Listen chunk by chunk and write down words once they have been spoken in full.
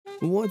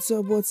What's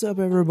up,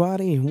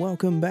 everybody?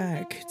 Welcome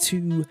back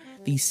to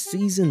the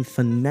season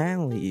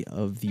finale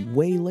of the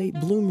Way Late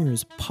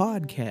Bloomers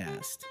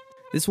podcast.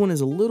 This one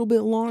is a little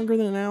bit longer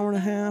than an hour and a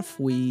half.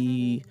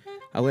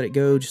 I let it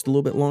go just a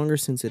little bit longer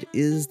since it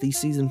is the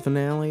season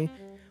finale.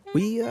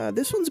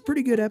 This one's a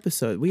pretty good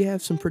episode. We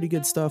have some pretty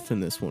good stuff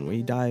in this one.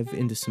 We dive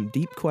into some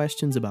deep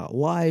questions about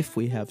life.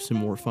 We have some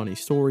more funny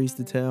stories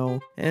to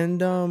tell.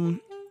 And,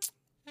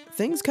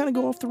 things kind of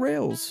go off the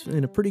rails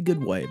in a pretty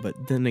good way,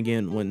 but then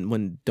again,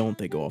 when don't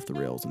they go off the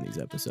rails in these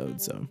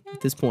episodes? So at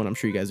this point, I'm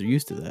sure you guys are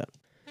used to that.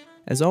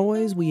 As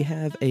always, we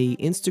have a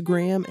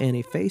Instagram and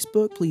a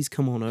Facebook. Please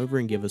come on over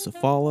and give us a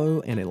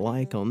follow and a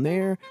like on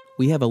there.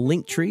 We have a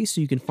link tree,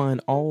 so you can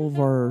find all of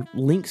our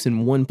links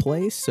in one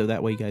place, so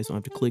that way you guys don't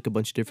have to click a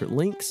bunch of different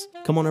links.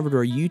 Come on over to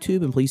our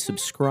YouTube and please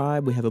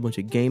subscribe. We have a bunch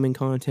of gaming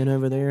content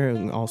over there,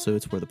 and also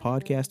it's where the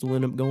podcast will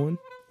end up going.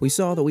 We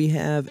saw that we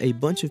have a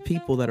bunch of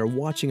people that are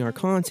watching our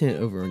content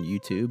over on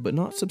YouTube, but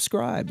not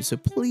subscribed. So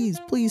please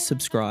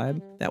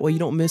subscribe. That way you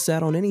don't miss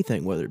out on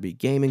anything, whether it be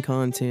gaming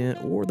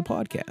content or the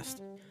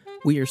podcast.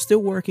 We are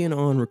still working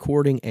on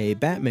recording a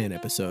Batman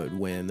episode.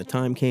 When the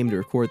time came to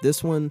record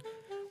this one,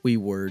 we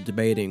were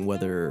debating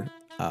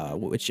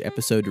which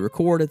episode to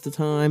record at the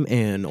time,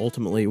 and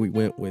ultimately we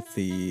went with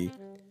the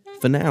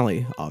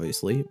finale,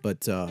 obviously,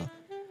 but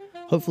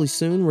hopefully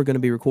soon we're going to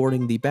be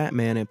recording the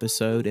Batman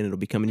episode, and it'll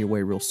be coming your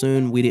way real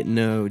soon. Joey didn't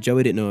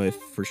know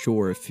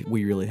if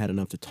we really had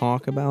enough to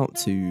talk about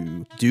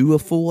to do a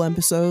full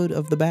episode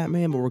of the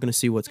Batman, but we're going to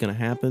see what's going to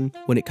happen.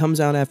 When it comes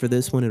out after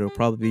this one, it'll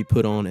probably be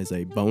put on as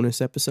a bonus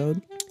episode,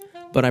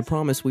 but I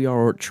promise we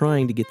are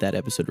trying to get that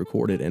episode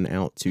recorded and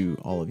out to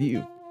all of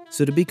you.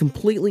 So to be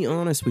completely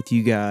honest with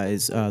you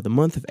guys, the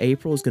month of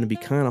April is going to be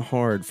kind of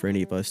hard for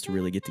any of us to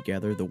really get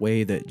together. The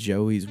way that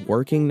Joey's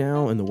working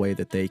now and the way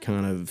that they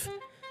kind of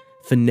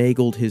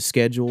finagled his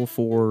schedule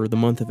for the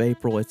month of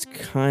April, it's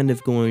kind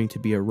of going to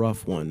be a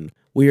rough one.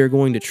 We are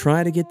going to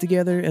try to get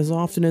together as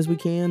often as we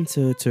can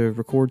to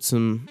record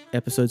some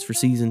episodes for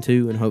season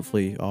 2 and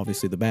hopefully,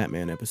 obviously, the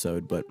Batman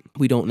episode, but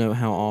we don't know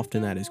how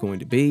often that is going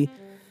to be.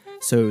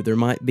 So there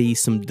might be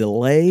some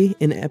delay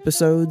in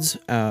episodes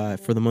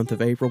for the month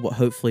of April, but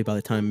hopefully by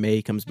the time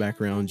May comes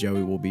back around,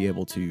 Joey will be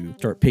able to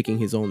start picking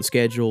his own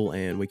schedule,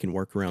 and we can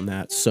work around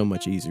that so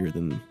much easier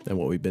than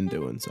what we've been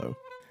doing, so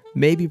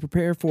maybe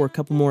prepare for a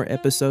couple more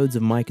episodes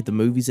of Mike at the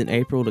Movies in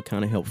April to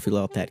kind of help fill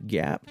out that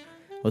gap.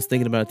 I was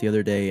thinking about it the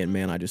other day, and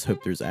man, I just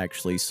hope there's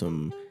actually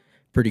some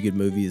pretty good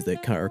movies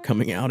that are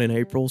coming out in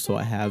April, so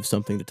I have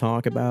something to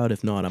talk about.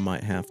 If not, I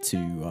might have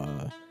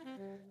to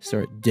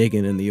start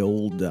digging in the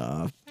old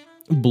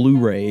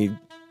Blu-ray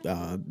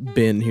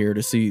bin here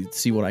to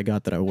see what I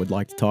got that I would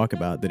like to talk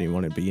about that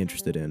anyone would be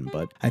interested in.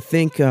 But I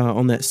think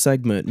on that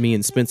segment, me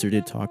and Spencer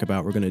did talk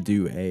about we're going to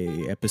do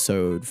a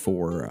episode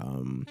for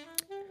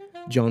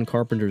John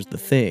Carpenter's The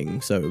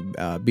Thing, so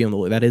be on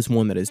the that is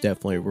one that is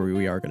definitely where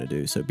we are going to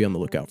do, so be on the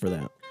lookout for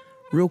that.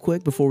 Real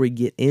quick, before we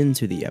get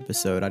into the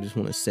episode, I just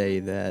want to say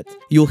that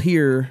you'll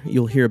hear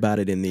about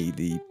it in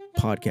the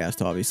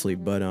podcast, obviously,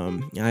 but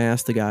I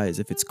asked the guys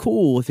if it's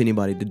cool if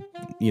anybody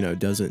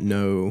doesn't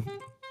know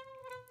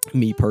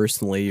me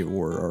personally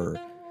or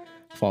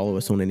follow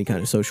us on any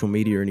kind of social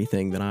media or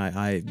anything, that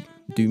I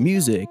do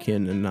music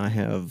and I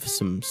have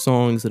some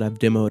songs that I've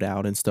demoed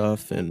out and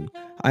stuff, and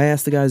I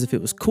asked the guys if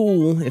it was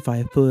cool if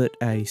I put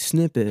a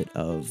snippet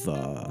of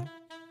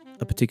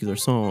a particular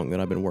song that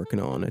I've been working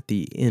on at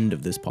the end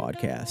of this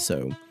podcast.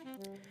 So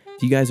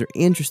if you guys are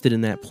interested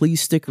in that,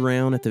 please stick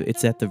around.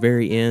 It's at the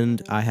very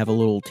end. I have a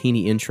little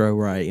teeny intro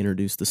where I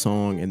introduce the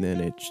song, and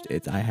then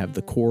I have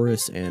the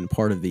chorus and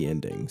part of the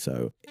ending.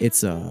 So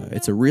it's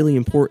a really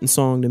important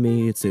song to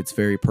me. It's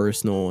very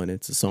personal, and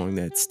it's a song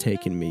that's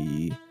taken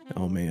me,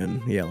 oh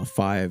man, yeah,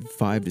 5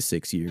 to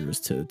 6 years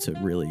to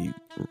really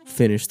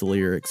finish the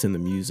lyrics and the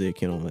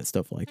music and all that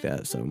stuff like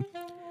that. So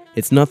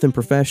it's nothing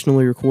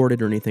professionally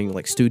recorded or anything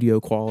like studio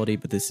quality,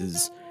 but this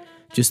is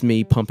just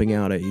me pumping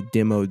out a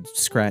demoed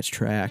scratch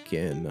track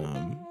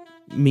and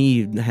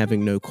me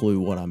having no clue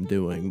what I'm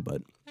doing,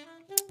 but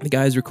the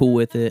guys are cool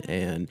with it,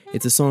 and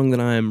it's a song that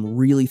I'm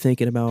really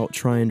thinking about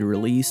trying to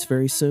release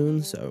very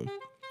soon, so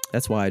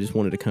that's why I just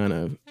wanted to kind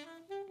of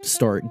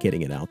start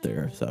getting it out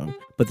there.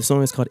 But the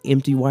song is called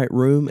Empty White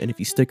Room, and if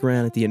you stick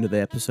around at the end of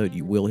the episode,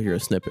 you will hear a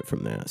snippet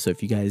from that. So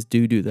if you guys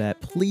do that,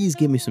 please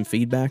give me some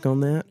feedback on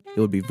that. It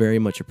would be very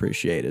much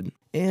appreciated.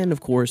 And of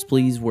course,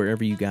 please,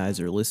 wherever you guys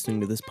are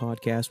listening to this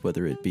podcast,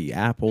 whether it be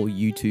Apple,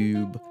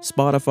 YouTube,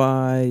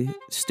 Spotify,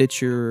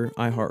 Stitcher,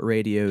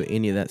 iHeartRadio,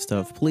 any of that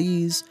stuff,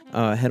 please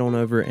head on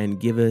over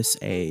and give us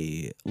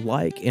a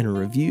like and a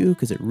review,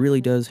 because it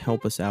really does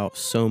help us out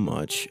so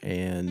much.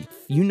 And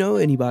if you know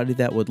anybody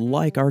that would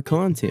like our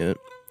content,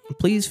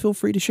 please feel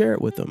free to share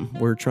it with them.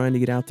 We're trying to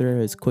get out there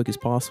as quick as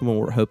possible.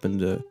 We're hoping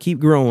to keep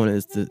growing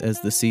as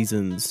the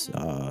seasons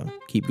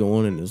keep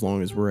going, and as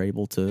long as we're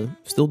able to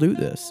still do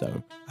this.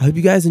 So I hope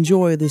you guys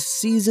enjoy this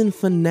season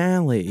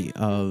finale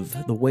of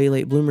the Way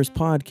Late Bloomers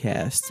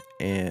podcast,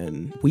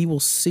 and we will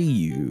see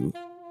you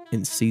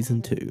in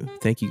season 2.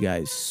 Thank you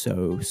guys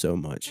so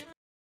much.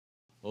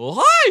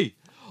 Oh, hi!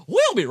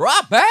 We'll be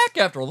right back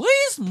after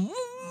these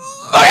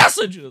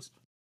messages.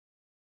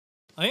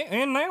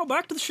 And now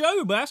back to the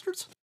show,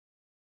 bastards.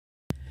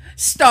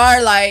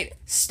 Starlight,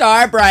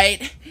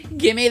 Starbright,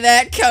 give me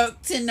that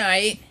Coke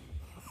tonight.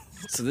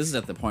 So this is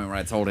at the point where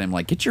I told him,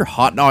 like, get your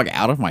hot dog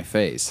out of my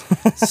face.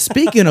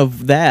 Speaking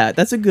of that,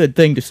 that's a good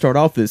thing to start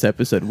off this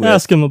episode with.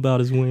 Ask him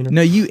about his wiener.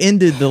 No, you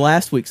ended the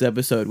last week's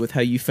episode with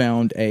how you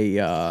found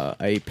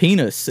a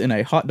penis in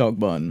a hot dog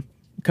bun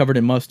covered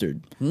in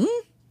mustard.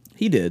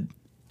 He did.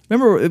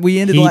 Remember we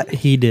ended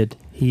He did.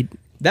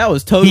 That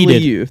was totally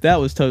did. you. That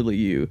was totally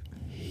you.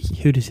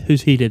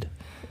 Who's he did?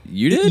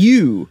 You did?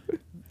 You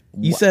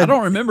said I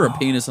don't remember a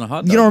penis in a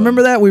hot dog. You don't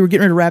remember that? We were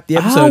getting ready to wrap the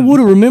I episode. would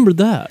have remembered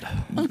that.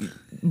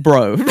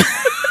 Bro.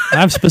 I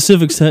have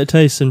specific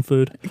tastes in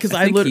food. Because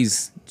I think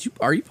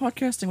are you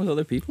podcasting with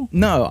other people?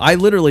 No, I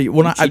literally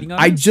when cheating on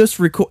I us? just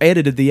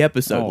edited the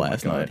episode Oh my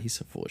last God, night. he's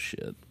so full of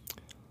shit.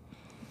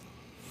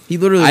 He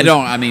literally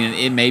I mean,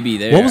 it may be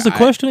there. What was the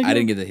question again? I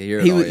didn't get to hear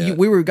it all yet.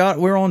 we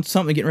were on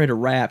something getting ready to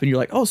wrap, and you're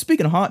like, "Oh,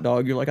 speaking of hot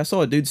dog, you're like, I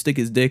saw a dude stick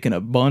his dick in a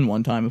bun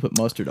one time and put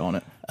mustard on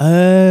it."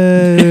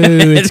 Oh,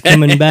 it's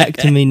coming back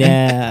to me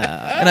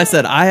now. And I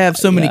said, "I have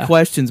so many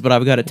questions, but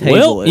I've got to table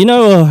Well, it." you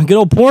know, good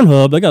old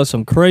Pornhub, they got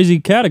some crazy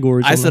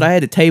categories. I on said there. I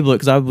had to table it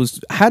because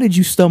How did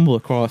you stumble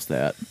across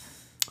that?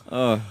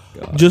 Oh,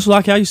 God. Just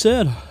like how you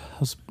said. I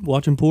was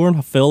watching porn,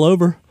 I fell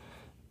over,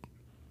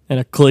 and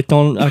I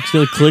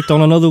accidentally clicked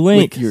on another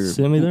link.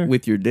 Send me there.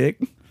 with your dick.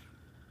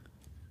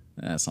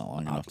 That's not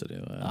long enough to do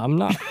it. I'm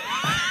not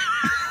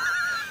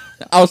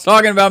I was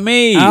talking about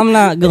me. I'm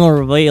not gonna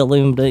reveal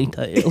them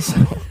details.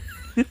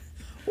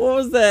 What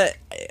was that?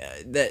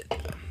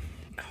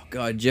 Oh,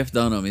 God, Jeff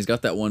Dunham. He's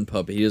got that one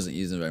puppet. He doesn't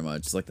use it very much.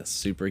 It's like the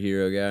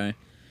superhero guy.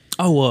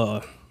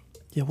 Oh,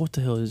 yeah, what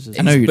the hell is this?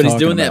 I know you're But he's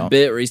talking doing that about.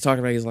 bit where he's talking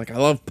about, he's like, I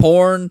love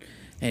porn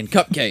and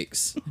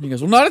cupcakes. And he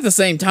goes, well, not at the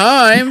same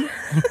time.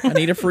 I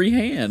need a free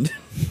hand.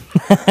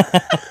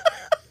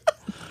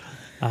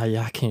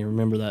 Yeah, I can't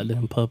remember that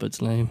damn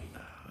puppet's name.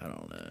 I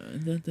don't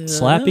know.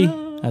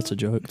 Slappy? That's a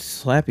joke.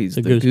 Slappy's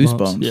the Goosebumps.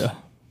 goosebumps. Yeah.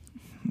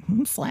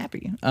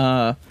 Slappy.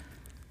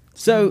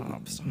 So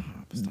Stop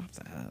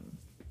that.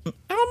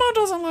 Elmo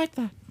doesn't like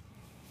that.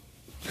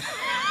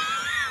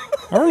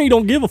 Ernie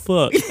don't give a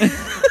fuck.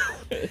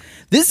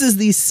 this is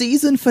the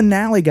season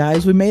finale,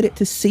 guys. We made it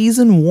to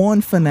season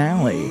 1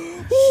 finale.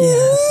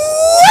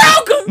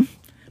 Welcome.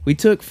 We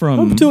took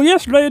from Until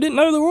yesterday, I didn't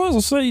know there was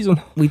a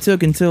season. we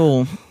took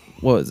until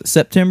what was it,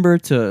 September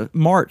to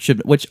March.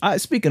 Which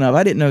speaking of,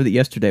 I didn't know that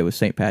yesterday was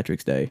St.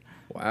 Patrick's Day.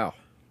 Wow.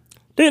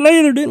 Didn't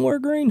either. Didn't wear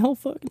green. Whole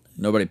fucking.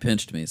 Nobody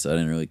pinched me, so I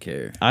didn't really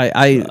care.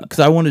 Because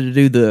I wanted to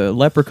do the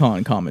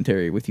Leprechaun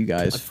commentary with you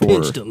guys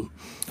Pinched him.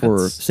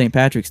 for St.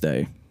 Patrick's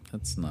Day.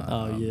 That's not.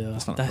 Oh yeah,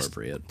 That's not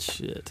appropriate.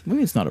 Shit.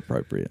 Maybe it's not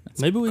appropriate.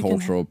 Maybe we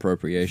Cultural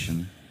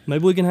appropriation.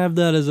 Maybe we can have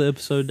that as an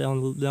episode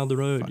down the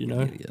road. You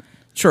know, Idiot.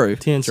 True.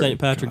 10 True. St.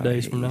 Patrick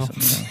days from now.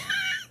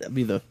 That'd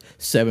be the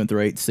 7th or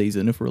 8th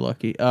season if we're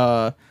lucky.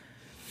 But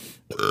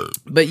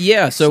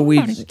yeah, so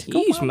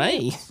Excuse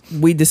me.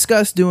 we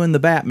discussed doing the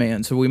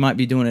Batman, so we might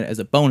be doing it as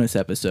a bonus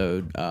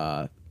episode.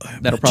 That'll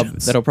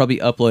probably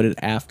be uploaded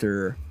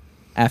after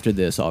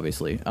this,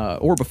 obviously,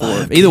 or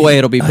before. Either way,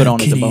 it'll be put on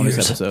as a bonus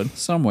episode.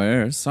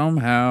 Somewhere,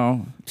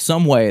 somehow.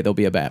 Some way there'll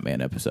be a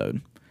Batman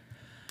episode.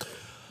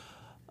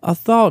 I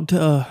thought.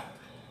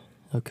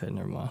 Okay,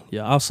 never mind.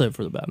 Yeah, I'll save it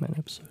for the Batman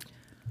episode.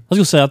 I was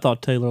gonna say I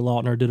thought Taylor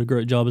Lautner did a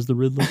great job as the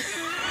Riddler.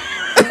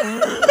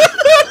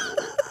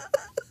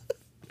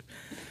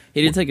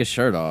 He did take his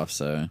shirt off,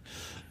 so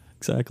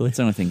Exactly. that's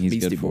the only thing he's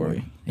Beastie good for.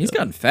 Boy. He's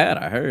gotten fat,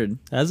 I heard.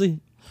 Has he?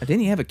 Didn't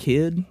he have a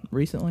kid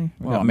recently?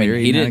 Or Well, got I mean,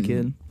 married he and had a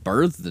didn't kid.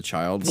 birth the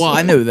child. Well, so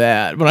I know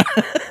that, but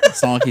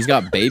it's not like he's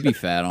got baby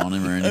fat on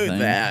him or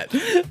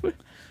anything.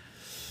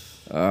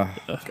 Oh,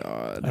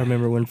 God. I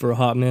remember when for a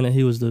hot minute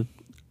he was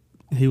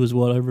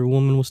what every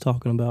woman was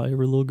talking about,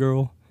 every little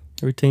girl,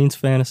 every teen's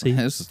fantasy.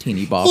 This is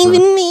Teeny bopper.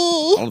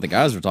 all of the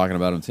guys were talking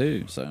about him,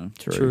 too, so.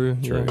 True.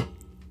 Yeah.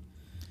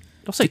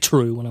 Don't say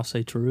true when I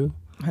say true.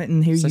 I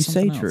didn't hear you say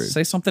something else. true.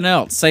 Say something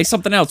else. Say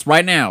something else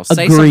right now.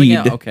 Say something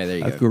else. Okay, there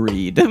you go.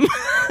 Agreed.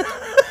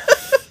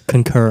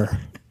 Concur.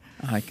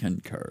 I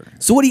concur.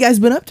 So what have you guys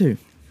been up to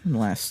in the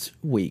last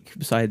week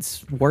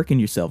besides working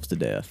yourselves to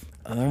death?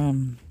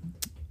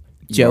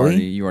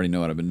 Joey? You already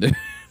know what I've been doing.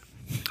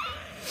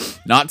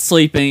 Not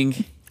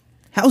sleeping,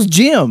 How's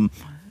Jim?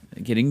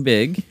 getting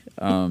big,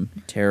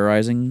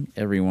 terrorizing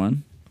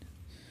everyone.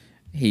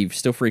 He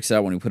still freaks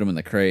out when we put him in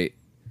the crate.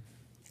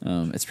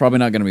 It's probably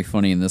not going to be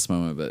funny in this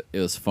moment, but it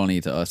was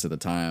funny to us at the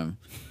time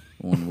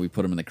when we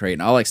put him in the crate.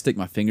 And I'll like stick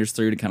my fingers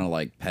through to kind of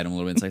like pet him a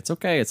little bit and say, it's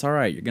okay, it's all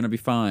right, you're going to be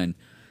fine.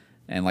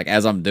 And like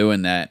as I'm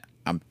doing that,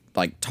 I'm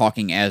like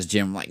talking as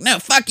Jim, like, no,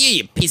 fuck you,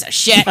 you piece of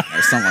shit,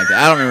 or something like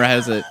that. I don't remember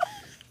how it.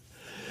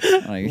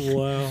 Like,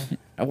 Wow.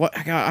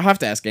 I have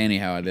to ask Annie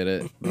how I did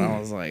it, but I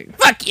was like,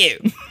 fuck you.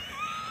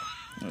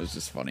 It was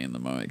just funny in the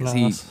moment because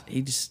Nice.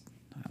 he just,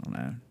 I don't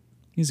know.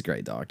 He's a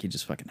great dog. He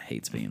just fucking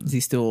hates being. Is he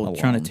still alone.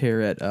 trying to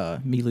tear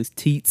at Mila's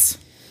teats?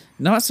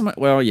 Not so much.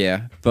 Well,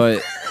 yeah,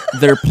 but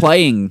they're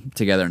playing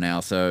together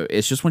now, so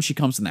it's just when she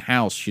comes in the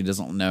house, she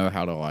doesn't know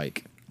how to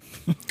like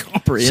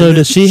comprehend. So it.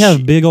 does she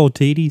have big old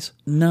titties?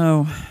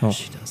 No,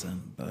 she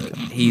doesn't. But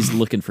he's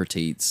looking for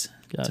teats.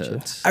 Gotcha.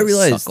 To I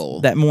realized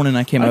suckle. that morning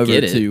I came I over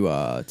get it.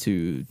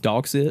 to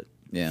dog sit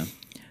Yeah,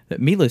 that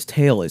Mila's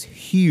tail is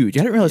huge.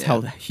 I didn't realize Yeah.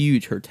 how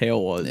huge her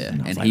tail was. yeah, I was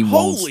and like, he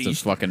wants holy to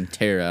fucking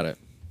tear at it.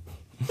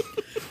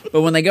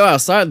 But when they go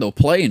outside, they'll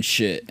play and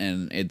shit,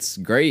 and it's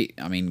great.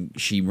 I mean,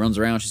 she runs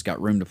around, she's got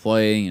room to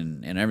play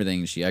and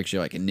everything. She actually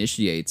like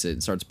initiates it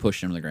and starts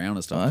pushing him to the ground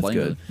and stuff. Oh, that's playing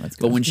good. with it. That's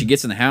But good. when she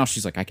gets in the house,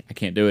 she's like, I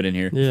can't do it in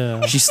here.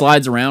 Yeah. She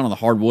slides around on the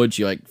hardwood.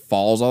 She like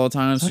falls all the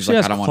time. So she's She like,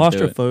 has I don't want to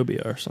do it.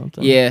 claustrophobia or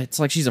something. Yeah, it's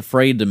like she's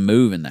afraid to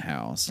move in the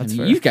house. That's I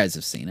mean, fair. you guys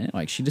have seen it.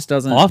 Like she just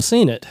doesn't. Oh, I've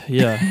seen it.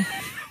 Yeah.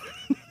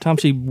 Time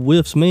she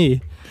whiffs me.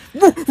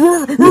 Yeah,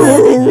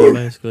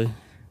 basically.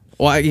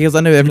 well, because I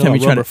know every time I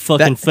you try rub to her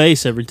fucking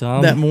face every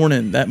time. that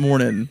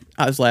morning,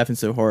 I was laughing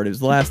so hard. It was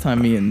the last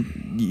time me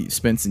and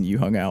Spence and you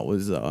hung out.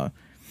 Was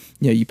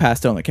you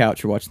passed out on the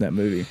couch. You're watching that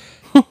movie,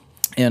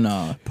 and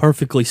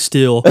Perfectly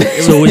still,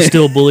 so we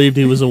still believed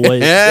he was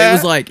awake. it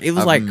was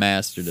I've like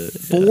mastered it.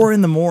 4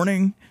 in the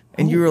morning,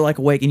 and you were like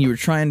awake, and you were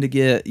trying to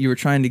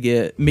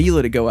get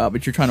Mila to go out,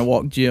 but you're trying to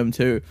walk Jim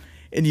too.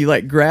 And you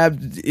like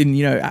grabbed, and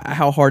you know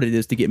how hard it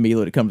is to get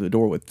Mila to come to the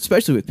door with,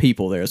 especially with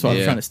people there. So I was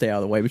Yeah. trying to stay out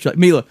of the way. But you're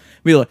like,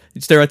 Mila,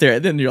 stay right there.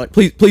 And then you're like,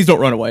 please don't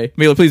run away,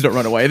 Mila, please don't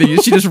run away. And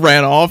then she just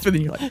ran off, and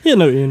then you're like, He had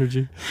no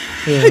energy.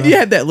 and you Yeah.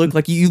 had that look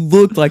like you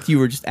looked like you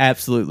were just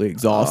absolutely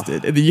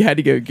exhausted, and then you had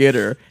to go get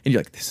her, and you're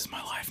like, this is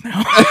my life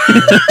now.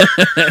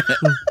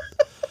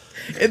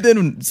 And then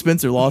when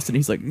Spencer lost it,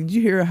 he's like, did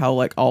you hear how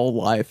like all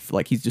life,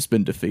 like he's just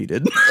been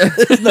defeated?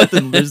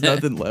 There's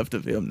nothing left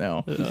of him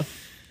now.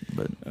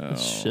 But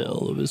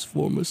Shell of his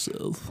former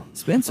self.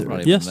 Spencer, Not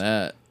even Yes.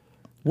 that.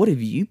 what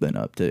have you been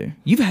up to?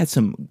 You've had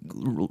some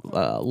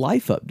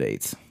life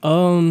updates.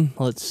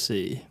 Let's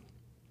see.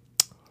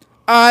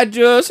 I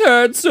just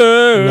had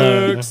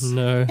sex.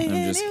 No. I'm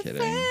just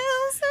kidding.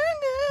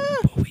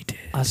 We did.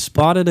 I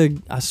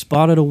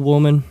spotted a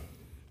woman,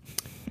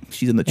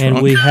 She's in the trunk.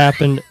 and we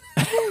happened.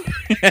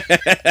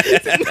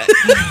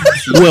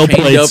 She's Well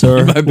chained played, up sir.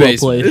 in my Well basement.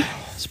 played.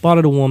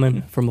 Spotted a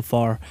woman from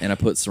afar, And I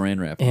put saran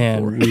wrap on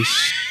and the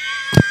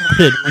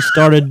we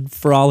started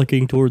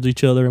frolicking towards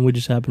each other, and we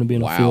just happened to be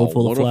in a Wow, field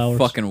full what of flowers. a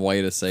fucking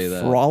way to say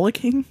that.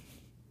 Frolicking?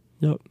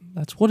 Yep,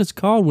 that's what it's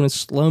called when it's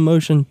slow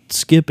motion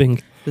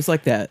skipping, Just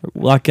like that.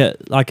 like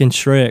in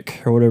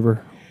Shrek or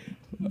whatever.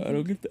 I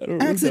don't get that.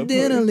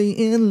 Accidentally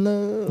in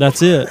love.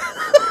 That's it.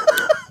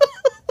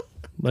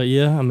 But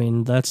yeah, I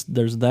mean,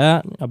 there's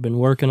that. I've been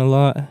working a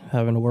lot,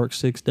 having to work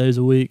 6 days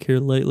a week here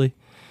lately.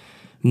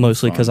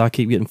 Mostly because I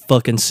keep getting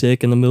fucking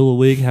sick in the middle of the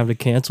week, having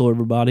to cancel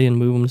everybody and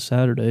move them to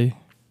Saturday.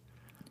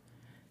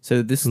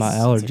 So this My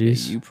is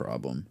allergies. You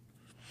problem.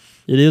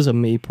 It is a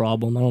me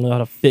problem. I don't know how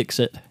to fix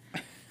it.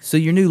 So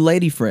your new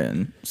lady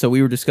friend. So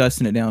we were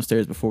discussing it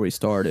downstairs before we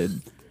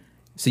started.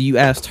 So you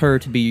asked her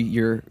to be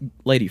your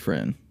lady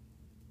friend,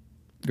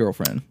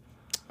 girlfriend.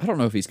 I don't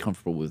know if he's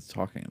comfortable with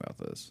talking about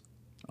this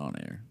on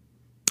air.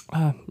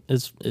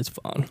 It's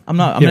fine. I'm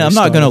not. Yeah, I'm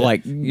not gonna started it.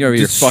 like You're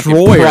destroy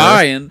fucking her.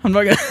 prying. I'm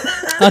not gonna.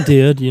 I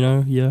did,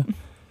 yeah.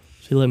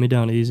 She let me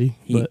down easy,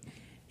 but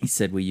He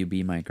said, "Will you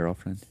be my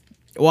girlfriend?"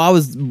 Well, I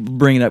was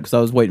bringing it up because I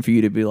was waiting for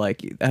you to be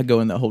like, I go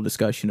in that whole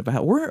discussion about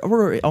how we're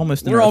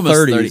almost in We're our almost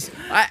 30s. 30.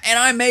 And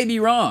I may be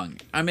wrong.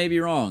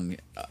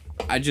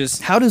 I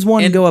just How does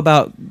one And- go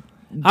about?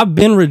 I've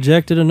been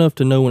rejected enough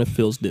to know when it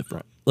feels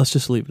different. Let's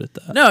just leave it at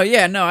that. No,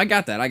 yeah, no, I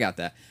got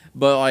that.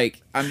 But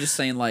like, I'm just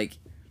saying, like,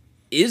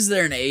 is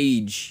there an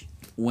age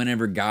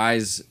whenever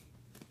guys?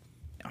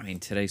 I mean,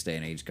 today's day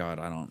and age, God,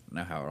 I don't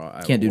know how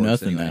it Can't do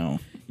works nothing anyway. now.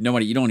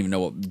 Nobody, you don't even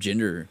know what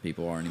gender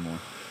people are anymore.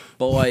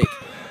 But like,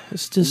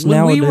 It's just when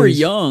nowadays. we were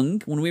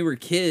young, when we were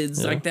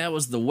kids, Yeah. like that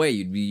was the way.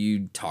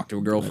 You'd talk to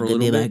a girl for a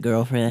little bit.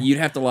 girlfriend. You'd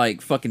have to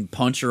like fucking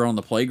punch her on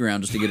the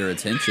playground just to get her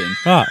attention.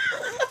 Right.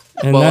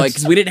 And But like,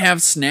 that's, 'cause we didn't have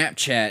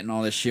Snapchat and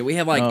all this shit. We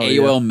had like Oh,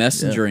 AOL yeah.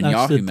 Messenger and that's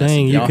Yahoo the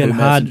thing. Messenger. You can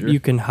Yahoo hide. Messenger. You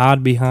can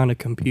hide behind a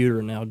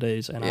computer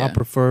nowadays, and I Yeah.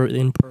 prefer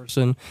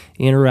in-person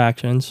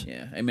interactions.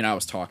 Yeah, I mean, I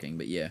was talking,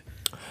 but yeah.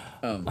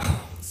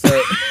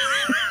 So,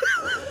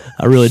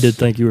 I really did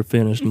think you were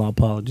finished. My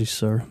apologies,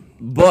 sir.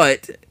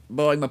 but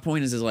like my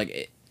point is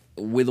like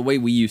with the way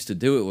we used to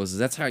do it was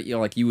that's how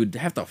you would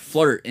have to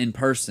flirt in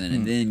person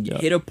and then you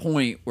hit a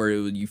point where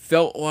you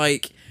felt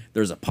like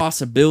there's a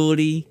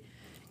possibility,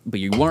 but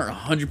you weren't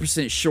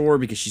 100% sure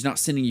because she's not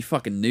sending you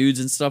fucking nudes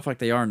and stuff like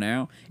they are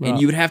now, and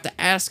Right. you would have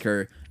to ask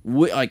her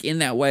like in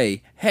that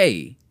way,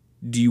 hey,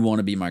 do you want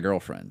to be my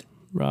girlfriend?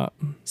 Right.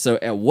 So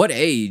at what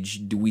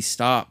age do we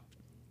stop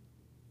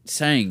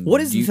saying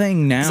What is do the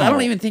thing now? 'Cause I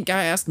don't even think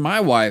I asked my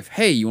wife,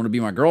 hey, you want to be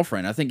my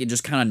girlfriend? I think it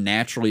just kind of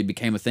naturally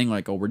became a thing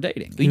like, oh, we're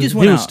dating. You just he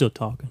went was out. still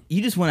talking.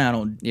 You just went out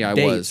on Yeah, I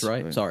dates, was.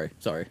 right? Right. Sorry.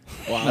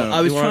 Well, No,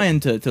 I was you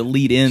weren't. trying to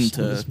lead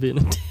into Just being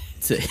a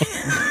to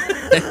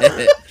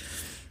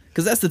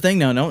Because that's the thing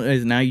now. No,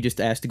 is now you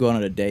just ask to go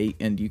on a date,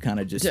 and you kind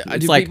of just Do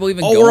it's like, people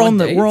even oh, go we're on on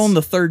the we're dates? on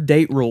the third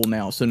date rule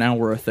now, so now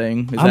we're a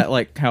thing. Is that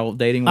like how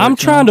dating works? I'm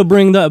trying to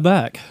bring that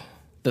back.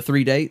 the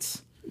 3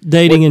 dates.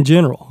 Dating in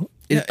general.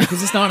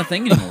 Because it's not a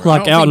thing anymore.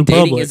 Like I don't out think in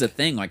dating public. is a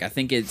thing. Like I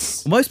think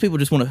it's Most people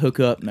just want to hook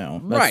up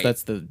now. That's, Right.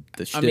 That's the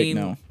shtick I mean,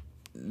 now.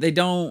 they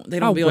don't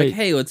Oh, be wait. like,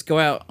 hey, let's go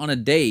out on a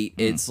date.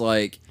 It's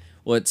like,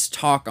 let's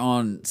talk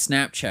on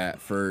Snapchat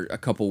for a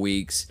couple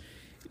weeks,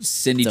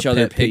 send It's each a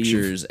other pet peeve.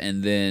 pictures,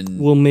 and then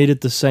We'll meet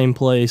at the same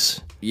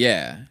place,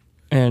 yeah.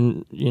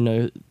 and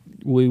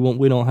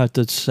we don't have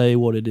to say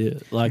what it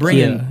is. Like, Bring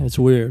in- yeah, it's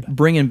weird.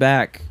 Bringing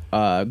back,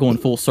 going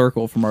full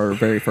circle from our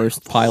very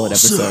first pilot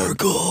episode.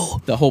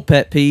 The whole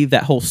pet peeve,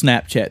 that whole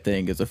Snapchat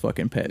thing is a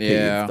fucking pet peeve.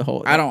 Yeah, The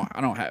whole, I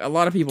don't have a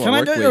lot of people Can I I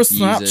work get with your use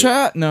it.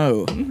 Snapchat?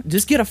 No.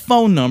 Just get a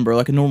phone number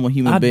like a normal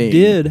human I being.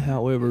 did,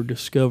 however,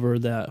 discover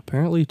that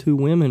apparently to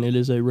women it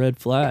is a red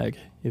flag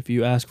if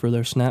you ask for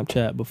their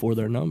Snapchat before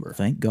their number.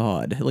 Thank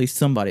God. At least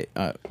somebody.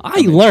 I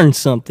learned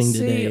something See,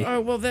 today.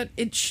 well, that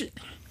it should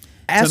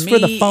Ask to for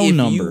the me, phone if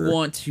number. you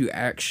want to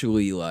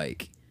actually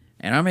like,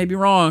 and I may be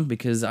wrong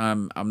because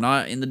I'm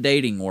not in the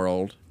dating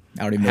world.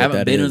 I don't even know what haven't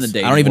that been in is. the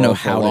dating I don't even know world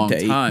for how a to long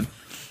date. time.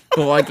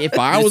 But like, if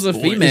I was a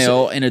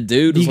female and a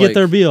dude Do was you get like,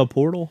 there via a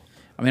portal?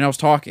 I mean, I was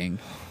talking.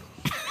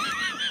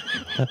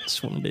 I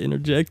just wanted to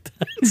interject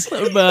that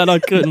so bad I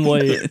couldn't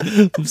wait.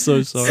 I'm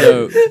so sorry.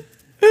 So,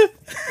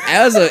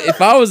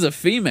 if I was a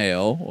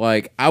female,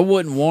 like I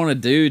wouldn't want a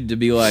dude to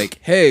be like,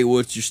 "Hey,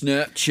 what's your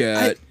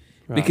Snapchat?"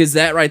 Because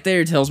that right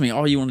there tells me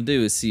all you want to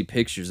do is see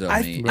pictures of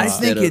me. I instead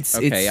think of, it's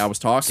okay. I was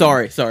talking.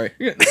 Sorry. For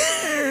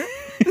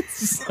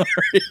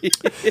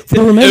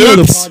the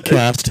remainder of the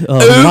podcast,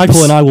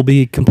 Michael and I will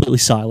be completely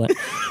silent.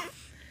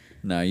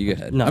 No, you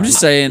go ahead. No, I'm just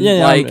saying,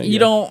 yeah, like yeah. you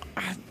don't.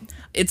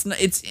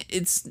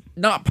 It's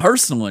not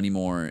personal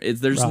anymore.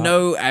 There's Right.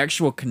 no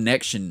actual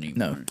connection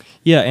anymore. No.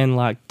 Yeah, and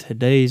like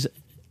today's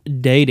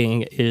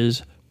dating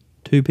is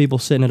two people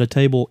sitting at a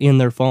table in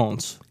their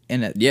phones.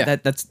 And Yeah.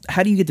 that's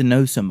how do you get to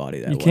know somebody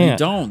that You way? can't.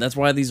 You don't. That's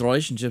why these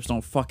relationships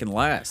don't fucking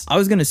last. I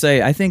was gonna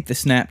say I think the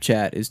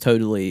Snapchat is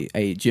totally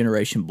a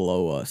generation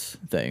below us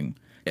thing.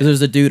 Because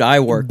there's a dude I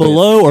work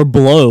Below or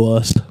below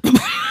us? with.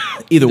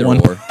 Either one.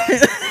 Or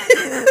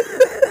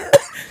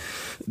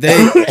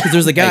Because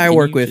there's a guy I can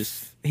work you with.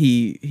 just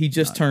He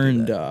just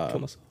turned.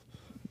 just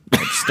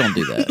don't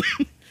do that.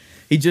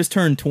 He just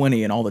turned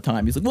 20, and all the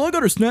time he's like, "Well, I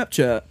got her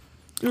Snapchat.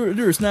 Do her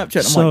Snapchat."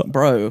 I'm So- like,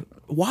 "Bro,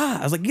 why?"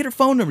 I was like, "Get her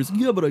phone numbers."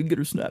 Yeah, but I can get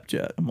her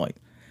Snapchat. I'm like,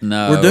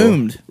 No, "We're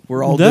doomed.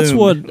 We're all That's doomed."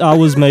 what I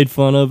was made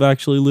fun of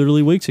actually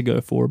literally weeks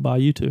ago for by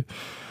you two.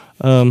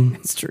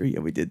 It's true. Yeah,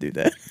 we did do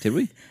that. Did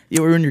we?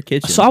 Yeah, we were in your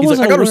kitchen. So I He's like,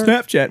 wasn't I got her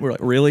aware- Snapchat. We're like,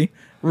 really?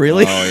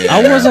 Really? Oh yeah.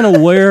 I wasn't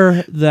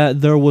aware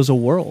that there was a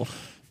world,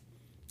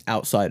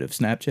 Outside of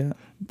Snapchat,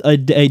 a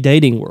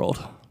dating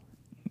world,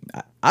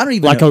 I don't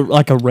even like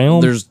know. a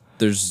realm,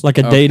 There's like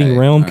a dating okay,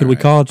 realm. Could we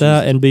alright, call it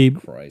that? Jesus And be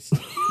Christ.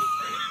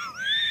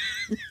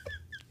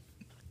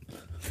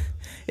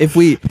 if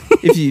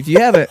you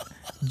have it.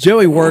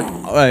 Joey worked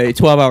a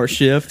 12-hour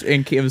shift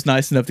and was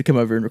nice enough to come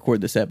over and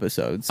record this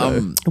episode.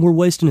 So we're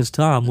wasting his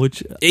time,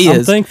 which he I'm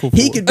is. thankful for.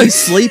 He could be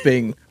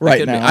sleeping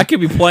right now. I could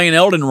be playing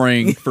Elden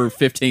Ring for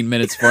 15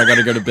 minutes before I got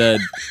to go to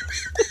bed.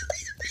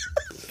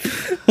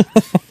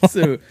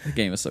 So The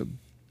game is so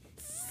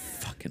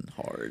fucking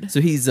hard.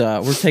 So he's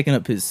we're taking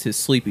up his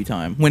sleepy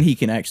time when he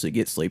can actually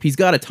get sleep. He's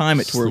got to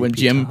time it to where when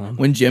Sleepy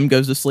time. Jim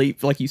goes to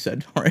sleep, like you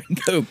said, all right,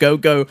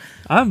 go.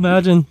 I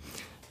imagine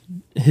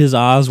his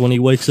eyes when he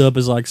wakes up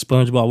is like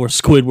SpongeBob, where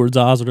Squidward's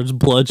eyes are just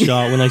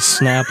bloodshot when they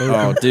snap open.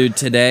 Oh, dude,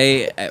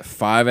 today at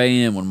 5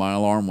 a.m. when my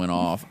alarm went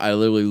off, I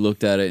literally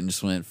looked at it and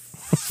just went,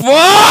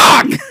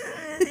 fuck!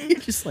 You're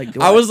just like,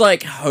 I was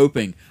like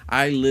hoping.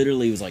 I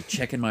literally was like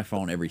checking my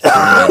phone every 3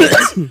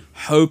 minutes,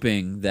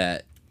 hoping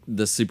that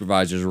the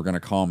supervisors were going to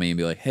call me and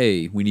be like,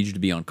 hey, we need you to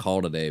be on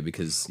call today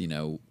because,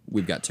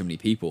 we've got too many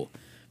people.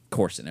 Of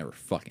course, it never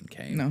fucking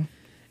came. No.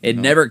 It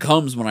never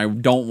comes when I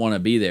don't want to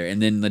be there. And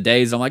then the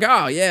days I'm like,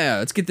 oh, yeah,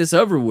 let's get this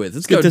over with.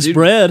 Let's Get go, this dude.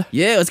 bread.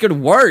 Yeah, let's go to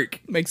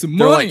work. make some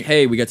They're money. like,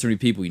 hey, we got too many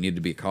people. You need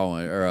to be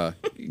calling or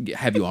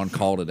have you on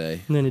call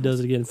today. And then he does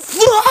it again.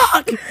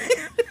 Fuck!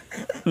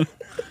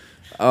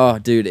 Oh,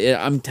 dude,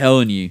 I'm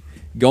telling you,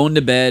 going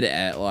to bed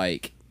at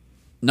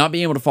not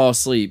being able to fall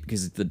asleep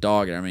because it's the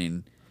dog. I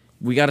mean,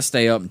 we got to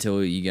stay up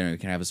until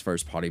can have his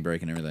first potty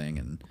break and everything.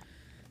 And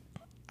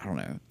I don't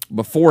know.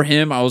 Before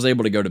him, I was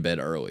able to go to bed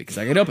early because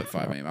I get up at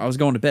 5 a.m. I was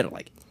going to bed at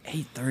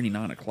 8:30,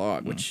 9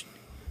 o'clock, which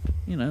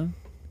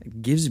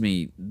it gives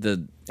me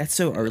the. That's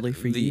so early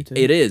for you to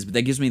It is, but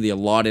that gives me the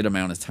allotted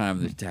amount of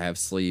time to have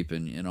sleep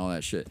and all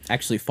that shit.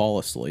 actually fall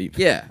asleep.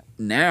 Yeah.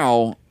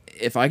 Now,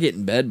 if I get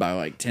in bed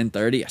by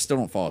 10:30, I still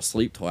don't fall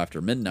asleep till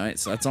after midnight.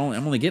 So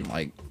I'm only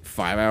getting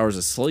 5 hours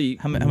of sleep.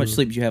 How much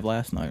sleep did you have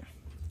last night?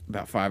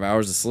 About 5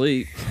 hours of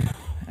sleep.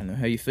 I know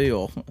how you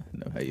feel.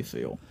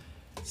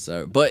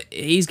 So, but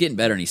he's getting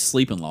better and he's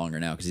sleeping longer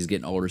now because he's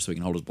getting older, so he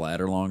can hold his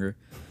bladder longer.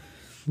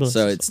 But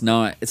So it's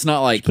not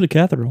like put a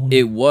catheter on.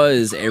 it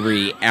was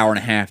every hour and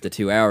a half to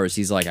 2 hours.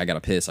 He's like, I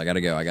gotta piss, I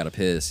gotta go, I gotta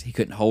piss. He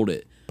couldn't hold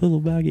it. Put a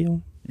little baggie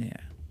on. Yeah.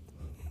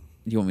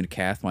 You want me to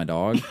cath my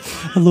dog?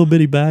 A little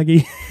bitty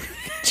baggie.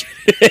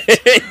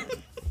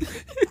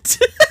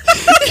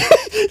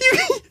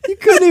 you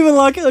couldn't even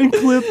like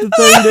unclip the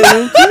thing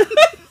down.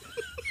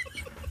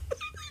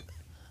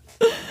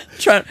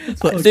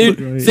 Dude,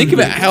 great. think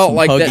about how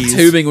like that Huggies.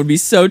 tubing would be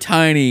so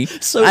tiny.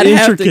 So I'd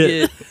have to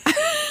intricate.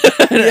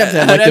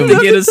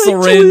 get a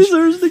syringe.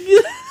 Tweezers to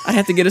get- I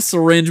have to get a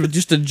syringe with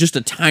just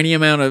a tiny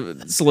amount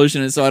of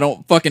solution in it so I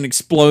don't fucking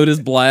explode his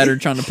bladder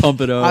trying to pump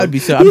it up. I'd be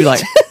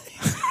like,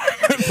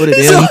 put it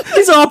in.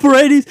 He's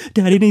operating.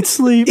 Daddy needs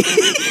sleep.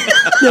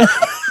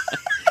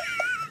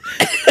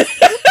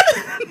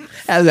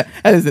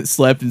 Hasn't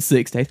slept in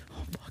 6 days.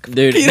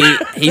 Dude, he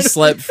actually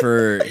slept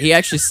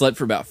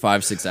for about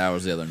 5-6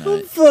 hours the other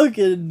night.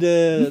 Fucking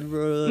dead,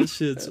 bro. That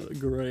shit's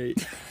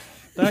great.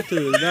 Back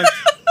to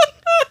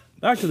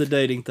the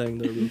dating thing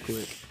though, real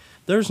quick.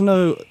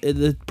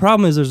 The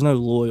problem is there's no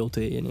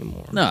loyalty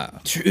anymore. No.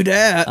 True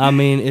that. I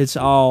mean, it's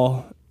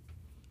all,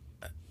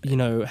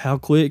 how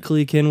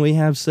quickly can we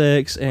have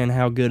sex and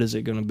how good is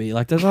it going to be?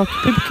 Like, that's all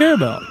people care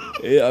about.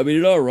 Yeah, I mean,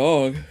 you're not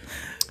wrong.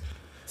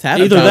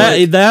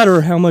 Either that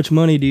or how much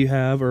money do you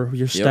have or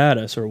your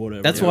status or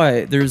whatever. That's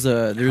why there's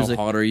How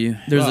hot are you?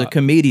 a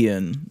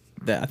comedian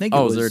that I think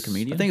is there a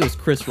comedian? I think it was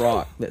Chris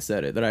Rock that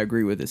said it, that I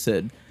agree with. It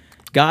said,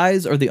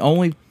 guys are the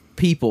only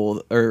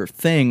people or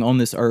thing on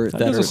this earth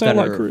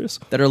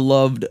that are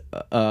loved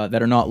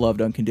that are not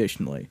loved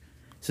unconditionally. It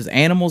says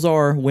animals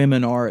are,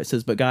 women are. It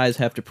says, but guys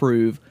have to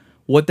prove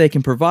what they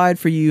can provide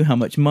for you, how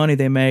much money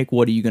they make,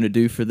 what are you going to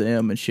do for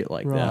them, and shit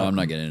like Right. that. Oh, I'm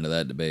not getting into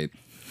that debate.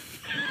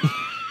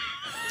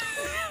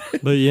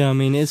 But yeah, I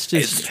mean, it's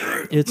just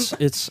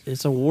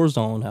it's a war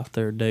zone out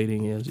there.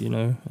 Dating is,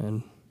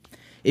 and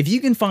If you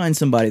can find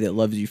somebody that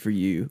loves you for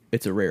you,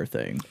 it's a rare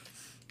thing.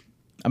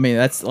 I mean,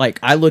 that's like,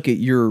 I look at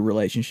your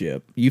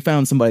relationship. You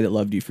found somebody that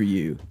loved you for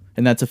you,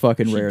 and that's a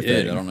fucking rare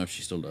thing. I don't know if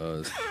she still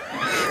does.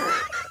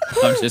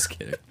 I'm just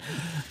kidding.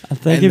 I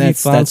think And if you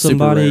find that's super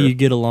somebody rare. you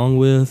get along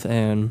with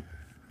and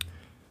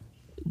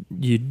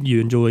you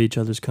enjoy each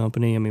other's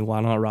company, I mean,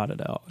 why not ride it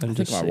out? And I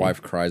think my see.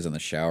 wife cries in the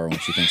shower when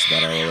she thinks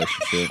about our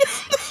relationship.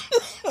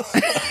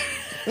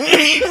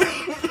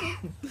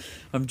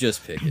 I'm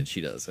just picking.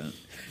 She doesn't.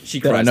 She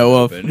That I cries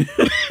know of. open.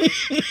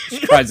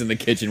 She cries in the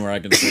kitchen where I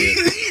can see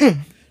it.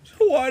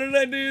 Why did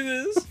I do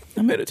this?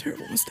 I made a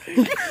terrible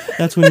mistake.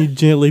 That's when you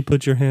gently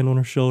put your hand on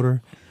her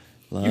shoulder.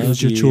 It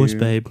was your choice,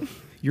 babe.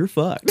 You're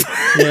fucked.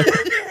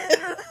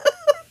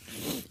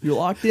 You're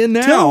locked in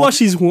now. Tell her what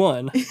she's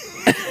won.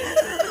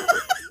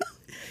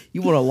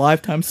 You want a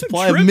lifetime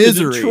supply Trip of to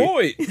misery.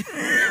 Detroit.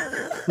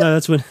 No,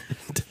 that's when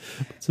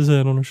puts his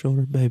hand on her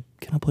shoulder. Babe,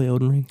 can I play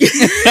Elden Ring?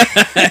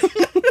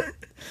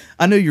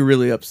 I know you're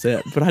really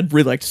upset, but I'd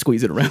really like to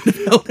squeeze it around the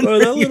belt. Bro,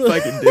 that If little- I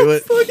can do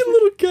it. Fucking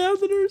little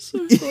catheter is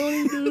so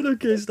funny, dude.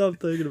 Okay, stop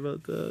thinking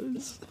about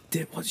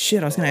that. Well,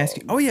 shit, I was going to ask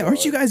you. Oh, yeah,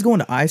 aren't you guys going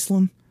to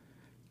Iceland?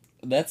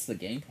 That's the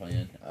game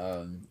plan.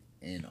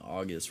 In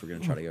August, we're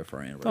gonna try to go for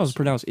our That was anniversary.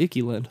 pronounced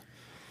Ickeyland.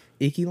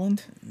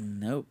 Ickeyland?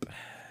 Nope.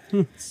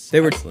 They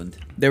were Iceland.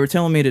 They were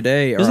telling me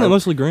today. Isn't it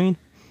mostly green?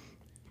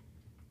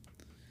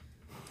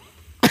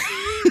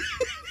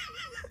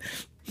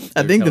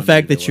 I think the telling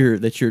fact me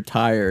that you're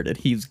tired and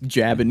he's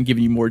jabbing,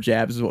 giving you more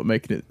jabs is what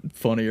making it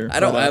funnier. I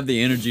don't have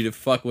the energy to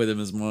fuck with him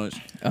as much.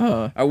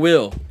 Uh, I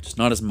will, just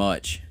not as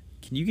much.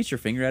 Can you get your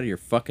finger out of your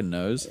fucking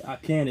nose? I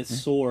can. It's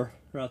sore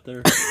right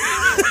there.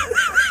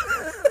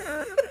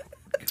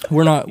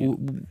 We're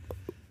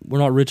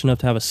not rich enough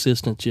to have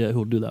assistants yet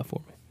who'll do that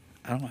for me.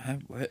 I don't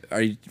have. What,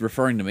 are you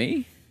referring to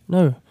me?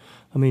 No,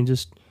 I mean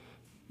just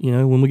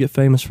when we get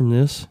famous from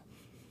this,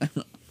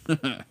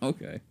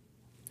 Okay.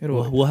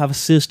 we'll have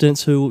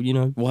assistants who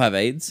We'll have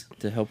aides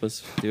to help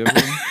us do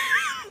everything.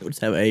 we'll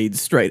just have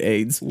AIDS, straight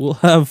AIDS. we'll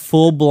have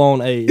full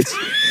blown aides.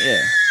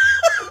 Yeah.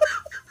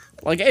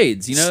 Like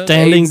aides,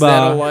 Standing aides by.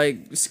 that'll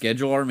like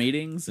schedule our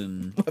meetings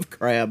and. Of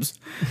crabs.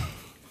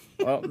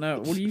 Well, no.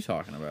 What are you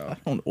talking about?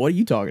 What are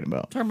you talking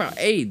about? Talking about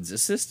aides,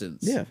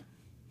 assistants. Yeah,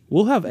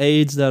 We'll have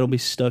aides that'll be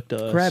stuck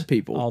to us. Crab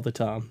people. all the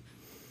time.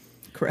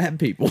 crab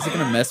people. Is it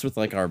gonna mess with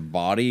like our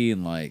body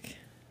and like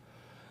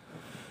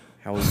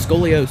how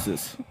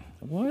Scoliosis.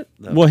 what?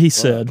 the What he fuck?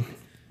 said.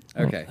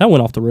 Okay. That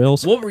went off the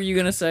rails. What were you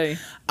gonna say?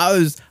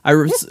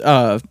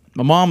 My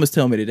mom was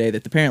telling me today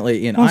that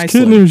apparently in I was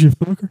kidding, Iceland you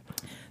fucker.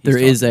 there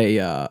is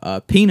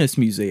a penis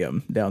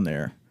museum down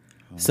there.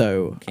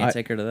 So Can't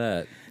take her to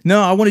that.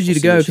 no, I wanted you to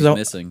see what go she's because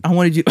missing. I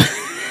wanted you.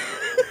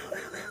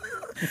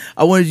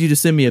 I wanted you to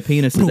send me a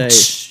penis a day.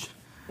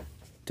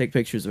 Take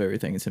pictures of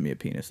everything and send me a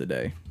penis a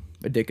day,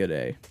 a dick a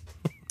day,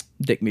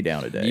 dick me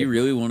down a day. Do you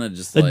really want to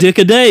just A like, dick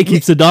a day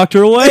keeps the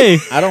doctor away.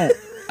 I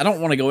don't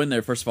want to go in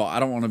there. First of all, I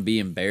don't want to be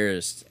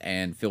embarrassed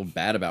and feel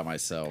bad about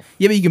myself.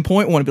 Yeah, but you can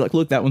point one and be like,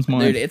 "Look, that one's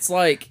mine." Dude, it's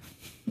like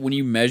when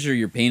you measure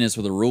your penis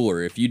with a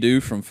ruler. If you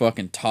do from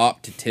fucking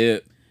top to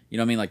tip, you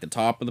know what I mean, like the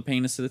top of the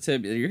penis to the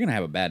tip, you're gonna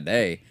have a bad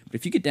day. But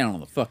if you get down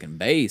on the fucking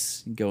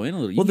base and go in a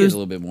little, you Well, get a there's-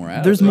 little bit more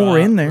out. There's of it. more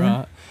in there.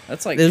 Right.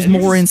 That's like There's and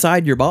more you're just-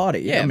 inside your body.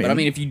 Yeah, but I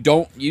mean, if you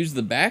don't use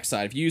the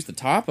backside, if you use the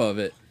top of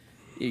it,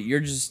 you're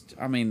just.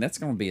 I mean, that's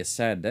gonna be a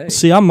sad day.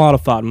 See, I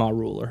modified my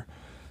ruler.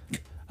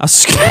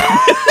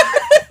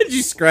 Did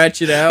you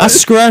scratch it out? I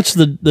scratched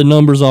the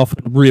numbers off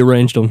and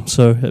rearranged them,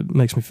 so it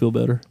makes me feel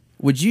better.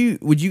 Would you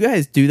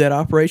guys do that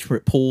operation where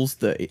it pulls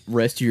the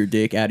rest of your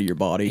dick out of your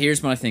body?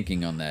 Here's my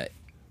thinking on that.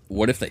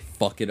 What if they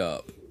fuck it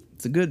up?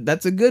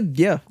 That's a good,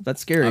 yeah,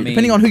 that's scary. I mean,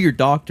 Depending on who your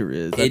doctor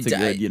is, that's a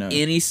good,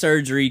 Any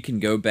surgery can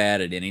go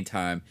bad at any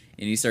time.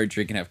 Any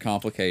surgery can have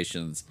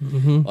complications.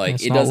 Like,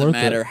 It's it not doesn't worth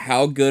matter it.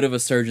 how good of a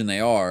surgeon they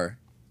are.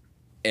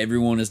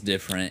 Everyone is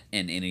different,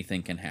 and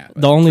anything can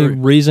happen. The only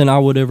reason I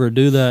would ever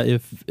do that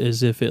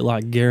is if it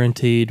like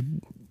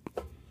guaranteed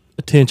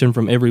attention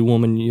from every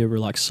woman you ever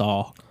like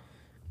saw.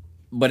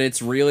 But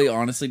it's really,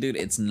 honestly, dude,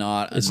 it's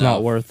not. It's enough.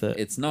 not worth it.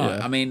 It's not.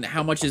 Yeah. I mean,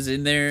 how much is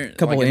in there?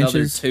 Couple like another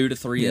inches? 2 to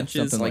 3 Yeah, inches.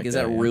 something Like, like is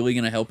that, that yeah. really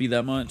gonna help you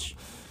that much?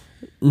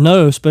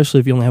 No,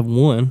 especially if you only have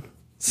 1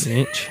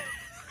 inch.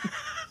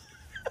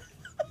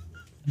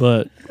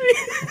 But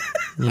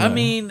you I know,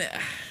 mean,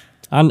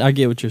 I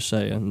get what you're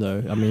saying,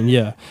 though. I mean,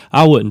 yeah,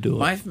 I wouldn't do it.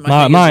 my thing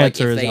my is, like,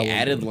 answer if is I they wouldn't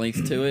added do it.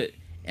 length to it,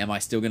 am I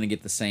still gonna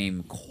get the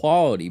same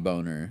quality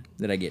boner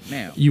that I get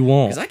now? You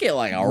won't. Because I get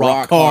like a Rock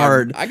rock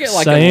hard. hard. I get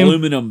like Same. an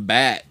aluminum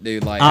bat,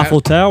 dude. Like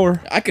Eiffel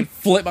Tower. I could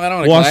flip mine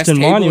on a Washington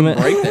glass table Monument.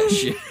 and break that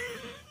shit.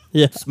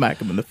 Yeah, smack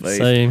him in the face.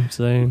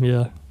 same.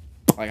 Yeah.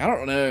 Like, I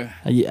don't know.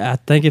 I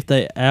think if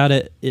they add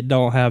it, it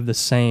don't have the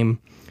same.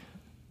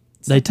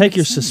 They take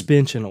your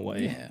suspension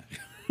away. Yeah.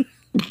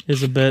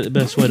 Is the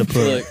best way to put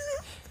Look, it.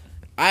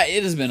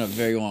 it has been a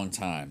very long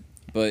time,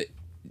 but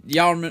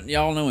y'all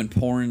know in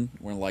porn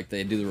where like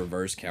they do the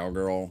reverse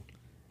cowgirl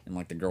and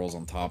like the girl's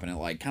on top and it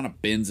like kind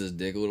of bends his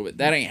dick a little bit.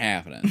 That ain't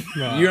happening.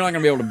 Right. You're not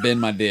gonna be able to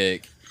bend my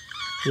dick.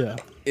 Yeah,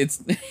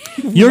 It's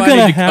you're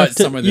gonna have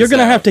to. You're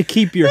gonna have to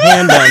keep your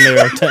hand on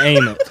there to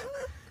aim it.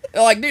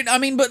 like, dude. I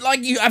mean, but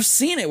like I've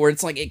seen it where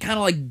it's like it kind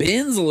of like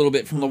bends a little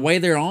bit from the way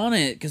they're on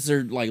it because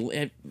they're like,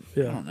 I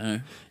don't know.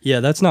 Yeah,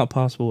 that's not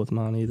possible with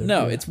mine either.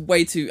 No, Yeah. it's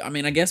way too. I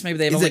mean, I guess maybe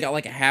they've only got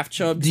like a half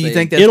chub. Do you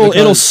think that's it'll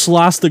because,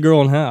 slice the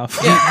girl in half.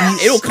 Yeah,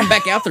 it'll come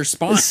back out their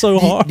spine. It's so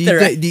hard. do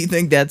you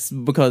think that's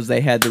because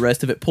they had the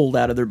rest of it pulled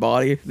out of their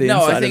body? The No,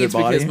 inside I think of it's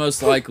their body? because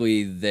most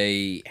likely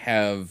they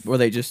have or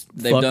they just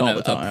they've fuck done all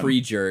the time. a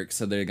pre-jerk,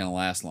 so they're gonna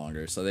last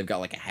longer. So they've got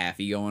like a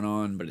halfie going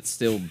on, but it's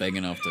still big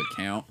enough to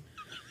count.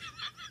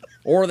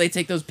 Or they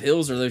take those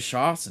pills or those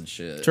shots and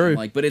shit. True, And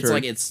like, but it's true.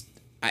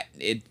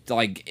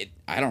 like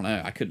I don't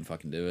know. I couldn't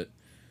fucking do it.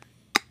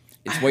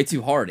 It's way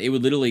too hard. It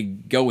would literally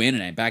go in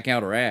and back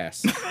out her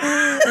ass.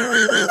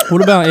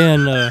 What about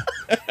in?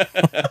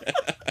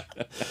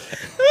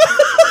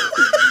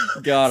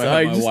 God,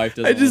 I hope my wife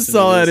doesn't. I just listen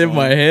saw to that this in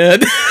my one.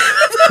 head.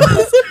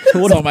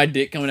 Saw my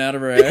dick coming out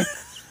of her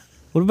ass.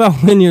 What about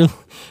when you're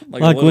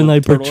Like a like when little they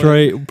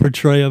turtle.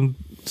 portray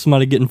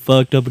somebody getting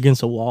fucked up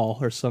against a wall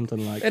or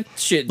something like? That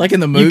shit. Like in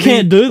the movie,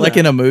 can't do Like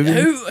that. in a movie.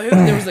 Who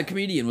there was a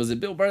comedian? Was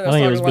it Bill Burr? That I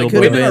think it was was talking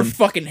Bill like women Burr. are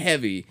fucking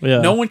heavy.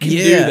 Yeah. No one can do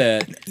Yeah.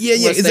 that. Yeah.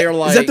 Unless Is they're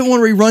that the one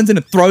where he runs in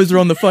and throws her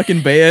on the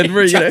fucking bed?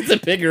 Where, you know, tries to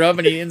pick her up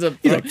and he ends up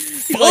like,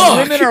 "Fuck."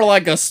 women are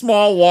like a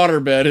small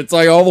waterbed. It's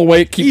like all the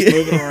weight keeps Yeah.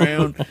 moving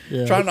around.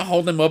 Yeah. Trying to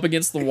hold them up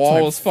against the wall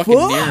like, is fucking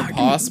near fuck.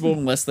 impossible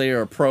unless they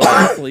are a pro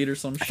athlete or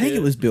some shit. I think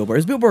it was Bill Burr. It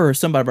was Bill Burr or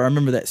somebody, but I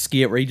remember that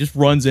skit where he just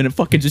runs in and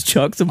fucking just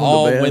chucks him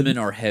all on the bed. women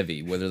are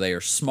heavy, whether they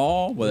are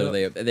small,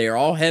 whether they are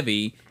all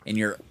heavy, and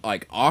you're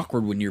like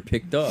awkward when you're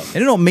picked up.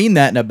 And I don't mean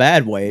that in a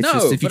bad way. It's No,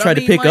 just if you but try I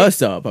to mean, pick like-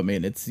 us up, I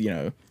mean, it's,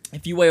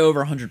 If you weigh over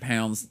 100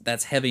 pounds,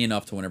 that's heavy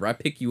enough to whenever I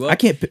pick you up. I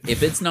can't pi-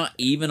 if it's not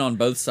even on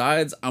both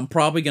sides, I'm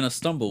probably gonna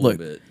stumble a look,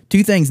 little bit.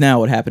 two things now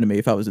would happen to me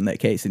if I was in that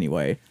case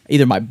anyway.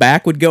 Either my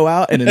back would go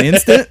out in an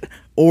instant,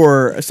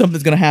 or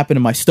something's going to happen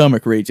in my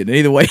stomach region. And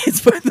either way, it's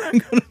both not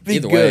going to be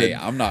Either good. way,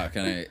 I'm not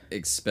gonna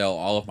expel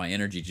all of my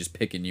energy just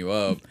picking you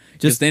up.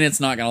 Just- Just then, it's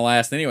not gonna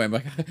last anyway. I'm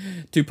like,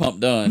 2 pump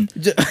done.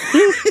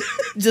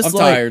 Just I'm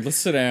like, tired. Let's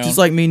sit down. Just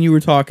like me and you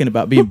were talking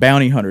about being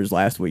bounty hunters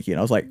last weekend.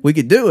 I was like, we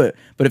could do it,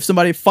 but if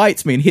somebody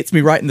fights me and hits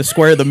me right in the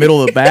square of the middle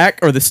of the back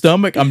or the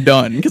stomach, I'm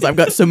done because I've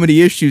got so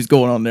many issues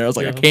going on there. I was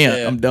like, I can't.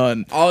 Yeah. I'm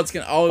done. all it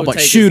would like,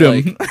 take shoot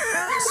is, him. like,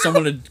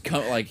 someone to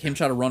come, like him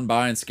try to run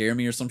by and scare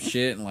me or some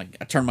shit, and like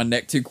I turn my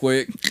neck too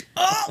quick.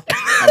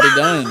 I'll be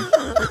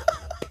done.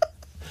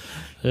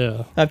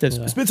 Yeah. I have to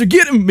have Spencer,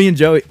 get him. Me and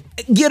Joey,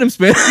 get him,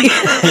 Spencer.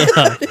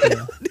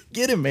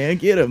 Get him, man,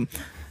 get him.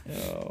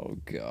 Oh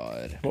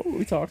God, what were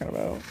we talking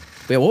about?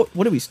 Yeah, what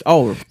do we?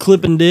 Oh,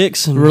 Clipping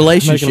dicks and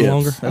relationships. making them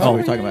longer. That's what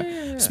we're talking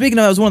about. Speaking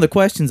of, that was one of the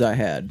questions I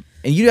had,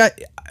 and you got.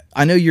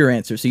 I know your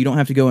answer, so you don't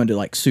have to go into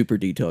like super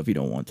detail if you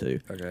don't want to.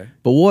 Okay.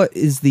 But what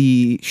is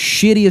the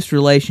shittiest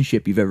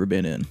relationship you've ever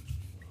been in?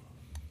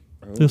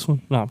 This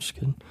one? No, I'm just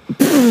kidding.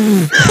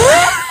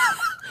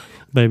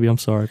 Baby, I'm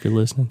sorry if you're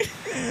listening.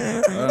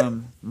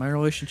 My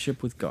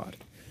relationship with God.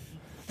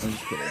 I'm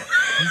just kidding.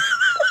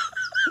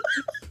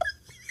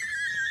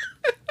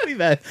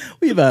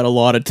 We've had a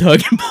lot of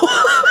tug and pull.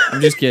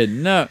 I'm just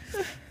kidding. No.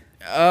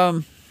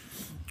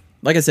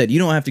 Like I said, you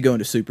don't have to go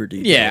into super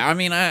detail. Yeah, I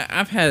mean,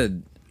 I've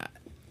had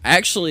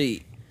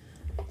actually.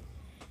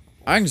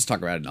 I can just talk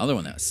about another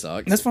one that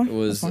sucked. That's fine. It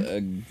was That's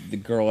the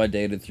girl I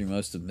dated through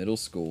most of middle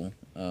school.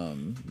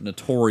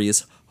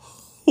 Notorious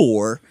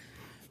whore.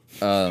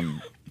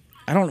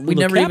 I don't. We With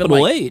a never even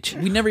capital like. H.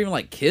 We never even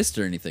like kissed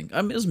or anything.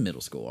 I mean, it was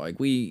middle school. Like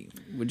we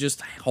would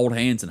just hold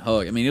hands and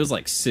hug. I mean, it was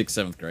like 6th,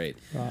 7th grade.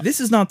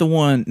 This is not the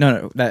one.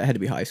 No, that had to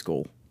be high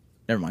school.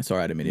 Never mind.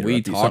 Sorry, I didn't mean to We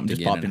interrupt you. talked Something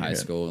just again popped in your high head.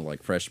 school,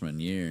 like freshman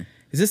year.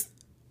 Is this?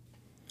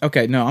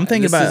 Okay, no, I'm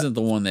thinking This about. isn't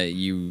the one that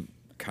you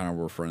kind of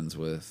were friends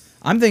with.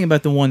 I'm thinking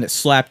about the one that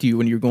slapped you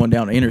when you were going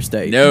down the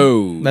interstate.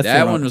 No, That's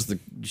that the one was the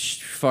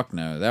fuck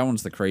no. That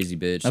one's the crazy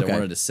bitch that Okay.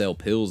 wanted to sell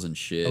pills and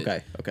shit.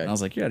 Okay. And I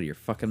was like, you're out of your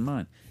fucking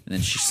mind. And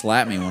then she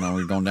slapped me when I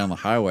was going down the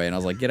highway, and I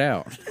was like, get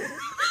out.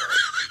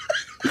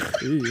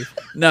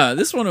 No,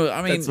 this one was.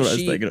 I mean, That's what I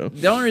was thinking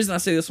of. The only reason I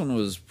say this one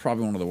was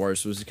probably one of the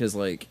worst was because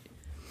like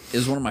it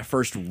was one of my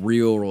first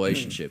real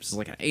relationships. It's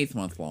like an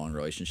 8-month long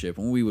relationship,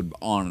 and we would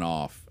on and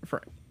off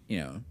for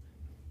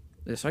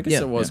So I guess Yeah,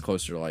 it was yeah.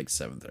 closer to like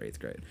 7th or 8th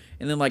grade,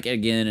 and then like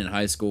again in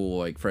high school,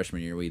 like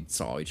freshman year, we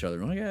saw each other.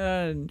 We're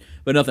like,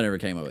 but nothing ever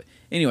came of it.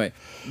 Anyway,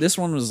 this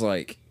one was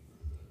like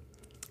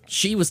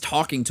she was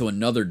talking to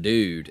another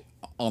dude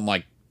on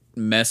like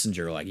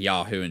Messenger, like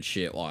Yahoo and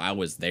shit, while I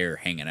was there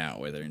hanging out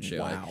with her and shit.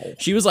 Wow. Like,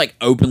 she was like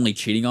openly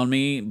cheating on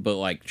me, but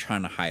like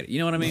trying to hide it. You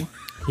know what I mean?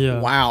 Yeah.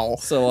 Wow.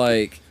 So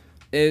like,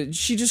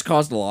 she just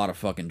caused a lot of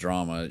fucking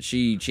drama.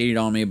 She cheated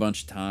on me a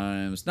bunch of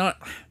times.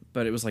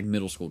 But it was like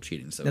middle school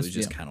cheating, so it was That's-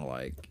 just yeah. kind of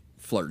like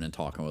flirting and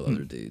talking with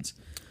other dudes.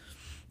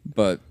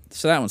 But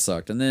so that one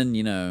sucked, and then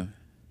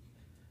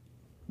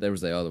there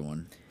was the other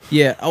one.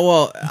 Yeah. Oh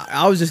well,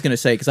 I was just gonna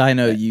say because I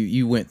know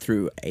you went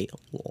through a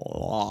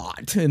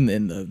lot, and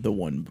then the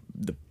one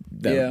the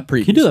Yeah.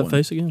 previous Can you do that one.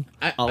 face again?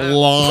 A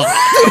lot.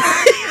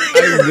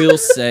 I will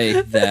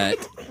say that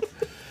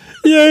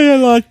Yeah, I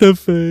like the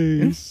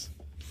face.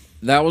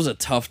 that was a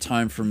tough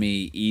time for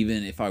me,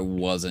 even if I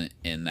wasn't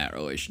in that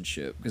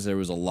relationship, because there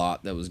was a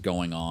lot that was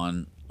going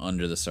on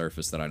under the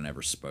surface that I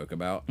never spoke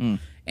about, and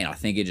I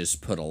think it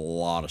just put a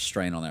lot of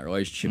strain on that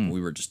relationship. And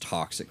we were just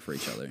toxic for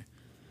each other.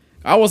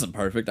 I wasn't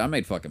perfect. I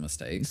made fucking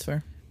mistakes. That's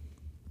fair.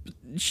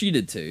 She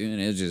did too,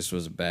 and it just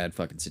was a bad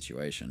fucking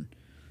situation.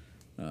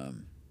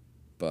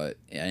 But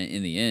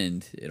in the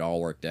end, it all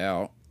worked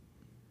out.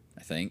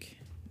 I think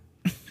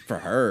for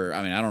her.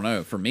 I mean, I don't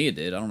know. For me, it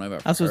did. I don't know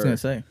about. That's for what I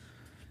was her. gonna say.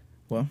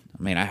 Well,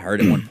 I mean, I heard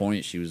at one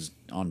point she was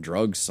on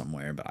drugs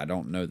somewhere, but I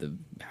don't know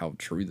how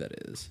true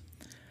that is.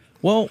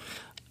 well,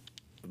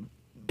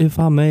 If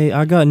I may,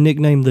 I got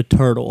nicknamed the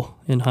Turtle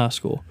in high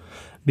school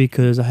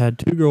because I had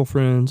 2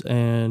 girlfriends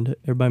and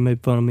everybody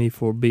made fun of me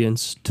for being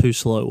too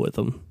slow with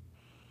them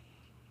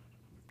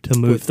to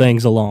move With-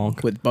 things along.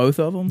 with both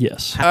of them.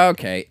 Yes.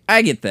 Okay,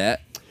 I get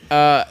that.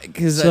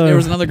 Because So- there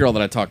was another girl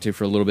that I talked to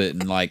for a little bit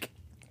in like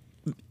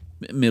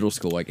middle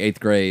school, like 8th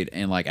grade,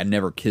 and like I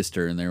never kissed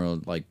her, and they were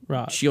like,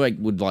 Right. she like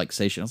would like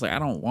say shit. I was like, I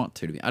don't want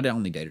to be. I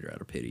only dated her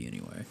out of pity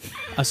anyway.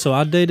 So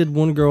I dated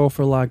one girl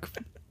for like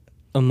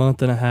a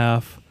month and a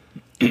half.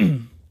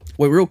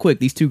 Wait, real quick.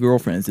 These 2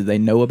 girlfriends, did they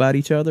know about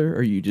each other,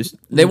 or you just?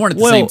 They weren't at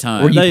the Well, same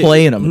time. Were you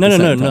playing them? No, at the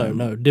no, same no, time?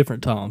 no,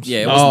 different times.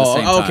 Yeah, it wasn't the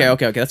same time.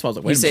 okay. That's why I was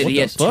like, He wait a said minute, he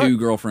what had the fuck? 2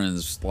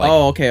 girlfriends. Like,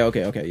 Oh,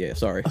 okay. Yeah,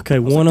 sorry. Okay,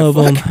 one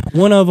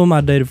of them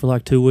I dated for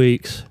like 2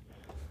 weeks.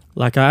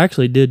 Like I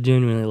actually did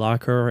genuinely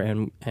like her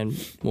and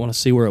want to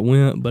see where it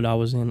went, but I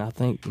was in I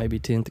think maybe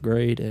 10th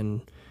grade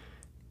and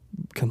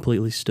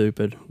completely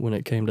stupid when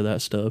it came to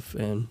that stuff.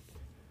 And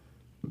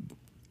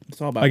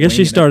It's all about. I guess winging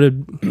she it.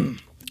 started,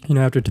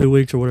 after 2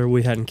 weeks or whatever,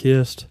 we hadn't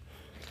kissed,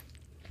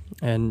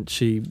 and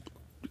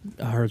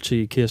I heard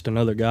she kissed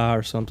another guy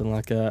or something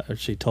like that, or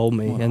she told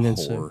me, what a and then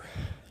whore.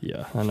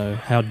 yeah, I know,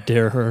 how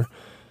dare her.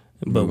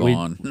 But Move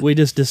on. we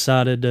just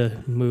decided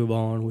to move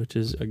on, which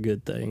is a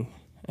good thing.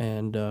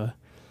 And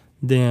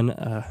then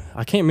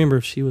I can't remember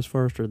if she was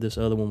first or this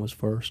other one was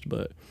first,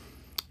 but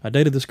I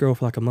dated this girl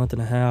for like a month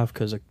and a half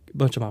because a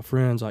bunch of my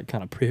friends like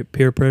kind of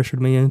peer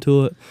pressured me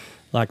into it.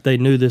 Like they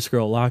knew this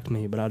girl liked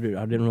me, but I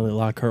didn't really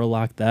like her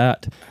like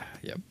that.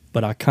 Yep.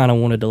 But I kind of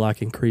wanted to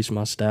like increase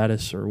my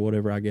status or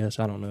whatever. I guess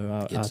I don't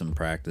know. Get some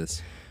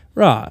practice.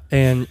 Right,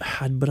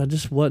 but I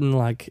just wasn't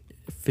like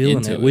feeling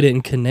Into it. We it.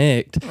 didn't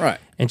connect. Right.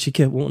 And she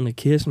kept wanting to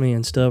kiss me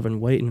and stuff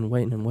and waiting,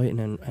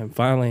 and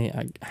finally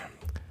I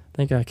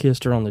think I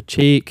kissed her on the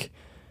cheek,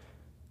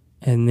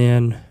 and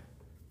then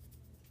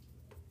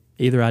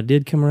either I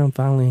did come around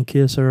finally and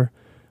kiss her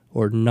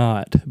or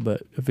not,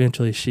 but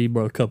eventually she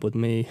broke up with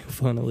me,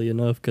 funnily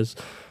enough, because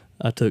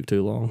I took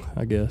too long,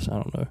 I guess. I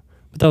don't know.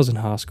 But that was in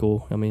high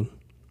school. I mean,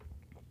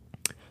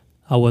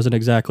 I wasn't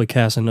exactly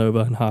Casanova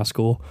in high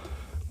school.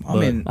 I but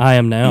mean, I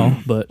am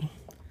now, but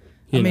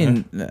you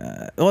know.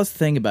 well, that's the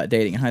thing about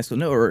dating in high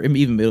school, or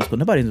even middle school.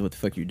 Nobody knows what the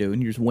fuck you're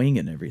doing. You're just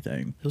winging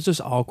everything. It was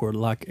just awkward.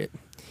 Like it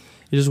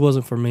just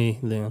wasn't for me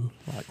then.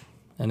 Like,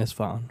 and it's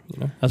fine.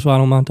 That's why I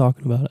don't mind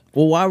talking about it.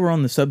 Well, while we're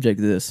on the subject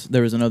of this,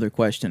 there was another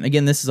question.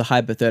 Again, this is a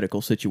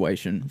hypothetical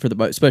situation for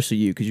especially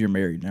you because you're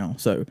married now.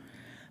 So,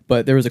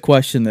 but there was a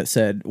question that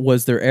said,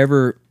 "Was there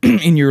ever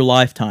in your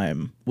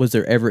lifetime was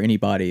there ever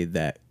anybody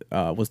that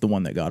was the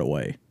one that got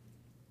away?"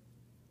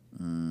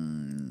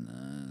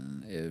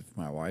 if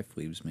my wife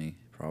leaves me,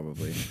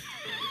 probably.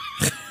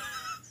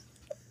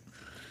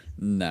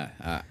 No,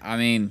 I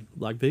mean,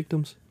 Like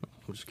victims?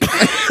 I'm just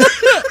kidding.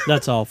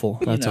 That's awful.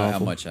 That's you know awful.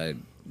 how much I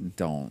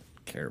don't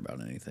care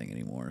about anything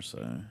anymore.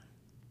 So,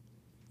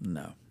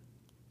 no.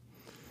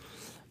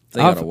 If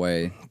they got I've-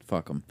 away,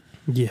 fuck them.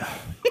 Yeah.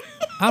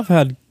 I've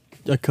had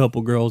a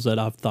couple girls that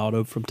I've thought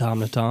of from time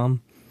to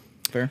time,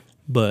 Fair.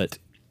 but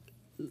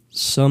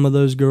some of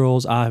those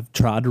girls I've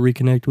tried to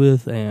reconnect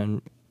with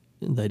and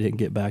they didn't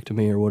get back to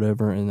me or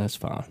whatever, and that's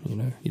fine. You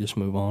know, you just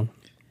move on.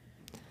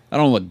 I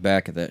don't look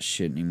back at that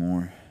shit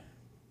anymore.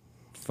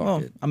 Fuck Well,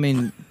 it. I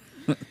mean,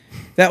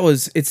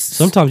 it's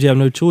Sometimes you have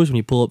no choice when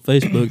you pull up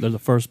Facebook. There's the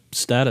first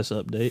status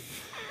update.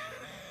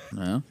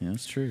 No, yeah,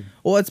 it's true.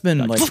 well, it's been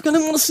like Fuck, I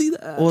didn't want to see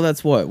that. well,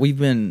 that's what we've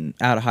been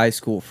out of high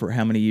school for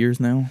how many years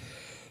now?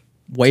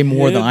 Way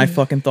more than I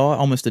fucking thought.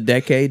 Almost a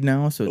decade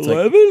now. So it's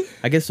 11? like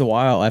I guess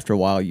after a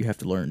while, you have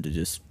to learn to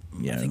just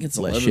I think it's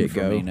let 11 shit for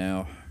go. me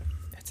now.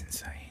 That's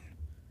insane.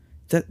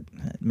 That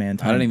man,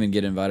 I didn't even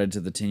get invited to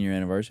the 10-year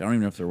anniversary. I don't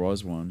even know if there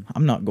was one.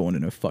 I'm not going to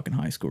no fucking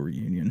high school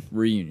reunion.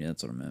 Reunion,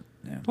 that's what I meant.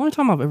 Yeah. The only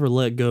time I've ever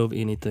let go of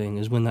anything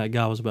is when that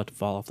guy was about to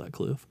fall off that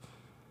cliff.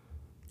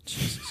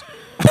 Jesus.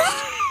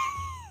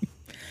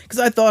 Because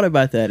I thought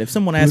about that. If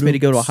someone asked me to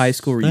go to a high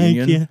school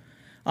reunion, you.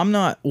 I'm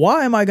not.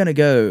 Why am I going to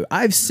go?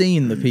 I've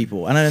seen the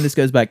people, and I know this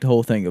goes back to the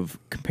whole thing of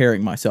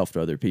comparing myself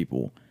to other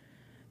people.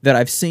 That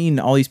I've seen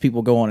all these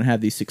people go on and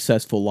have these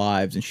successful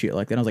lives and shit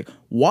like that. And I was like,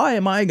 why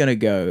am I going to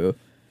go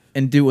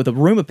and do with a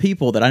room of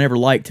people that I never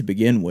liked to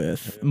begin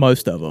with?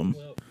 Most of them.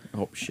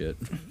 Oh, shit.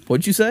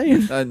 What'd you say?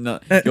 No,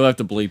 you'll have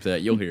to bleep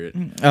that. You'll hear it.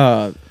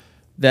 A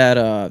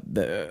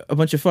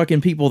bunch of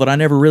fucking people that I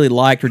never really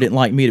liked or didn't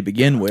like me to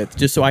begin with,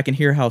 just so I can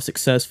hear how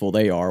successful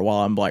they are. While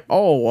I'm like,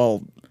 oh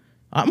well,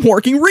 I'm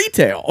working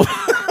retail.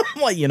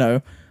 I'm like,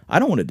 I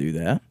don't want to do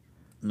that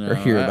or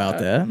hear about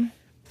that.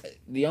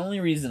 The only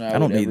reason I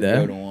don't would need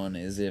ever that. go to one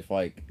is if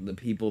like the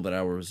people that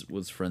I was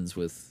friends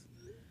with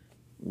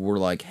were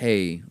like,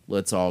 "Hey,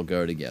 let's all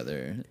go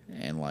together,"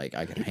 and like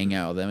I could hang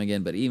out with them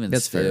again. But even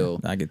That's still,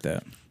 fair. I get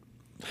that.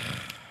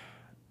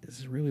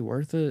 is it really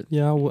worth it?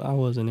 Yeah, I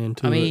wasn't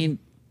into I it. mean,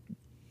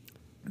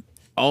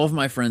 all of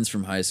my friends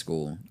from high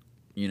school,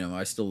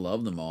 I still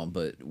love them all,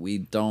 but we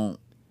don't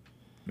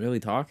really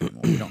talk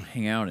anymore. We don't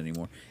hang out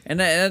anymore, and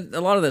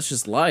a lot of that's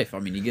just life. I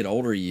mean, you get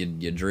older,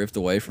 you drift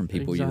away from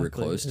people you were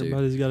Exactly. close to.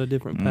 Everybody's got a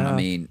different path. I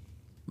mean,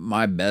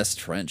 my best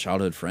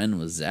childhood friend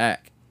was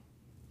Zach,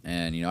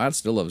 and I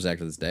still love Zach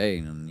to this day,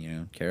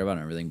 and care about him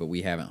and everything. But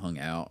we haven't hung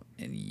out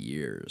in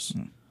years.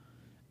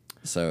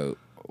 So,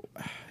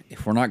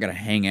 if we're not gonna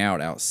hang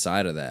out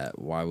outside of that,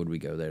 why would we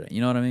go there?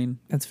 You know what I mean?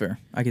 That's fair.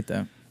 I get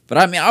that. But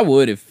I mean, I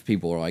would if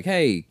people were like,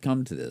 "Hey,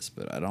 come to this,"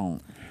 but I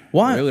don't.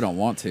 Why? I really don't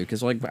want to,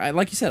 because like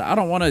you said, I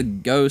don't want to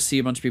go see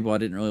a bunch of people I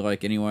didn't really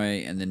like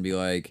anyway, and then be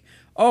like,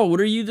 "Oh, what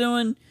are you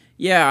doing?"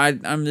 Yeah,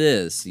 I'm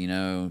this. Being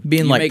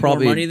you like make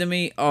probably more money than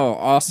me. Oh,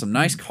 awesome,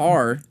 nice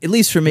car. At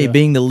least for me,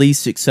 being the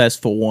least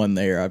successful one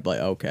there, I'd be like,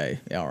 okay,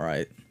 yeah, all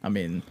right. I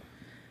mean,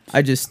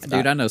 I just,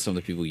 Dude, I know some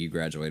of the people you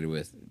graduated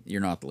with. You're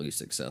not the least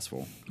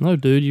successful. No,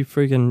 dude,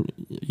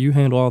 you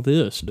handle all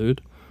this,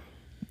 dude.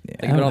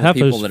 Think about all the Half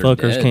people those that are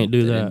fuckers dead can't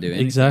do that that. didn't do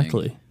anything.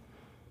 Exactly.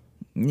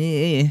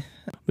 yeah.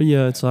 But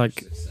yeah, it's like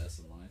Success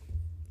in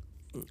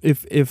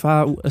life. if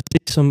I see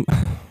some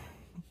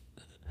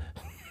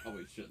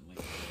Probably shouldn't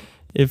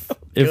leave.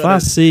 if I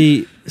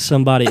see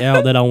somebody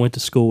out that I went to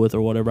school with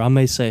or whatever, I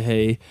may say,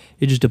 hey,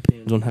 it just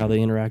depends on how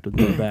they interact with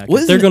me back.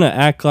 If they're gonna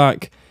act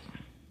like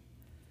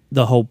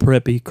the whole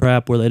preppy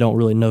crap where they don't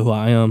really know who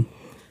I am.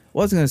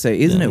 Well, I was gonna say,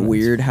 isn't it that's-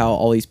 weird how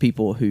all these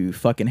people who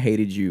fucking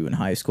hated you in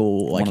high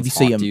school, like Wanna if you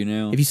see talk them, to you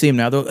now? if you see them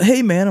now, they're like,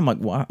 hey man, I'm like,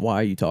 why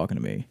are you talking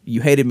to me? You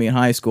hated me in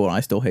high school, and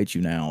I still hate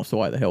you now. So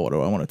why the hell do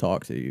I want to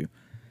talk to you?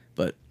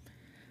 But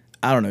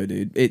I don't know,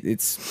 dude.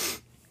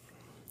 It's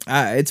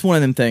one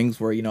of them things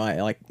where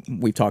I like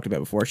we've talked about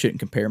before. I shouldn't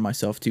compare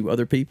myself to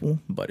other people,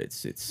 but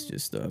it's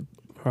just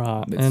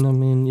Right. It's- And I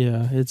mean,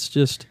 yeah, it's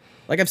just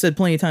like I've said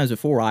plenty of times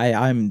before.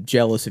 I'm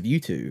jealous of you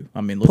two.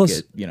 I mean, look Plus-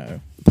 at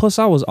plus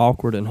I was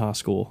awkward in high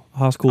school.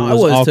 High school I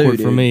was was too, awkward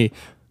for dude. me.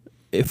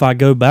 If I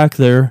go back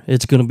there,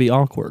 it's gonna be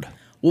awkward.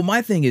 Well,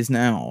 my thing is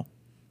now.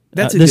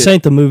 That's a this good-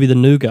 ain't the movie The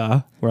New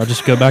Guy where I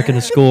just go back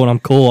into school and I'm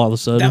cool all of a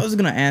sudden. That was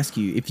going to ask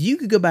you, if you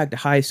could go back to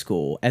high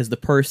school as the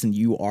person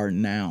you are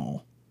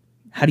now,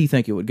 how do you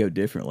think it would go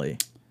differently?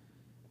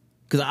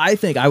 Because I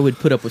think I would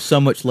put up with so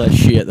much less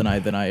shit than I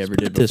ever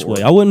did before. this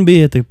way. I wouldn't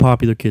be at the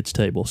popular kids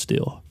table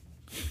still.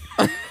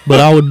 But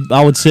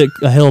I would sit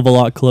a hell of a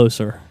lot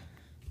closer.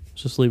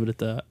 Just leave it at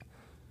that.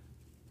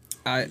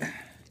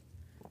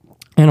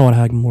 And I would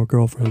have more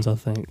girlfriends, I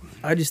think.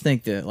 I just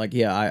think that, like,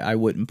 yeah, I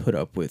wouldn't put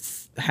up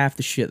with half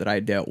the shit that I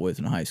dealt with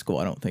in high school.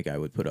 I don't think I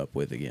would put up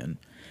with again.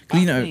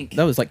 'Cause,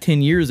 that was like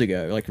 10 years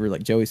ago.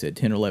 Like Joey said,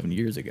 10 or 11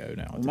 years ago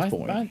now at this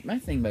point. My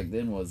thing back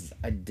then was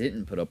I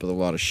didn't put up with a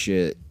lot of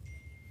shit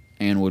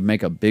and would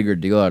make a bigger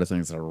deal out of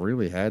things that I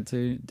really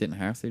didn't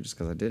have to, just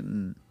because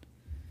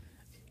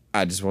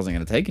I just wasn't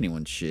going to take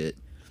anyone's shit.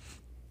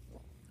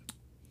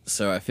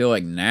 So I feel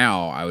like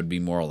now I would be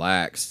more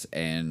relaxed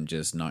and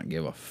just not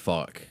give a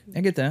fuck.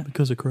 I get that.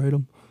 Because of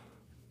Kratom.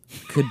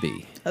 Could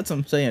be. That's what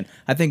I'm saying.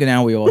 I think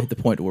now we all hit the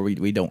point where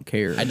we don't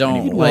care. I don't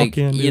anymore. like, Walk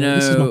in, you be like,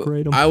 "This is my know,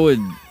 Kratom." I would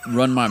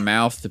run my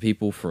mouth to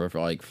people for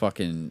like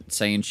fucking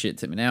saying shit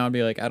to me. Now I'd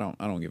be like, I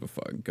don't give a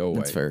fuck. Go away.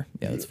 That's fair.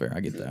 Yeah, that's fair.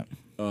 I get that.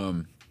 What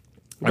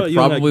I about you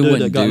and probably that dude that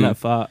wouldn't got in do. that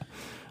fight?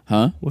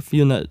 Huh? What if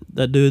you and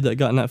that dude that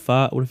got in that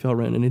fight? What if y'all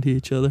ran into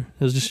each other?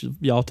 It was just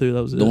y'all two.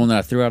 That was it. The one that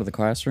I threw out of the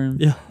classroom?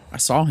 Yeah. I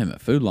saw him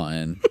at Food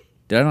Lion.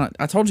 Did I not?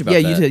 I told you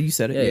about Yeah, that. you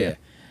said it. Yeah.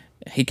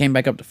 He came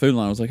back up to Food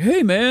Lion. I was like,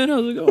 hey, man,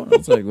 how's it going? I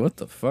was like, what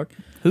the fuck?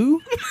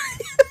 Who?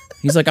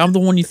 He's like, I'm the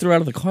one you threw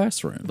out of the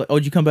classroom. Like, oh,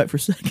 did you come back for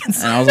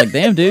seconds? And I was like,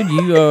 damn, dude,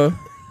 you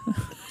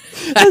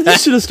You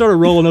should have started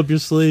rolling up your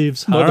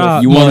sleeves. All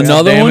right. you want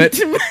another damn one? it.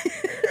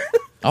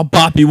 I'll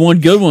bop you one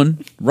good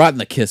one right in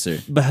the kisser.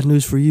 Bad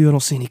news for you. I don't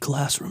see any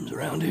classrooms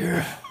around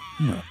here.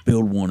 I'm gonna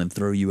build one and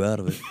throw you out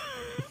of it.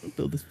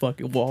 Build this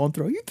fucking wall and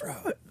throw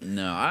it.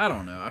 No, I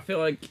don't know. I feel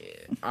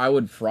like I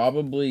would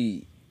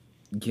probably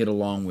get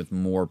along with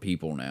more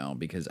people now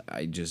because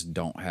I just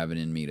don't have it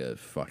in me to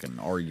fucking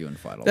argue and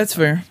fight all That's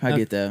the time. fair. I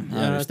get that. I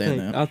understand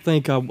that. I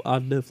think I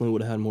definitely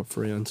would have had more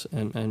friends,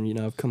 and you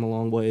know, I've come a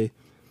long way.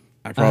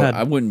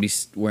 I wouldn't be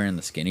wearing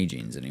the skinny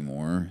jeans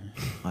anymore.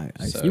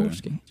 So- You were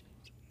skinny.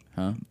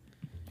 Huh?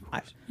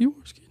 You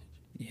were skinny.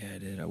 Yeah, I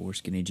did. I wore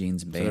skinny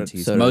jeans and So band did-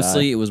 tees. so did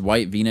Mostly I. it was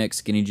white V-neck,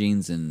 skinny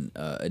jeans, and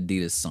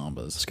Adidas Sambas.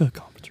 Let's go to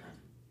conference room.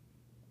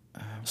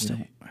 We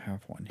don't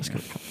have one here.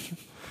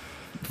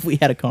 If we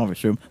had a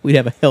conference room, we'd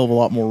have a hell of a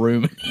lot more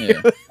room.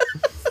 Yeah.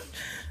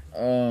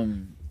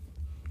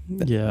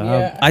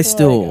 Yeah. I feel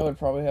still- like I would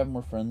probably have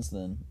more friends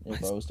then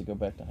if I was to go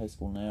back to high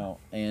school now,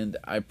 and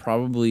I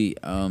probably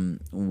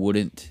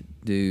wouldn't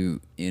do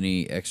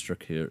any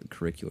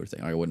extracurricular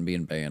thing. I wouldn't be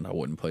in band. I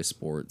wouldn't play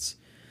sports.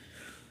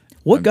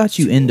 What I'm got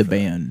you too into old for that.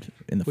 band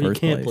in the Well, you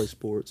first can't play place?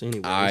 sports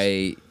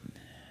anyways.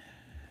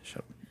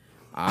 Shut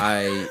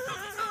up.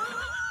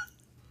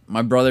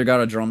 My brother got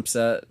a drum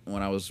set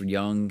when I was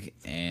young,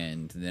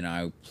 and then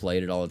I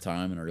played it all the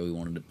time, and I really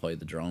wanted to play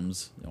the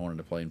drums. I wanted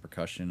to play in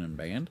percussion and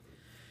band.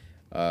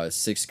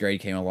 6th grade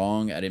came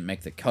along. I didn't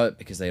make the cut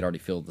because they'd already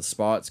filled the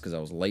spots because I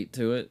was late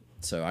to it.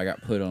 So I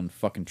got put on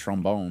fucking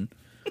trombone.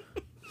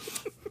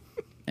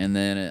 And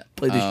then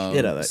Played the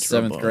shit out of that 7th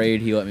trombone.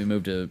 grade, he let me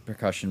move to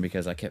percussion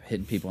because I kept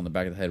hitting people in the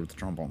back of the head with the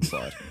trombone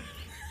slide.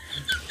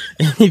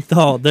 He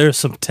thought there's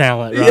some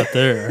talent right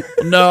there.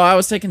 No, I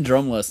was taking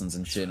drum lessons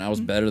and shit, and I was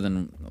better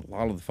than a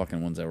lot of the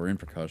fucking ones that were in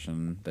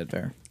percussion.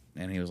 Fair.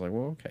 And he was like,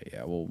 "Well, okay,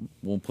 yeah,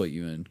 we'll put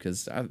you in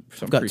because I've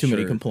I've got too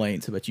many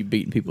complaints about you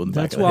beating people in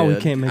the That's back of why the we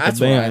head. can't make That's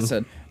a what I band.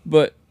 said.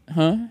 But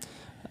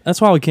That's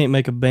why we can't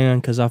make a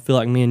band, because I feel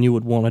like me and you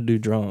would want to do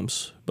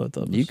drums, both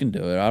of us. you can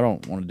do it. I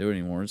don't want to do it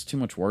anymore. It's too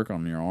much work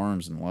on your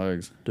arms and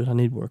legs. Dude, I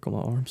need work on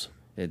my arms.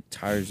 It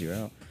tires you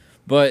out.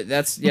 But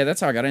that's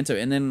how I got into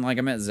it. And then like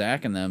I met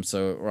Zach and them,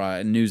 so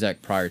I knew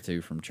Zach prior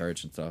to from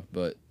church and stuff.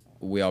 But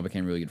we all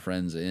became really good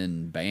friends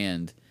in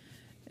band.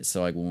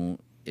 So like when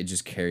it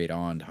just carried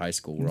on to high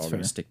school. We're That's all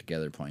going to fair. stick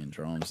together playing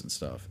drums and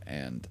stuff.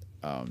 And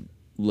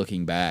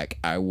looking back,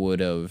 I would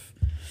have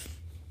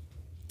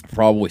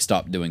probably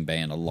stopped doing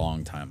band a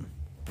long time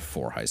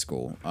before high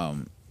school.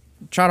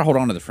 Try to hold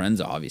on to the friends,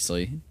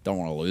 obviously. Don't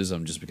want to lose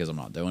them just because I'm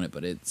not doing it.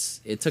 But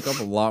it took up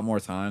a lot more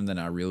time than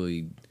I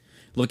really.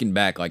 Looking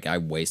back, like I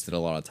wasted a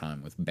lot of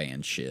time with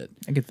band shit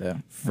I get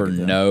that. for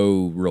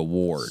no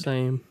reward.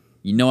 Same.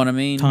 You know what I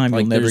mean? Time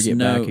like, you'll never there's get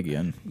no- back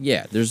again.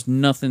 Yeah, there's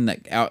nothing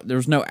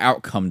there's no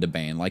outcome to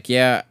band. Like,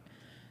 yeah,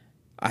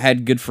 I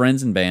had good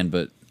friends in band,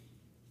 but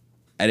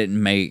I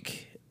didn't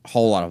make a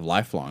whole lot of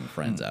lifelong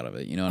friends out of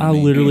it. You know what I I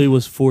mean? literally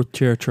was fourth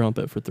chair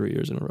trumpet for 3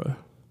 years in a row.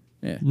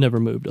 Yeah.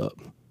 Never moved up.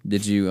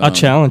 Did you? I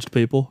challenged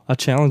people. I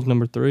challenged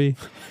number 3.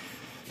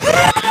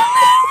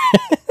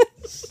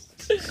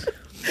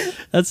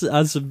 That's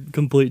a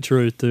complete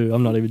truth too.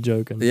 I'm not even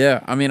joking.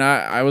 Yeah, I mean,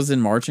 I was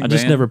in marching I band.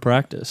 just never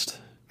practiced.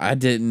 I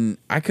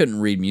couldn't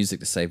read music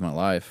to save my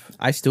life.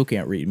 I still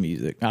can't read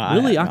music.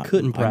 Really, I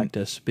couldn't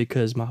practice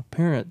because my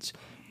parents,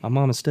 my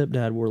mom and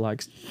stepdad were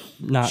like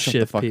night Shut the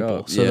shift fuck people,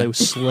 up, so yeah. they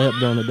slept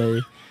during the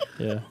day.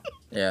 Yeah.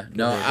 Yeah,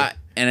 no,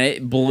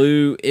 it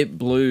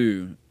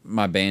blew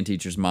my band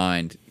teacher's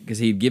mind because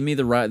he'd give me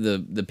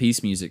the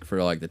piece music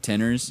for like the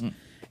tenors,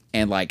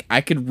 and like I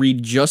could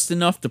read just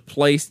enough to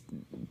play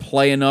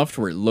enough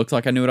to where it looked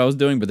like I knew what I was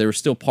doing, but there were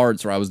still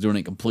parts where I was doing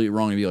it completely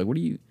wrong. And he'd be like, "What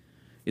do you?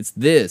 It's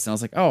this," and I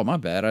was like, "Oh, my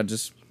bad, I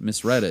just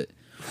misread it."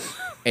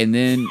 And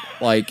then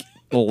like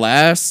the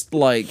last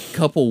like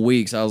couple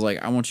weeks, I was like,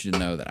 "I want you to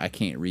know that I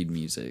can't read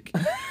music."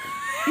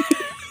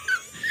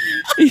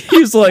 He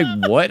was like,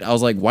 "What?" I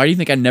was like, "Why do you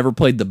think I never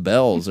played the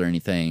bells or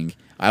anything?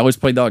 I always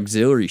played the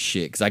auxiliary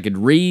shit because I could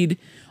read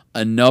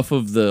enough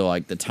of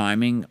the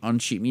timing on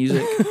sheet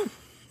music,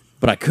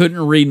 but I couldn't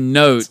read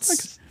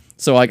notes.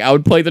 So like I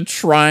would play the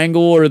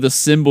triangle or the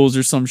cymbals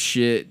or some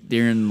shit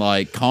during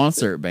like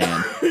concert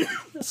band.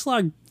 It's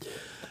like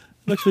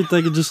Makes me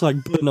think of just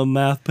like putting a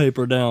math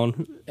paper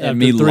down And after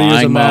me 3 years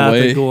lying of my math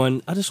way. and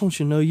going, I just want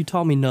you to know you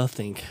taught me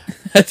nothing.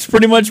 That's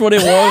pretty much what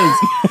it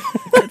was.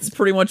 That's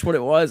pretty much what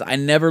it was. I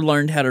never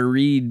learned how to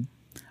read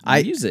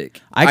music.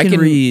 I can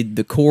read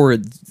the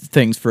chord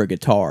things for a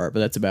guitar,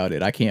 but that's about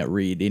it. I can't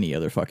read any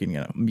other fucking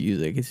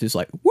music. It's just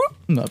like whoop.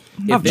 No.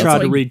 I've that's tried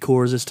to like- read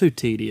chords. It's too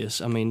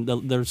tedious. I mean,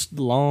 they're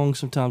long.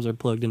 Sometimes they're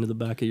plugged into the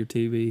back of your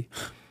TV.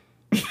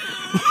 Get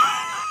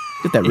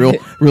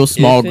that real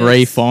small if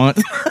gray it's- font.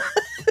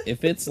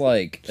 If it's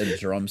like a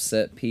drum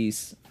set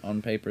piece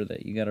on paper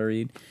that you got to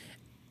read,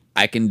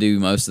 I can do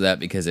most of that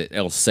because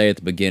it'll say at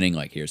the beginning,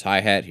 like, here's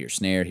hi-hat, here's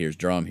snare, here's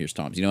drum, here's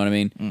toms. You know what I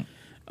mean?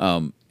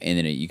 And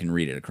then you can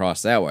read it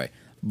across that way.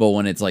 But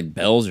when it's like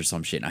bells or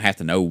some shit, and I have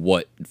to know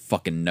what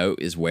fucking note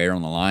is where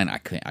on the line, I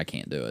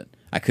can't do it.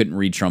 I couldn't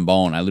read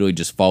trombone. I literally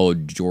just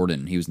followed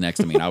Jordan. He was next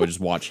to me, and I would just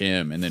watch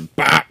him, and then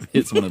bop,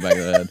 hit someone in the back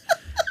of the head.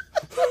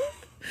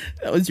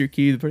 That was your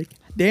cue.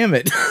 Damn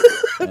it.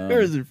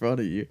 Where's in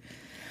front of you?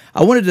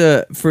 I wanted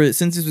to,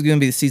 since this was going to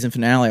be the season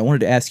finale, I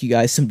wanted to ask you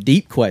guys some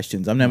deep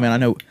questions. I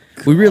know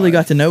we really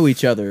got to know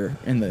each other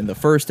in the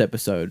first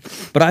episode,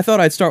 but I thought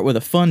I'd start with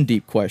a fun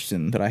deep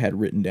question that I had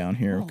written down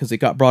here because it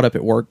got brought up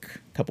at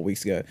work a couple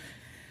weeks ago.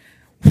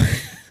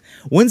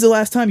 When's the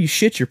last time you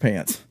shit your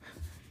pants?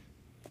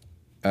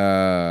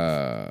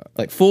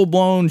 Like full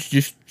blown,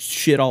 just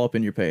shit all up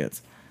in your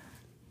pants.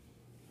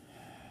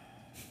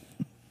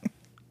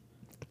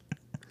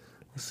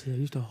 Let's see. I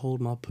used to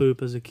hold my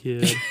poop as a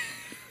kid.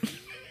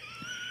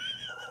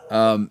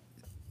 I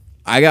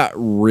got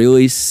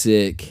really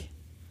sick.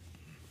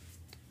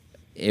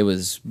 It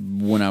was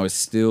when I was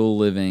still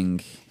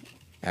living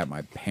at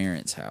my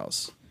parents'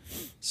 house.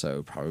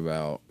 So probably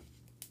about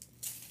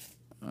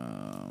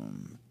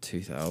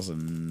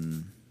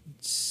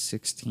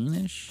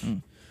 2016-ish.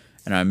 And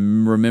I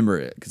remember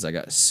it because I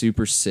got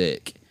super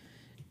sick.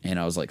 And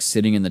I was like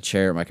sitting in the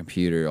chair at my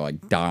computer,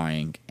 like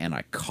dying. And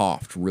I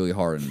coughed really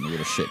hard and a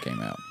little shit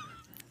came out.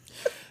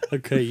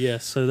 Okay,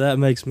 yes. So that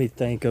makes me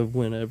think of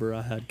whenever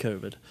I had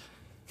COVID.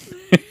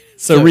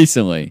 So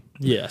recently.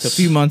 Yes. A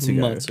few months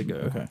ago.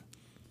 Okay.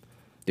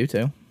 Do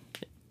tell.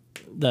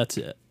 That's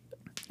it.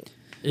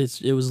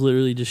 It was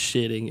literally just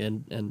shitting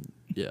and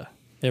yeah,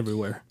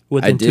 everywhere.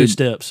 Within 2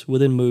 steps,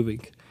 within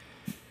moving.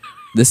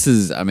 This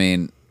is, I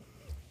mean,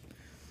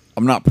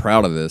 I'm not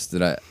proud of this.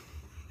 That I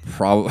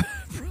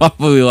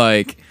probably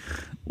like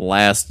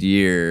last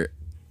year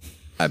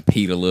I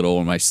peed a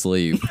little in my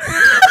sleep.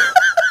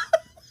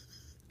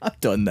 I've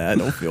done that.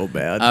 Don't feel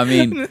bad. I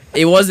mean,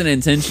 it wasn't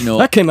intentional.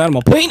 That came out of my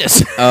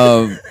penis.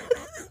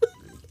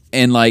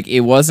 And like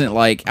it wasn't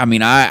like, I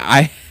mean,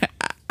 I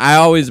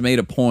always made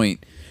a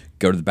point,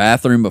 go to the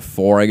bathroom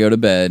before I go to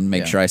bed,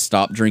 make sure I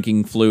stop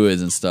drinking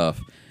fluids and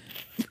stuff.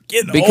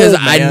 Because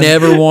old, I man.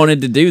 never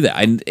wanted to do that.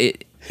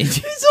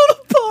 He's on a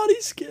potty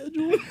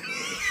schedule.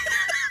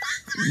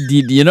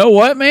 You know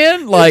what,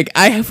 man? Like,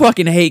 I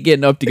fucking hate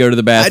getting up to go to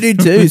the bathroom. I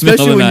do too, in the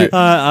especially middle of when the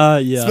night.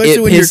 Yeah. Especially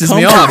It when you're pisses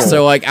me off. comfortable.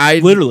 So like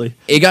Literally.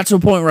 it got to a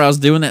point where I was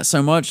doing that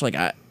so much, like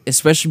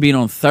especially being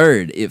on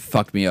third, it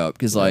fucked me up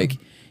because like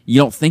you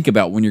don't think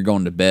about when you're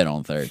going to bed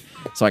on third.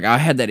 So like I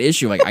had that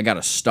issue, like I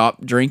gotta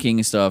stop drinking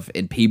and stuff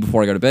and pee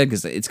before I go to bed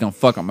because it's gonna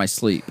fuck up my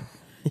sleep,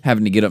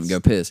 having to get up and go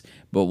piss.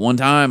 But one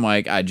time,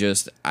 like I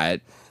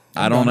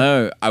don't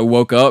know, I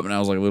woke up and I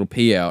was like a little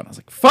pee out. And I was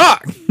like,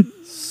 fuck.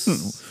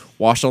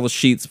 Washed all the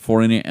sheets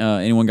before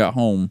anyone got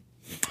home.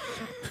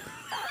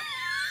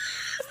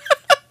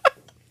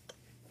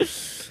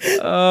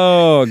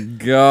 Oh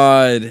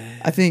God!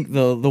 I think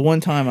the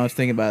one time I was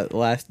thinking about the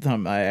last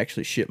time I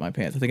actually shit my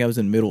pants. I think I was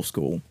in middle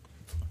school,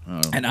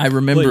 and I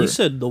remember. Wait, you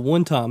said the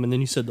one time and then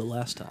you said the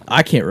last time.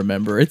 I can't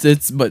remember.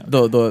 But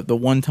the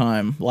one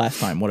time, last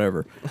time,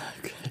 whatever.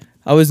 Okay.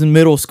 I was in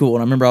middle school,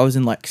 and I remember I was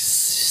in like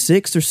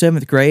 6th or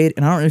 7th grade,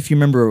 and I don't know if you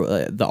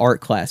remember the art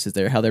classes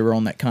there, how they were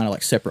on that kind of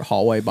like separate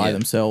hallway by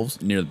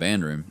themselves. Near the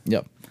band room.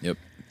 Yep.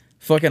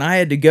 Fucking, I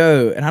had to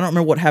go, and I don't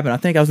remember what happened. I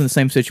think I was in the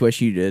same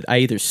situation you did. I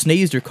either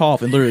sneezed or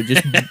coughed and literally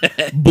just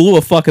blew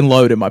a fucking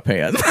load in my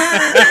pants.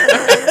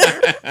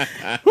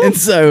 And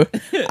so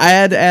I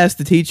had to ask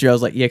the teacher. I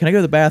was like, yeah, can I go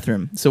to the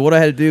bathroom? So what I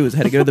had to do was I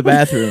had to go to the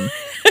bathroom.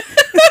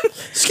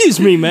 Excuse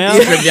me,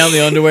 man. Strip down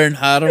the underwear and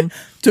hide them.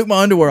 Took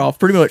my underwear off,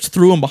 pretty much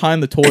threw them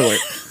behind the toilet.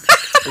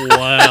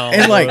 Wow.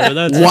 And like bro,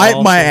 that's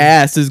wiped my awesome.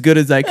 ass as good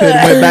as I could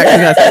and went back to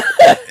that.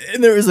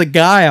 And there was a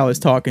guy I was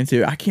talking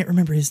to. I can't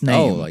remember his name.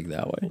 Oh, like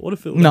that way. What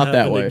if it would Not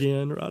that happen way.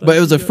 again? Right But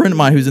it was a after you friend of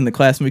mine who's in the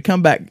class, and we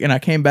come back, and I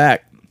came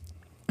back,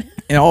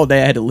 and all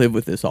day I had to live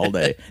with this all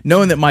day,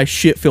 knowing that my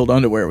shit-filled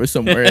underwear was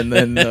somewhere in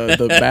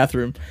the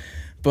bathroom.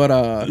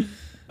 But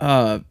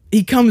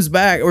he comes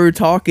back, we were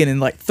talking, and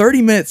like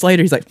 30 minutes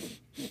later, he's like,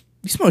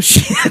 "You smell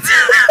shit."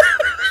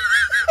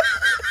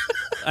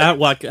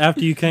 Like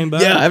after you came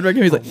back? Yeah, after I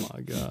came, he's like, oh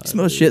my God.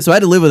 "Smell shit." So I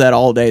had to live with that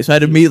all day. So I had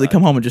to immediately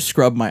come home and just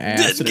scrub my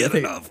ass. And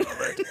everything.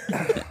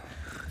 I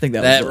think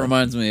That was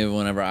reminds me of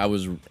whenever I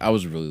was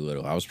really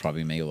little. I was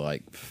probably maybe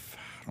like,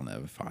 I don't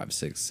know, 5,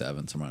 6,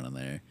 7, somewhere in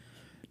there.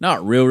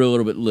 Not real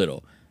little, but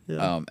little.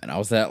 Yeah. And I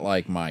was at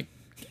like my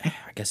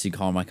I guess you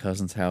call it my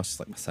cousin's house. It's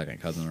like my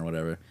second cousin or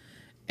whatever.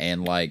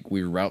 And like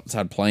we were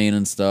outside playing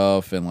and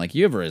stuff. And like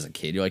you ever as a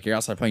kid, you're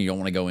outside playing, you don't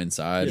want to go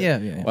inside.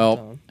 Yeah.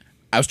 Well,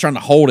 I was trying to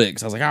hold it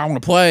because I was like, I want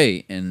to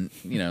play, and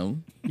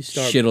you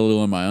start- shit a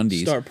little in my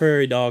undies. Start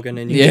prairie dogging,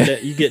 and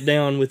you get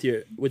down with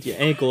your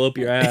ankle up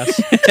your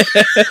ass.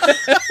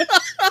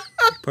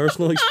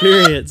 Personal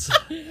experience.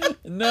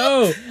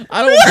 No,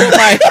 I don't put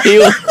my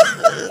heel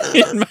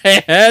in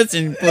my ass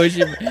and push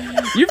it.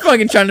 You're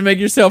fucking trying to make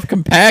yourself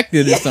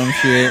compacted or some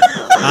shit.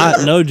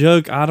 No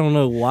joke. I don't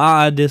know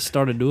why I just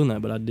started doing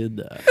that, but I did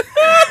that.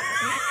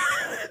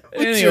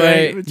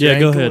 Anyway, Yeah,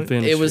 go ahead.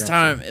 Finish. it was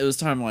time. It was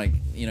time. Like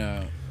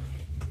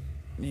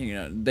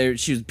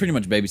she was pretty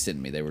much babysitting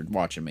me. They were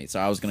watching me, so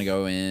I was gonna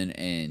go in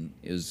and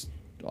it was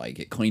like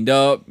get cleaned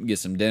up, get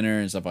some dinner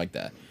and stuff like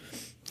that.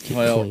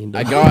 Well,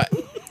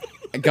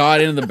 I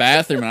got into the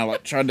bathroom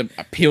and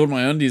I peeled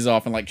my undies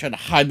off and like tried to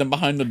hide them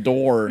behind the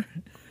door.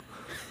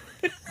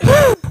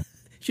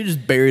 She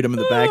just buried him in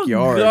the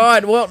backyard.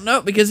 God, well,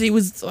 no, because he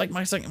was like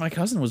my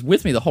cousin was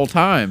with me the whole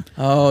time.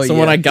 Oh, so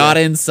when I got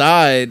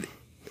inside,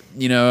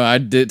 I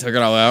took it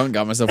all out and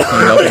got myself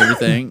cleaned up and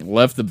everything.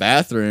 Left the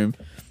bathroom.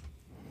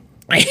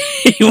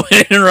 He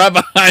went in right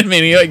behind me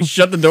and he like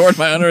shut the door and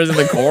my underwear was in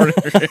the corner.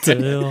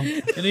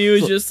 And he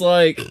was just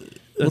like,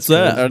 What's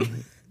that?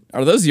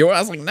 Are those yours? I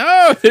was like,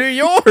 no, they're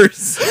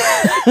yours.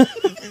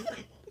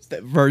 It's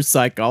that verse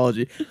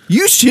psychology.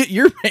 You shit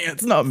your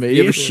pants, not me.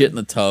 You ever shit in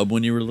the tub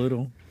when you were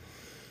little?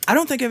 I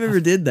don't think I've ever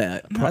did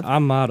that. I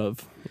might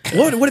have.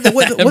 What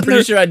I'm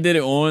pretty sure I did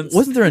it once.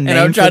 Wasn't there a name And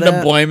I for tried to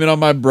that? blame it on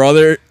my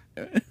brother.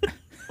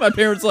 My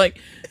parents like,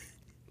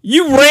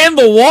 you ran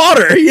the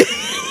water.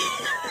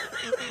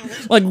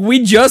 Like,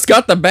 we just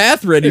got the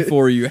bath ready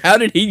for you. How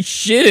did he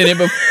shit in it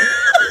before?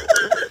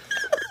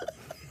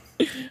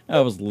 I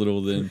was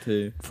little then,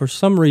 too. For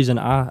some reason,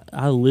 I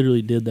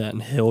literally did that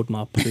and held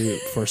my poop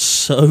for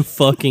so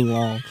fucking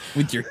long.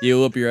 With your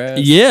heel up your ass?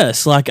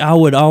 Yes, like I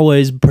would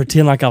always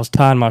pretend like I was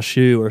tying my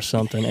shoe or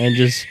something and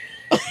just...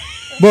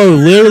 Bro,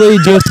 literally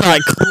just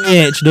like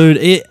clench, dude.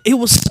 It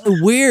was so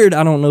weird.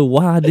 I don't know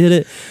why I did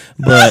it,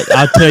 but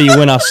I'll tell you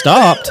when I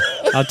stopped.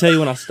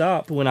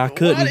 When I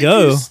couldn't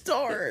go.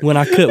 When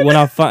I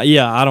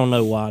I don't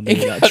know why I did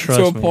It that. got Trust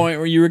to a me. point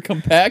where you were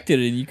compacted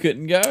and you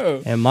couldn't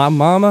go. And my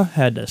mama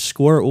had to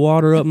squirt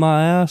water up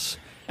my ass.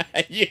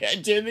 Yeah,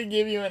 did they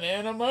give you an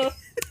enema?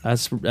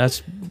 That's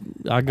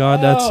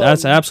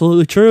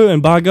absolutely true.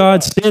 And by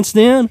God, since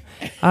then,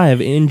 I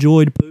have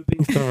enjoyed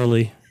pooping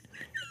thoroughly.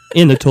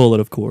 In the toilet,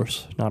 of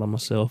course, not on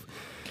myself.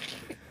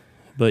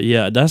 But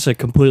yeah, that's a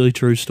completely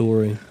true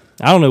story.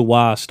 I don't know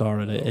why I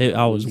started it.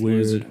 I was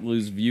weird.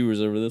 Lose viewers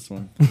over this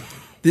one.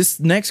 This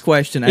next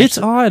question actually... It's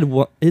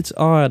odd. It's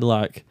odd.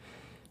 Like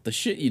The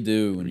shit you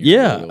do when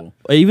you're little.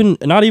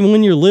 Not even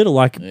when you're little.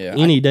 Like Yeah,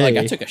 any day. Like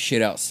I took a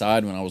shit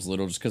outside when I was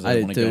little just because I I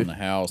didn't did want to go too. in the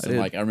house. I And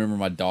did. like I remember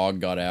my dog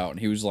got out and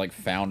he was like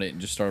found it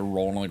and just started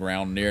rolling on the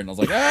ground near it. And I was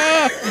like,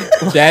 ah!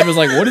 Dad was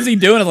like, what is he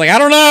doing? I was like, I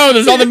don't know.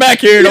 There's nothing back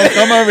here. Don't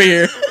come over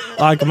here.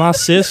 Like my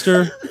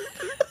sister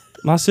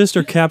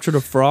captured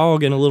a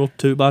frog in a little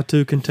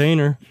 2x2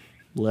 container,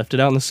 left it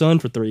out in the sun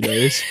for 3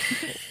 days.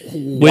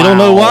 We don't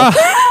know why.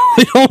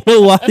 We don't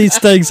know why these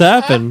things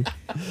happen.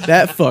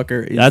 That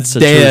fucker is That's a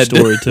dead.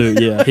 true story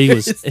too. Yeah, he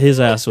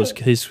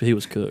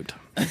was cooked.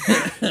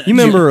 You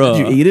remember?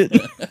 Did you eat it?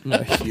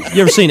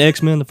 You ever seen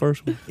X-Men, the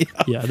first one?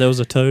 Yeah, there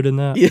was a toad in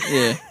that.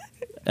 Yeah.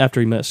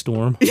 After he met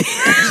Storm,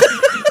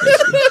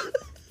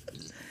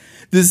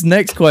 This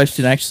next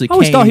question actually I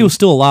always came... thought he was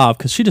still alive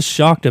because she just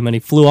shocked him and he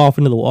flew off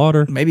into the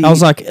water. Maybe I was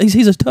he- like,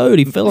 he's a toad.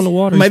 He fell in the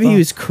water. Maybe He's he fine.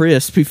 was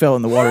crisp. He fell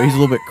in the water. He's a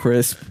little bit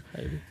crisp.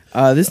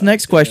 This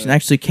next question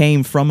actually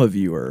came from a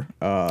viewer.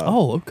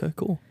 Oh, okay,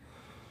 cool.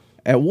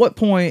 At what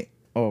point...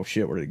 Oh,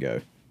 shit, where did it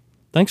go?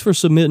 Thanks for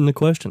submitting the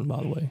question,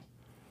 by the way.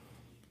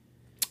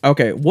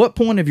 Okay, what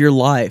point of your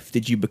life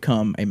did you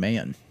become a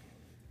man?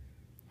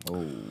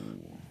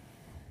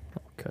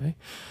 Okay.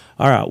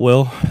 All right.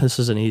 Well, this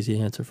is an easy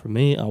answer for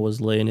me. I was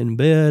laying in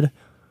bed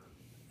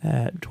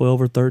at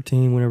 12 or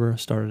 13 whenever I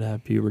started to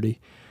have puberty.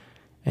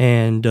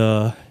 And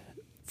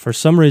for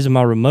some reason,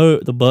 my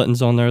remote, the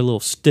buttons on there, little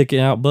sticking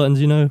out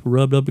buttons,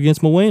 rubbed up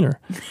against my wiener.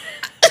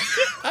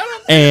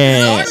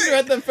 And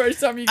At the first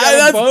time you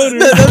got a boner.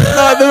 That's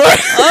not the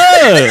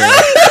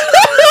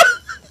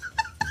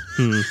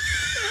right...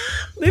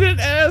 They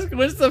didn't ask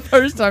when's the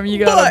first time you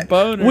got a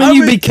boner. when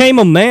you became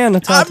a man,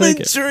 that's how I I'm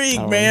take it.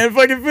 intrigued, man.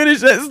 Fucking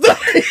finish that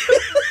story.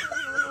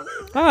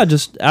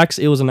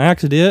 It was an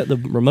accident. The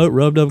remote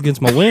rubbed up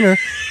against my wiener,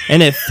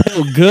 and it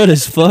felt good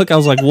as fuck. I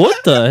was like,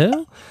 "What the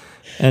hell?"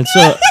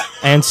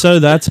 And so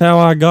that's how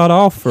I got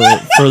off for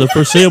the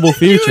foreseeable You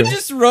future, would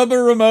just rub a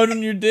remote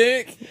on your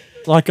dick.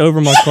 like over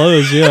my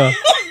clothes. Yeah.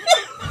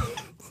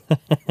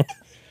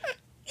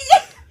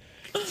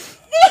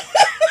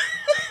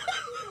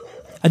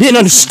 I didn't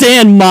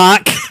understand,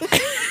 Mike.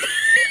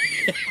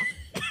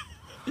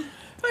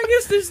 I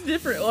guess there's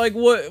different. Like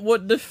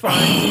what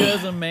defines you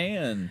as a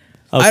man?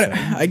 Okay.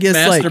 I guess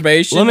like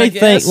Masturbation. Let I me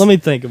guess?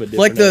 think of it.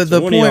 the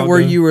point where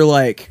you were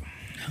like,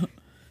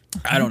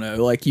 I don't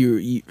know, like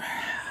you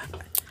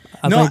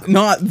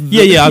Not.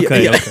 Yeah.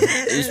 Okay. Okay.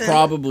 It was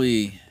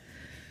probably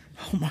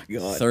Oh my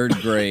god.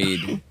 3rd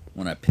grade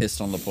when I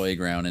pissed on the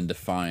playground in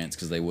defiance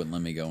because they wouldn't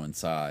let me go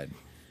inside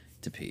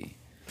to pee.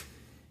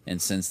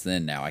 And since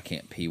then, now I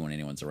can't pee when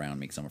anyone's around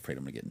me because I'm afraid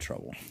I'm gonna get in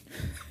trouble.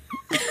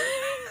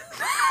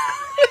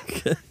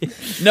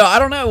 No, I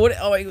don't know. What?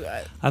 Oh,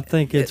 I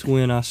think it's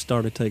when I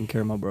started taking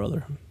care of my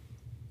brother.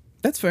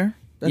 That's fair.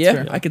 That's yeah,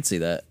 fair. I could see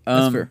that.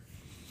 That's fair.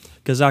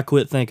 Because I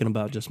quit thinking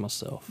about just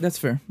myself. That's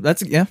fair.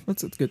 That's a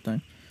good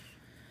thing.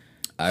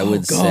 I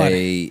would God.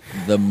 say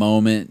the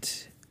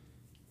moment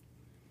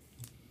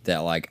that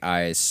like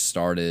I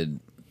started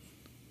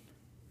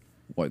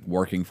like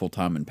working full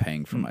time and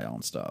paying for my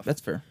own stuff.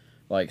 That's fair.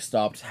 Like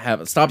stopped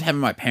having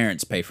my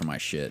parents pay for my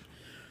shit.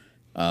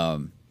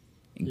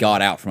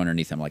 Got out from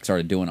underneath them. Like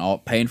started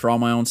paying for all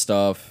my own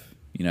stuff.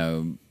 You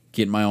know,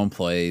 getting my own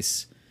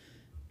place,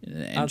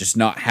 and just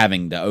not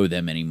having to owe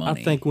them any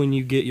money. I think when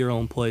you get your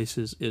own place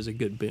is a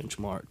good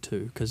benchmark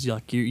too, because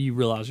like you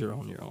realize you're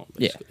on your own.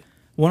 Basically. Yeah.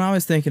 When I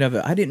was thinking of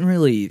it, I couldn't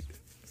really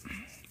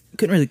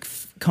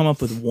come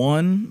up with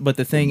one. But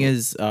the thing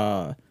is,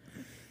 So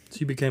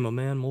you became a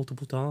man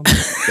multiple times.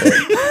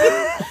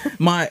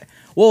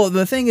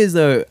 the thing is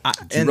though,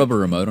 Did you rub a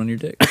remote on your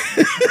dick?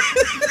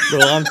 Bro,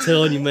 I'm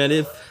telling you, man,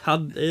 it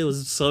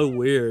was so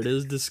weird. It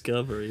was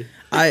discovery.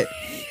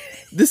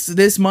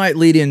 This might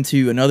lead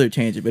into another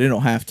tangent, but it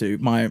don't have to.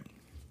 My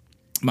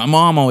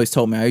mom always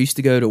told me I used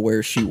to go to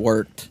where she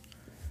worked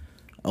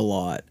a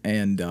lot,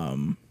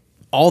 and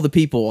all the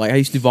people, like I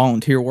used to do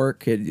volunteer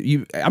work.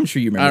 I'm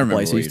sure you remember, I remember the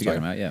place what I you're used to go.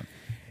 talking about. Yeah.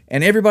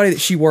 And everybody that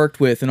she worked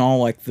with, and all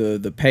like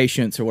the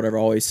patients or whatever,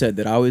 always said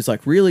that I was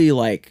like really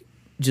like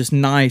just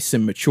nice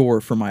and mature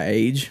for my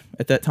age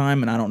at that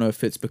time. And I don't know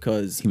if it's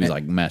because He was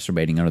like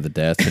masturbating under the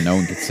desk and no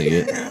one could see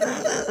it.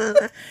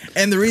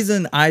 And the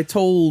reason I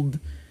told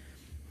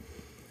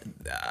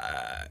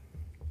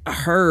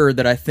her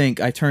that I think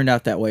I turned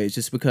out that way is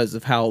just because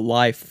of how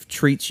life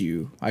treats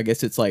you. I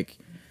guess it's like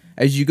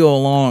as you go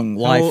along,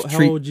 life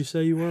How old would you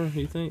say you were?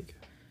 You think?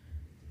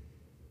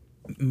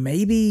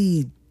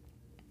 Maybe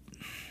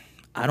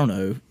I don't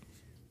know,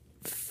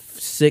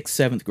 6th,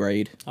 7th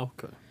grade.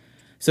 Okay.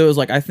 So it was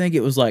like I think it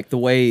was like the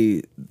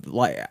way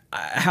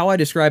how I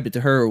described it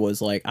to her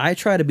was like I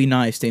try to be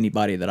nice to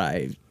anybody that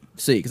I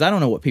see because I don't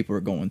know what people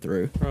are going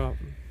through. Right.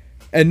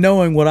 And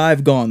knowing what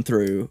I've gone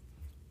through,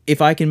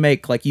 if I can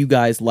make like you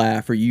guys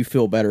laugh or you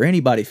feel better,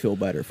 anybody feel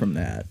better from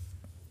that.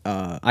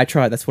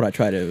 That's what I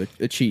try to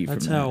achieve.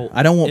 That's from how that.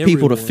 I don't want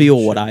people to everyone feel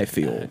what should I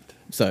feel. act.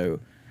 So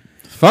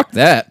Fuck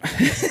that.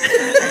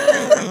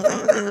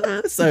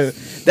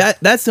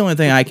 that's the only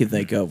thing I could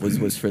think of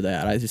was for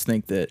that. I just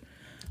think that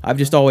I've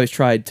just always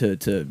tried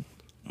to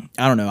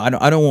I don't know.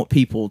 I don't want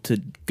people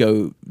to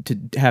go to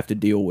have to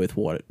deal with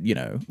what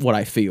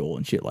I feel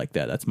and shit like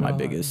that. That's my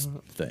biggest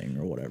thing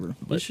or whatever.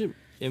 But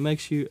It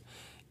makes you.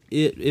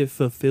 It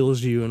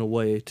fulfills you in a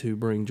way to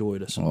bring joy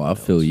to someone. Well, I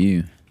feel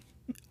you.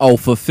 Oh,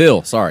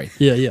 fulfill. Sorry.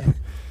 Yeah.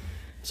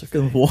 so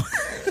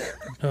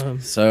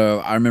So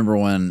I remember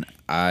when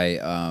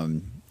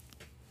I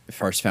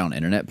first found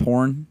internet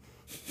porn,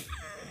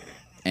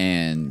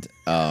 and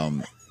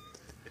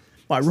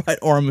my right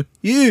arm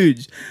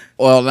huge.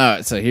 well,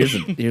 no. So here's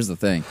the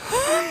thing.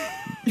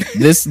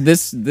 This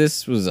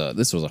was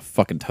a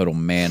fucking total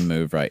man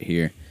move right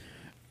here.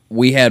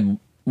 We had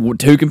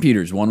 2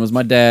 computers. One was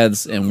my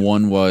dad's, and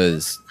one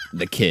was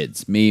the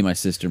kids. Me, my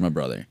sister, my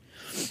brother.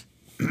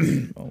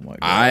 Oh my god.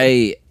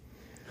 I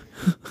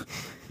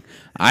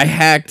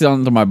hacked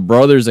onto my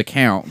brother's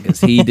account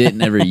because he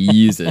didn't ever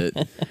use it.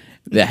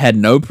 That had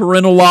no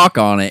parental lock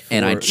on it,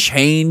 and I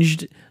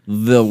changed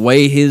the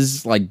way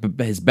his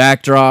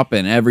backdrop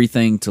and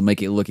everything to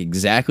make it look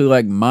exactly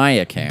like my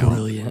account.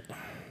 Brilliant.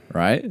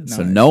 Right? Nice.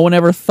 So no one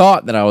ever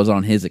thought that I was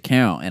on his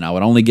account, and I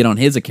would only get on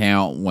his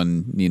account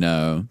when,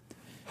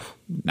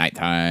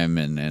 nighttime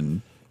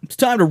and it's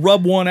time to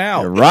rub one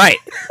out. right.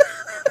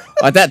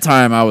 At that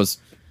time I was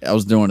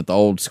doing it the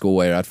old school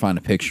way. I'd find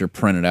a picture,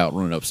 print it out,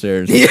 run it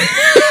upstairs.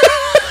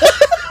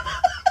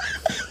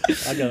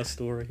 I got a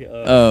story.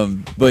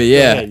 But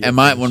yeah, and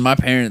when my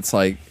parents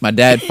my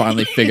dad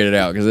finally figured it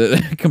out because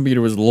the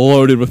computer was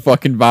loaded with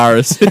fucking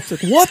viruses.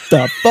 What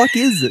the fuck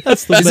is it?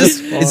 That's the best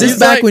Is part. this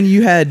back when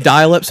you had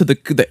dial-up so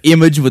the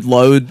image would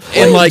load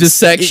in just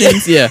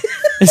sections? Yeah.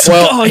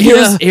 Well,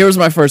 here's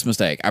my first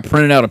mistake. I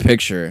printed out a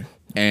picture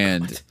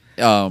and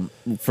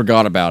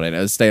forgot about it.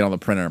 It stayed on the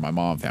printer. My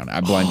mom found it.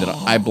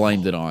 I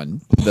blamed it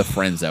on the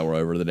friends that were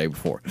over the day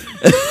before.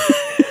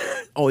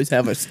 Always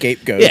have a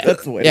scapegoat. Yeah,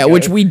 That's the way. Yeah, to go.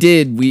 which we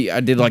did. I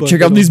did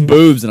check out these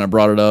boobs, and I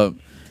brought it up.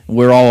 And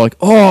we're all like,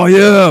 "Oh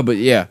yeah," but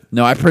yeah,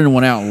 no, I printed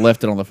one out and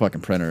left it on the fucking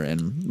printer,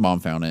 and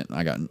mom found it. And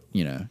I got,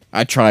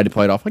 I tried to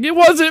play it off like it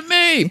wasn't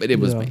me, but it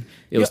was me.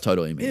 It was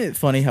totally me. Isn't it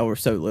funny how we're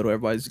so little?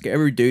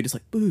 Every dude is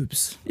like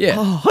boobs. Yeah.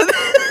 Oh.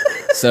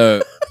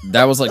 So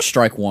that was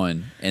strike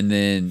 1, and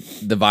then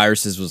the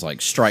viruses was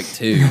strike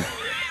 2,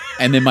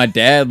 and then my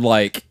dad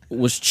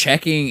was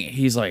checking.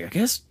 He's like, I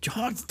guess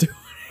John's doing it.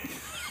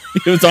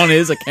 It was on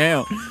his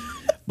account,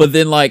 but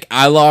then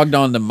I logged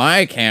on to my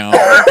account,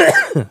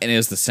 and it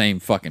was the same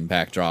fucking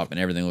backdrop, and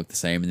everything looked the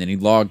same. And then he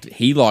logged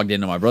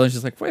into my brother. He's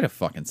just like, wait a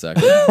fucking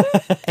second,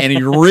 and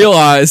he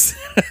realized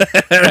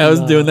I was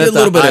doing that. A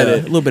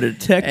little bit of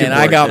detective. And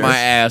I work got there. my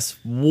ass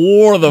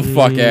wore the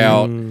fuck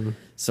out.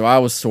 So I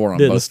was sore on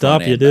Didn't both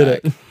stop front you, and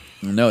did back.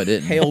 No, it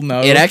didn't. Hell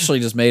no. It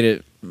actually just made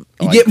it.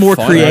 You get more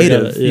funny.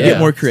 creative. You Yeah. get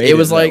more creative. It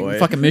was that like way.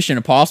 fucking Mission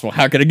Impossible.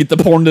 How could I get the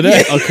porn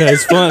today? Okay,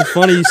 it's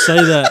funny you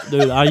say that,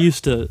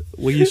 dude.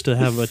 We used to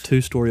have a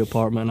 2-story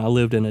apartment. And I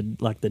lived in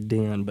the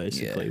den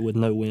basically with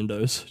no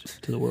windows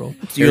to the world.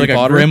 So you're like Harry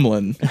Potter? a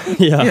gremlin.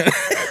 Yeah.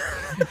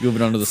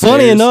 Moving under the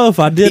Funny stairs. enough,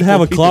 I did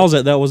have a People-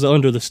 closet that was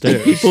under the You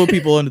stairs, pull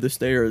people under the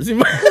stairs.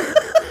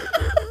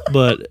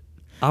 but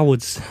I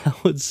would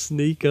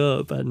sneak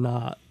up at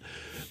night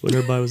when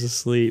everybody was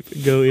asleep.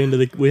 Go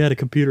into we had a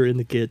computer in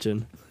the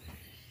kitchen.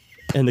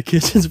 And the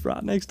kitchen's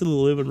right next to the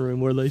living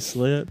room where they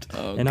slept.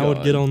 Oh, and I would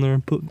God. get on there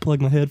and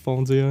plug my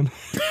headphones in.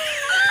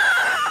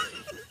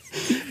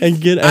 and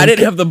get. I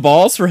didn't have the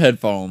balls for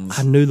headphones.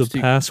 I knew the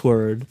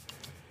password.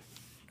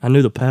 I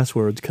knew the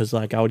passwords because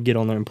I would get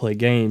on there and play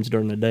games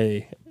during the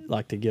day,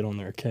 to get on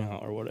their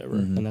account or whatever,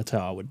 and that's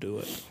how I would do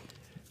it.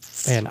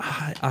 And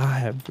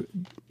I've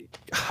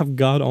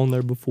got on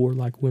there before,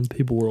 when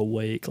people were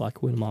awake,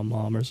 when my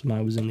mom or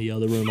somebody was in the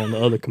other room on the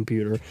other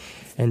computer,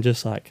 and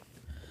just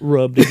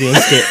rubbed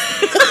against it.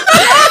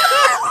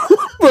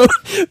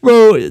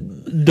 Bro,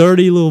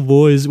 dirty little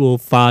boys will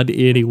find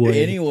any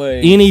way. Any way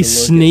Any to look at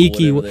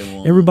sneaky whatever they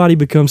want. Everybody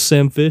becomes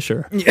Sam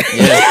Fisher.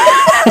 Yeah.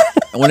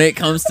 When it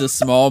comes to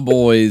small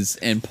boys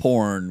and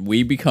porn,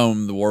 we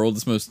become the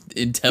world's most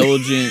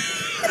intelligent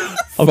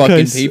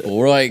fucking so- people.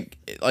 We're like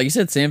you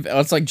said, Sam.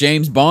 It's like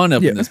James Bond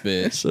up in this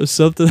bitch. So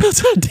something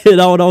else I did,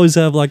 I would always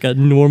have a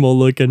normal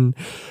looking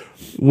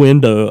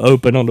window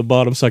open on the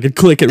bottom so I could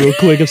click it real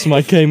quick if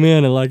somebody came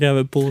in and have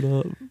it pulled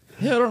up.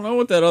 Yeah, I don't know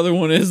what that other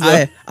one is.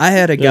 Though. I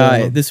had a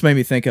guy. Yeah. This made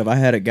me think of. I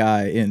had a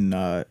guy in.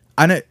 I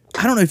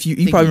don't know if you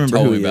think probably you remember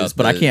told who me he about is,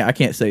 but I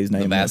can't say his the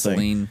name. I don't think.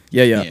 Vaseline.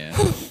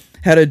 Yeah.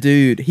 Had a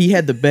dude. He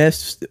had the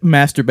best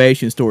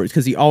masturbation stories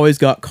because he always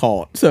got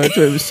caught. So it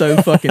was so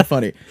fucking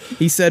funny.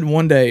 He said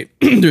one day,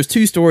 there's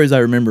 2 stories I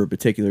remember in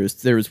particular.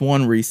 There was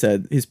one where he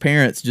said his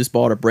parents just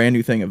bought a brand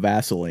new thing of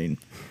Vaseline.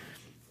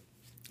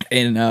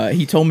 And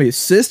he told me his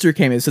sister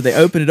came in, so they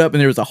opened it up and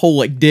there was a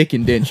whole dick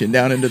indention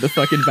down into the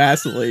fucking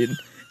Vaseline.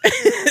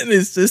 And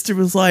his sister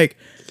was like,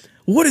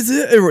 "What is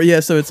it?" Yeah,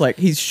 so it's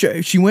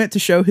she went to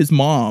show his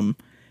mom.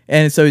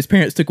 And so his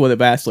parents took away the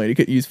Vaseline. He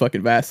couldn't use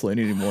fucking Vaseline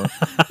anymore.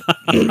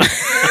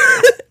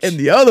 And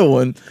the other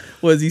one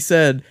was, he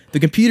said the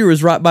computer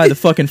was right by the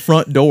fucking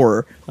front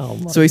door. Oh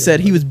my So he said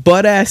he was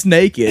butt ass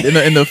naked,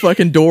 and the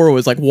fucking door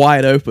was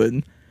wide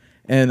open.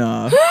 And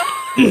and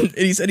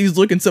he said he was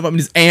looking something up, and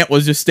his aunt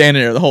was just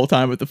standing there the whole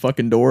time at the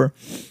fucking door.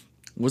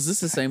 Was this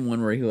the same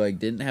one where he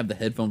didn't have the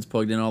headphones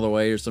plugged in all the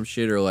way or some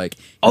shit, or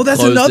Oh, that's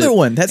closed another it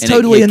one. That's and it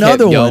totally kept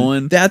another one.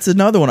 going? That's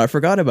another one. I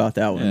forgot about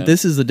that one. Yeah.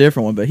 This is a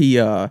different one, but he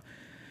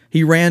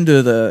ran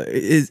to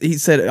he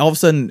said all of a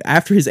sudden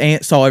after his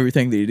aunt saw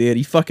everything that he did,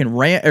 he fucking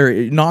ran or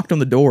knocked on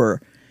the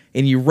door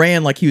and he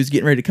ran like he was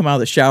getting ready to come out of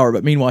the shower,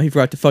 but meanwhile he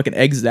forgot to fucking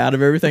exit out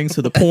of everything,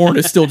 so the porn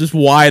is still just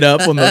wide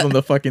up on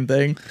the fucking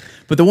thing.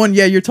 But the one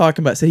you're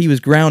talking about said he was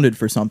grounded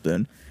for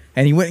something.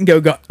 And he went and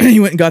got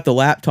the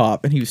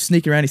laptop, and he was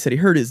sneaking around. He said he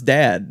heard his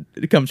dad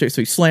come check, so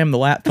he slammed the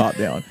laptop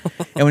down.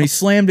 And when he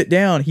slammed it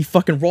down, he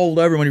fucking rolled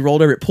over. And when he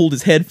rolled over, it pulled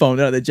his headphone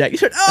out of the jacket. He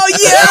said, "Oh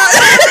yeah!"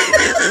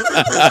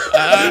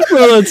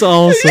 Bro, that's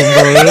awesome,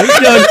 bro. You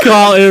got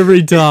caught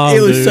every time.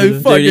 It was so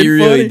dude. fucking he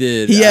really funny.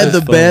 did. He had That's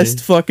the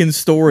best fucking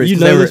stories. You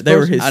 'cause know they this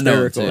were person? I know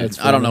him hysterical. too. That's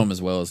I don't know funny. him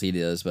as well as he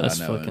does, but That's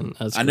I know fucking- him.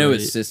 that's I know great.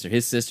 his sister.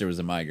 His sister was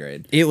in my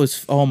grade. It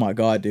was, oh my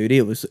god, dude!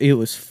 It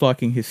was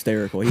fucking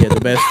hysterical. He had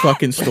the best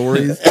fucking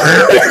stories.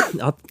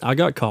 I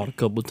got caught a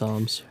couple of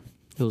times.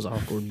 It was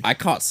awkward. I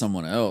caught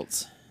someone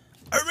else.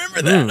 I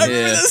remember that. I remember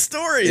Yeah. that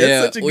story.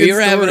 Yeah, That's such a we good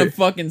were story. having a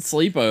fucking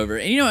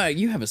sleepover, and you know,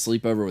 you have a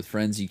sleepover with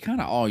friends. You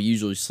kind of all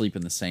usually sleep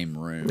in the same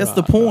room. That's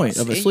the point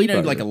of a You sleepover.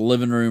 know, like a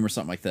living room or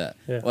something like that.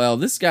 Yeah. Well,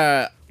 this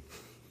guy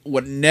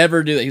would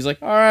never do that. He's like,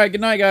 "All right,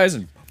 good night, guys,"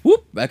 and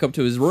whoop, back up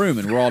to his room,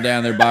 and we're all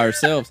down there by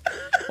ourselves.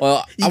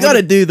 Well, You got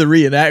to do the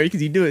reenactment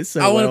because you do it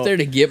so I went well. up there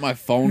to get my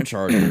phone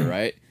charger,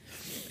 right?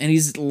 And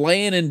he's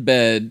laying in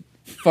bed,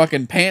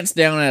 fucking pants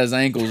down at his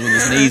ankles with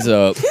his knees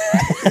up,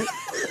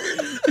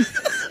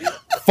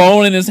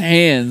 phone in his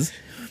hands.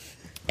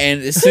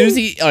 And as soon as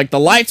he, the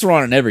lights are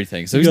on and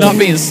everything, so he's got- not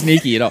being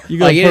sneaky at all. You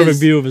got Like, a it perfect is-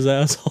 view of his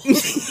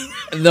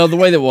asshole. No, the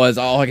way that was,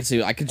 all I could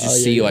see, I could just Oh,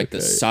 yeah, see yeah, like the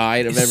okay.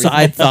 side of everything.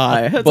 Side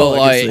thigh. That's But all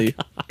I can like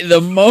see.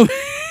 the moment,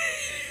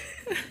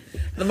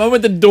 the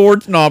moment the door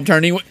knob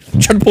turned, he went,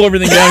 tried to pull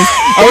everything down.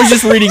 I was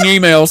just reading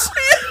emails.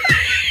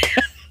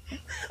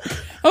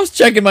 I was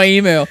checking my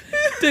email,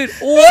 dude.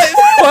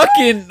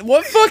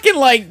 What fucking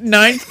like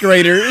ninth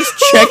grader is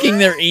checking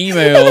their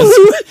emails?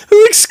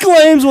 Who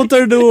exclaims what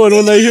they're doing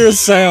when they hear a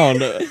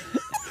sound? I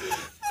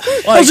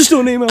was just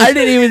doing email. I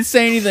didn't even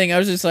say anything. I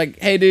was just like,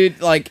 "Hey,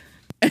 dude, like,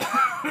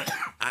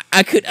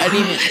 I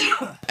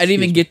didn't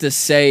even get to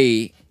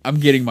say I'm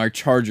getting my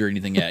charger or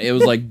anything yet. It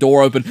was like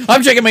door open.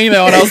 I'm checking my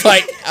email, and I was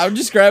like, I'm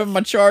just grabbing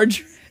my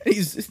charger.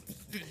 He's,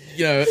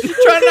 Trying to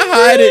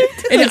hide it,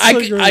 and That's so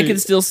great. I can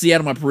still see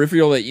out of my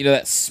peripheral that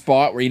that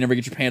spot where you never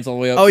get your pants all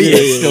the way up. Oh, yeah.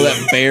 Still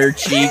that bare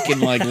cheek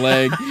and like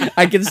leg.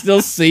 I can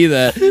still see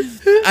that.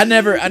 I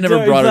never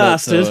Dirty brought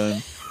bastard. it up to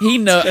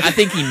him. I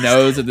think he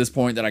knows at this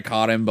point that I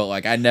caught him, but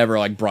like I never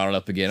like brought it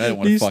up again. I didn't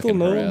want Do to you still fucking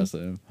know him? harass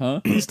him,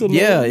 huh? You still know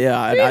yeah, him?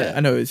 yeah. I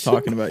know what he's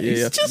talking about. Yeah,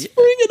 yeah. Just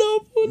bring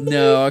it up one day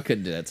No, I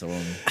couldn't do that to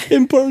him.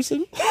 in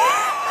person.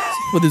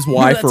 With his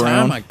Remember wife that time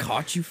around. I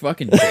caught you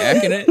fucking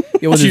jacking it?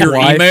 Yeah, with To his your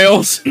wife.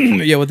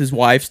 emails. Yeah, with his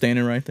wife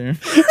standing right there.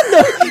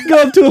 Go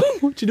up to him.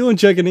 What you doing?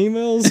 Checking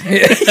emails?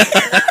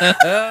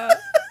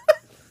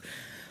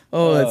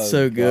 Oh, that's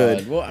so God.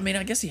 good. Well, I mean,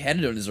 I guess he had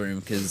to do it in his room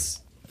because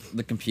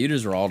the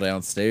computers were all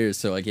downstairs,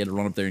 so like he had to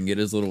run up there and get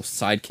his little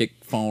sidekick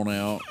phone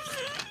out.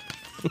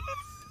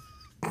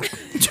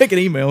 Checking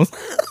emails.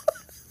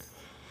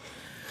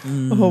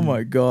 Oh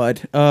my god.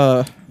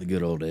 The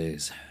good old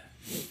days.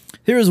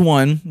 Here's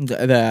one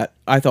that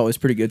I thought was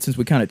pretty good since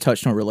we kind of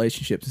touched on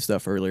relationships and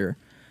stuff earlier.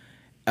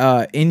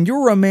 In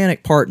your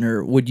romantic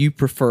partner, would you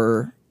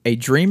prefer a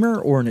dreamer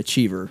or an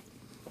achiever?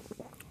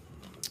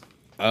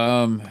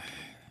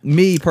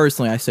 Me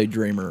personally, I say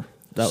dreamer.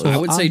 That So I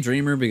was, would say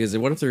dreamer because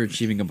what if they're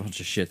achieving a bunch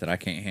of shit that I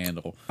can't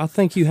handle? I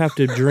think you have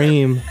to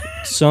dream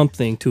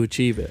something to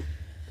achieve it.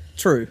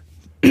 true.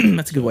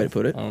 That's a good way to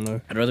put it. I don't know.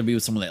 I'd rather be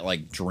with someone that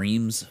like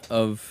dreams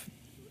of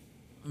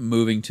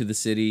moving to the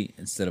city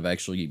instead of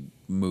actually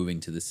moving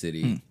to the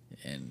city.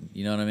 And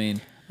you know what I mean?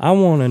 I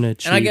want an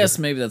achiever. And I guess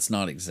maybe that's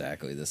not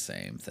exactly the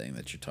same thing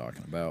that you're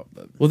talking about,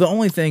 but Well, the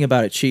only thing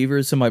about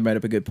achievers, somebody made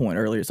up a good point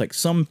earlier. It's like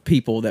some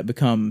people that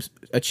become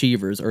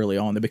achievers early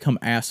on, they become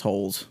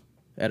assholes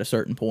at a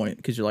certain point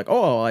because you're like,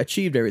 oh, I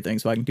achieved everything,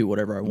 so I can do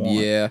whatever I want.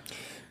 yeah.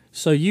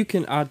 So you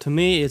can, to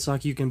me, it's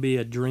like you can be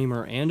a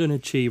dreamer and an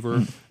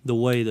achiever. The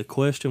way the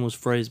question was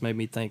phrased made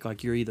me think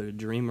like you're either a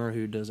dreamer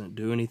who doesn't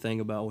do anything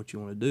about what you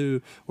want to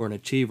do, or an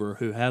achiever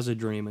who has a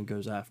dream and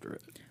goes after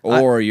it.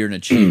 Or you're an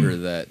achiever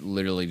that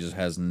literally just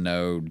has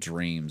no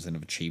dreams and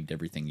have achieved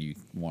everything you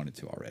wanted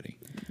to already.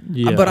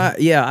 Yeah, But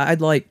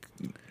I'd like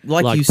you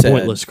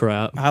pointless said,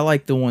 crap. I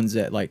like the ones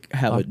that like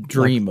have a Like-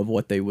 dream of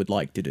what they would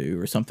like to do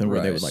or something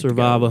where they Right. would like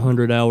Survive to go.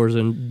 100 hours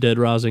in Dead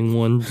Rising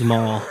 1's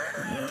mall.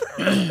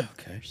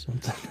 Okay.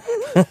 Something.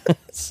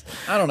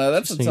 I don't know.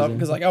 That's a Seems tough like-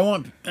 because like I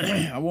want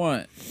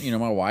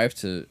my wife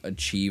to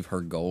achieve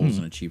her goals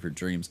and achieve her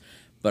dreams,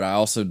 but I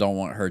also don't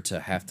want her to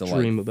have to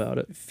Dream like about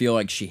it. feel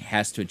like she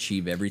has to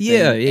achieve everything.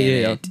 Yeah, and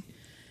yeah. it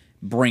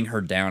bring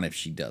her down if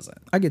she doesn't.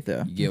 I get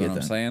that. You get I what I'm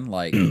that. saying?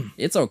 Like,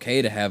 it's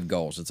okay to have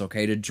goals. It's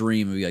okay to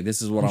dream and be like,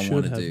 this is what You I should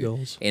want to have do.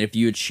 goals. And if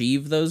you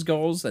achieve those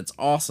goals, that's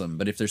awesome.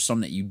 But if there's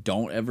some that you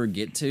don't ever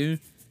get to,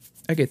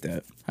 I get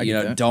that. I you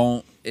get know, that.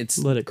 don't. It's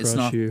Let it it's crush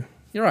not, you.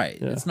 You're right.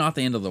 Yeah. It's not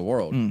the end of the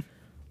world.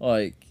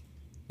 Like,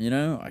 I don't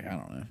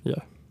know. Yeah.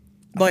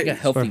 Like a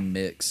healthy fair.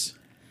 mix.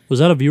 Was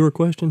that a viewer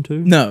question too?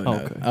 No, no. Oh,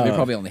 okay. We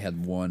probably only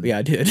had one. Yeah,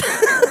 I did.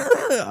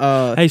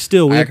 Hey,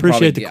 still, we I could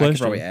appreciate probably- the I could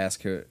question. probably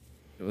ask her.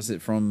 Was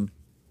it from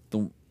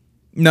the?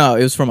 No,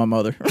 it was from my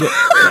mother.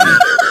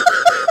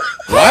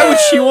 Why would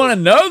she want to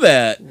know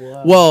that?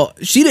 Well,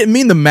 she didn't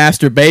mean the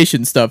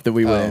masturbation stuff that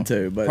we went Oh.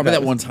 into, but Probably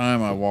that was- one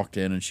time I walked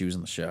in and she was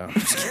in the shower.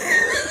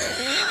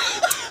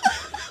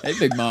 Hey,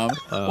 big mom.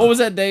 What was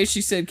that day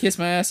she said kiss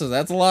my ass? I was,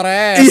 that's a lot of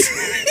ass.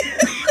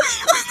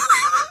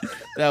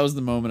 That was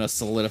the moment I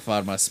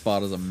solidified my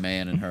spot as a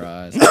man in her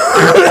eyes.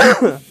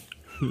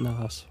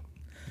 Nice.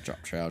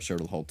 Dropped trout, showed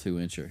her the whole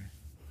 2-incher.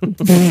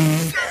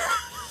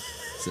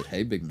 Said,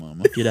 hey, big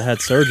mama. You'd have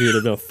had surgery, it'd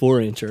have been a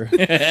 4-incher.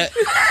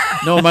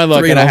 No, my luck,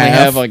 Three I and a only half.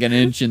 have like an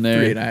inch in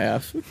there.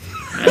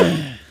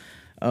 3.5.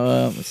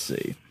 Let's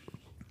see.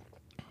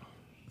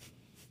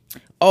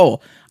 Oh,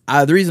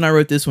 the reason I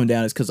wrote this one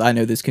down is because I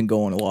know this can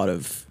go on a lot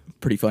of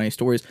pretty funny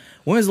stories.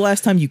 When was the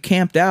last time you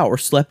camped out or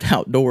slept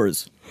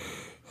outdoors?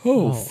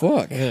 Oh,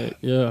 fuck.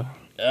 Yeah.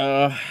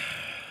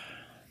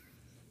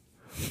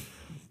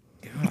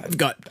 I've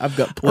got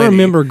plenty. I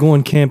remember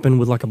going camping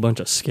with like a bunch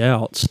of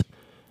scouts.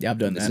 Yeah, I've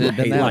done that. Has I it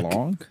been hate that it.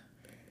 long?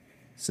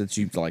 Since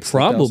you've like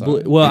slept Probably.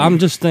 outside? Well, I'm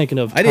just thinking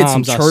of I did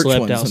some times I church slept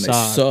ones and they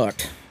outside.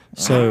 sucked.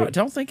 So I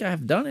don't think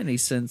I've done any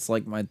since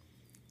like my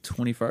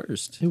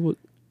 21st. it was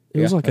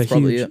Yeah, like a that's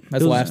probably huge. it. That's it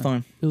the was- last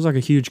time. It was like a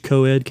huge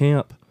co-ed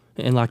camp,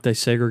 and like they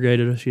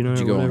segregated us, you know,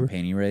 Did you or go on a whatever.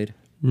 panty raid?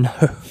 No,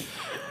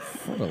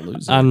 What a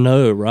loser. I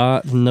know,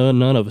 right? No,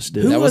 none of us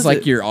did. that was was like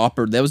it? your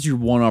that was your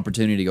one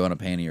opportunity to go on a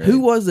panty raid. Who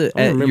was it? I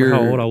don't at remember your,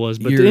 how old I was,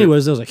 but your-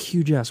 anyways, there was a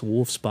huge ass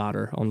wolf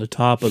spider on the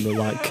top of the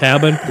like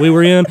cabin we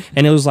were in,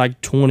 and it was like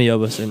 20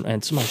 of us,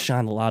 and somebody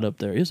shined a light up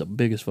there. It was the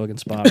biggest fucking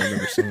spider I've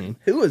ever seen.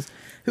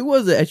 Who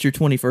was it at your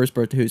 21st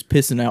birthday who was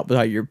pissing out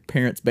by your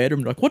parents'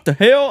 bedroom? Like, what the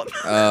hell?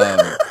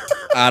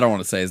 I don't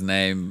want to say his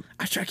name.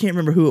 I can't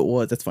remember who it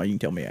was. That's fine. You can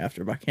tell me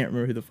after, but I can't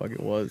remember who the fuck it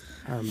was.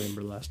 I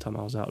remember last time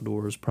I was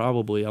outdoors.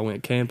 Probably I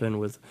went camping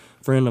with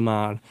a friend of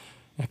mine,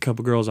 and a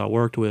couple girls I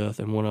worked with,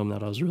 and one of them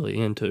that I was really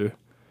into.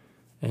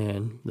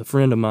 And the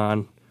friend of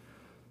mine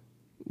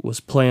was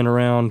playing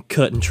around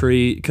cutting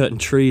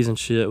trees and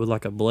shit with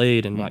like a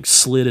blade and like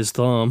slit his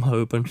thumb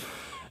open.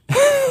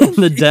 And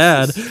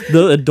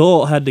the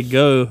adult, had to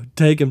go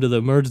take him to the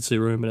emergency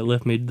room, and it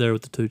left me there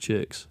with the 2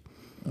 chicks.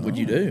 What'd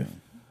you do?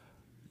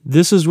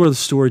 This is where the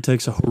story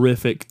takes a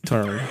horrific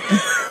turn.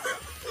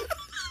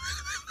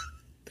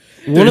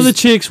 One of the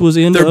chicks was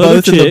into They're other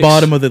both chicks. in the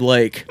bottom of the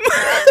lake.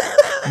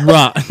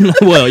 Right.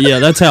 Well, yeah,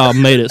 that's how I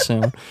made it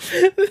sound.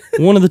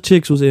 One of the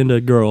chicks was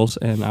into girls,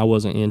 and I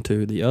wasn't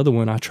into. The other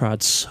one, I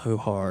tried so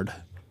hard.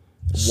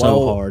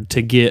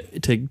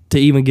 To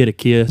even get a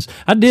kiss.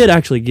 I did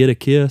actually get a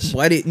kiss,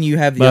 Why didn't you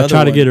have the but other I tried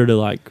one? to get her to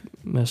like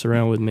mess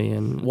around with me,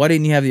 and Why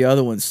didn't you have the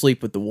other one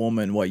sleep with the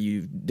woman while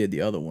you did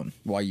the other one?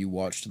 While you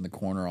watched in the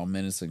corner all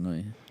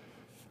menacingly.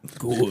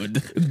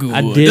 Good.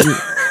 I didn't.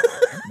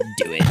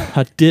 Do it.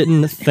 I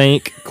didn't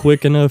think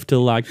quick enough to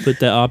like put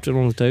that option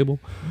on the table.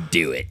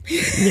 Do it.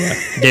 Yeah,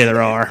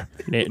 there are.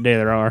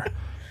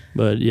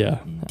 But yeah,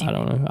 I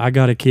don't know. I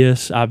got a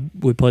kiss.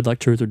 We played like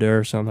truth or dare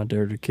or something. I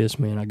dared her to kiss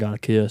me, and I got a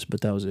kiss,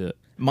 but that was it.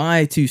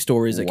 My 2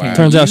 stories that came.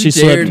 Turns out she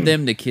dared slept-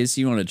 them to kiss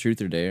you on a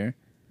truth or dare.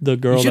 The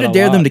girl You should that have I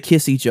dared them to liked,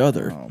 kiss each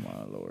other. Oh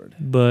my lord,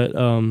 but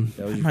that was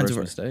your Reminds first of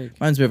our- mistake.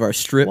 Reminds me of our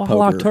strip well, I poker.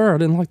 liked her. I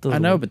didn't like the. I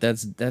know, but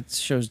that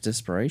shows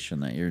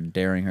desperation that you're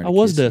daring her. I to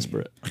was kiss you.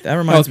 desperate. That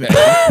reminds me.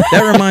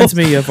 That reminds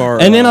me of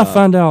our. And then I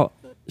found out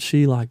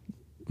she like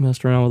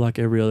messed around with like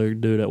every other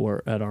dude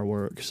at our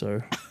work.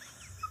 So,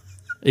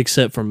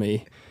 except for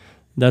me,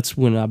 that's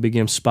when I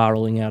began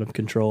spiraling out of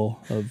control.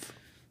 Of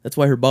That's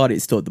why her body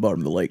is still at the bottom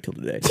of the lake till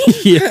today.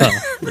 yeah,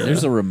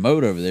 There's a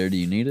remote over there. Do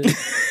you need it?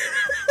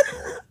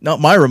 Not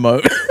my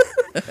remote.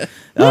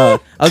 I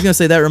was gonna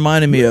say that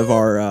reminded me of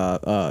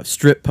our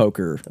strip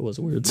poker that was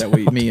weird.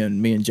 that me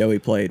and Joey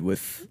played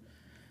with.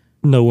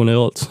 No one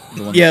else.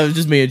 Yeah, it was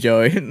just me and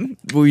Joey.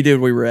 We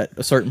were at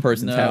a certain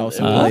person's house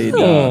and played.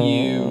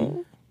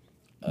 You,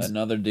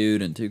 another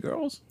dude, and 2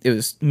 girls. It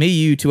was me,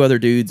 you, 2 other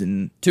dudes,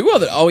 and 2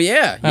 other. Oh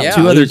yeah, yeah.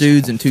 2 other Who's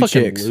dudes and 2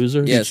 fucking chicks.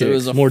 losers. Yeah, so it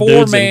was a More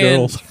dudes than 4-man,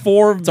 girls.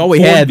 4. That's all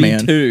we had, man.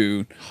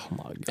 4v2. Oh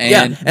my god. And,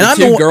 Yeah, and the I'm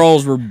 2 the one-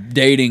 girls were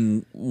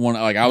dating one.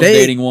 Like I was They-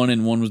 dating one,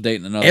 and one was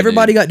dating another.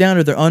 Everybody dude. got down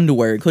to their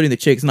underwear, including the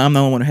chicks, and I'm the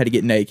only one who had to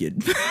get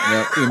naked.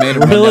 Yep, we made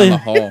them Really? run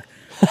down the hall.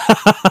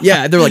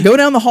 Yeah, they're like, go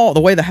down the hall. The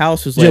way the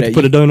house was You laid had to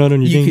out, put a donut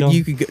on your ding dong.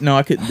 you could go, no,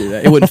 I couldn't do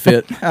that. It wouldn't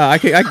fit. I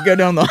could go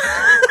down the.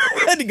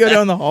 I had to go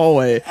down the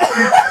hallway.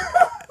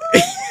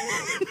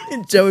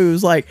 And Joey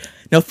was like,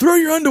 "Now throw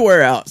your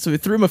underwear out." So we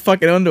threw my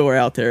fucking underwear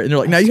out there, and they're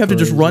like, "Now you have to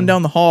just run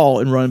down the hall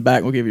and run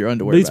back. We'll give you your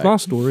underwear Beats back." my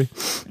story.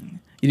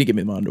 You didn't give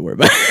me my underwear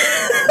back.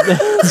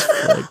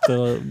 Fucked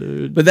up,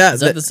 dude. But that, Is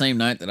that the same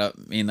night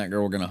that me and that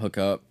girl were gonna hook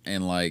up,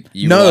 and like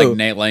you No, were like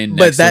Nate laying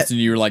but next to that- us, and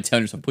you were like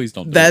telling yourself, "Please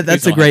don't." Do it. Please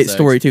that's a don't have great sex."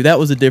 story too. That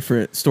was a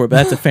different story, but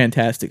that's a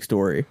fantastic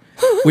story.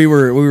 We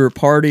were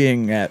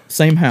partying at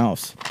same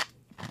house,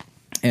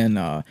 and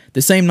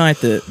the same night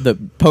that the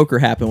poker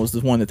happened was the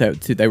one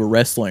that they were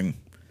wrestling.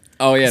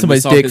 Oh yeah, and we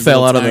Somebody's saw dick his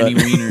fell little out of tiny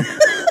the-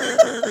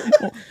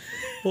 wiener.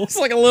 It's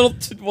like a little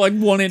like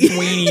 1-inch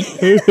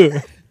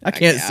weenie. I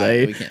can't We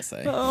say can't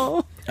say.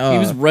 Oh. He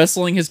was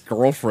wrestling his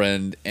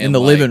girlfriend in the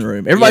living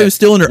room. Everybody was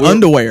still in their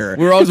underwear.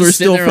 We were all 'cause just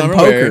still sitting there from in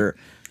underwear. poker.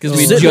 Because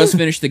we Sitting- just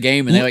finished the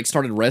game and they like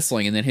started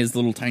wrestling, and then his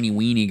little tiny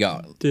weenie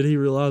got. Did he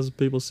realize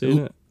people seen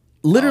it?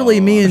 Literally,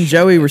 me and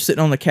Joey were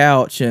sitting on the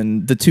couch,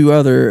 and the 2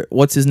 other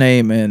what's his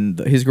name and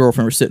his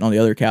girlfriend were sitting on the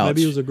other couch.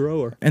 Maybe he was a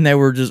grower. And they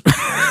were just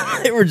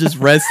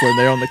wrestling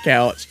there on the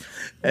couch.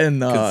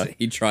 And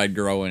He tried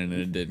growing and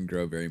it didn't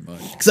grow very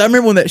much. because I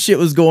remember when that shit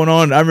was going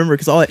on, I remember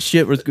because all that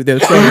shit was they were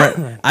throwing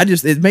around.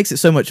 It makes it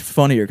so much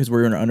funnier because we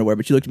were in our underwear.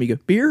 But you looked at me, and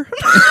go beer.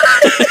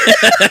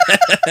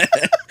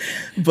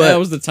 But That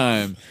was the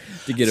time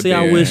to get a See, beer.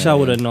 I wish I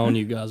would have known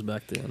you guys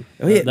back then.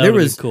 oh, yeah, That there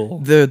would've was been cool.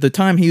 the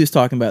time he was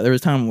talking about. There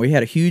was a time when we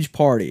had a huge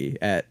party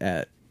at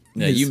Yeah,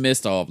 his- you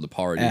missed all of the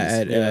parties.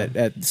 at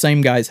the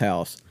same guy's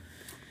house.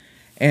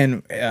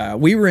 And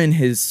we were in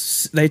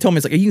his. They told me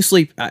it's like you can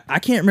sleep. I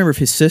can't remember if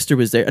his sister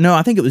was there. No,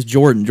 I think it was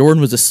Jordan. Jordan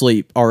was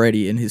asleep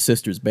already in his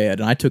sister's bed,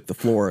 and I took the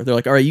floor. They're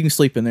like, "All right, you can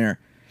sleep in there."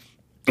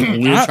 We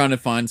were trying to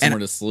find somewhere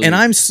to sleep. And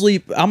I'm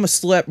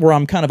asleep where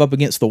I'm kind of up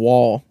against the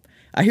wall.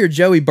 I hear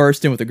Joey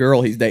burst in with a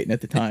girl he's dating at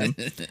the time,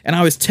 and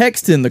I was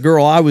texting the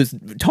girl I was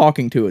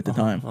talking to at the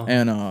time,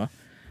 and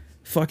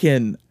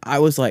I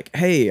was like,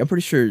 "Hey, I'm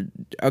pretty sure."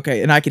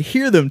 Okay, and I could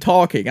hear them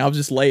talking. I was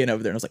just laying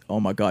over there, and I was like, "Oh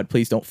my god,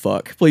 please don't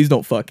fuck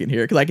in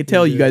here," because I could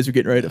tell you guys were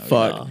getting ready to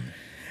fuck,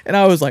 and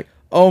I was like,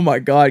 "Oh my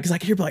god," because I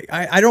could hear like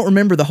I don't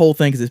remember the whole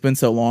thing because it's been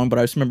so long, but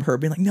I just remember her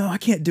being like, "No, I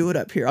can't do it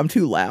up here. I'm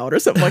too loud," or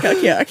something like,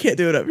 I can't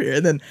do it up here."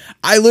 And then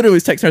I literally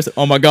was texting her, I said,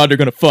 "Oh my god, they're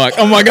gonna fuck.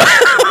 Oh my god,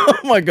 oh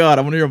my god,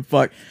 I want to hear them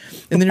fuck."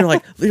 And then you're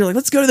like,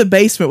 "Let's go to the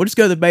basement. We'll just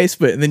go to the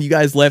basement." And then you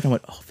guys left. And I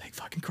went, "Oh, thank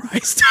fucking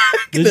Christ."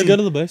 Did you go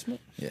to the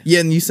basement? Yeah,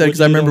 and you said, What'd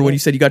because I you do remember on when that? you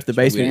said you got to the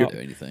We basement, didn't do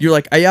anything. you're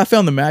like, "Hey, I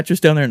found the mattress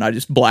down there," and I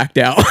just blacked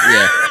out.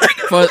 Yeah.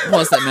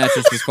 Plus, that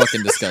mattress was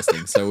fucking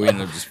disgusting, so we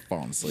ended up just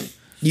falling asleep.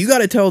 You got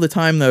to tell the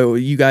time though.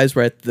 You guys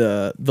were at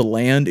the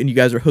land, and you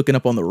guys were hooking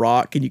up on the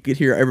rock, and you could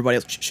hear everybody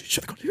else. Shh,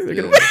 they're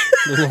gonna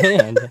The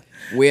land.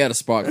 We had a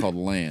spot called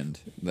Land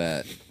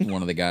that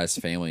one of the guys'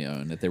 family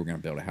owned that they were going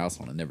to build a house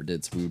on and never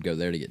did. So we would go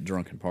there to get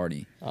drunk and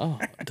party. Oh,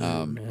 dude,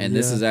 man, And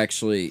this yeah. is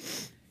actually,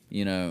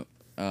 the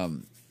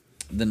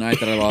night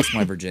that I lost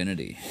my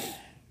virginity.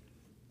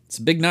 It's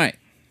a big night.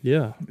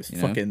 Yeah. It's You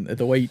know? fucking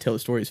the way you tell the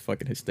story is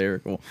fucking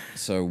hysterical.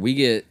 So we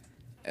get,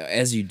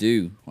 as you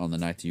do on the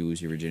night that you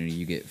lose your virginity,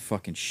 you get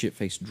fucking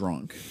shit-faced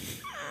drunk.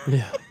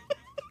 Yeah.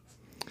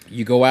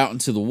 You go out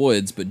into the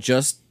woods, but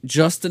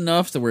just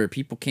enough to where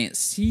people can't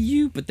see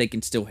you, but they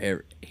can still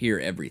hear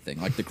everything,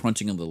 like the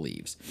crunching of the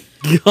leaves.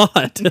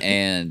 God.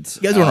 And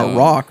You guys were on a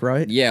rock,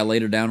 right? Yeah,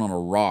 laid her down on a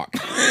rock.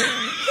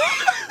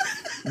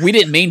 We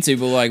didn't mean to,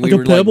 but like we Like a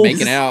were like pebble?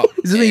 making out.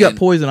 Is this when you got and-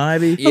 poison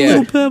ivy? Yeah,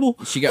 Little pebble.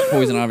 she got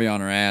poison ivy on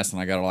her ass,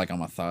 and I got it like on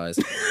my thighs.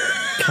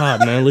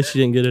 God, man, at least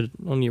you didn't get it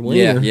on your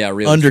wiener. Yeah,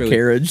 really.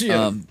 Undercarriage.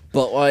 Truly.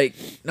 But like,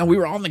 no, we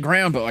were on the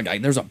ground, but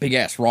like there's a big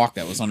ass rock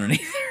that was underneath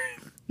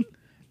there.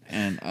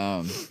 And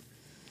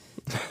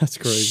That's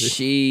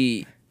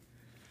crazy.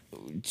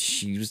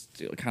 she was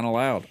kind of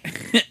loud,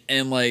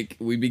 and like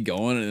we'd be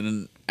going,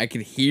 and I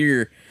could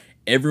hear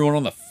everyone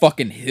on the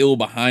fucking hill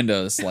behind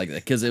us, like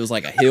because it was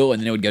like a hill,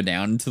 and then it would go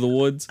down into the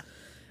woods.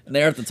 And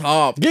they're at the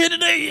top. Get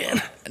it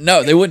in.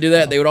 No, they wouldn't do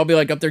that. They would all be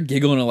like up there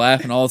giggling and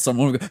laughing. All of a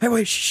sudden, one would go, "Hey,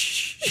 wait,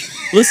 shh,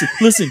 listen,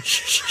 shh,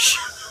 shh, shh."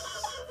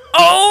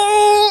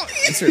 Oh,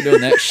 and start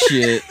doing that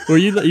shit. Were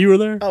you were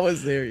there? I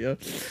was there, yeah.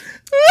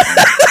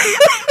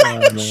 Oh,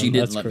 man, She didn't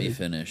that's let me crazy.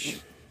 finish.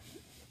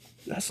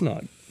 That's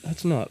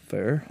not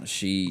fair.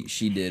 She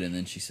did, and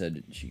then she said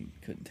that she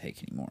couldn't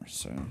take anymore.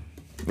 So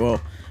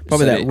Well,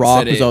 probably Said that it- rock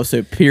said was it-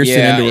 also piercing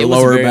Yeah, into it her was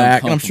a lower very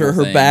back, and I'm sure her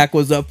uncomfortable thing. back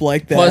was up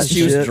like that. plus and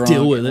she was shit. drunk.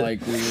 Deal with and, it.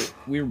 like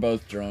we were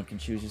both drunk, and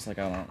she was just like,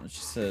 I don't know.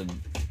 She said,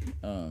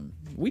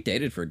 we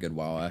dated for a good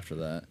while after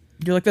that.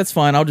 You're like, that's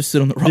fine. I'll just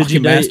sit on the rock Did you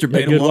and date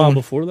masturbate a good while alone.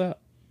 before that?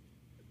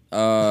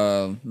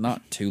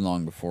 Not too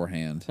long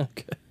beforehand.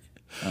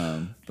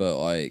 Okay. But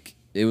like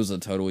it was a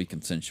totally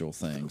consensual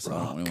thing, so I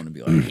don't really want to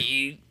be like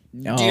he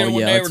Oh, did it when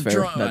yeah, they that's were fair.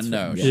 drunk. That's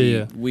No, fair. she,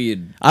 Yeah. we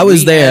had. I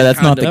was we there. had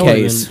That's not kind the of- That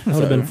case. would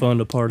have been fun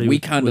to party We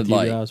with, kind with of you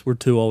like- guys. We're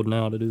too old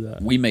now to do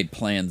that. We made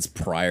plans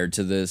prior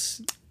to this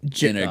and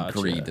Gotcha.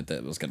 agreed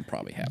that was going to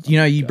probably happen. You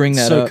know, you bring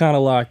that So up, kind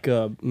of like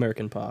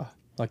American Pie.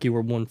 Like you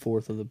were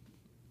 1/4 of the.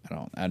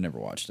 I never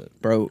watched it.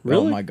 bro. Oh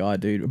Really? my god,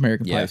 dude,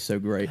 American Pie Yeah. is so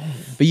great.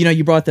 But you know,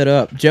 you brought that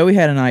up. Joey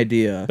had an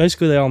idea.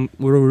 Basically, they all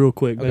real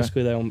quick. Okay.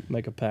 Basically, they all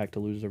make a pact to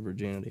lose their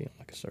virginity.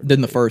 Like a certain. Than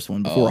the first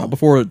one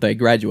before they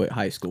graduate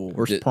high school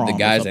or prom. The or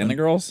guys something. and the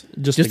girls.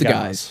 just just the the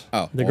guys.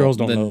 Oh, the well, girls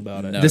don't then know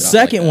about it. no. The not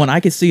second like that. one, I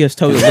could see us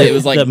totally. It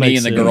was like That me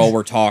makes and the sense. girl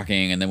were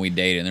talking, and then we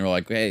dated, and they were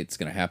like, "Hey, it's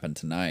gonna happen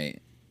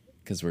tonight,"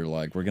 because we're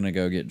like, we're gonna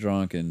go get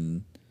drunk,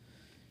 and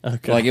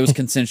Okay. like it was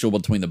consensual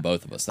between the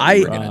both of us. That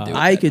we were gonna do it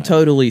I that could night.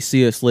 totally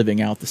see us living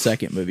out the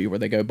second movie where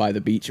they go by the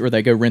beach, or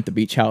they go rent the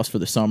beach house for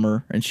the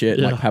summer and shit,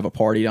 and, like Yeah. have a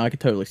party. I could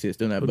totally see us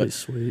doing that. That'd But be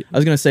sweet. I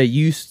was gonna say,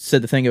 you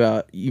said the thing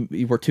about you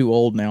were too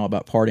old now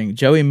about partying.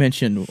 Joey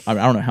mentioned, I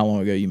don't know how long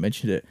ago you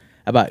mentioned it,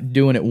 about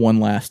doing it one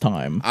last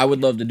time. I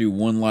would love to do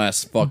one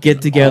last fucking Get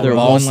together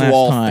balls one to the last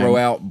wall, time. throw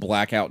out,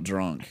 blackout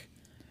drunk.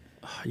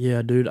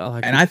 Yeah, dude.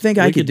 And I think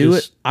I could do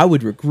it. I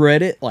would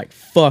regret it like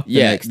fuck the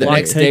Yeah, next the day. Like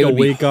next take day a would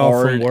be week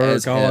off from hard work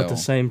as all at hell. the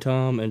same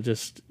time and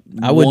just.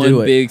 I would one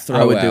do it. big I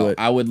throw would out. do it.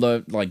 I would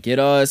love get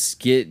us some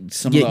Get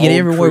of the old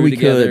everywhere crew we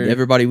together. could,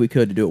 everybody we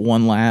could, to do it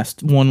one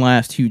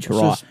last huge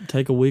hurrah. Just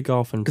take a week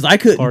off and Because I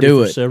couldn't party do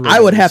for it. several I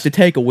would days. have to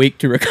take a week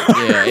to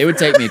recover. Yeah, it would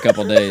take me a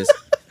couple days.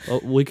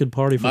 We could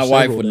party for My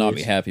wife several would not be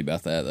days. happy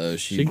about that though.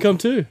 She can come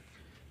too.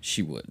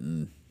 She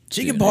wouldn't.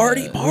 She do can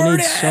party, that. We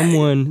need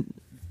someone.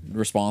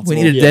 Responsible.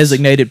 We need a Yes.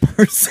 designated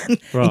person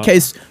in Right.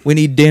 case we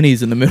need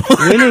Denny's in the middle.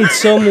 We need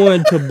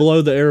someone to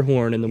blow the air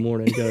horn in the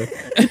morning. Go.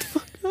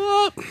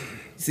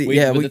 See,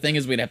 But the thing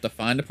is, we'd have to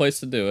find a place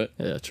to do it.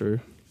 Yeah, true.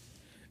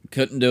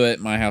 Couldn't do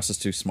it. My house is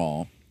too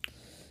small,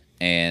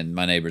 and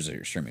my neighbors are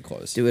extremely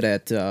close. do it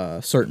at a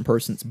certain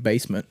person's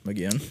basement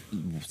again.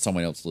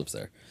 Someone else lives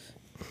there.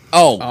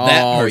 Oh,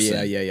 that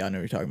person. yeah. I know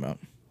what you're talking about.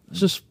 It's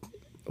just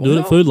Well, do it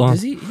no, at Food Line.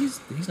 does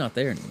he's not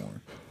there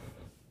anymore.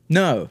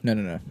 No.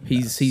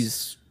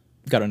 He's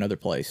got another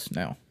place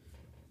now.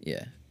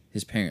 Yeah,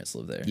 his parents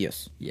live there.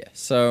 Yes. Yeah.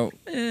 So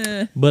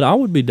But I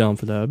would be down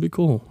for that. It'd be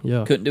cool.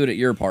 Yeah. couldn't do it at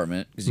your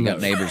apartment because you got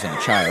neighbors and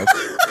a child.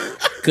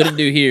 Couldn't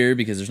do here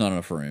because there's not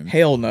enough room.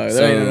 Hell no, there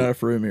So, ain't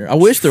enough room here. I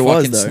wish there was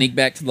Fucking though. sneak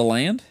back to the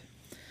land.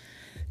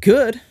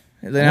 Could.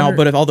 Now,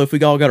 but if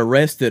we all got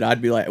arrested,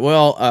 I'd be like,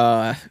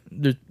 well,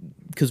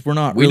 because we're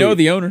not. We really, know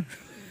the owner.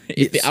 I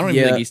don't even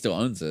Yeah. think he still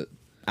owns it.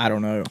 I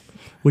don't know.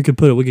 We could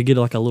get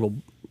like a little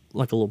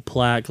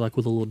plaque, like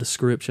with a little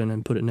description,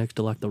 and put it next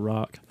to like the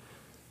rock.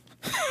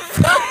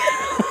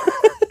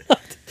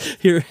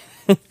 Here,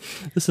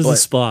 This is a But-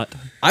 spot.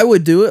 I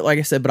would do it, like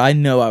I said, but I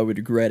know I would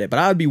regret it. But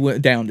I would be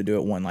down to do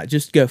it one night.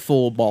 Just go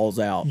full balls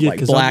out, Yeah, like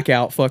 'cause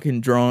blackout,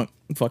 fucking drunk,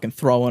 fucking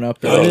throwing up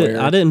I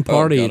everywhere. didn't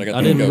party. God, I got I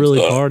the didn't hiccups. really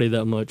party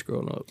that much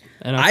growing up,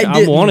 and I I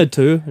didn't- wanted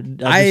to.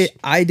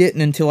 I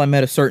didn't until I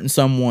met a certain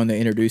someone that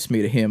introduced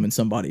me to him and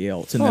somebody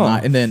else, and then Oh.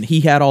 and then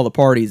he had all the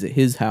parties at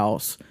his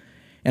house.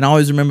 And I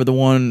always remember the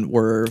one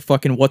where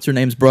fucking what's her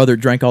name's brother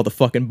drank all the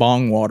fucking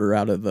bong water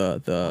out of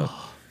the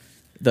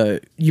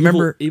you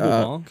remember Evil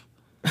Bonk?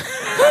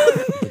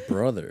 The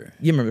brother.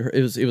 you remember her,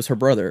 it was her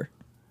brother.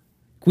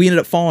 We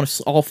ended up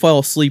all fell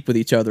asleep with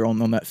each other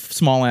on that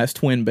small ass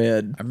twin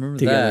bed. I remember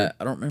together. that.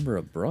 I don't remember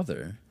a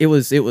brother. It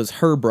was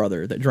her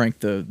brother that drank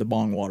the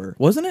bong water,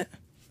 wasn't it?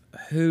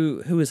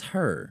 Who is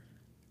her?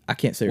 I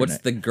can't say her What's name.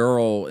 the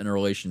girl in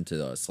relation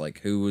to us?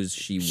 Like, who was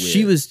she with?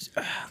 She was.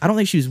 I don't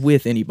think she was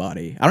with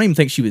anybody. I don't even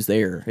think she was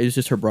there. It was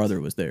just her brother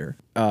was there.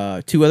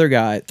 3 other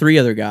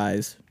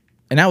guys,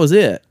 and that was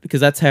it. Because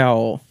that's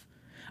how.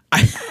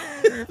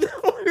 The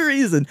only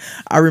reason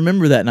I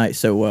remember that night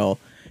so well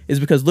is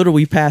because literally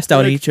we passed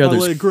out each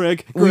other's.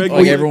 Greg.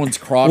 like everyone's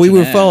crotch. We and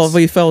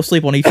ass. fell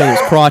asleep on each other's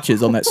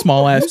crotches on that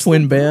small ass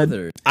twin bed.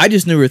 brother? I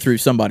just knew her through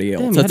somebody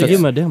else. Damn, I had That's to a- give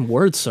him a damn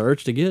word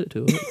search to get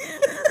to it.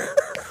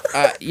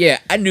 Yeah,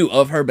 I knew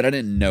of her, but I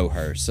didn't know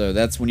her. So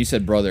that's when you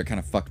said brother, it kind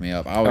of fucked me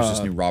up. I always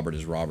just knew Robert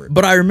as Robert.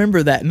 But I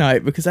remember that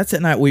night because that's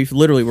that night we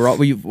literally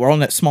were on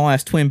that small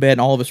ass twin bed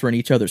and all of us were in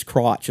each other's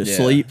crotch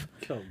asleep.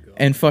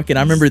 And fucking,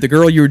 I remember the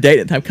girl you were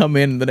dating at the time come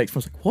in and the next one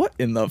was like, "What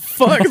in the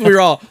fuck?" 'Cause we were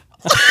all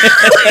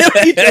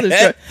each other's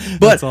crotch.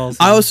 But That's awesome.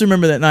 I also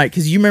remember that night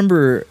because you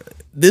remember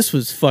this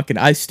was fucking.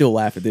 I still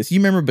laugh at this. You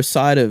remember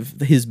beside of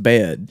his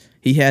bed,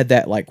 he had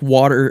that like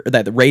water,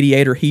 that the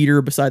radiator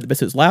heater beside the bed.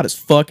 So it was loud as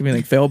fuck.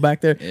 Everything fell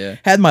back there. Yeah.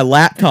 Had my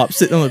laptop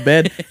sitting on the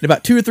bed, and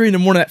about 2 or 3 in the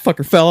morning, that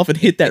fucker fell off and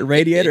hit that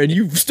radiator, and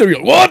you stood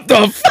there, what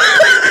the fuck?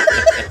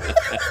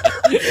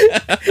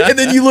 And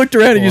then you looked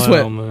around and you just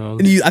Wow, went, man.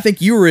 and I think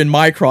you were in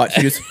my crotch.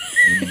 You just,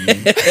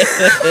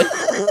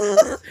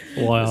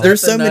 Wow.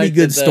 there's so the many night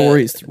good that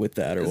stories with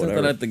that or Is that the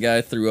whatever. night the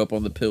guy threw up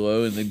on the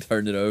pillow and they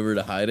turned it over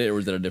to hide it, or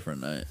was that a different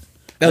night?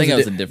 That was, I think a, that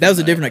was di- a different. that was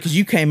a different night because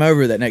you came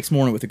over that next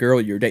morning with the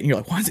girl you were dating. You're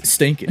like, why is it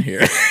stinking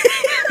here?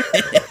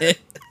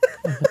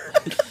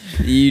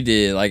 You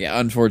did. Like,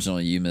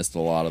 unfortunately, you missed a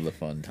lot of the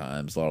fun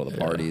times, a lot of the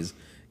parties.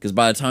 Because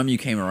by the time you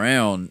came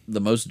around, the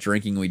most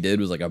drinking we did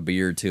was like a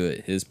beer or two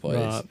at his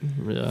place.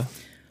 Yeah.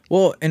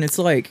 Well, and it's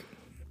like,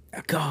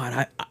 God,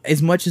 I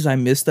as much as I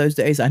miss those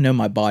days, I know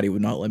my body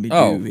would not let me do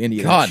Oh, any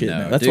of God, that shit.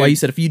 no, now. That's dude. why you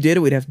said if you did it,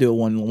 we'd have to do it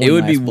one It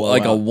would be last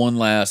like a blowout. one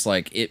last,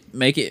 like,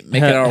 make it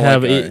Ha- out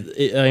have like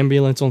a,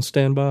 ambulance on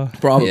standby.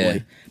 probably. Yeah.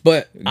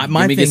 But my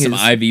let me thing get some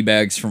is, IV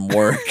bags from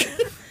work.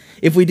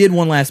 if we did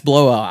one last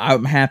blowout,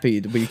 I'm happy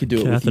that we could do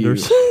it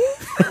Catheters. with you.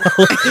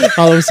 I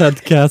always had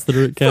the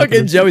catheter.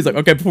 Fucking Joey's like,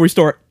 okay, before we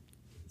start,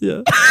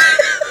 Yeah.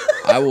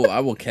 I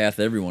will cath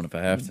everyone if I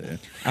have to.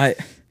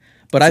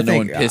 but So I no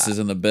one think pisses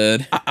in the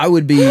bed. I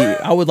would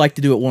like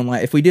to do it one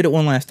last. If we did it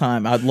one last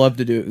time, I'd love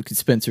to do it with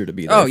Spencer to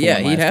be there. Oh, for yeah,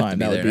 one he'd last have to time.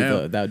 be That would there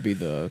now. That would be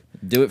the.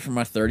 Do it for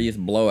my 30th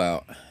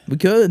blowout. We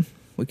could.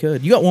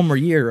 You got one more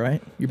year,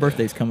 right? Your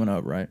birthday's coming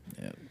up, right?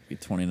 Yeah, be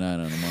 29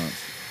 in a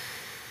month.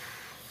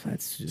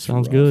 That's just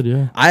Sounds rough. good.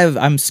 Yeah.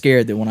 I'm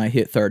scared that when I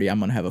hit 30, I'm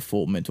gonna have a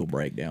full mental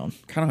breakdown.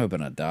 Kind of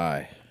hoping I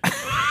die.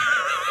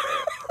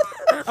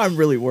 I'm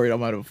really worried I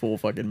might have a full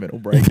fucking mental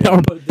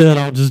breakdown. But then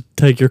I'll just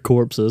take your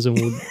corpses and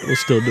we'll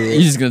still do You're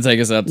it. just gonna take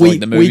us out to like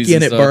the movies Weekend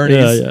and at stuff.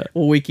 Bernie's. Yeah, yeah.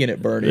 Well, weekend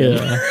at Bernie's.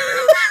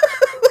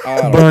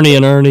 Yeah. Bernie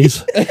and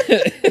Ernie's.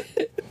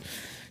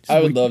 I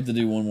would love to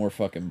do one more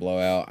fucking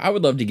blowout. I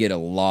would love to get a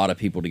lot of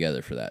people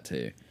together for that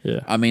too.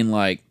 Yeah. I mean,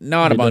 like,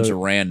 not a Be bunch dope.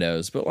 of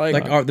randos, but like,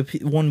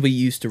 Like one we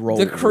used to roll.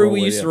 the crew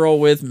we with, used to roll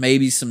with,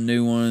 maybe some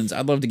new ones.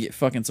 I'd love to get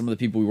fucking some of the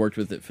people we worked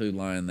with at Food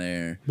Lion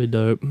there Be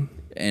dope.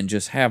 and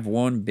just have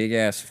one big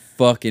ass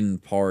fucking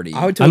party.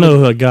 I would I totally,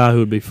 know a guy who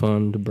would be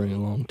fun to bring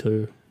along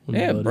too. One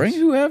of yeah, the bring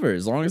buddies. whoever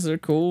as long as they're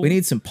cool. We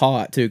need some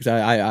pot too, because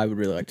I would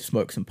really like to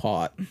smoke some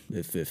pot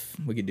if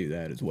we could do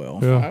that as well.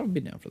 Yeah. I would be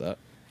down for that.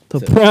 The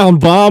Brown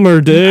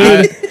Bomber,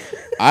 dude.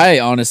 I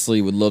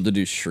honestly would love to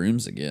do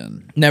shrooms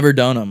again. Never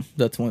done them.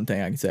 That's one thing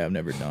I can say I've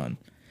never done.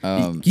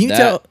 Can you That-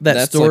 tell that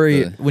that's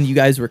story like the- when you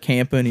guys were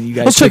camping and you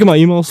guys I was checking my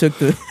emails. took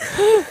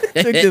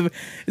the,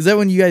 is that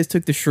when you guys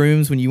took the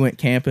shrooms when you went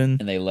camping?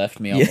 and they left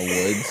me out in the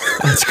woods.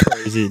 That's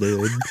crazy, dude.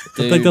 I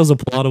Dude, think that was a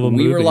plot of a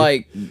movie. We were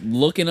like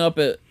looking up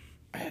at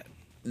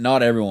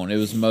not everyone. It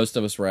was most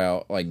of us were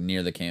out like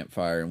near the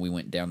campfire, and we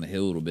went down the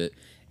hill a little bit.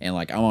 And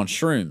like I'm on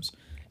shrooms,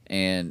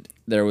 and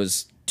there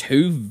was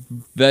 2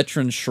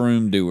 veteran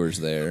shroom doers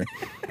there,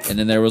 and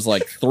then there was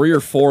like 3 or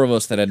 4 of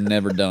us that had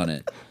never done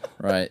it.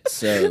 Right,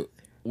 so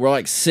we're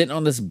like sitting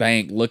on this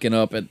bank looking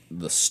up at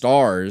the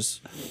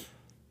stars,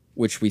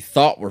 which we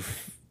thought were.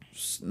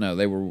 No,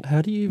 they were.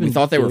 How do you even? We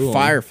thought they were go on?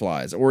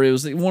 fireflies, or it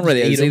was one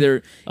way. It was eat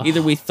 'em?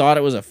 either we thought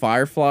it was a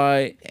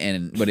firefly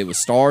but it was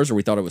stars, or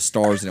we thought it was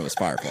stars and it was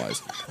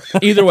fireflies.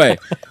 Either way,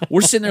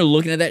 we're sitting there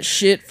looking at that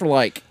shit for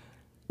like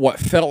what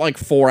felt like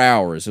 4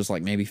 hours. It was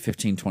like maybe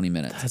 15, 20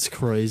 minutes. That's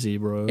crazy,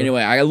 bro.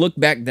 Anyway, I look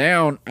back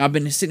down. I've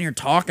been sitting here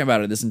talking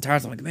about it this entire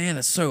time. I'm like, man,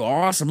 that's so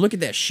awesome. Look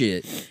at that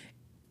shit.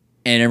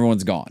 And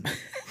everyone's gone.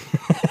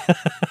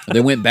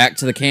 They went back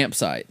to the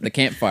campsite, the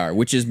campfire,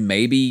 which is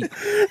maybe 10.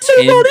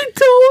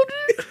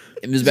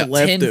 It was about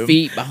 10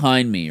 feet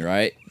behind me,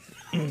 right?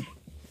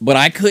 But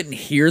I couldn't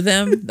hear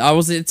them. It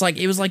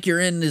was like you're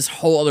in this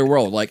whole other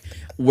world. Like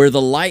where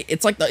the light,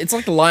 it's like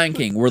the Lion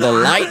King, where the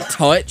light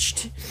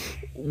touched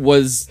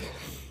was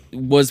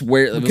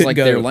where it was like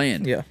their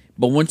land. Yeah.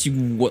 But once you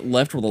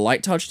left where the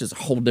light touched, it's a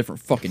whole different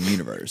fucking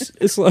universe.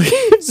 It's like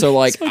So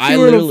like it's like I you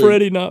were in a literally,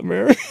 Freddy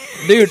nightmare.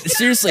 dude,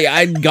 seriously,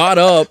 I got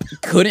up,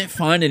 couldn't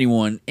find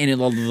anyone, and the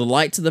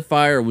light to the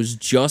fire was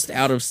just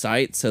out of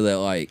sight, so that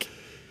like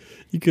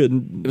You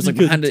couldn't. it was like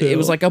behind it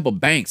was like up a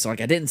bank, so like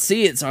I didn't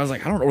see it, so I was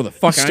like, I don't know where the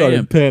fuck I started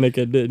am.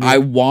 panicking, didn't you? I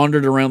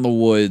wandered around the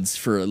woods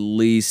for at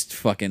least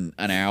fucking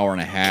an hour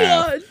and a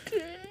half,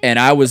 and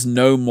I was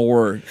no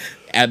more.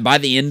 By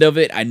the end of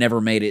it, I never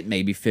made it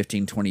maybe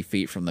 15, 20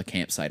 feet from the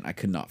campsite, and I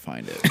could not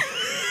find it.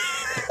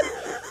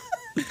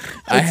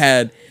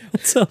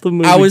 That's how the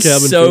movie I was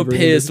Cabin so Fever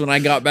pissed ended. when I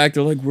got back.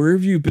 They're like, "Where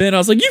have you been?" I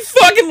was like, "You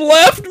fucking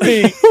left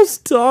me." I was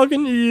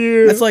talking to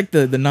you. That's like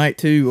the night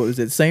too. What was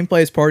it? Same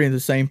place, partying in the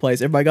same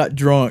place. Everybody got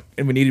drunk,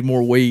 and we needed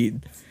more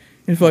weed.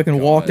 And fucking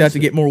walked out to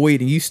get more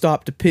weed, and you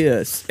stopped to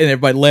piss, and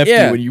everybody left you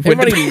when you went.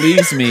 Everybody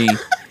leaves me.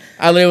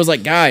 I literally was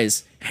like,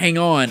 "Guys, hang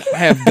on, I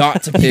have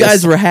got to piss." You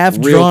guys were half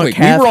real drunk, quick.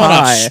 half We were on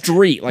high. a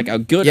street, like a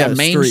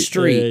main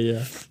street.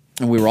 Yeah.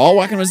 And we were all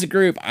walking as a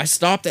group. I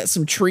stopped at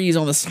some trees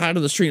on the side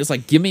of the street. It's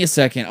like, give me a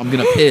second. I'm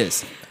going to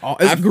piss.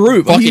 It's a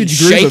group, a Fucking huge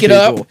group shake of it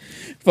up. people.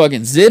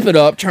 Fucking zip it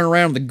up. Turn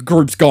around. The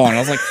group's gone. I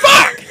was like,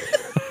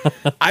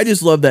 fuck. I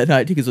just love that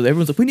night too because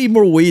everyone's like, "We need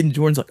more weed," and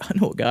Jordan's like, "I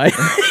know a guy."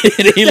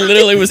 And he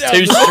literally was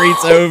 2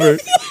 streets over.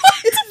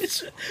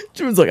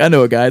 Jordan's like, "I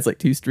know a guy." It's like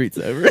 2 streets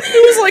over. It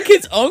was like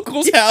his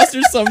uncle's house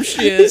or some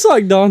shit. It's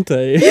like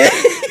Dante.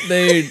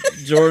 Dude,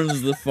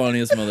 Jordan's the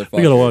funniest motherfucker.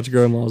 We gotta watch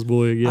Grandma's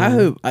Boy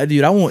again.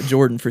 I want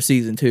Jordan for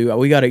season 2.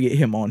 We got to get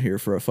him on here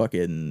for a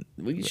fucking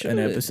We should. an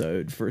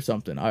episode for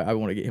something. I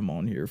want to get him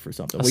on here for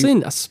something. I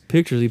seen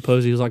pictures he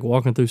posted. He was like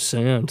walking through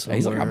sand. He's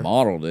like a somewhere.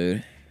 model,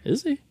 dude.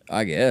 Is he?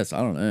 I guess. I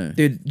don't know.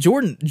 Dude,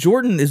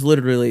 Jordan is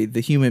literally the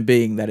human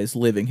being that is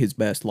living his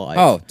best life.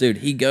 Oh, dude,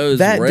 he goes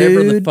That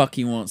wherever the dude- fuck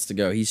he wants to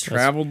go. He's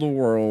traveled the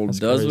world, that's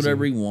does crazy.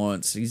 whatever he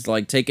wants. He's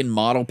like taking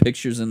model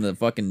pictures in the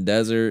fucking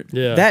desert.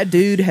 Yeah. That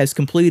dude has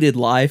completed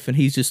life, and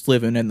he's just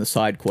living in the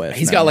side quest.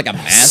 He's now. got like a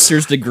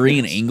master's degree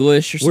in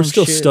English or something. We're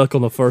still stuck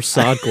on the first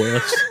side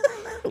quest.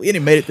 We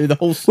ain't made it through the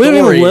whole We story.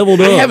 haven't even leveled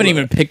up. I haven't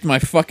even picked my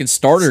fucking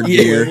starter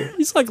gear.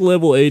 He's like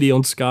level 80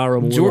 on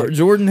Skyrim.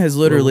 Jordan has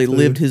literally Level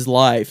 2. lived his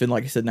life, and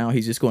like I said, now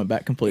he's just going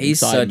back completing He's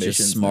side such a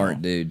missions smart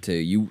now. dude too.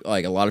 You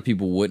like a lot of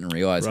people wouldn't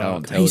realize how Right.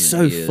 intelligent He's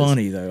so he is.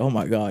 funny though. Oh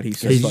my god, he's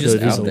so He's He's funny. just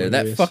good. He's out there.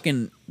 That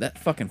hilarious.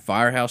 fucking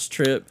firehouse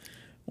trip.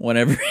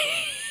 Whenever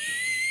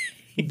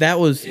That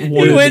was he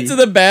one of went the-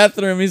 to the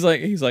bathroom, he's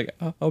like,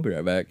 I'll be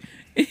right back.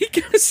 He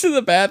goes to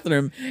the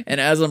bathroom,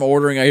 and as I'm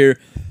ordering, I hear.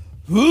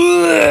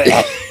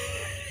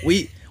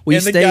 we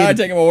and the guy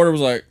taking my order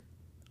was like,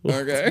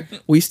 okay.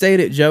 we stayed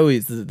at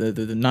Joey's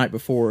the night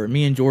before. And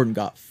me and Jordan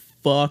got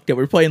fucked up.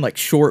 We were playing like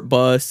short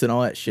bus and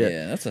all that shit.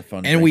 Yeah, that's a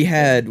fun. And we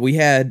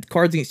had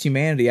Cards Against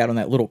Humanity out on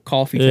that little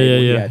coffee Yeah, table.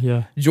 we yeah, had.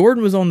 yeah.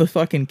 Jordan was on the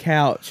fucking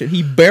couch and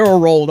he barrel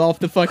rolled off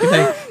the fucking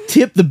thing,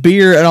 tipped the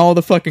beer and all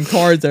the fucking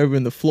cards over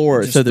in the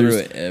floor. Just so threw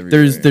there's it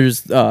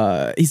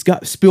everywhere. he's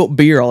got spilt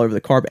beer all over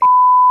the carpet.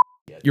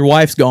 Your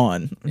wife's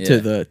gone Yeah.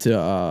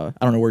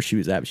 I don't know where she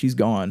was at, but she's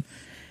gone.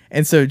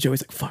 And so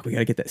Joey's like, "Fuck, we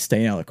gotta get that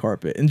stain out of the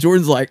carpet." And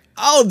Jordan's like,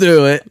 "I'll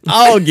do it.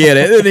 I'll get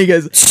it." And he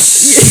goes,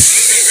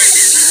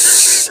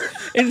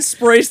 and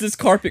sprays this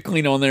carpet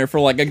clean on there for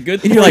like a good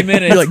 30 and you're like,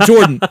 minutes. you're like,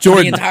 "Jordan, the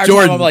Jordan, entire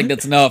Jordan." time I'm like,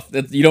 that's enough.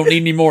 You don't need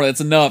any more. That's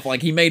enough.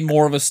 Like he made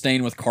more of a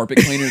stain with carpet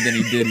cleaner than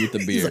he did with the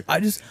He's beer.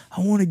 like, I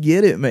want to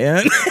get it,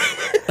 man.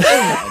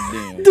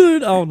 Goddamn.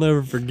 Dude, I'll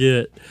never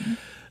forget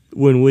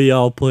when we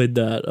all played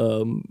that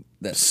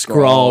That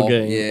scrawl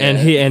game,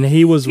 yeah. and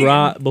he was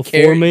right before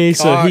Carrot me,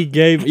 so cock. he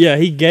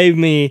gave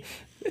me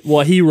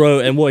what he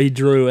wrote and what he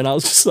drew, and I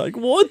was just like,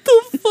 "What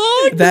the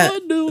fuck?"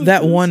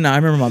 that one night, I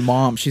remember my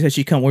mom. She said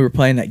we were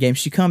playing that game.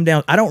 She come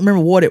down. I don't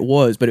remember what it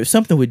was, but it was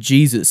something with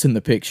Jesus in the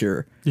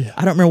picture. Yeah.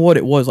 I don't remember what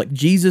it was. Like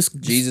Jesus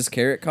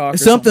carrot cock. Or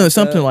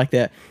something like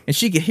that. And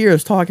she could hear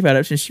us talking about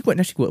it. And she went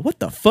down. She went, "What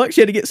the fuck?"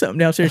 She had to get something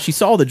downstairs. She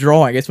saw the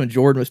drawing. I guess when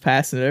Jordan was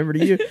passing it over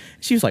to you,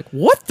 she was like,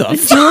 "What the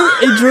fuck?"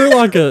 He drew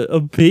like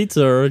a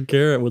pizza or a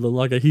carrot with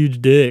like a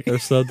huge dick or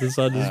something.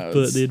 So I just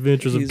put the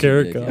Adventures of he's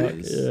Carrot Cock.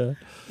 ridiculous. Yeah.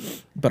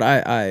 But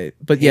yeah,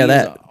 He's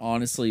that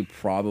honestly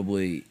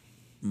probably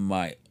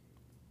my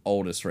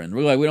oldest friend.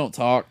 We don't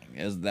talk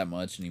as that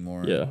much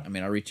anymore. Yeah. I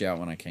mean, I reach out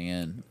when I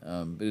can.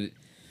 But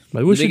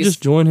Maybe we The should biggest-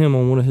 just join him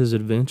on one of his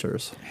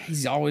adventures.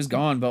 he's always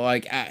gone. But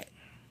like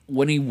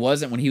when he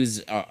was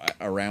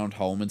around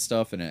home and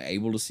stuff and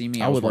able to see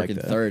me, I was would like working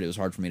that. third. It was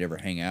hard for me to ever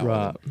hang out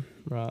Right, with him.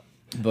 right.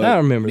 But I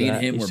remember me that.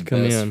 and him He were used to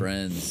come best in.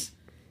 friends.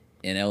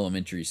 in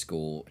elementary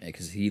school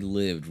because he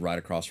lived right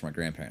across from my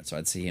grandparents. So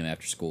I'd see him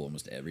after school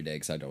almost every day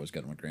because I'd always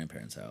go to my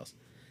grandparents' house.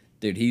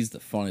 Dude, he's the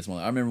funniest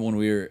one. I remember when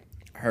we were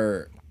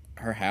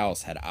her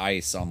house had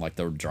ice on like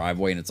the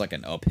driveway, and it's like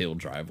an uphill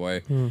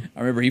driveway. I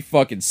remember he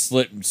fucking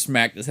slipped and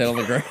smacked his head on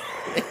the ground.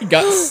 He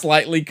got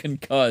slightly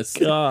concussed.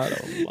 God,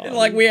 And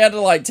like we had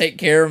to like take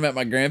care of him at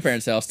my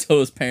grandparents' house till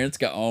his parents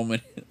got home,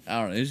 and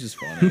I don't know, it was just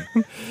funny.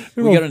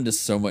 We got into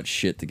so much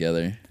shit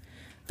together.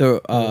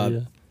 The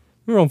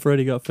Remember when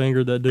Freddie got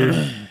fingered? That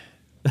dude,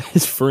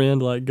 his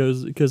friend, like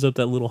goes up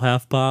that little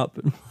half pipe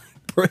and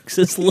breaks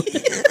his leg.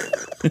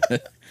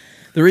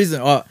 the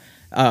reason I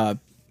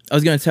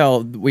was gonna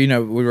tell we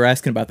were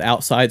asking about the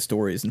outside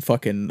stories and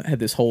fucking had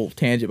this whole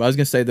tangent. But I was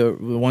gonna say the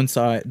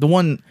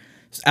one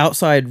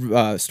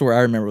outside story I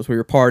remember was we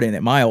were partying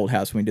at my old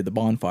house when we did the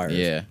bonfires.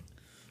 Yeah,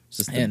 it's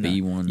just the And,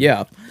 B one.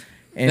 Yeah,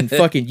 and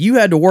fucking you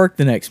had to work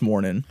the next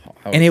morning,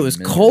 and it was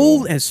miserable.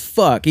 cold as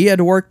fuck. You had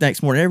to work the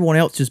next morning. Everyone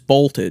else just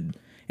bolted,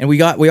 and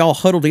we all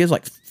huddled together. It was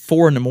like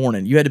 4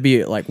 a.m. You had to be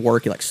at like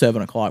work at like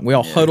 7 o'clock. We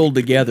all huddled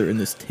together in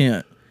this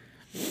tent.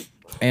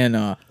 And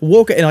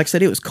woke up, and like I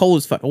said, it was cold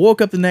as fuck. I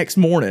woke up the next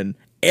morning,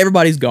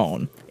 everybody's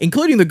gone,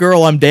 including the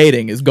girl I'm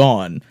dating is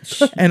gone,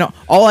 and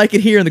all I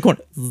could hear in the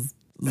corner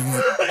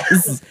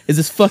is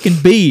this fucking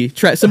bee.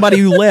 Somebody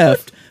who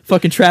left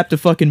fucking trapped a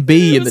fucking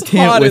bee in the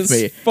tent with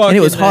me, and it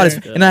was hot as,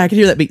 and I could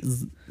hear that bee.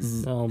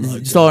 Oh my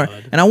Just all-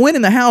 God. and I went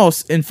in the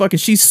house, and fucking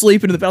she's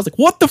sleeping in the bed. I was like,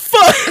 "What the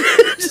fuck?"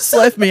 Just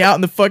left me out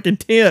in the fucking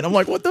tent. I'm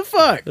like, "What the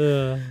fuck?"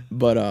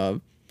 But I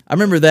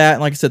remember that,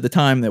 and like I said, the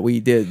time that we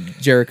did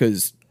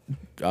Jericho's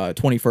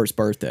 21st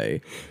birthday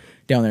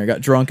down there,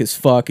 got drunk as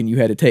fuck, and you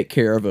had to take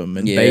care of him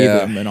and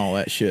bathe him and all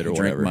that shit or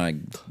Drink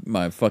whatever.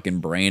 my fucking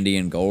brandy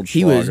and Goldschlager.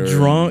 He was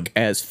drunk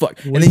as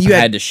fuck, and then You you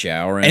had had to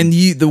shower him.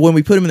 and when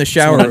we put him in the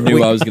shower, I knew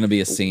we, I was gonna be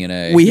a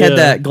CNA. we had Yeah.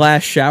 that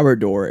glass shower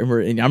door,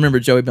 and I remember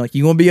Joey being like,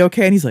 "You gonna be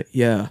okay?" And he's like,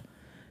 "Yeah."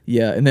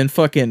 And then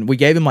fucking, we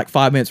gave him like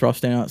 5 minutes. We're all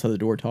standing outside the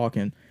door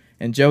talking,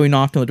 and Joey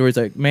knocked on the door. He's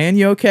like, "Man,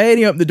 you okay?" And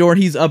he opened the door,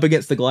 and he's up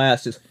against the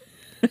glass, just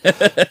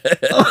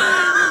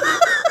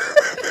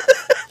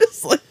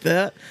just like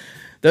that.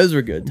 Those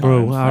were good times.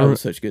 Bro, That was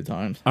such good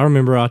times. I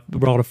remember I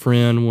brought a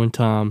friend one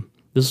time.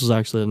 This was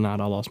actually the night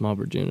I lost my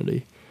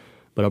virginity,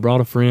 but I brought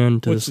a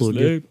friend to this little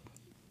good.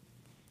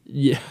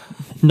 Yeah,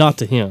 not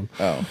to him.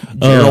 Oh,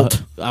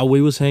 Gerald.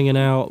 We was hanging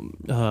out.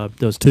 There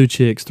was 2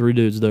 chicks, 3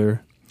 dudes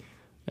there,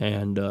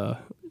 and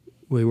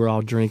we were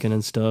all drinking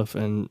and stuff.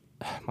 And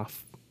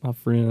my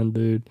friend,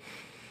 dude,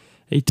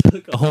 he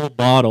took a whole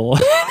bottle.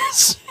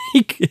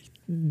 He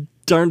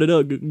turned it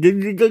up,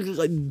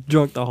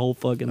 drunk the whole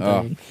fucking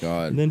thing. oh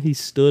God. And then he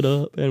stood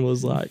up and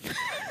was like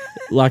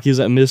he was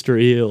at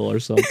Mr. Ill or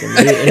something.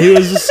 He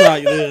was just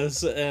like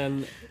this,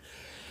 and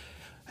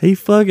he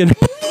fucking.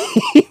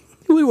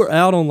 We were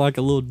out on like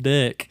a little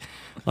deck,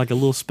 like a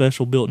little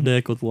special built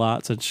deck with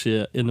lights and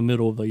shit in the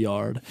middle of the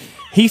yard.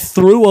 He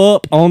threw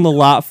up on the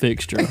light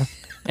fixture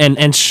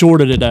and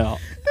shorted it out.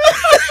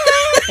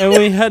 And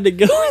we had to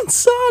go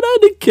inside. I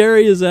had to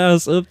carry his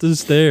ass up the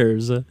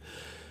stairs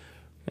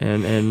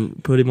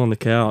and put him on the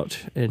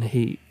couch. And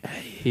he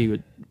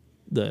would,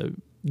 the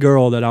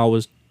girl that I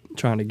was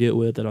trying to get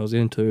with, that I was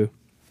into,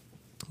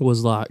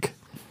 was like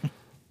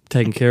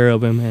taking care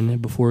of him. And then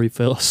before he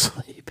fell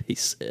asleep, he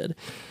said,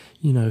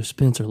 "You know,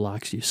 Spencer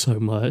likes you so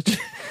much."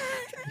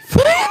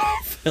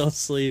 Fell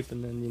asleep,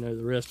 and then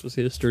the rest was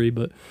history.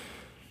 But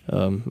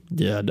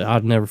yeah,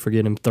 I'd never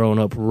forget him throwing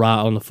up right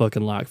on the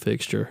fucking light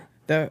fixture.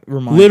 That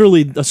reminds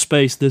Literally a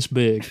space this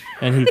big,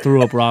 and he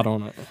threw up right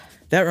on it.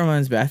 That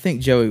reminds me. I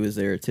think Joey was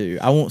there too.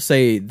 I won't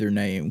say their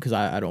name because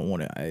I don't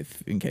want to,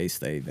 in case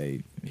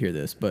they hear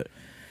this. But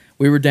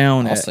we were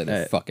down. I'll at, say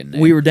their at- fucking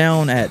name. We were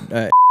down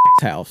at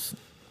house,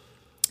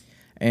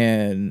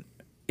 and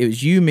it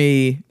was you,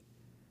 me,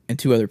 and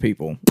 2 other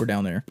people were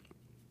down there,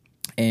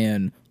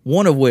 and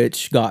one of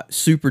which got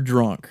super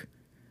drunk,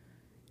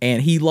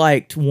 and he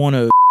liked one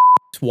of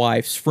his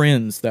wife's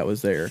friends that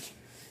was there.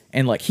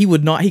 And like he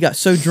got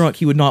so drunk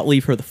he would not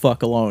leave her the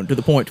fuck alone, to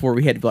the point to where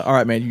we had to be like, "All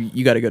right, man,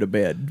 you got to go to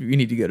bed. You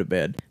need to go to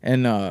bed."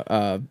 And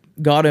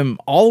got him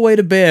all the way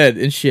to bed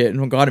and shit.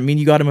 And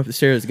you got him up the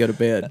stairs to go to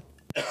bed.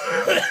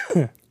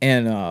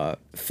 And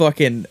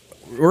fucking,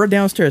 we're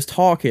downstairs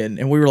talking,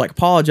 and we were like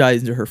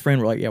apologizing to her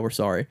friend. We're like, "Yeah, we're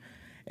sorry."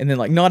 And then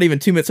like not even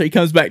 2 minutes later, he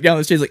comes back down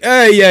the stairs like,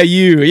 "Hey, yeah,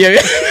 you,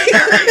 yeah."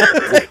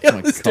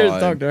 Down the stairs to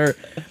talk to her.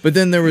 But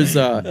then there was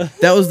that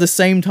was the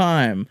same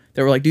time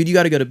they were like, "Dude, you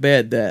got to go to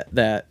bed."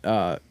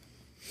 That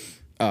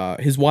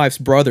his wife's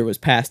brother was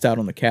passed out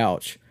on the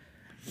couch,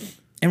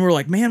 and we're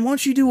like, "Man, why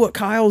don't you do what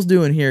Kyle's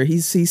doing here?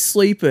 He's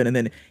sleeping." And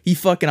then he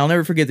fucking, I'll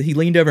never forget that he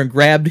leaned over and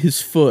grabbed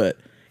his foot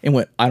and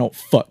went, "I don't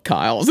fuck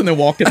Kyle's," and then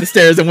walked up the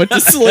stairs and went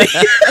to sleep.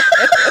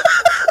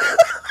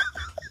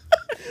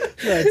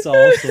 That's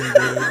awesome, dude.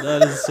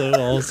 That is so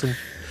awesome.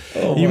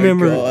 Oh You my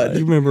remember? God.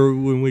 You remember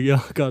when we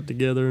all got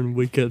together and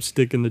we kept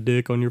sticking the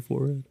dick on your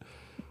forehead?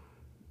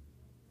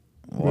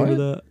 Remember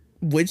that?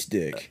 Which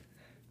dick?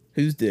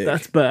 Whose dick?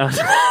 That's bad.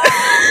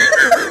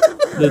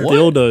 The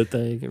dildo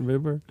thing,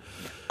 remember?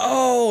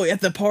 Oh,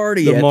 at the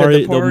party. The at Mario,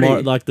 the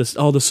party. like this,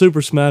 the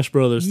Super Smash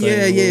Brothers thing. Yeah,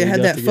 where yeah, we it had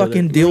got that together.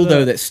 fucking Remember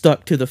dildo that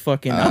stuck to the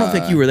fucking. I don't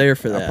think you were there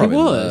for I that. probably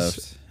was.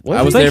 left. Was I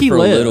he? was I think there he for a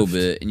little left.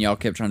 bit, and y'all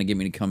kept trying to get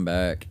me to come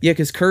back. Yeah,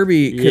 because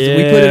Kirby, because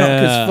we put it on,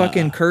 because Yeah.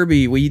 fucking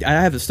Kirby,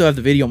 still have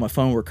the video on my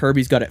phone where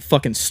Kirby's got it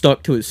fucking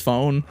stuck to his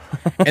phone,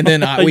 and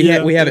then we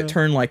have Yeah. it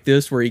turned like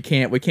this where we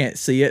can't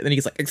see it. Then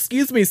he's like,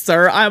 "Excuse me,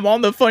 sir, I'm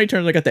on the phone." He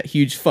turns, I got that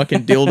huge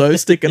fucking dildo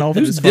sticking off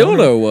of his Whose phone.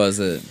 dildo was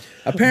it?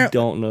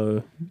 Don't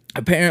know.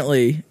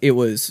 Apparently, it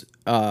was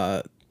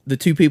the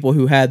two people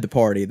who had the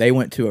party. They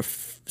went to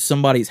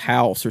somebody's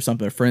house or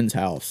something, a friend's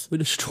house We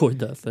destroyed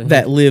that thing.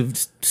 that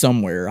lived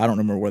somewhere. I don't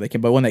remember where they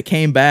came, but when they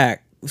came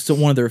back, so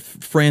one of their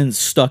friends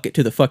stuck it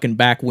to the fucking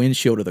back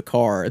windshield of the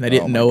car, and they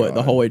didn't my know it the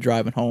God. whole way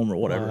driving home or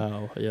whatever.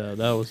 Wow. Yeah,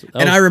 that was.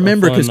 And I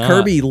remember because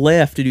Kirby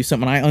left to do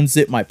something, and I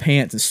unzipped my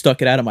pants and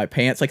stuck it out of my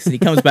pants. Like I said, he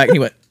comes back and he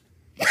went.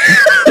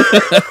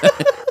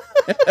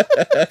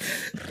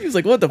 He was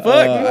like, "What the fuck?"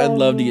 I'd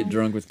love to get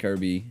drunk with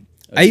Kirby.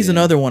 He's again.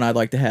 another one I'd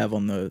like to have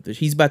on the.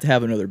 He's about to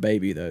have another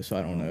baby though, so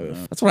I don't know.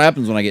 That's what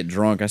happens when I get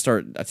drunk. I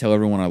tell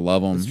everyone I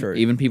love them, That's true.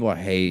 even people I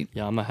hate.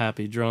 Yeah, I'm a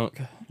happy drunk.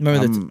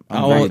 Remember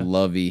I'm I very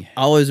lovey.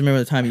 always remember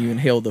the time you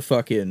inhaled the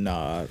fucking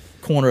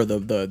corner of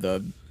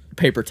the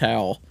paper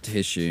towel,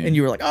 Tissue. and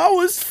you were like, "I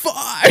was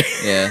fine."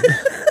 Yeah.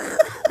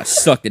 I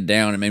sucked it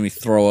down and made me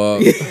throw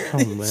up.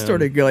 Oh man.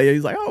 Started going.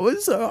 He's like, I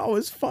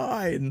was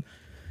fine."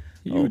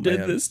 You Oh, did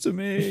man. this to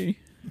me.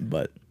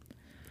 But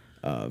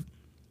Oh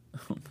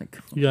my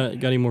god. You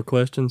got any more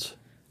questions?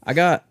 I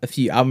got a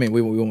few. I mean,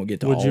 we won't get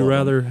to all Would you of them.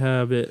 rather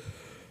have it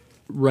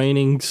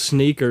raining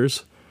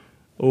sneakers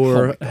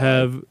or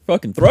have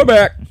Fucking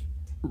throwback.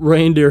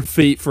 reindeer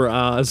feet for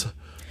eyes?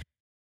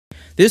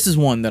 This is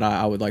one that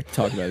I would like to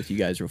talk about with you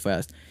guys real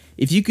fast.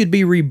 If you could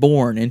be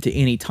reborn into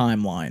any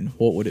timeline,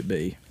 what would it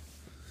be?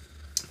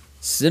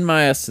 Send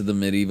my ass to the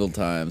medieval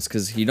times,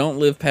 because you don't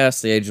live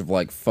past the age of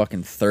like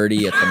fucking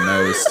 30 at the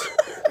most.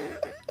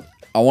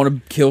 I want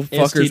to kill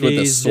fuckers with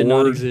a STDs did not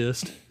sword.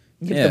 exist.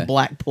 Yeah. The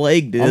Black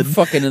Plague, dude. I'm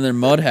fucking in their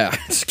mud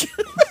house.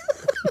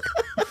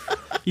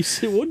 You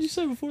see, what did you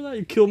say before that?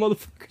 You kill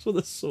motherfuckers with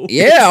a sword.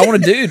 Yeah, I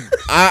want to, dude.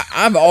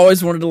 I've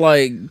always wanted to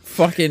like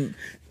fucking.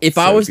 If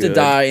I So was to good.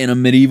 die in a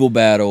medieval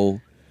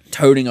battle,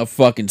 toting a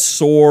fucking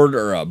sword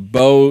or a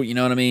bow, you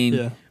know what I mean?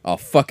 Yeah. A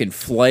fucking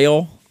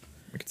flail,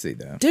 I could see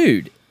that.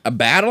 dude. A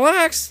battle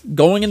axe,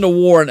 going into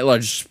war and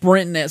like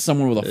sprinting at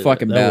someone with a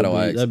fucking battle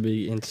axe. That'd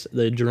be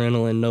the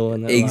adrenaline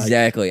knowing that.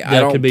 Exactly. Like, I that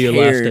don't could be care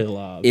your last day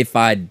alive. if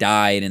I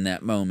died in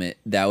that moment.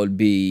 That's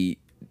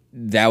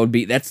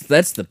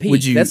the peak.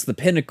 Would you- That's the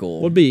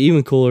pinnacle. What'd be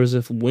even cooler is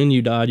if when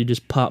you died, you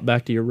just pop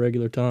back to your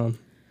regular time.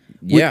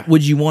 Yeah.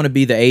 Would you want to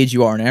be the age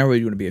you are now, or would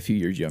you want to be a few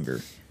years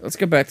younger? Let's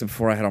go back to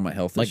before I had all my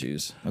health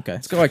issues. Okay.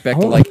 Let's go back to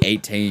wanna- like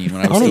 18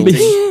 when I was wanna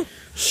still be-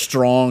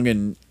 strong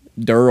and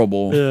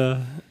durable.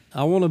 Yeah.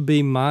 I want to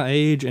be my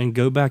age and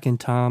go back in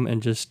time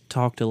and just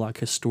talk to like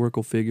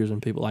historical figures and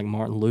people like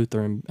Martin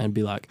Luther and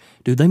be like,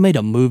 dude, they made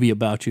a movie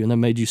about you and they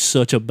made you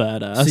such a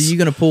badass. So you're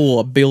gonna pull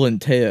a Bill and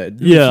Ted?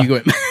 if Yeah. You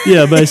go,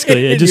 Yeah,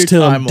 basically. In And just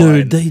your tell them,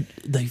 timeline. dude,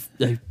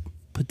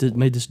 they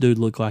made this dude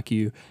look like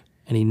you,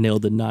 and he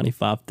nailed the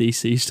 95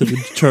 Theses to the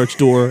church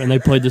door, and they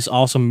played this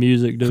awesome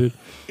music, dude.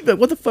 But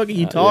what the fuck are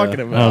you talking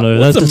Yeah. about? I don't know.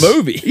 That's That's a just-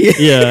 movie.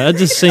 Yeah, that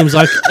just seems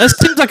like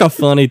a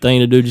funny thing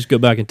to do. Just go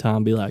back in time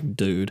and be like,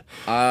 dude.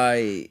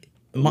 I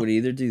would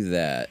either do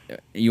that.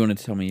 You want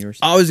to tell me yours?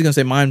 I was gonna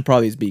say mine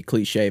probably would be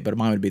cliche, but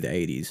mine would be the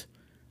 80s.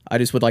 I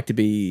just would like to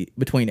be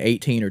between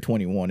 18 or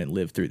 21 and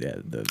live through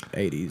the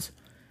 80s.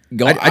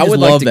 I I just would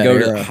love like to that go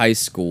era. to high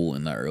school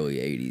in the early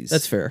 80s.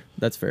 That's fair.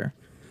 That's fair.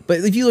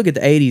 But if you look at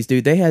the 80s,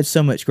 dude, they had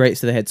so much great.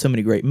 So they had so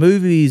many great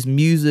movies,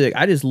 music.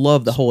 I just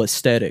love the whole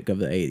aesthetic of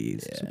the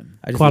 80s. Yeah.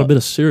 I just Quite a love- bit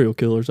of serial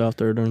killers out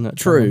there during that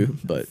True, time.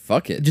 but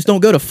Fuck it. just don't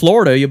go to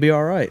Florida. You'll be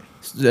all right.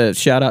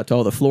 Shout out to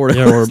all the Florida.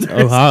 Yeah, or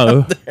listeners.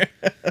 Ohio.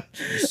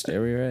 Stay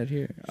where you're at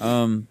here.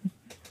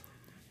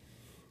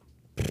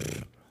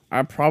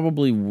 I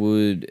probably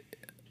would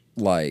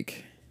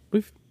like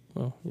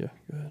Oh, yeah,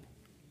 go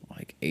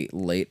ahead.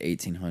 late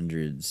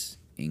 1800s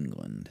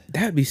England.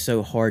 That'd be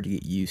so hard to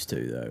get used to,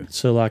 though.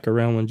 So, like,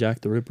 around when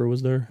Jack the Ripper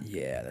was there?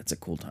 Yeah, that's a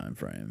cool time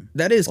frame.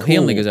 That is Well, cool. he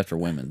only goes after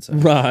women, so.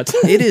 Right.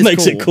 It is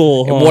Makes it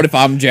cool, And huh? what if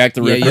I'm Jack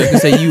the Yeah, Ripper? you can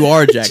say you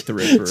are Jack the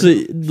Ripper. So,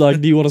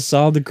 like, do you want to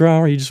solve the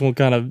crime or you just want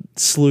to kind of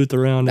sleuth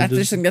around? I And just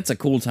just, think that's a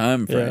cool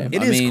time frame.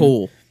 It I is mean,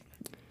 cool.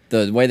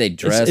 The way they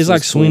dress. it's like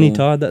was Sweeney cool.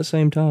 Todd that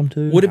same time,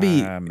 too. Would it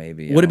be?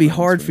 Maybe. Would it be I don't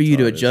know hard what for you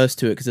to Sweeney Todd is. adjust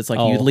to it? Because it's like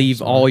Oh, you leave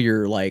sorry. all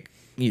your like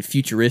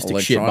futuristic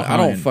shit Electronic-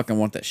 behind. I don't fucking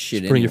want that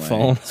shit Bring anyway.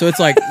 your phone. So it's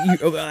like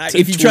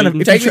if you're trying to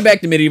if Take you're me back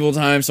to medieval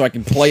times so I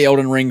can play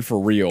Elden Ring for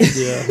real.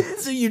 Yeah.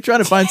 so you're trying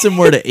to find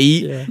somewhere to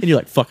eat, Yeah. and you're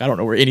like, "Fuck, I don't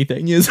know where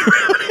anything is."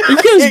 He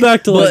goes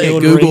back to like But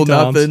Elden Google Ring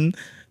times. nothing.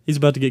 He's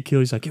about to get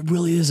killed. He's like, it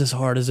really is as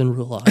hard as in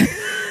real life.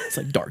 It's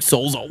like Dark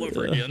Souls all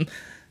over again.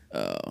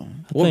 I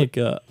think,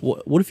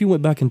 what if you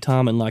went back in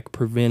time and like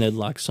prevented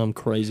like some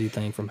crazy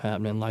thing from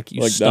happening? Like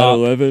you stopped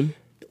 9/11?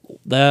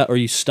 that, or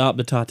you stopped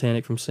the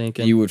Titanic from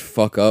sinking. You would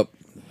fuck up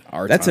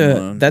Our That's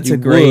timeline. You a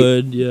great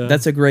would, yeah.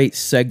 that's a great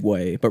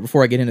segue. But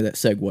before I get into that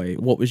segue,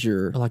 what was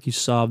your Like you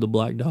solved the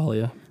Black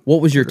Dahlia.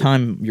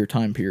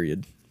 time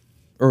period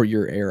or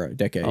your era,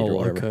 decade or Oh,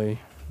 whatever? okay.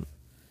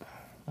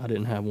 I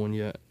didn't have one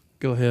yet.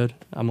 Go ahead.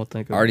 I'm gonna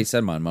think of I already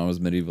said mine. Mine was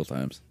medieval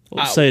times.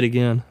 Well, say it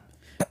again.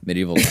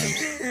 Medieval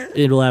times.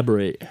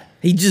 Elaborate.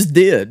 He just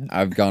did.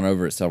 I've gone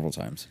over it several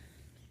times.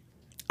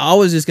 I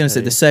was just gonna say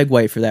Hey. the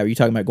segue for that. Were you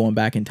talking about going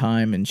back in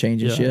time and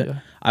changing Yeah, shit? yeah.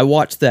 I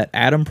watched that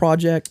Adam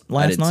Project I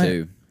last did night.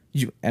 too.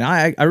 And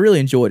I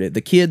really enjoyed it.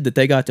 The kid that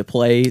they got to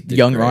play, the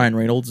young great. Ryan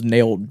Reynolds,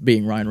 nailed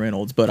being Ryan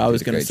Reynolds. But I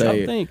was Did a gonna great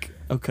say, I think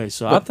okay,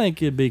 so I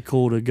think it'd be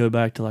cool to go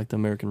back to like the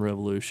American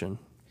Revolution.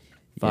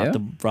 Yeah?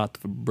 Fight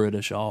the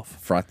British off.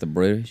 Fright the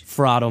British.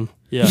 Fright them.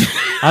 Yeah.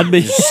 I'd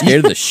be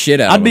Scared the shit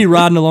out I'd of be them.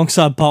 riding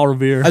alongside Paul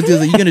Revere. I was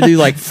gonna say, you gonna do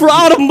like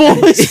Fright them,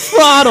 boys.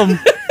 Fright them.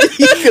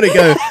 you gonna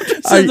go?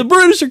 So the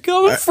British are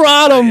coming.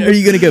 Fright them. Are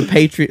you gonna go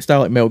Patriot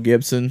style like Mel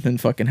Gibson and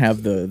fucking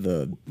have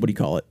the what do you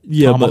call it?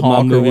 Yeah, but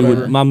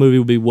Tomahawk my movie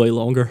would be way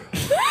longer.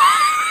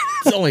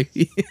 It's only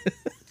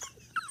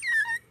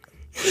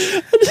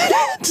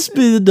Just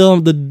be the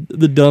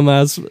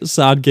dumbass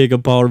sidekick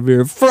of Paul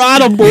Revere.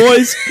 Fright them,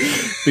 boys.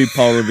 Be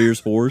Paul Revere's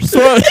horse.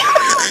 Throw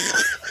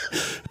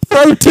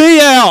T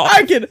out.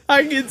 I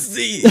can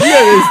see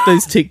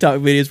those TikTok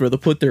videos where they'll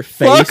put their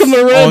face Fuck 'em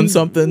around. on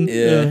something.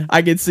 Yeah.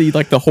 I can see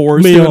like the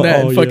horse Me doing on- that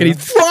and oh, fucking yeah.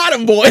 he's fraud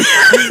him, boy.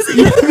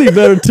 That'd be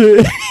better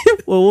too.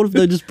 Well, what if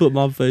they just put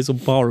my face on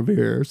Paul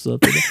Revere or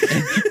something?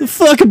 The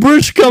fucking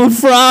British are coming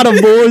fried them,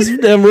 boys.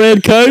 Them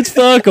red coats,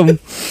 fuck them.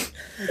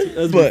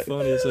 That'd But be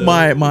funny as hell.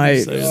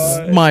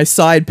 my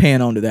side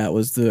pan onto that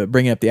was the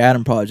bringing up the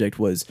Adam Project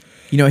was,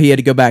 he had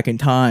to go back in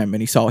time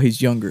and he saw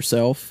his younger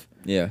self.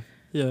 Yeah.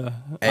 Yeah,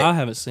 I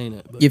haven't seen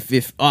it. But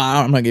If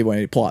I'm not giving away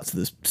any plots to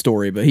this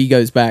story, but he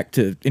goes back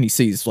to and he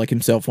sees like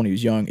himself when he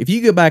was young. If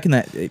you go back in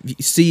that, if you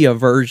see a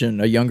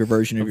younger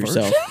version of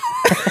yourself.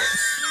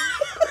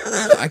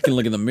 I can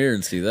look in the mirror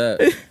and see that.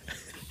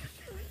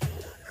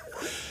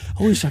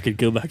 I wish I could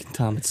go back in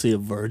time and see a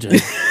virgin.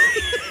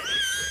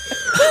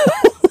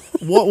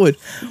 What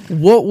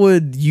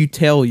would you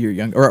tell your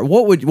young, or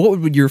what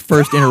would your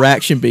first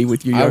interaction be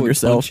with your I younger would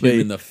self punch him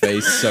be? in the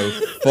face so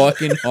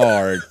fucking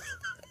hard.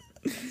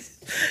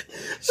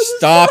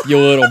 Stop, you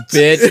little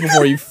bitch,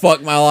 before you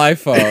fuck my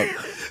life up.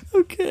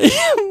 Okay,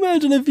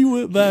 imagine if you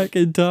went back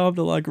in time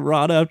to like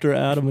right after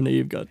Adam and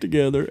Eve got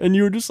together, and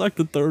you were just like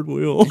the third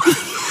wheel.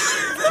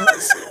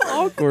 That's so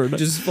awkward.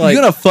 Just like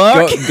gonna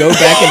fuck? Go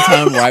back in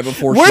time right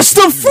before. Where's she-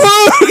 the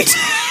fruit?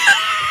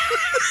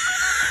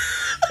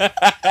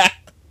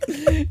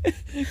 You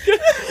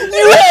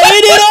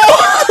ate it all.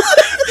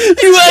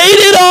 You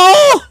ate it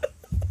all.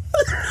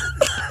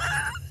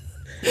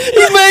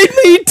 You made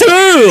me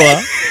too.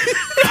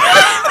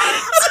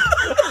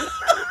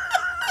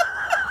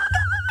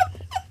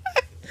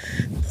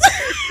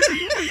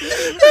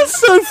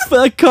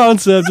 That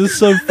concept is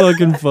so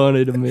fucking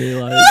funny to me.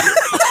 Like,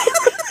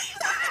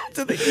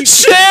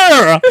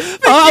 share.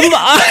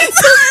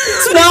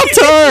 It's my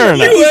turn.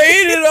 You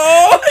ate it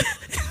all.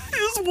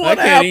 It was I one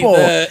can't apple. eat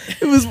that.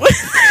 It was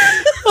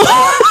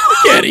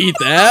Can't eat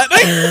that.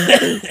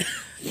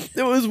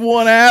 it was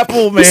one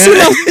apple, man.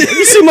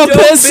 You see my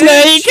pet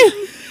snake?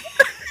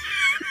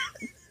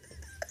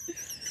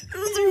 It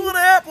was one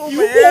apple,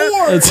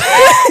 man.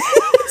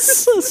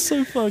 That's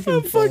so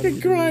fucking funny.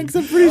 Crying 'cause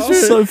I'm pretty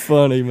It's so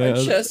funny, My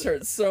man. chest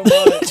hurts so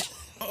much.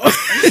 I'm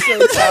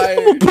so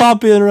tired.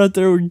 Pop in right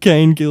there when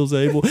Cain kills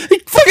Abel. He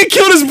fucking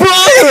killed his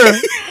brother.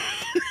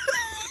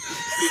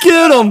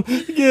 Get him!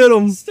 Get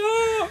him!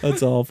 Stop.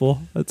 That's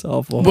awful. That's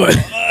awful. But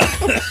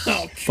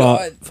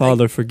God.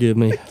 Father, forgive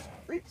me.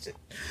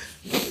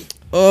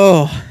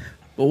 but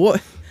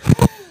what?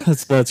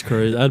 That's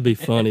crazy. That'd be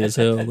funny as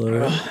hell,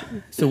 though.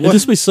 So It'd what?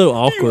 just be so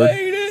awkward.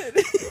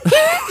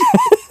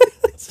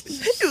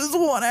 It was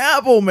one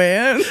apple,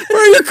 man.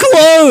 Where are your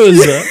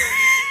clothes?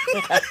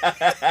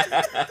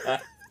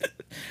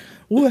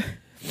 What?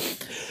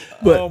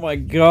 But Oh my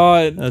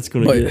god. That's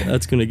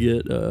gonna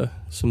get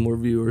some more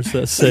viewers.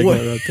 That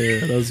segment right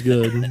there. That was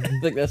good. I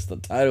think that's the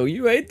title.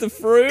 You ate the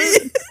fruit.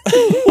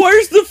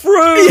 Where's the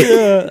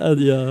fruit?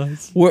 Yeah.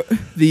 what?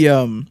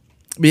 Yeah.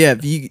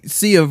 If you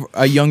see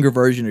a younger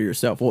version of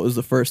yourself, what was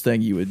the first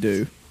thing you would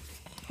do?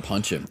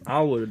 Punch him.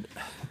 I would.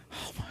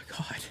 Oh my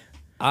god.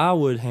 I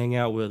would hang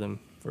out with him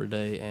for a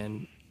day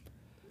and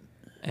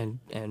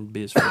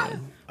be his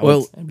friend.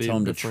 Well, And be Tell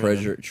him to befriend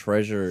him.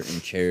 treasure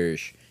and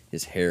cherish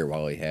his hair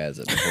while he has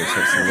it before he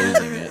starts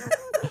losing it.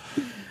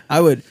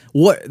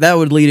 That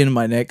would lead into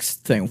my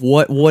next thing.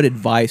 What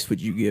advice would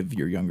you give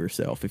your younger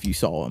self if you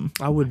saw him?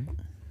 I would.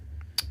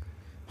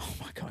 Oh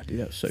my god, dude,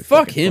 that was so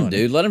Fuck fucking him, funny.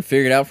 dude. Let him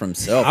figure it out for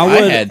himself. I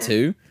I would- had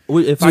to.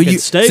 If So I you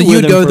could stay so with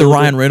you'd him go for the a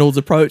Ryan little- Reynolds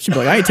approach and be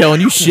like, I ain't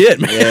telling you shit,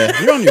 man.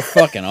 Yeah, you're on your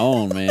fucking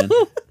own, man.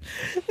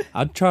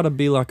 I'd try to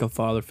be like a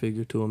father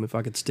figure to him if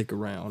I could stick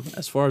around.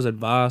 As far as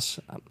advice,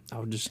 I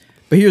would just.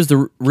 But here's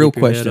the real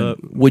Keep your head question: up.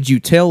 would you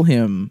tell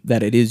him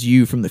that it is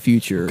you from the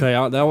future, Okay,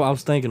 I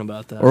was thinking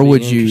about that. or Being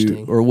would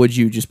interesting.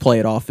 you just play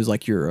it off as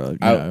like you're you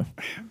know?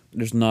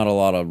 There's not a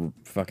lot of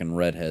fucking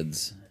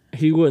redheads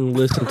He wouldn't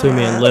listen to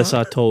me unless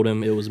I told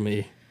him it was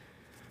me.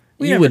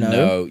 We You never would know.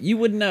 know. You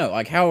would know.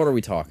 Like, how old are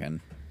we talking?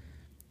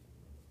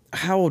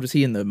 How old was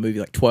he in the movie?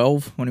 Like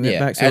 12 when he went Yeah,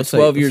 back. So at let's say-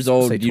 12 years let's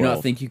old, say do you not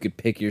 12. think you could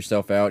pick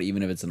yourself out,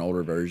 even if it's an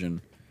older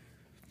version?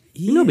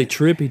 You know, it'd be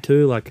trippy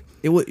too. Like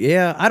it would?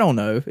 Yeah, I don't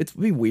know. It'd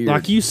be weird.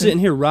 Like you sitting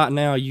here right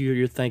now,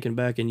 you're thinking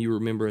back and you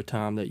remember a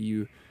time that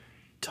you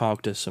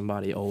talked to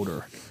somebody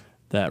older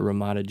that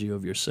reminded you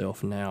of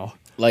yourself now.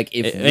 Like,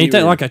 if Ain't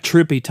that like a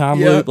trippy time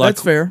Yeah, loop? Like,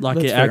 that's fair. Like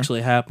That's it fair.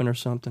 actually happened or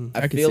something.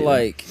 I can feel see that.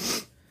 like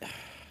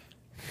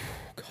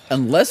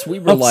unless we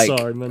were I'm like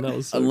sorry, man. That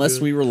was so unless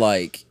good. we were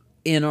like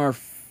in our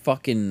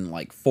fucking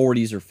like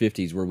 40s or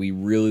 50s where we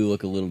really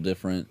look a little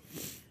different,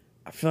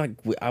 I feel like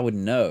I would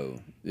know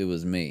it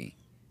was me.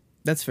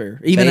 That's fair.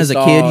 Even as a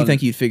Based kid, you on-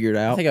 think you'd figure it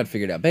I out? think I'd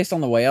figure it out based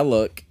on the way I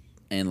look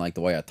and like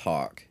the way I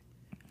talk.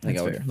 I think That's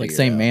I would fair. Like figure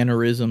same it out.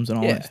 mannerisms and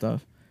all Yeah. that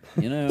stuff.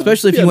 You know,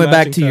 Especially if Yeah, you went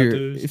back matching to your,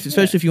 tattoos.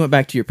 especially if you went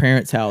back to your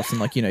parents' house and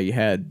like you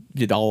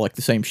did all like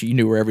the same shit. You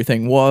knew where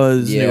everything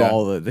was. Knew Yeah.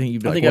 all the. Then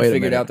you'd be I like, think I wait a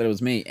figured minute. out that it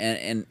was me,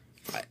 and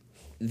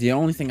the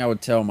only thing I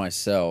would tell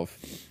myself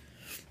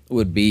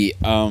would be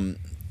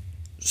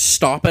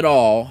stop it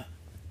all,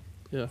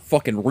 Yeah.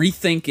 fucking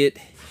rethink it,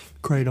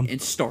 Kratom.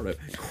 and start it.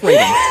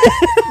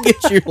 Kratom,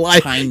 get your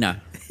life,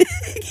 kinda.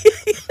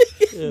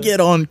 get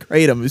on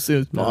kratom as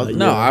soon as possible.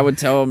 No, I would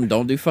tell them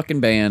don't do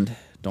fucking band,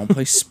 don't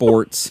play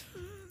sports,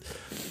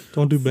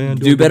 Don't do band.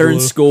 do better in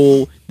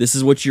school. school. This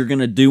is what you're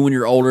gonna do when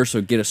you're older,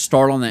 so get a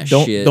start on that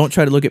shit. Don't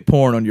try to look at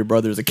porn on your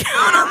brother's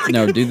account.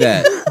 No, do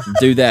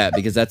that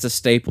because that's a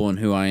staple in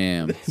who I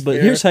am.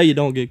 But here's how you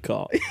don't get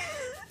caught.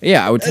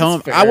 Yeah, I would tell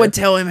him. That's I fair. would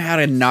tell him how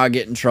to not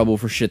get in trouble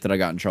for shit that I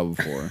got in trouble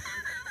for.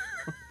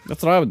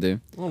 That's what I would do.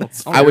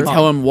 I would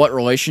tell him what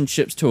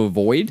relationships to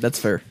avoid That's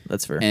fair.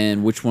 That's fair.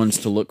 and which ones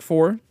to look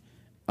for.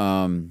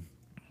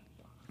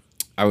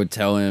 I would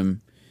tell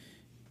him,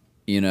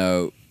 you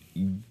know,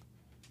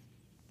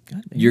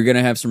 you're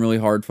gonna have some really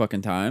hard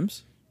fucking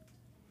times,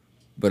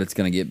 but it's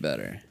gonna get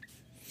better.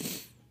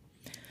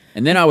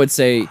 And then I would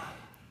say,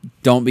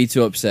 don't be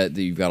too upset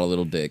that you've got a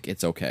little dick.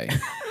 It's okay.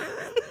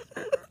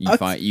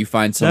 You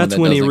find someone That's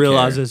that when he doesn't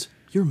realizes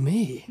you're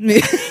me.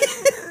 care.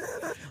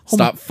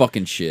 Stop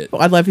fucking shit.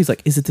 I'd laugh. He's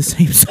like, "Is it the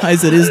same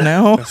size it is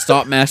now?"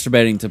 Stop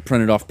masturbating to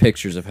printed off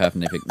pictures of half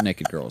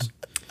naked girls.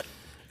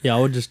 Yeah, I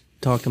would just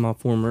talk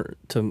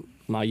to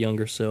my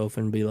younger self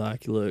and be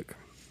like, look,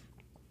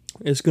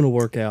 it's gonna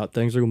work out.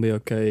 Things are gonna be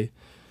okay.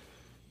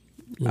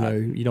 You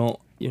know,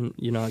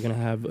 you're not gonna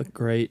have a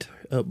great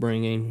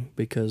upbringing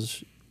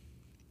because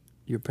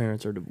your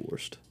parents are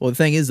divorced. Well, the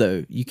thing is,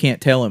 though, you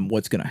can't tell him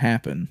what's going to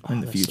happen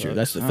in the that future. sucks.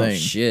 That's the Oh thing.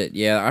 shit!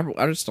 Yeah,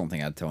 I just don't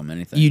think I'd tell him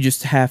anything. You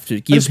just have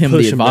to give just him the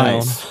push him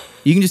advice. down.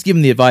 You can just give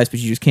him the advice, but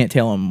you just can't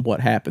tell him what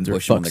happens or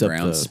push him on fucks the up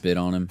ground, the. spit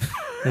on him,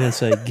 And then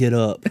say, get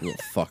up. little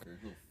fucker.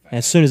 And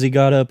as soon as he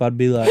got up, I'd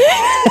be like,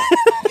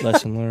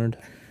 lesson learned.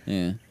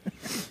 Yeah,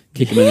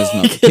 kick him in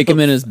his kick him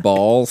in his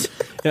balls.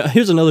 Yeah,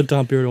 here's another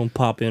time period I'm gonna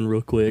pop in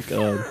real quick.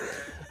 I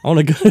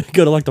want to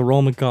go to like the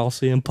Roman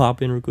Coliseum,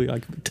 pop in real quick.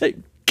 Like,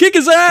 kick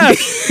his ass,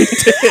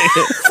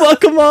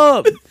 fuck him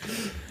up.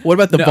 What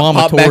about the Pop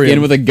back vomitorium?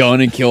 in with a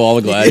gun and kill all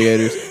the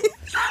gladiators.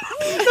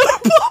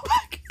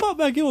 Pop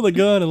back in with a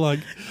gun and like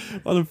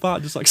other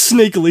fight, just like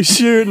sneakily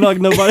shooting like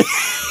nobody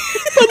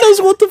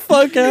knows what the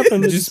fuck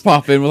happened. Just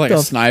pop in with like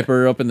a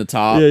sniper up in the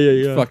top.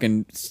 Yeah.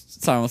 Fucking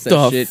silence that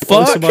The shit.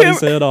 blow fuck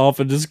somebody's him. head off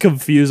and just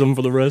confuse them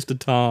for the rest of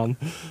time.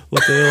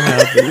 What the hell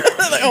happened?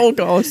 the whole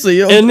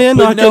Coliseum. And then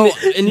But like, no,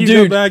 and you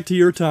dude, go back to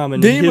your time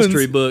in demons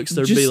history books,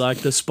 there'd be just- like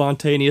the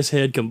spontaneous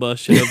head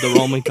combustion of the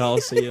Roman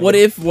Coliseum. What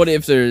if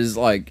there's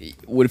like,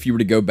 what if you were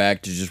to go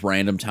back to just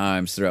random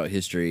times throughout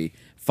history,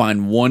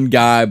 find one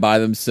guy by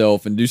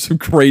themselves and do some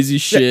crazy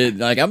shit,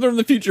 like I'm from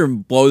the future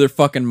and blow their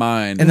fucking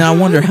mind, And then I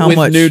wonder how with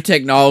much. new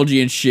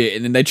technology and shit,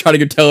 and then they try to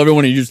go tell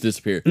everyone and you just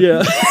disappear.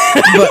 Yeah.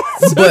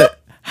 but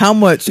how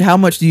much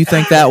do you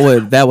think that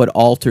would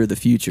alter the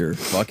future?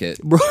 Fuck it.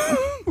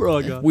 Bro,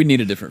 I got We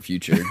need a different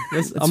future. I'm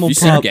Have gonna you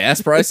seen our pop-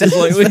 gas prices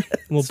lately? I'm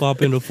gonna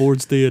pop into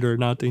Ford's Theater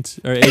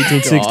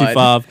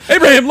 1865.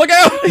 Abraham, look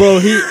out! Bro,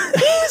 he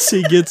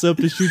gets up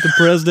to shoot the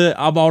president.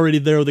 I'm already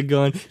there with a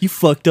gun. You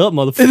fucked up,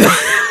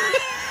 motherfucker.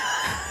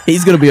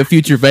 He's gonna be a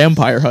future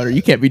vampire hunter.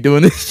 You can't be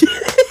doing this shit.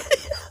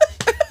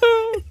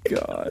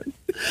 God.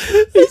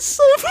 It's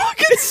so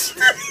fucking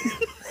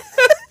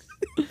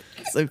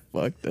So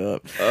fucked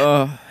up.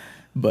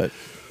 But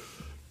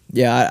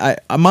yeah,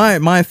 I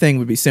my thing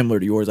would be similar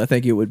to yours. I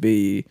think it would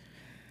be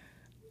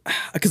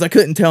because I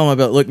couldn't tell him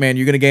about. Look, man,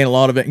 you're gonna gain a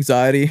lot of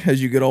anxiety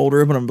as you get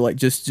older. But I'm like,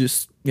 just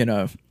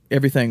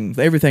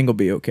everything will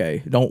be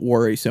okay. Don't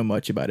worry so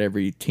much about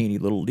every teeny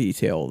little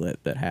detail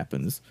that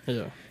happens.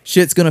 Yeah.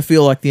 Shit's gonna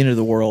feel like the end of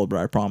the world, but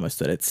I promise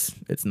that it's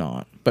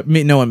not. But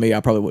knowing me, I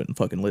probably wouldn't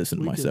fucking listen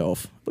to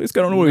myself. This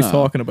guy don't know what he's No.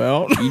 talking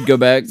about. You'd go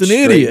back, an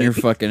straighten idiot. your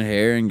fucking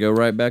hair, and go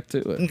right back to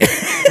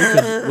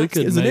it. We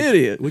could He's an make,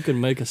 idiot. We could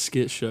make a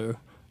skit show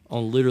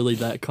on literally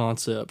that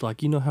concept.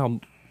 Like, you know how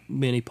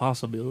many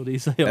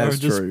possibilities they That's are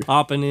just true.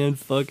 popping in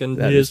fucking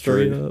That is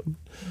history true. up.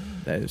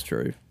 That is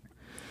true.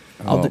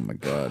 Oh my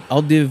god.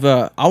 I'll give.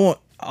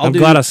 I'm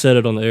glad I said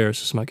it on the air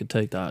so somebody could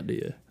take the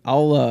idea.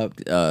 I'll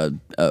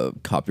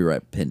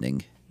Copyright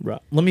pending. Right.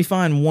 let me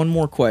find one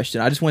more question.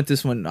 I just went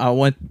this one.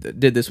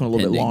 Did this one a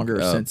little bit longer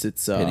since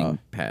it's pending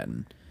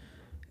patent.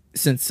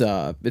 since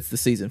it's the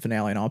season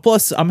finale and all.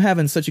 Plus, I'm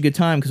having such a good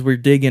time because we're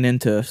digging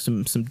into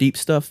some deep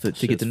stuff to get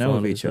to Shit's know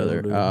of fun each as hell,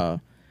 other. dude. I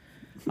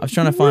was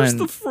trying to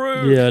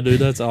find. Yeah, dude,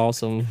 that's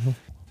awesome.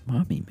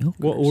 Mommy milk.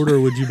 What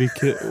order would you be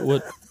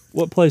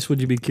what place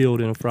would you be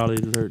killed in a Friday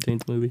the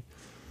 13th movie?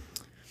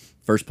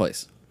 First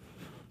place.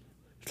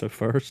 So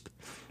first,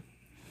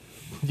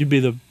 you'd be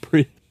the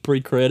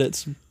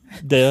pre-credits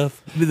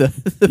death. You'd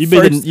be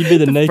You'd be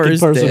the naked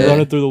first person death.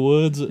 running through the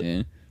woods.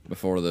 Yeah.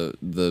 Before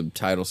the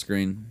title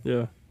screen.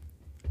 Yeah.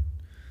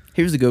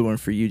 Here's a good one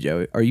for you,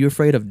 Joey. Are you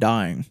afraid of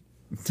dying?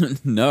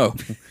 No.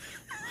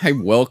 I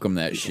welcome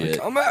that shit.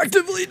 I'm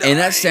actively dying. And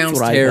that sounds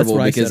That's terrible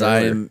what I because said I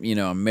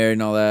earlier. am, I'm married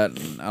and all that.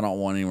 And I don't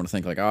want anyone to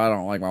think like, oh, I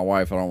don't like my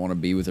wife. I don't want to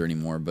be with her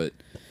anymore. But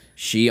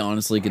she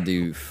honestly could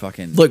do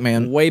fucking Look,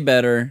 man. way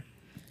better,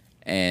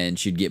 and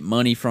she'd get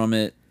money from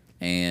it.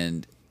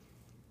 And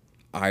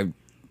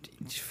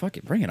fuck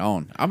it, bring it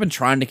on. I've been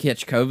trying to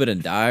catch COVID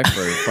and die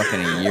for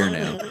fucking a year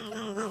now.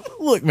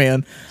 Look,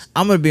 man,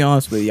 I'm going to be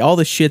honest with you. All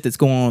the shit that's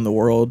going on in the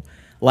world.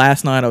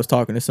 Last night I was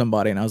talking to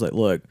somebody and I was like,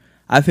 look,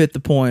 I've hit the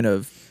point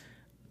of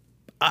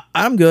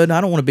I'm good. I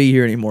don't want to be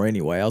here anymore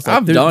anyway. I was like,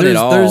 I've done it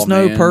all, there's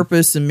no man.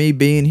 purpose in me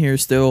being here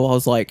still. I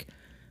was like,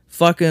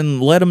 fucking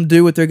let them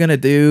do what they're going to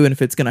do. And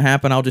if it's going to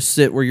happen, I'll just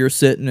sit where you're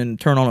sitting and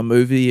turn on a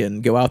movie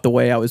and go out the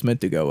way I was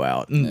meant to go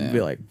out and be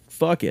like,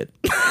 fuck it.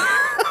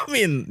 I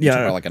mean,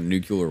 Or like a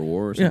nuclear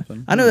war or yeah.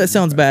 something. I know that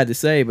sounds bad to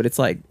say, but it's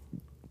like,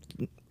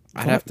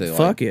 I'd have to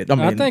fuck it. I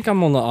mean, I think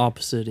I'm on the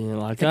opposite end.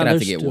 Like, I'd have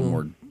to there's get one still-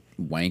 more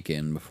wank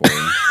in before,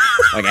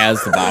 like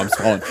as the bomb's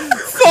falling.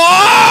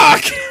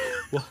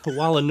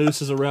 while a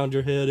noose is around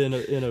your head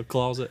in a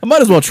closet. I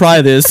might as well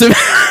try this. Since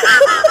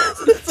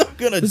I'm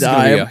going to This is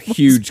die. gonna be a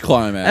huge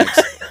climax.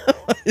 I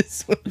might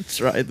as well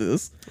try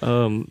this.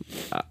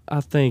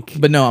 I think.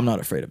 But no, I'm not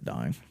afraid of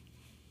dying.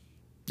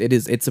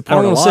 It's a I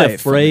part don't of want to say life.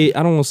 afraid.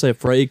 I don't want to say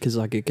afraid because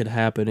like it could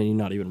happen and you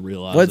not even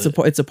realize Well, it.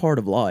 it's a part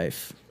of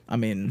life. I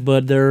mean,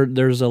 But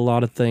there's a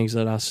lot of things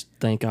that I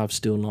think I've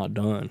still not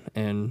done,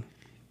 and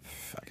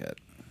Fuck it.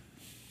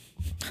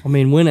 I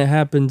mean when it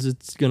happens,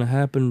 it's gonna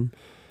happen.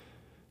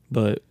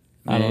 But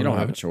I You don't know.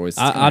 have a choice. It's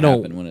I gonna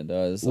don't. happen when it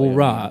does. Well, Like,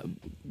 right.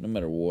 No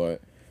matter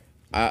what.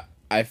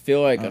 I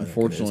feel like okay,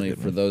 unfortunately that's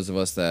a good for one. those of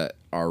us that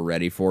are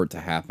ready for it to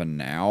happen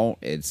now,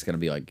 it's gonna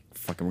be like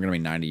fucking. We're gonna be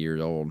 90 years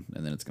old,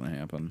 and then it's gonna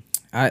happen.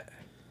 I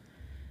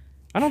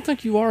don't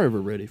think you are ever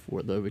ready for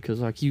it though, because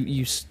like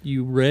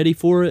you ready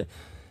for it,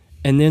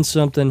 and then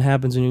something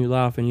happens in your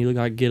life, and you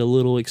like get a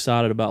little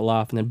excited about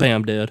life, and then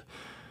bam, dead.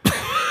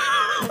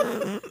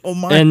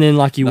 And then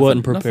like you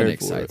wasn't Nothing prepared for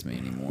excites it. me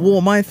anymore.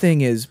 well, my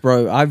thing is,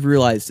 bro, I've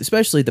realized,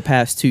 especially the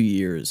past 2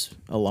 years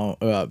alone,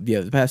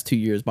 the past 2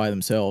 years by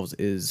themselves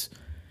is,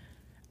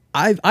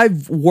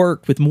 I've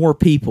worked with more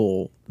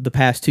people the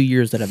past 2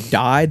 years that have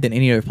died than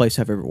any other place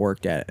I've ever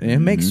worked at, and it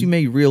makes you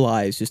maybe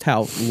realize just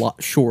how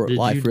short Did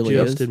life you really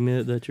just is.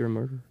 admit that you're a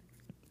murderer?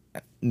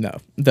 No,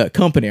 the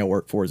company I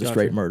work for is a Gotcha.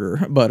 straight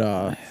murderer, but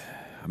I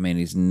mean,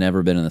 he's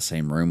never been in the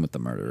same room with the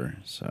murderer,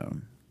 so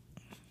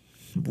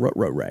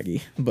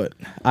Raggy. But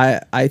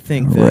I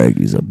think that,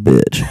 Raggy's a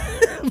bitch.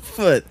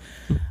 but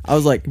I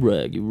was like,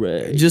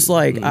 Rag. just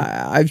like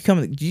I've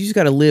come, you just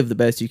got to live the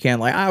best you can.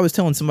 Like I was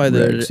telling somebody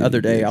Rag the City other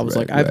day, bitch, I was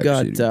like, rag I've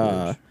got, City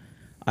bitch.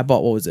 I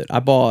bought, what was it? I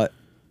bought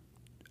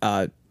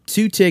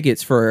 2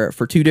 tickets for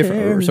 2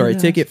 different,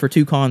 ticket for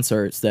 2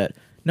 concerts that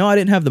no, I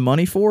didn't have the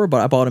money for, but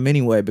I bought them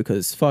anyway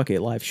because fuck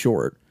it, life's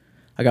short.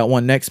 I got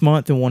one next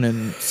month and one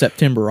in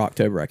September, or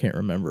October, I can't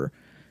remember,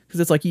 because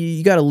it's like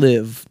you got to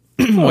live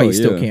while you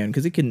still yeah. can,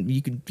 because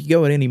you could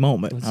go at any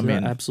moment. That's I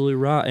mean, absolutely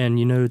right, and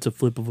you know it's a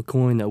flip of a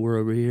coin that we're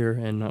over here,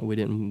 and we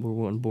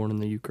weren't born in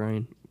the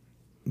Ukraine.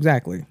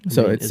 exactly.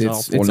 So mean, it's it's all-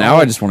 it's Well, it's now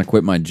all- I just want to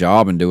quit my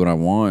job and do what I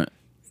want.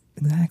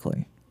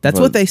 exactly. That's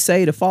But- what they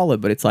say to follow,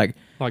 but it's like,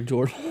 Like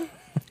Jordan.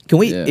 can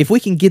we, Yeah. if we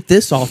can get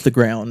this off the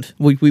ground,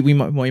 we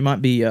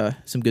might be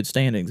some good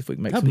standings if we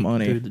can make That'd some be-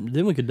 money. dude,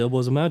 then we could double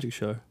as a magic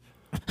show.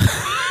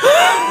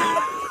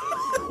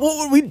 What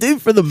would we do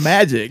for the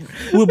magic?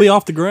 We'll be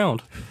off the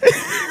ground.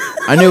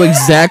 I knew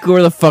exactly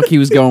where the fuck he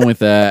was going with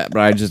that, but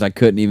I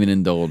couldn't even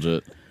indulge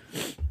it.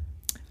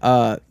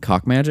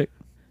 Cock magic?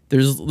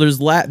 There's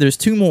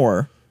 2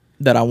 more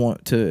that I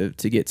want to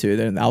get to.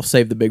 Then I'll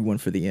save the big one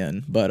for the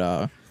end.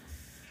 But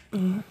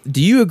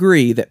do you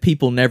agree that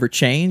people never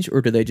change,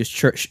 or do they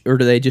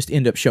just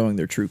end up showing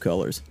their true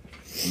colors?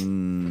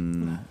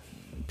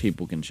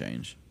 People can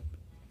change.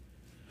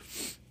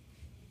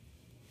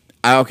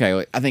 I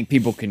think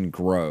people can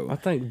grow. I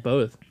think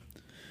both.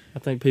 I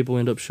think people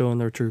end up showing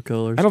their true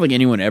colors. I don't think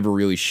anyone ever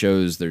really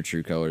shows their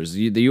true colors.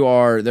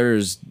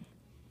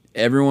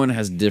 Everyone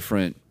has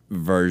different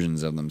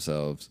versions of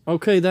themselves.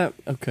 Okay. We've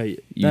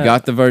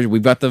got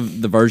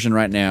the version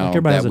right now Like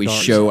everybody has that a we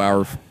dark show side.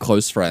 our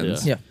close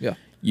friends. Yeah.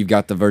 You've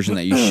got the version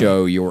that you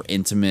show your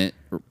intimate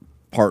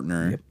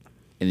partner,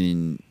 and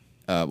then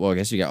well, I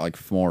guess you got like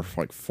four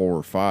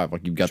or five.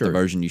 Like you've got Sure. the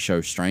version you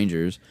show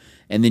strangers,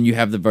 and then you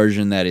have the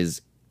version that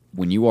is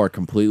when you are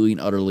completely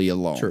and utterly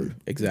alone. True.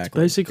 Exactly.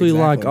 Basically,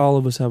 like Exactly. all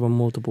of us have a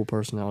multiple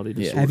personality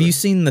disorder. Have you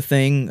seen the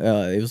thing?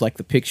 It was like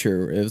the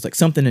picture. It was like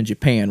something in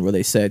Japan where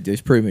they said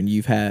it's proven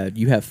you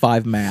have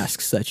 5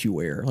 masks that you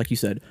wear. Like you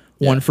said,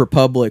 one for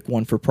public,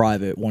 one for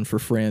private, one for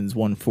friends,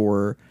 one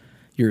for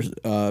your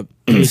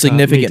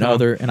significant me time.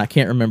 other, and I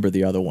can't remember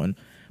the other one.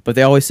 But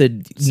they always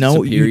said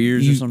no.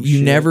 Superiors or some you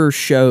shit? never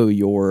show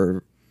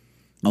your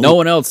No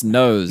one else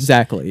knows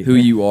Exactly. who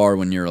you are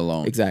when you're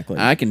alone. Exactly.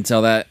 I can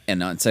tell that and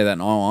not say that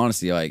in all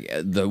honesty. Like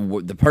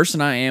the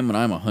person I am when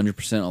I'm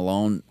 100%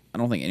 alone, I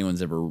don't think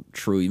anyone's ever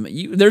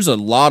truly. There's a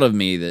lot of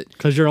me that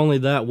Because you're only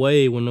that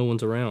way when no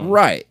one's around.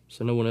 right.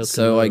 So no one else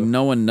So can like know.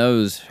 no one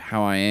knows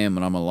how I am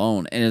when I'm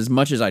alone. And as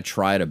much as I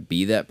try to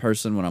be that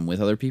person when I'm with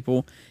other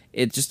people,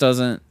 it just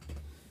doesn't.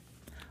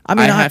 I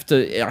mean, I have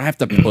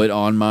to put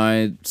on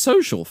my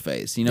social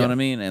face. You know what I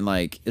mean? And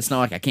like it's not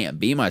like I can't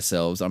be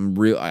myself. I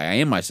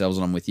am myself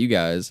when I'm with you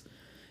guys,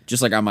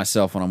 just like I'm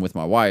myself when I'm with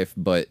my wife.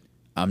 But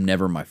I'm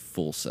never my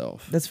full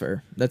self. That's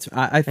fair.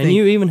 I think And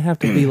you even have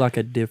to be like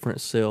a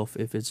different self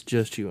if it's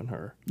just you and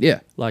her. Yeah.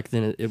 Like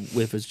then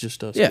if it's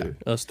just us Yeah. two,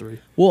 us three.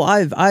 Well,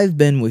 I've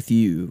been with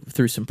you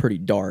through some pretty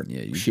dark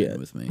Yeah, you've shit been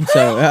with me.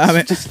 So I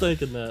mean, Just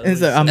thinking that. and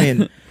so, I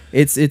mean,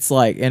 it's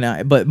like,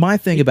 but my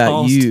thing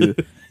about paused. you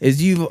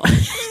is you've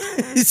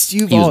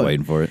He was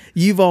waiting for it.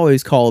 You've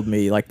always called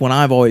me like when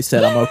I've always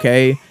said I'm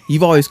okay.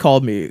 You've always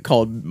called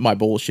my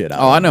bullshit out.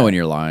 Oh, I know when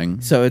you're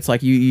lying. So it's like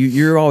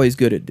you're always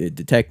good at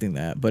detecting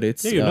that, but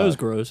it's Yeah, your nose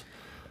grows.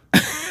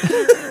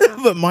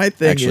 But my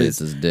thing Actually, is,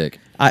 it's his dick.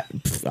 I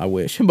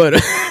wish, but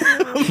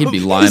He'd be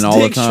lying all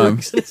the Dick time.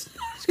 shrinks.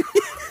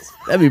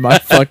 that'd be my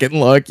fucking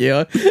luck,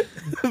 yeah.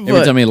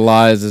 Every time he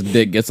lies, his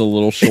dick gets a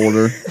little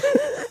shorter.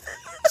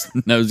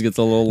 His nose gets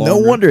a little longer. No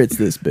wonder it's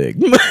this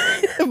big.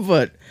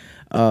 But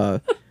I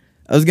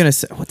was gonna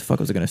say, what the fuck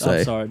was I gonna say?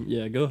 I'm sorry.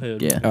 Yeah, go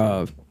ahead.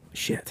 Yeah.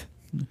 Shit.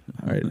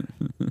 All right.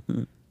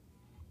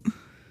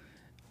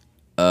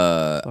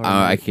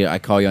 I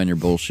call you on your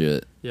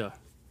bullshit. Yeah.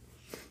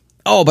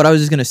 Oh, but I was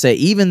just gonna say,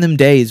 even them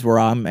days where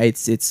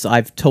it's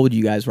I've told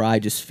you guys where I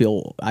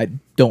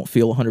don't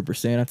feel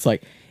 100%. It's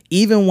like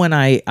even when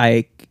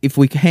I if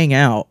we hang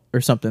out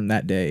or something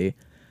that day,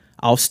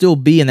 I'll still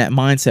be in that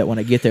mindset when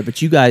I get there.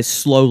 But you guys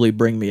slowly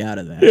bring me out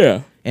of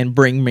that, and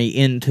bring me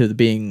into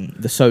being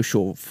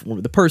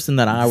the person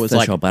that I was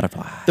like,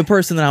 butterfly. the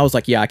person that I was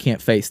like, yeah, I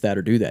can't face that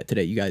or do that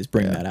today. You guys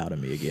bring that out of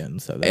me again.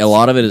 So that's, A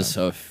lot of it is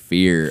a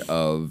fear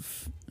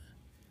of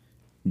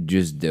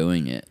just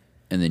doing it,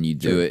 and then you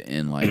do it,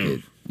 and like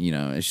it. You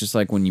know, it's just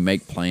like when you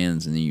make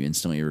plans and then you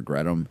instantly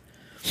regret them.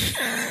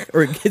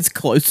 or it gets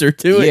closer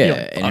to it. Yeah, You're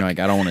like, and you're like,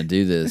 I don't want to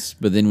do this,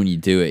 but then when you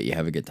do it, you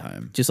have a good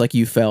time. just like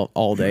you felt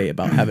all day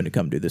about having to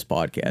come do this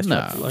podcast. No.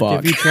 Like,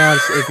 Like fuck.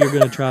 if you're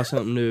gonna try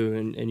something new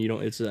and you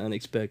don't, it's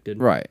unexpected,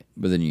 Right,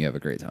 but then you have a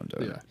great time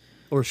doing it.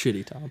 or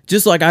shitty time.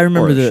 Just like I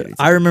remember Or a shitty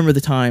I remember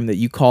the time that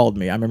you called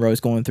me. I remember I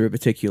was going through a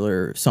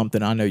particular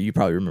something. I know you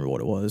probably remember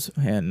what it was,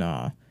 and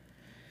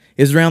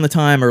it was around the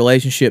time a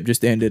relationship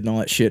just ended and all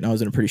that shit, and I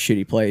was in a pretty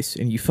shitty place.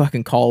 And you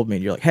fucking called me,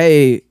 and you're like,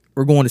 "Hey,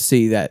 we're going to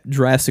see that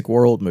Jurassic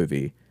World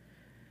movie."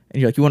 And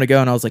you're like, "You want to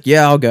go?" And I was like,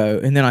 "Yeah, I'll go."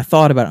 And then I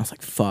thought about it. I was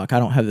like, "Fuck, I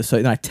don't have this." So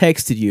then I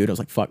texted you, and I was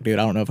like, "Fuck, dude,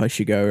 I don't know if I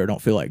should go or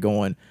don't feel like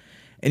going."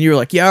 And you were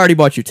like, "Yeah, I already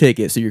bought your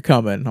ticket, so you're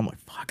coming." And I'm like,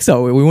 "Fuck."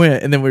 So we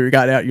went, and then we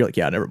got out. You're like,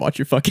 "Yeah, I never bought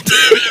your fucking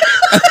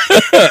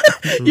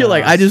ticket." You're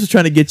like, "I just was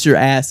trying to get your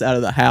ass out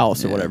of the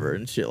house or Yeah. whatever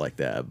and shit like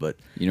that." But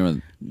You know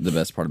what the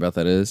best part about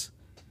that is?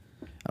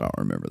 I don't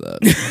remember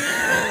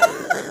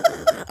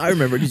that. I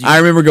remember because I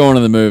remember going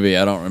to the movie.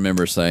 I don't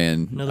remember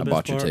saying Know the I best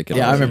bought your part? ticket.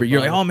 yeah, I was remember in you're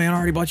like, fire. "Oh man, I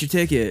already bought your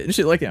ticket" and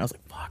shit like that. I was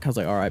like, "Fuck." I was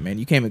like, "All right, man,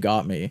 you came and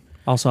got me."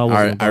 Also, I I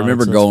wasn't. remember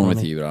invited, so going it's with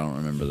funny. you, but I don't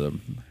remember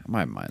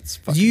my mind's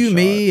fucking You, shot.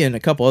 me, and a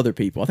couple other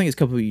people. I think it's a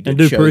couple of you And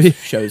did Dupree.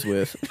 shows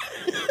with.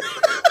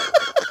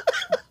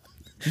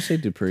 Did you say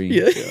Dupree?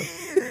 Yeah. I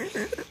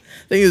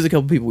think it was a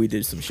couple people we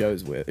did some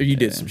shows with. Or you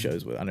did some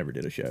shows with. I never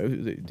did a show.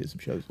 You did some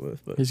shows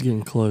with, but He's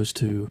getting close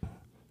to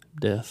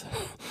death,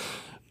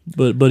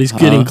 but he's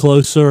getting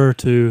closer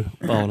to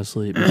falling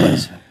asleep.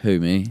 Yes. Who,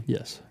 me?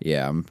 Yes.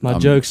 Yeah, My I'm,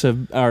 jokes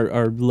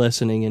are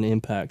lessening in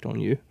impact on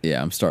you.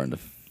 Yeah, I'm starting to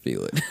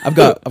feel it. I've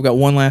got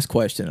one last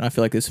question, and I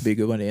feel like this would be a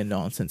good one to end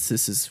on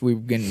since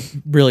we've been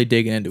really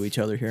digging into each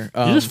other here.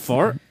 You just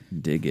fart.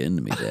 Dig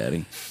into me,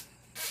 daddy.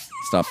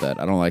 Stop that.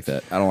 I don't like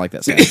that. I don't like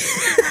that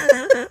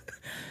sound.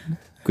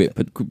 Quit.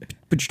 Put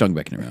your tongue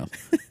back in your mouth.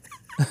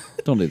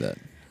 Don't do that.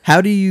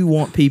 how do you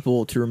want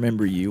people to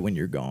remember you when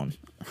you're gone?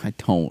 I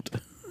don't.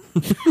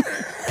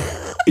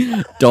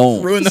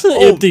 Don't. Ruin It's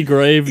an empty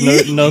grave.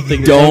 No,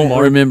 nothing. Don't no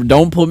mark. remember.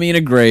 Don't put me in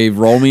a grave.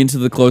 Roll me into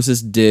the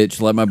closest ditch.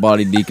 Let my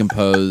body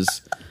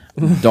decompose.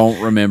 Don't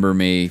remember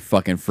me.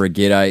 Fucking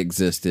forget I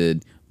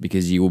existed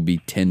because you will be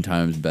 10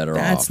 times better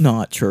That's off.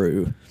 not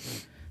true.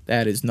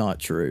 That is not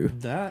true.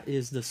 That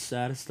is the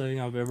saddest thing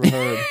I've ever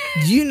heard.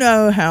 Do you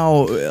know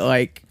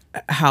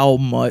how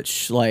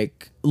much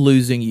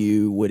losing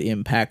you would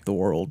impact the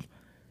world?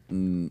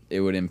 it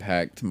would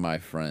impact my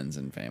friends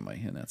and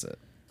family, and that's it.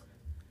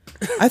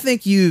 I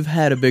think you've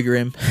had a bigger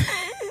impact.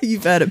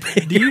 You've had a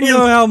bigger. Do you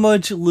know how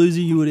much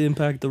losing you would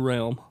impact the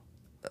realm?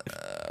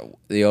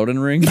 The Elden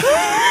Ring.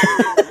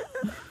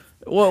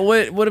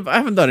 What if I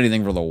haven't done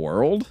anything for the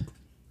world?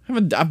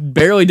 I've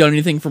barely done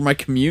anything for my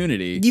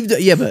community.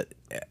 Yeah, but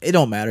it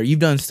don't matter. You've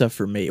done stuff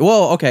for me.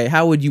 Well, okay.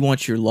 How would you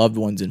want your loved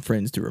ones and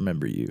friends to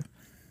remember you?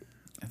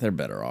 They're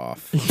better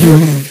off.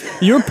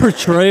 Your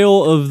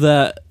portrayal of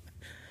that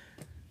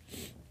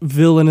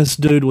villainous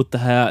dude with the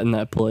hat in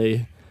that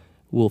play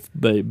will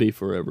be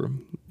forever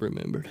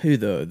remembered. Who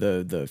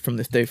the From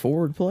This Day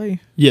Forward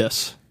play?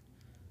 Yes.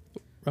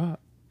 Right.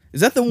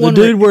 Is that the The one?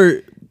 dude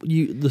where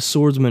the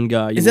swordsman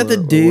guy. Is that the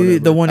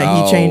dude? The one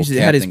that he changed?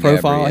 Had his Captain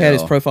profile. Gabrielle. Had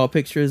his profile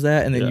picture as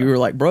that, and then Yeah. you were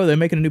like, "Bro, they're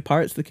making a new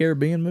Pirates of the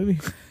Caribbean movie."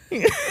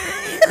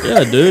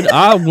 Yeah, dude.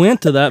 I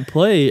went to that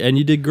play and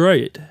you did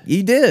great.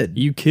 You did,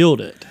 You killed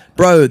it.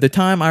 bro. The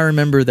time I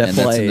remember that And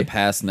that's in play. the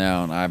past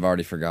now, and I've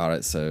already forgot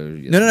it. So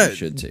yes, No. you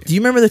should too. Do you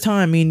remember the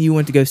time me and you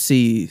went to go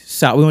see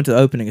South? We went to the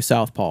opening of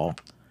Southpaw,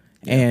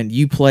 and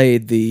you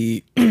played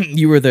the.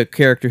 You were the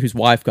character whose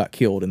wife got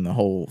killed in the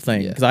whole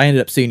thing. Yeah. Because I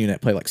ended up seeing you in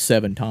that play like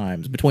 7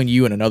 times. Between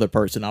you and another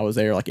person, I was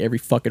there like every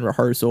fucking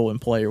rehearsal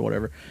and play or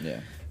whatever.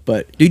 Yeah.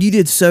 But dude, you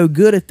did so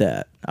good at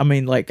that. I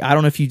mean, like I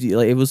don't know if you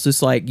like, it was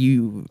just like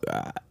you.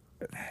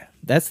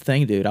 That's the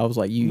thing, dude. I was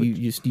like,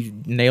 you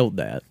nailed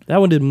that. That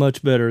one did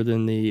much better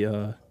than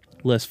the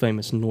less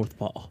famous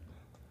Northpaw.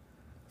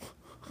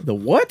 The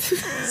what?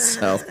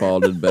 Southpaw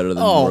did better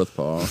than Oh.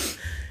 Northpaw.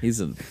 He's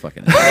a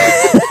fucking.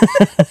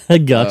 I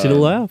got you to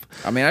laugh.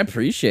 I mean, I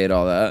appreciate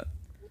all that,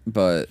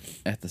 but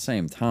at the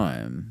same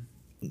time,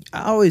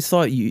 I always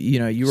thought you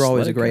know you were Just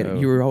always let a it great go.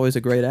 you were always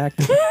a great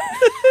actor.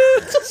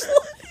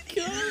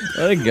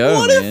 let it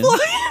go, man.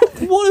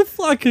 What if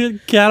like an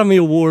Academy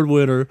Award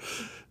winner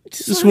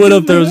just went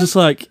up there and was just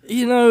like,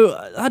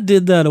 I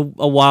did that a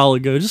while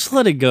ago. Just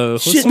let it go.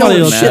 Let Shit somebody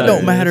don't else shit do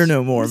don't it." matter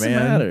no more, Doesn't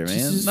man. matter, man.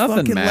 Just Nothing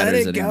fucking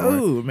matters let it anymore.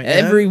 go,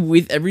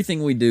 man.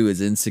 Everything we do is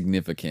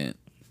insignificant.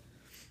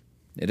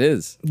 It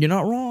is. You're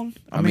not wrong.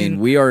 I mean,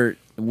 we are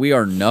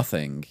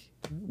nothing.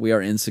 We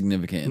are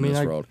insignificant in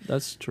this world.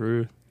 That's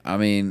true. I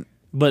mean,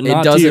 But it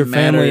not to doesn't your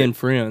family matter. and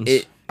friends.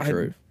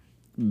 true.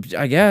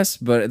 I guess,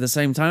 but at the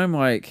same time,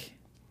 like,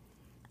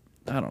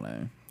 I don't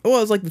know.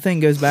 Well, it's like the thing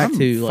goes back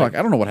to like,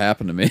 I don't know what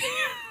happened to me.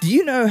 do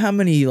you know how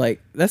many like?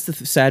 That's the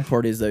sad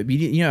part is though.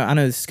 You know, I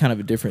know this is kind of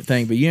a different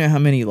thing, but you know how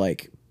many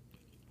like,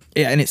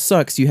 yeah, and it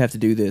sucks. You have to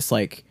do this.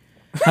 Like,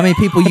 how many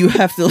people you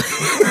have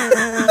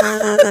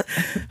to?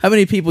 How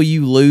many people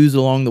you lose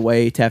along the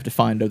way to have to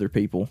find other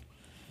people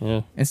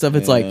yeah. and stuff?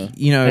 It's Yeah. like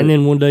And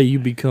then one day you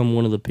become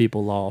one of the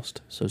people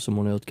lost, so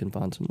someone else can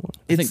find someone.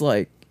 it's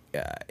like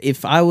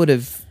if I would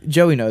have,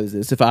 Joey knows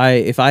this. If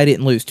I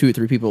didn't lose 2 or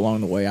 3 people along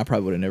the way, I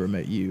probably would have never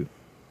met you.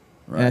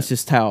 Right. And that's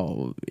just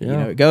how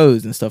Yeah. it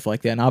goes and stuff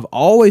like that. And I've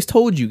always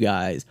told you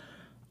guys,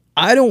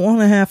 I don't want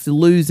to have to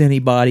lose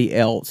anybody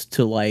else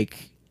to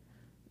like.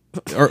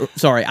 Or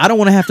sorry, I don't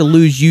want to have to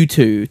lose you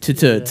two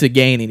to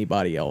gain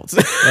anybody else.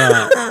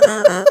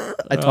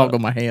 I talk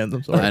with my hands.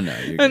 I'm sorry. I know.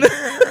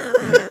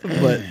 You're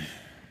good.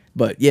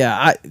 But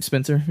yeah,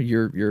 Spencer,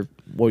 you're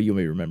what do you want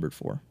to be remembered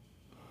for?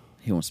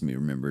 He wants to be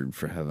remembered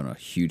for having a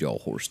huge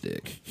old horse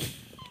dick.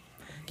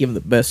 Give them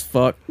the best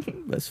fuck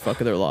of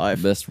their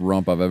life. Best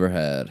rump I've ever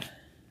had.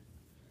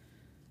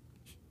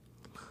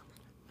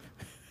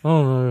 I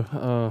don't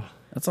know.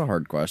 That's a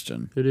hard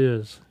question. It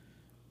is.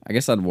 I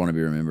guess I'd want to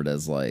be remembered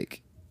as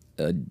like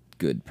a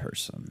good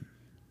person.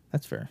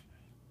 That's fair.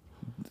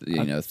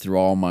 You know, through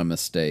all my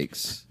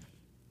mistakes.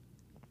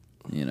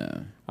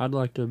 I'd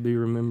like to be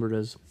remembered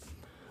as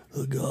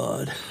a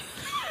god.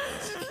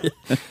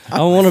 I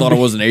thought I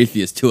was an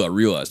atheist till I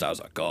realized I was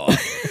a god.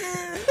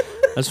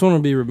 I just want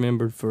to be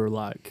remembered for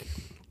like,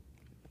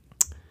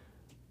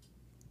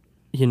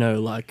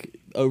 like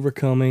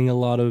overcoming a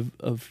lot of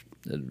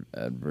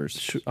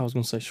Adverse. I was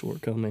gonna say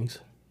shortcomings.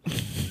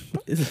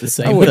 Is it the I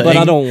same would, thing? but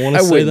I don't want I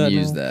to say wouldn't that.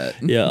 use now.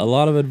 that. Yeah, a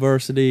lot of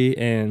adversity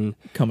and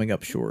Coming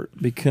up short.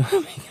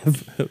 becoming.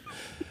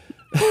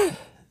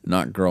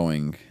 Not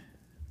growing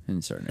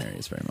in certain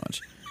areas very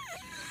much.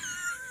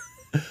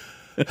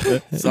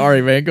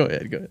 Sorry, man. Go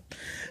ahead.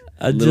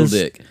 Little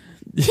dick.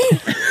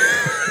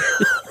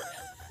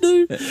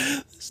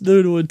 This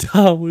dude one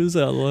time we was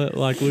out it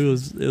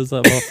was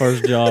like my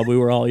first job. We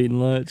were all eating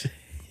lunch.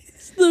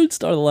 This dude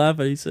started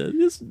laughing. He said,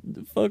 "This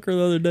fucker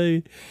the other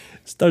day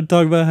started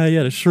talking about how he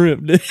had a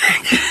shrimp dick."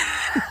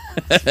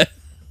 I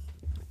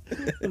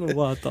don't know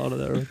why I thought of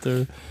that right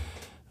there.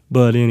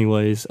 But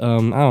anyways, I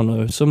don't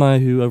know.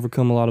 Somebody who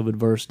overcome a lot of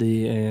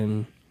adversity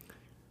and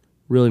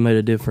really made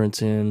a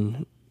difference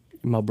in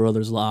my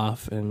brother's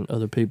life and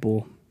other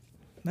people.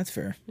 That's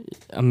fair.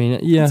 I mean,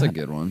 yeah. That's a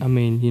good one. I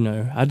mean,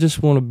 I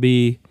just want to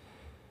be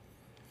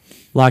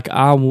like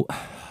I'm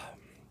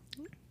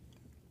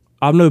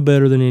no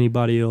better than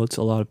anybody else.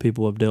 A lot of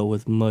people have dealt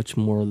with much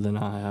more than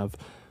I have.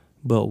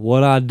 But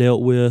what I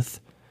dealt with,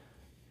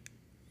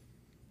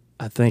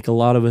 I think a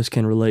lot of us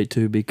can relate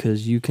to,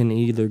 because you can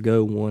either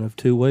go one of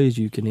two ways.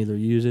 You can either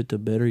use it to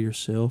better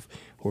yourself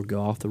or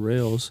go off the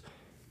rails,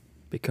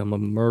 become a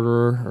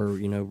murderer or,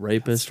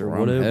 rapist or Where I'm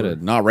whatever.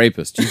 headed. Not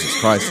rapist. Jesus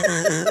Christ.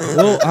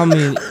 Well, I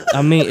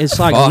mean, it's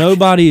like Fuck.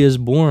 nobody is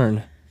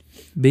born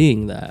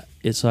being that.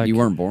 It's like You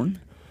weren't born?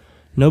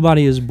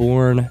 nobody is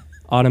born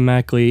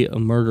automatically a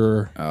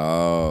murderer.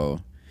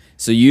 Oh.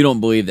 So you don't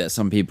believe that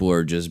some people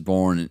are just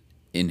born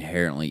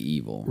inherently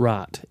evil?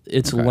 Right.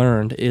 It's Okay.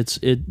 learned.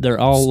 They're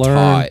all It's learned.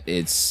 taught.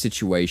 It's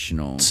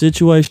situational.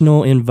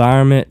 Situational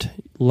environment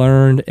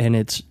learned, and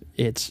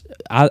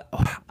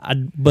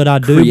but I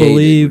do Created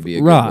believe would be a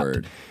good right.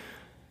 word.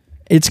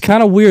 It's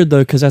kind of weird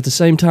though, because at the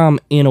same time,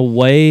 in a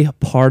way,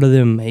 part of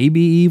them may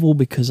be evil,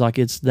 because like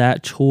it's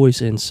that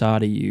choice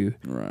inside of you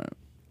Right.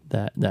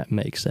 that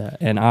makes that,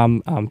 and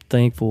I'm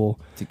thankful,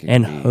 think it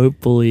and could be.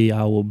 hopefully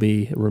I will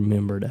be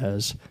remembered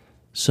as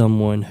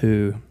someone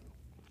who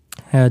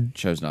had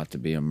Chose not to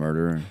be a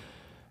murderer.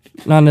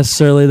 not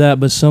necessarily that,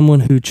 but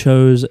someone who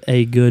chose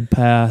a good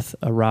path,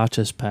 a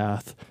righteous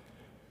path,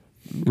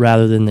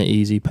 rather than the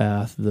easy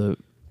path. The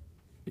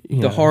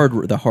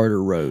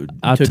harder road.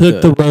 I took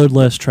the road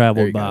less There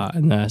traveled you by, go.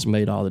 and that's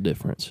made all the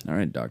difference. All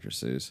right, Dr.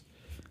 Seuss.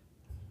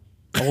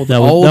 all That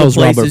all was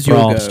the Robert places you'll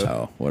Frost. go.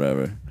 Oh,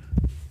 whatever.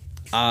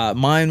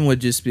 Mine would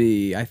just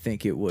be. I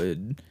think it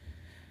would.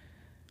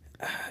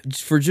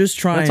 For just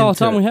trying. That's all the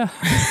to, time we have.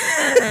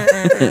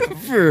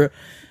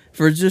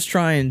 for just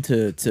trying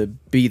to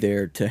be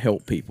there to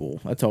help people.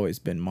 That's always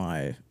been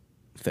my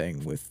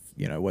thing with,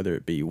 whether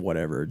it be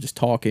whatever, just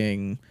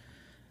talking,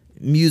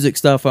 music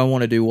stuff I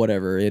want to do,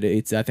 whatever.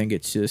 It's I think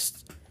it's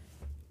just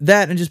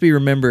that, and just be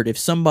remembered. If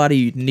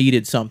somebody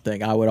needed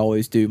something, I would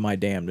always do my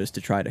damnedest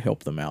to try to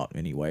help them out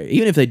anyway.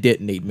 Even if they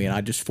didn't need me, and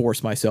I just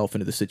forced myself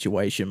into the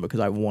situation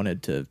because I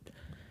wanted to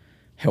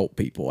help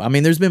people. I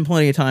mean, there's been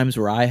plenty of times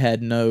where I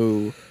had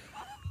no...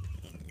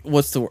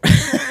 What's the word?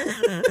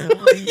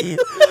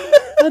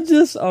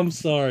 I'm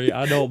sorry.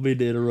 I don't mean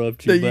to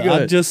interrupt No, you, you but go I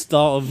ahead. just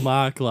thought of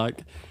Mike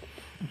like,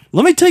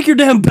 let me take your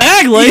damn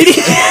bag, lady.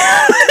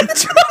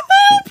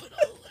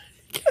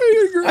 Carry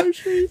your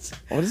groceries.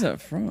 What is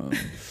that from?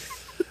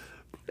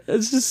 I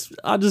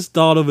just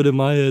thought of it in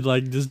my head,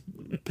 like just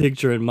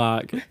picturing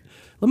Mike.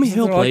 Let me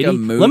help, there like lady. a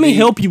Let me movie?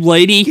 help you,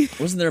 lady.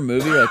 Wasn't there a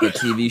movie, like a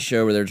TV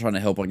show, where they're trying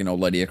to help like an old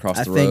lady across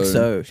I the think road?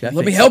 so. I Let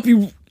think me so. help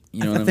you.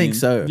 You know what I think mean?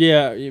 so.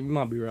 Yeah, you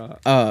might be right.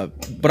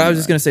 But I was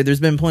just gonna say, there's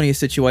been plenty of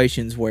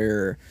situations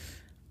where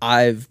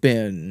I've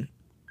been,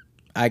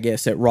 I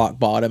guess, at rock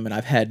bottom, and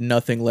I've had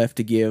nothing left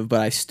to give, but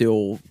I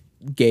still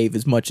gave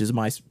as much as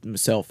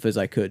myself as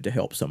I could to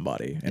help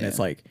somebody. And it's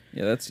like,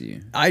 Yeah, that's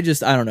you. I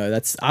don't know.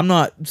 I'm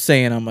not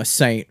saying I'm a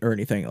saint or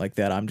anything like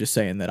that. I'm just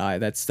saying that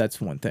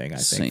that's one thing I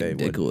think Saint they would.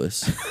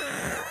 Nicholas.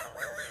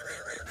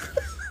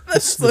 The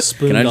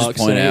Spoon Can I Dock just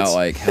point Saints out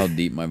like how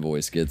deep my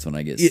voice gets when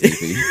I get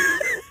sleepy?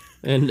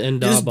 and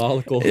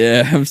diabolical.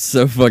 Yeah, I'm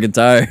so fucking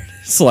tired.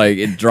 It's like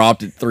it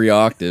dropped at 3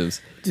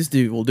 octaves.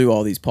 We'll do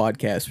all these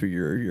podcasts for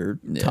you're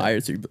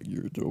tired, so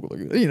you're like,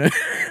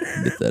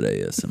 Get that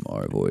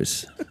ASMR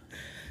voice.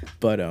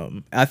 But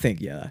I think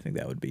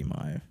that would be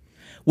my.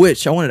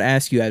 Which I wanted to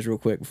ask you guys real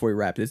quick before we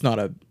wrap it. It's not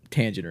a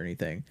tangent or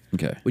anything.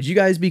 Okay. Would you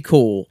guys be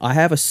cool? I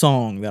have a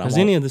song that Has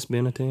any of this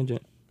been a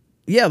tangent?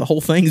 Yeah, the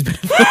whole thing's been a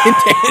fucking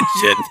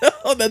tangent.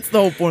 Oh, that's the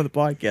whole point of the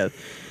podcast.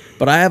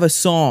 But I have a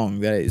song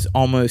that is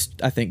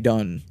almost, I think,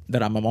 done.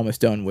 That I'm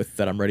almost done with.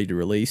 That I'm ready to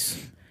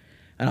release.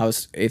 And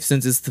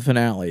since it's the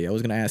finale, I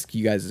was gonna ask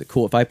you guys, is it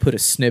cool if I put a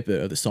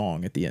snippet of the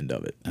song at the end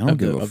of it? I don't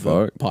give a of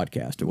fuck. the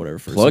podcast or whatever.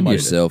 For Plug somebody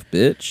yourself, for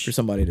bitch.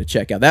 somebody to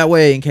check out. That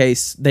way, in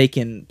case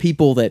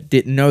people that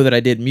didn't know that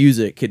I did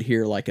music could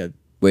hear like a.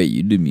 Wait,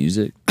 you do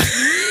music?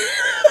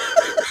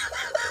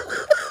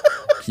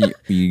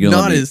 Are you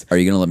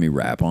gonna let me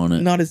rap on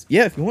it? Not as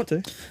if you want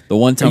to. The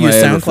one time you a I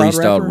ever SoundCloud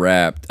freestyle rapper?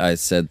 rapped, I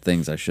said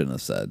things I shouldn't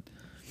have said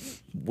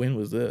When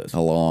was this? a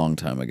long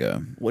time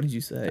ago. What did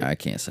you say? I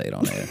can't say it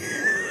on air.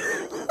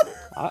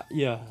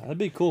 Yeah, that'd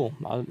be cool.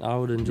 I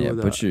would enjoy Yeah,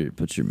 that.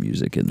 put your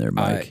music in there,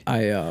 Mike.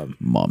 I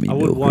Mommy I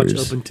would watch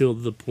milkers. up until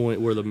the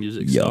point where the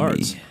music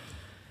Yummy. starts.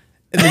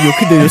 and then you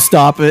could do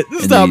stop it. And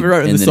Stop then it right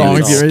when and the then song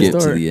it is would getting ready skip to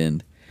to start. the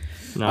end.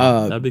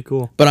 No, that'd be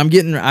cool. But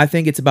I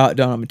think it's about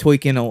done. I'm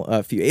tweaking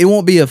a few. It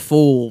won't be a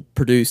full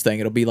produced thing.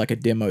 It'll be like a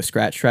demo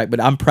scratch track. But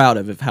I'm proud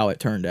of how it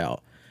turned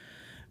out.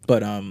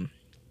 But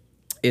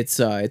it's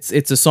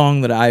a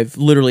song that I've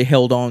literally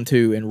held on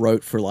to and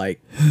wrote for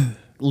like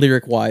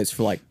lyric wise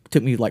for like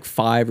took me like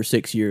 5 or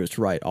 6 years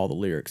to write all the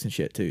lyrics and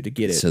shit too to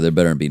get it. So there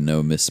better be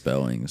no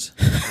misspellings.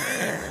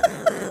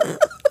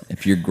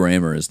 If your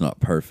grammar is not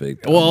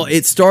perfect. Well,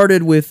 it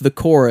started with the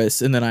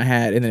chorus, and then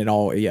it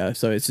all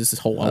So it's just this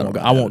whole.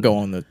 I won't go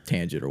on the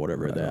tangent or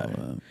whatever of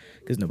that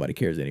because nobody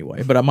cares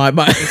anyway. But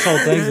This whole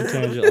thing's a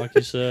tangent, like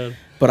you said.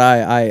 But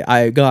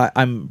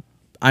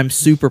I'm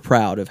super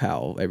proud of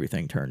how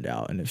everything turned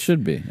out, and It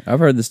should be. I've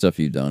heard the stuff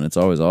you've done. It's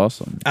always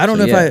awesome. I don't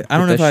So, know yeah, if I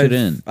don't know put if that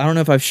shit I don't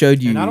know if I've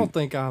showed you. And I don't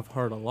think I've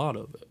heard a lot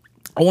of it.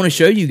 I want to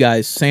show you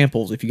guys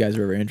samples if you guys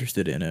are ever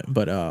interested in it.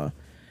 But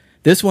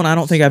This one, I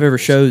don't think I've ever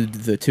showed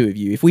the two of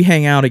you. If we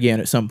hang out again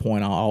at some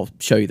point, I'll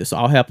show you this.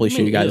 I'll happily What show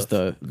do you you mean guys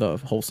if? the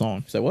whole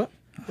song. Say what?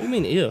 What do you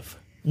mean if?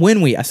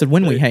 I said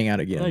when we hang out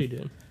again. No, you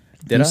didn't.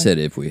 Did You I? said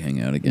if we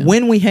hang out again.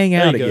 When we hang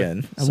There out you go.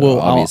 again. So Well,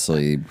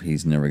 obviously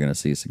he's never gonna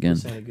see us again.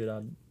 This ain't a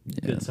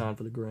good sign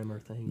for the grammar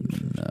thing.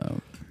 No.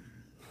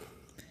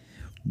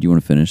 Do you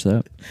want to finish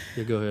that?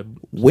 Yeah, go ahead.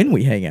 when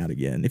we hang out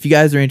again. If you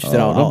guys are interested,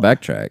 Oh, I'll don't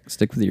backtrack.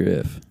 Stick with your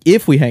if.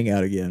 if we hang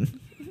out again.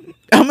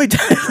 How many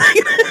times?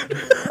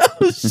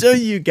 I'll show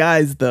you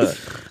guys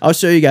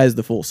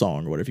the full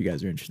song or whatever you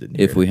guys are interested in.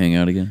 If hearing. we hang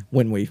out again.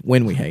 when we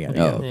hang out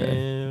Oh, again.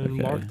 okay. And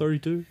Mark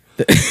 32.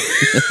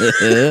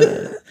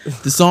 The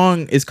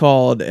song is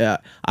called I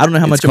don't know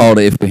how It's much called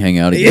If We Hang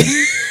Out Again.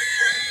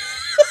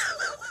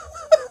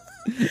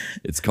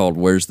 It's called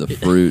Where's the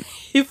Fruit?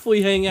 If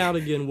we hang out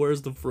again,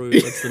 where's the fruit?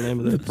 That's the name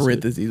of the episode.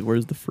 parentheses.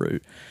 Where's the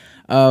fruit?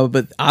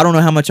 But I don't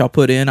know how much I'll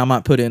put in. I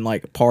might put in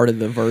like part of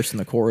the verse and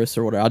the chorus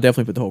or whatever. I'll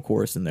definitely put the whole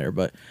chorus in there.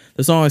 But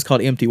the song is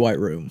called "Empty White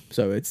Room,"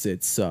 so it's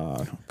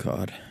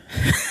God.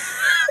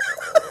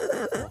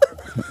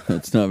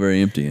 It's not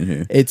very empty in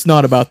here. it's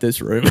not about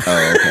this room.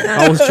 Oh, okay.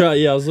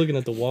 I was looking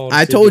at the wall. to I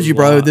see if it told was you,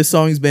 bro. live. This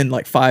song's been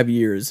like 5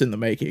 years in the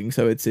making,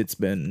 so it's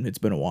been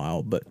a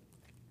while. But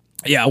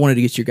yeah, I wanted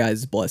to get your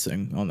guys'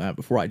 blessing on that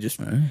before I just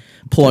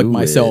plug Do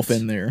myself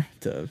it. in there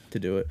to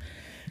do it.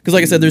 Because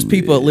like I said, there's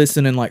people that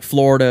listen in like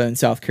Florida and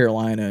South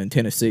Carolina and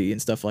Tennessee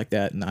and stuff like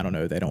that, and I don't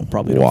know, they don't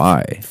probably don't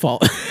Why? follow.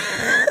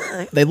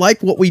 They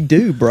like what we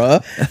do,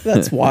 bruh.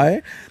 That's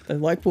why they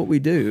like what we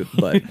do.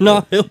 But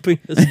not helping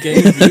us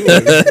gain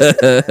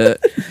viewers.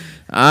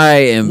 I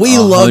am. we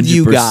love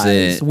you 100%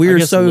 guys. I We're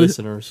guess so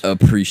listeners.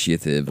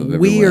 appreciative of everyone.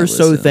 we are that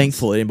so listens.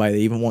 thankful to anybody that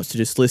even wants to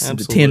just listen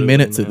to 10 Absolutely,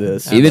 minutes of man.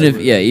 this. Even if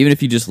Absolutely. even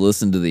if you just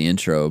listen to the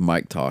intro of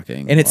Mike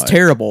talking, And it's like,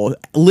 terrible.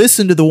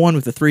 Listen to the one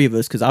with the three of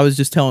us because I was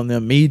just telling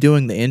them me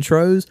doing the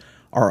intros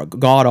are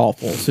god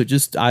awful. So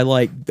just I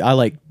like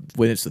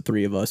when it's the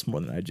three of us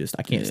more than I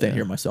can't stand Yeah.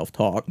 hear myself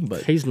talk.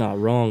 But He's not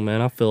wrong, man.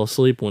 I fell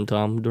asleep one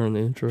time during the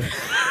intro.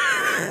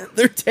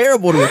 they're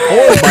terrible to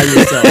record by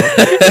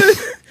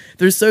yourself.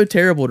 They're so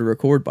terrible to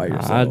record by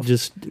yourself. I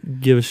just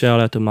give a shout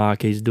out to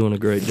Mike. He's doing a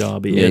great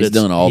job. Yeah, he's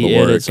doing all the he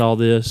work. edits all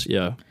this.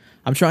 Yeah.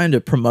 I'm trying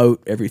to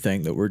promote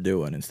everything that we're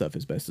doing and stuff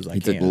as best as I he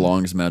can. took the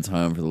longest amount of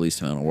time for the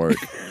least amount of work.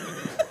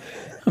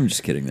 I'm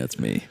just kidding. That's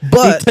me.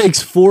 But it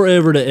takes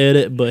forever to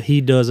edit, but he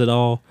does it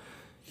all,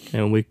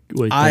 and we're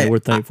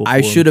thankful.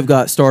 I for him. should have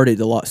got started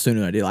a lot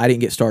sooner than I did. I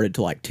didn't get started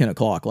till like 10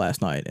 o'clock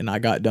last night, and I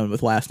got done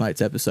with last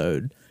night's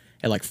episode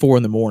at like 4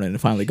 in the morning and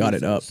finally got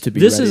it up to be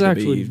This ready has to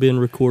actually be. been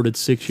recorded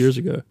 6 years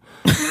ago.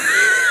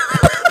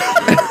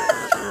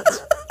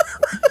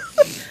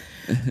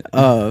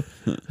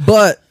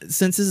 But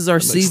since this is our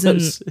makes no season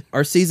sense.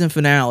 our season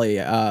finale,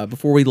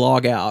 before we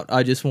log out,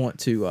 I just want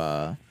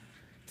to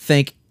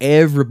thank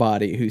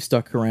everybody who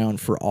stuck around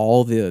for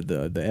all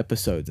the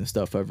episodes and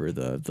stuff over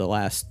the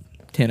last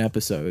 10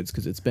 episodes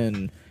because it's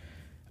been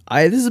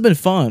this has been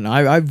fun.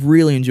 I've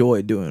really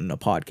enjoyed doing a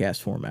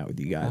podcast format with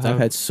you guys. I've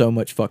had so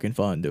much fucking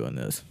fun doing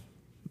this.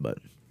 But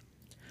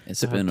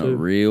It's been a too.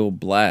 real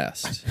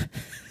blast.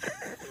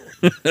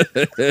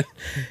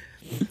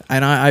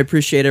 and I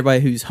appreciate everybody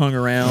who's hung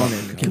around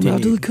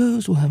and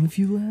coast. We'll have a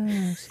few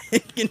laughs.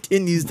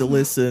 continues to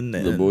listen.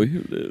 And, The boy who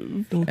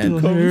lived Don't And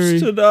kill Harry.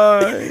 to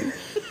die.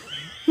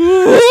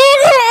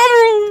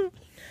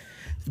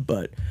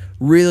 But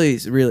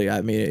really,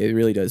 I mean, it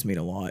really does mean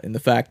a lot. And the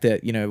fact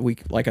that, you know, we,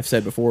 like I've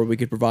said before, we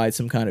could provide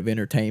some kind of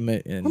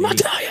entertainment and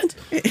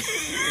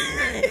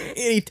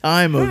any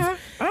time of.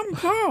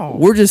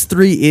 We're just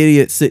three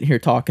idiots sitting here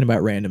talking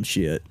about random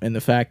shit. And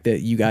the fact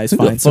that you guys Who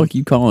the find some. fuck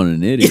you calling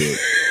an idiot?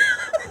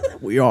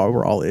 We're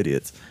all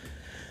idiots.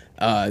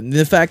 And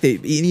the fact that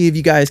any of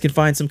you guys can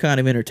find some kind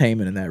of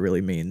entertainment in that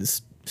really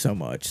means so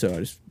much. So I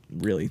just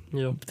really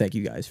Yeah. thank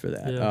you guys for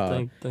that.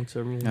 Yeah. Thanks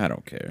everyone. I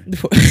don't care.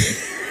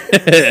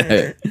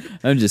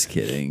 I'm just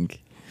kidding.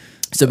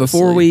 So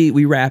before Honestly.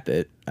 we wrap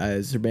it,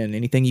 has there been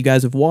anything you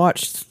guys have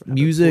watched,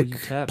 music, you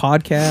tap.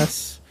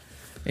 podcasts,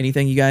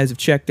 anything you guys have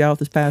checked out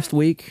this past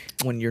week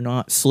when you're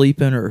not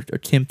sleeping or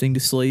attempting to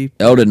sleep?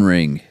 Elden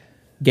Ring.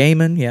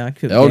 Gaming, yeah. I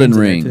could- Elden games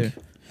in there, Ring.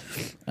 too.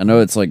 I know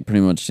it's like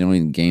pretty much the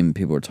only game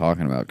people are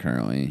talking about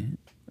currently,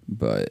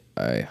 but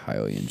I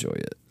highly enjoy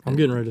it. I'm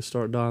getting ready to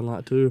start Dying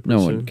Light 2. No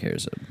pretty one soon.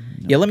 cares.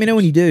 Yeah, let me know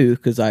when you do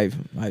because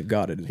I've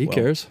got it. As He well.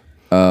 cares.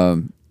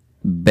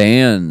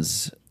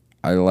 Bands.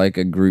 I like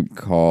a group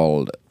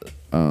called.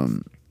 I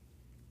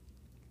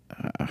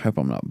hope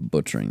I'm not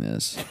butchering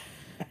this,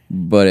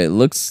 but it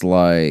looks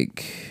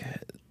like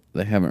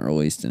they haven't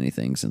released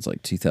anything since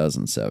like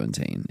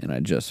 2017, and I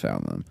just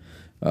found them.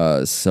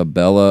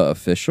 Sabella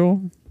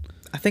Official.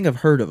 I think I've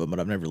heard of them, but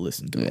I've never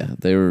listened to Yeah,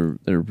 them.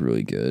 they're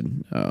really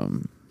good.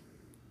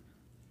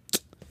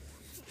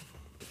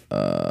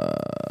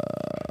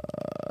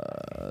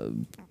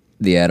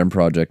 The Adam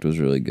Project was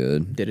really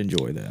good. Did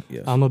enjoy that.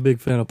 Yes. I'm a big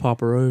fan of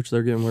Papa Roach.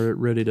 They're getting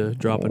ready to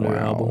drop a new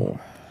album.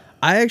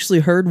 I actually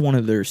heard one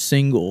of their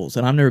singles,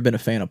 and I've never been a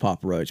fan of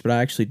Papa Roach, but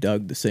I actually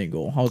dug the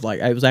single. I was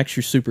like, it was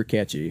actually super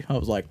catchy. I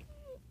was like,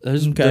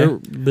 They've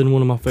been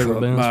one of my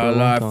favorite bands for a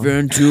long time.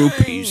 into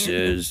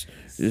pieces.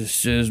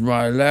 This is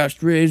my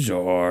last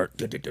resort.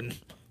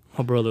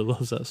 My brother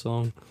loves that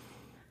song,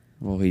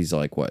 Well, he's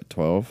like what,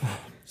 12?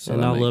 So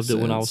and that I makes loved it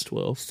when I was sense.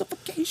 12,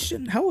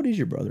 Suffocation. How old is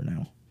your brother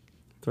now?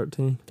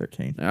 13.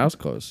 13. Yeah, I was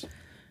close.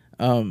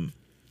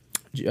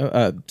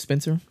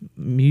 Spencer,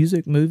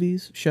 music,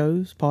 movies,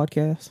 shows,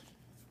 podcasts,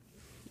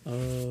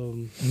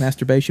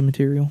 masturbation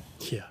material.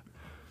 Yeah,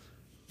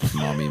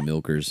 Mommy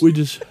milkers.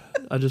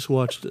 I just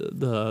watched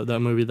that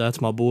movie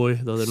That's My Boy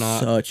the other night,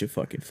 Such a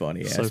fucking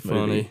funny So ass movie.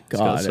 funny. It's got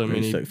God, so that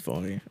movie's many- so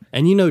funny.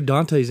 and you know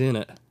Dante's in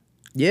it.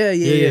 Yeah.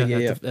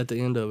 At the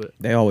end of it.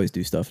 They always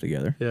do stuff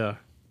together. Yeah.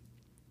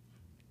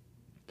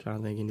 Trying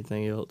to think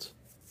anything else.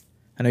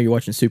 I know you're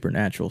watching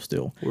Supernatural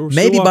still. We're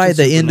still Maybe by watching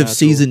the end of Supernatural.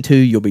 season 2,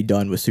 you'll be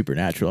done with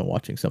Supernatural and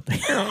watching something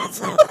else.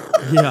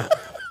 Yeah.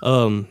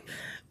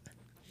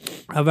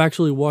 I've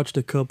actually watched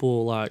a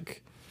couple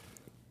like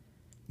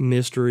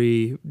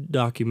mystery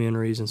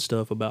documentaries and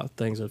stuff about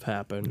things that have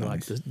happened,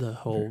 Nice. like the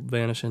whole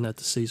vanishing at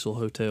the Cecil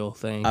Hotel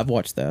thing. I've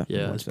watched that.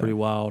 yeah, I've it's watched pretty that.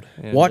 wild.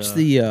 And, Watch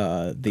the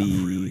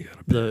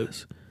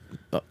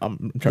I'm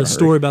trying to hurry.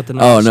 story about the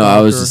Night Oh, Stalker. no,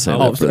 I was just saying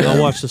that for I that.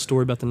 watched the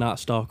story about the Night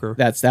Stalker.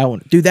 That's that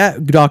one. Dude,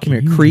 that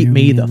documentary creeped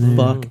me the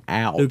fuck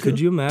out. Dude, could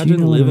you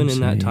imagine living in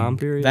that time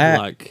period? That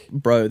like,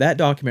 bro, that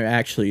documentary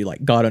actually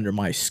like got under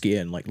my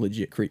skin, like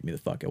legit creeped me the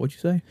fuck out. What'd you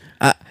say?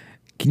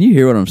 Can you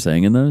hear what I'm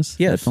saying in those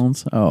Yes.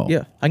 headphones? Oh,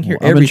 Yeah, I can hear I've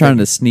been everything. trying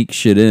to sneak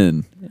shit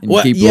in, and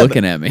Well, you keep yeah,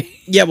 looking at me.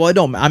 Yeah, well, I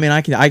don't. I mean,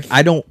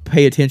 I don't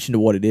pay attention to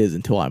what it is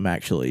until I'm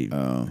actually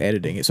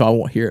editing it, so I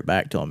won't hear it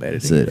back till I'm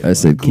editing it. I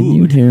said, can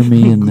you hear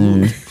me in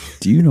there?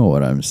 Do you know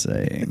what I'm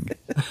saying?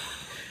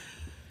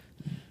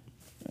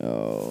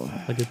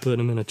 I could put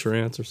him in a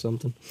trance or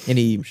something.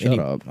 Any? Shut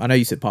up. I know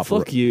you said Papa.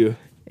 Fuck you.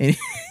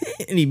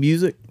 Any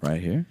music?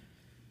 Right here.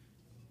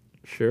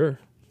 Sure.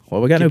 Well,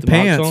 we got Keep no the mics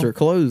pants on. or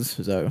clothes,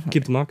 so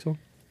Keep the mics on.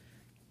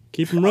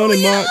 Keep them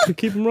running, Mike.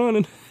 Keep them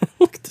running.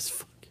 Look at this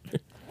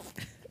fucking.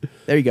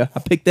 there you go. I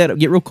picked that up.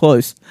 Get real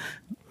close.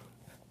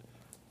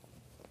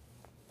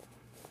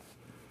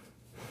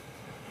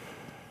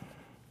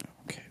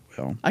 Okay,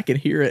 well. I can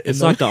hear it.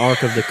 It's like the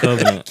Ark of the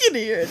Covenant. I can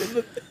hear it.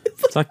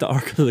 It's like the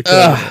Ark of the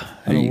Covenant.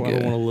 I there you don't go.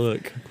 want to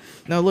look.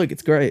 No, look,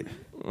 it's great.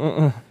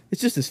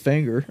 It's just his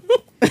finger.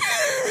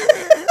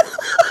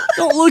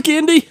 Don't look,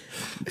 Indy.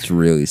 It's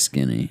really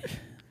skinny.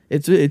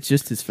 It's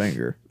just his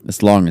finger.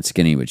 It's long and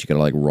skinny, but you gotta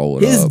like roll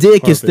it His up.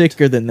 dick is Perfect.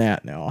 thicker than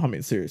that now. I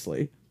mean,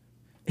 seriously.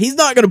 He's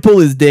not going to pull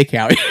his dick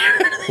out.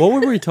 What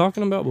were we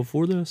talking about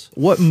before this?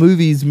 What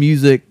movies,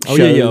 music, Oh,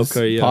 shows, yeah,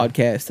 okay, yeah.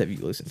 podcasts have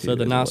you listened to? So the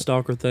That's Night what-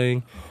 Stalker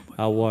thing.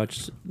 I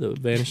watched the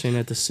Vanishing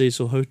at the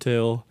Cecil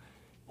Hotel.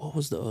 What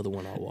was the other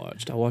one I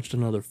watched? I watched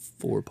another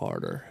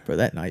 4-parter. Bro,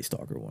 that Night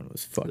Stalker one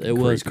was fucking It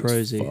was creepy as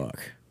crazy. fuck.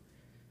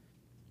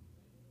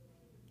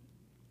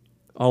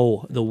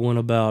 Oh, the one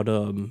about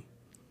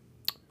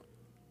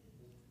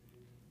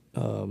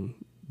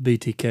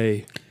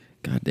BTK.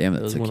 God damn, There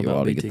that was took one you a about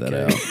while to get BTK. that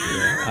out.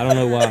 Yeah, I don't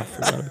know why I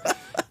forgot.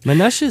 Man,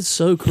 that shit's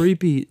so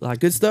creepy. Like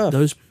Good stuff.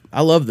 Those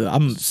I love the.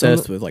 I'm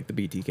obsessed Some- with like the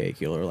BTK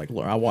killer. Like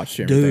I watched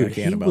everything dude, I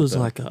can he about was that.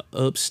 like a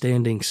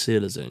upstanding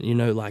citizen. You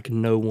know, like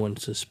no one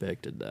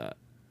suspected that,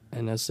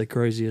 and that's the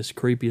craziest,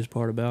 creepiest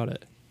part about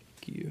it.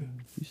 You.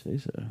 You say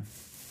so.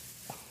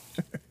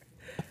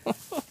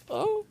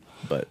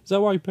 But Is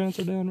that why your pants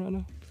are down right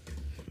now?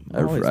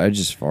 I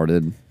just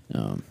farted.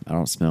 I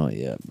don't smell it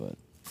yet, but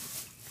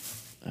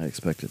I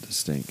expect it to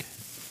stink.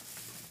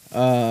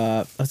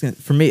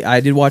 for me, I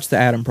did watch the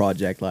Adam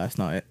Project last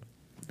night.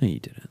 No, you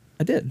didn't.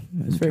 I did.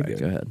 It was very Okay, good.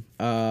 Go ahead.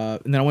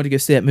 And then I went to go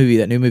see that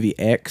new movie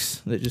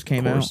X that just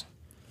came out course.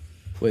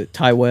 with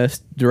Ty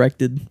West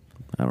directed.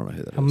 I don't know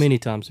who that is. How many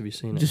times have you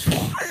seen it? Just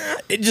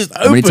it just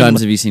How many opened times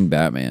like- have you seen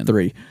Batman?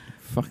 3.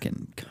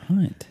 Fucking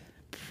cunt.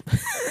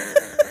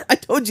 I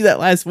told you that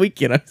last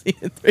weekend. I've seen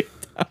it 3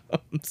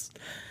 times.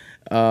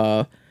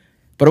 But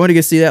I went to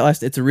go see that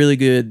last. It's a really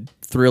good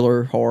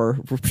thriller horror.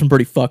 Some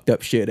pretty fucked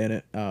up shit in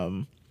it.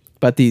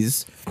 About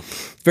these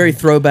very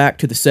throwback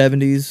to the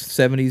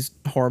 70s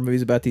horror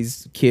movies about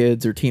these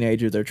kids or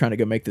teenagers. They're trying to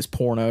go make this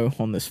porno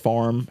on this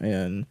farm,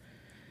 and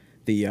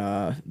the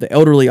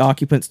elderly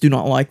occupants do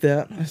not like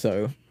that.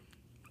 So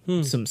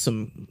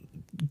some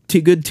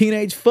good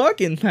teenage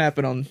fucking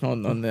happen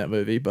on that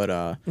movie.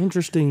 But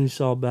Interesting. You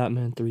saw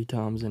Batman 3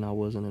 times, and I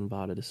wasn't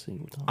invited a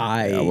single time.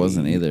 I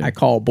wasn't either. I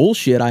call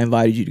bullshit. I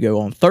invited you to go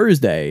on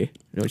Thursday.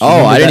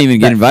 Oh, I didn't even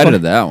get invited to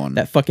that one.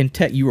 That fucking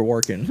text you were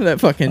working. That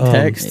fucking Hey,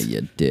 text.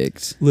 you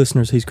dicks.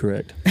 Listeners, he's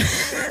correct.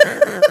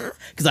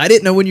 Because I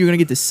didn't know when you were gonna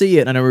get to see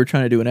it. I know we were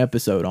trying to do an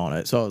episode on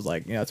it, so I was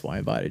like, yeah, that's why I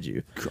invited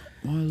you.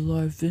 My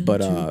life into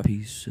But,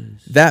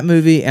 pieces. That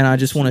movie, and I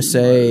just want to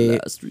say,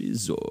 Last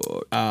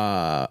resort.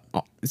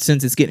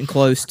 since it's getting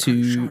close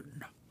to,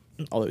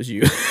 oh, that was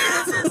you.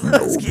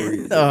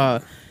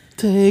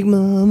 Take my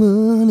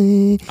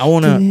money. I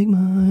want to. Take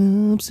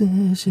my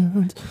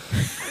obsessions.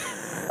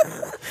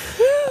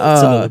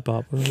 That's another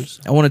pop verse.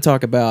 I want to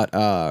talk about,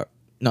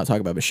 not talk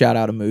about, but shout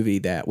out a movie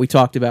that we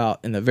talked about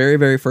in the very,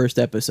 very first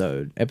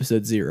episode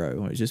 0,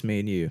 when it was just me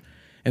and you.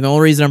 And the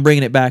only reason I'm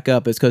bringing it back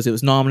up is because it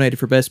was nominated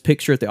for Best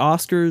Picture at the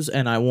Oscars,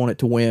 and I want it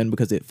to win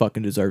because it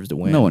fucking deserves to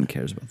win. No one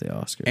cares about the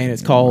Oscars. And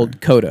it's anymore.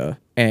 called Coda.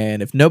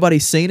 And if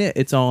nobody's seen it,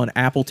 it's on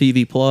Apple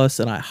TV Plus,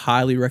 and I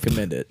highly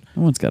recommend it.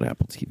 No one's got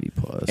Apple TV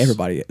Plus.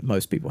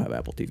 Most people have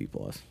Apple TV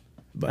Plus.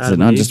 But Is it Adam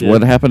not and just Eve what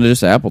did. happened to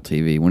just Apple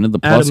TV? When did the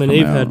Plus Adam and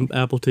come Eve out?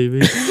 had Apple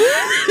TV.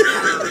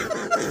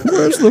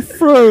 Where's the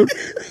fruit?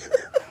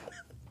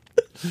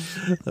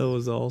 That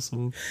was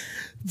awesome.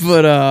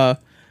 But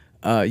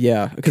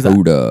yeah, because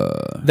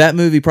Coda. that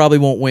movie probably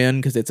won't win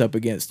because it's up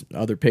against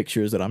other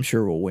pictures that I'm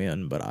sure will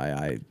win. But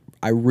I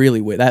really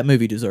win. That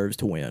movie deserves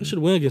to win. It should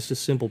win against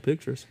just simple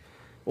pictures.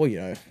 Well, you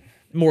know,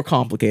 more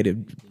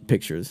complicated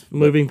pictures.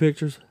 Moving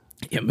pictures.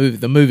 Yeah,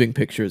 the moving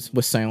pictures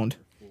with sound.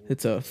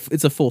 It's a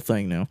full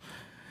thing now.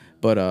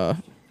 But I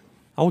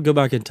would go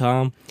back in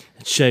time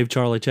and shave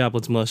Charlie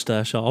Chaplin's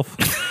mustache off.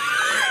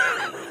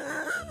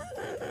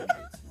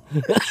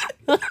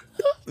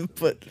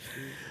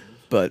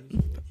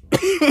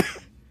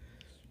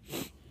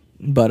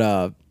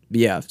 but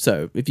yeah.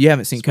 So if you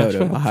haven't seen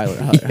Coda, I highly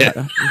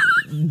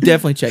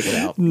definitely check it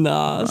out.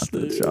 Nice.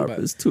 The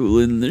sharpest tool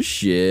in the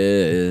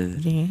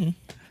shed.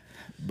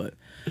 But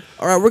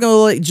all right, we're gonna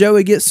let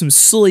Joey get some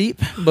sleep.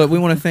 But we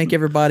want to thank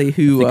everybody I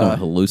who think I'm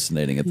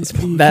hallucinating at this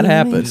point. that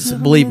happens.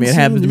 Believe me, it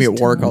happens to me at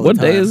work all the What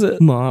time. day is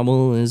it?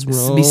 Mama is This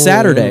will rolling be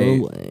Saturday.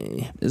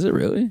 away. Is it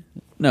really?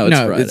 No, it's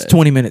No, Friday. it's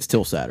 20 minutes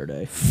till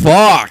Saturday.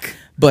 Fuck.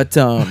 But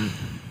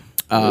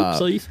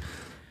Oopsies.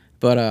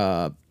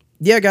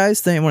 yeah, guys.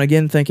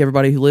 Thank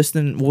everybody who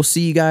listened. We'll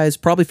see you guys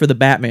probably for the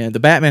Batman. The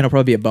Batman will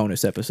probably be a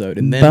bonus episode,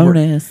 and then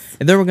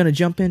we're gonna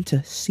jump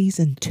into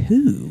season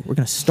 2. We're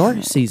gonna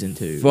start season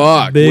 2.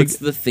 Fuck. Big- What's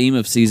the theme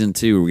of season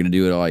 2? We're gonna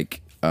do it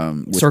like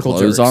with Circle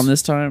clothes jerks. on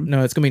this time.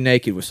 No, it's gonna be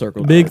naked with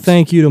circle. Big jerks.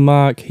 thank you to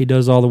Mike. He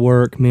does all the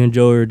work. Me and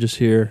Joey are just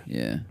here.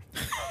 Yeah.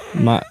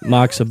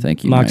 Mike's a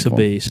Thank you, Mike's Michael.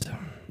 a beast.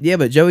 Yeah,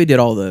 but Joey did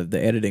all the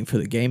editing for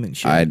the gaming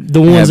shit.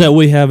 The ones that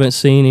we haven't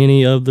seen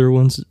any other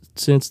ones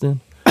since then.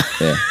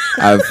 Yeah.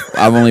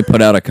 I've only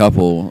put out a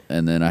couple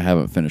and then I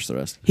haven't finished the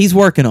rest. He's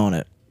working on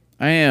it.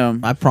 I am.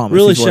 I promise.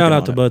 Really He's working shout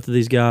out on to it. both of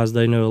these guys.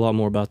 They know a lot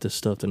more about this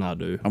stuff than I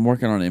do. I'm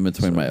working on it in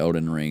between my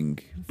Elden Ring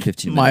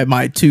 15 my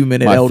minute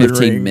 2-minute my Elden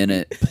 15 Ring.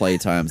 minute play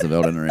times of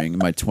Elden Ring,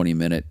 my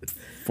 20-minute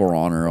For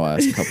Honor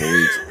last couple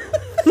weeks.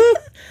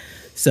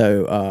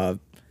 So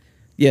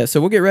yeah,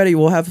 so we'll get ready.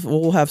 We'll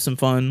have some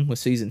fun with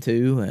season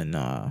 2,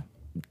 and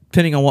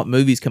depending on what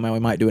movies come out, we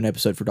might do an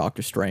episode for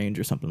Doctor Strange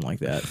or something like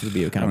that. It'll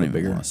be I kind don't of a even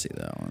bigger. want to see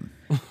that one.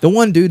 The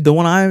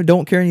one I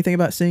don't care anything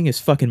about seeing is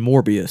fucking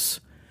Morbius.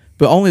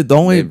 But the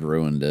only They've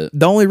ruined it.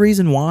 the only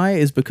reason why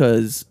is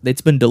because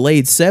it's been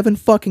delayed 7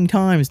 fucking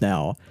times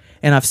now.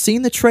 And I've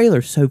seen the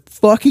trailer so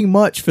fucking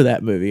much for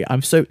that movie.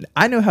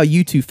 I know how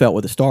you two felt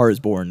with A Star Is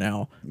Born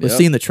now. But Yep.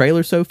 seeing the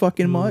trailer so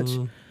fucking much,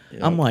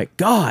 I'm like,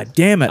 God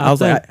damn it. I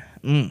was like,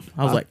 I'm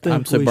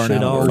so we burnt should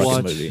out all on this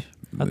watch. movie.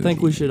 I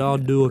think we should all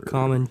do a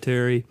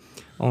commentary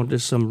on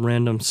just some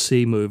random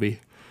C movie,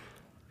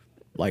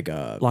 Like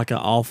like an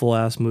awful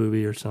ass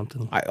movie or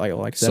something. like I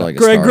said, So like a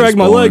Greg, Star Greg, is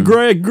my Born.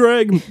 leg,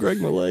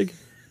 Greg, my leg.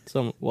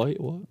 Some wait,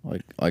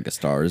 what? Like A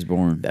Star Is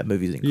Born. that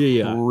movie's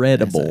Yeah.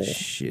 incredible. That's a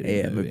shitty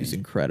yeah, movie. movie's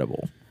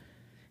incredible.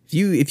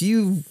 If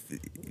you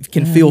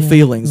can feel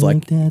feelings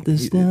like Look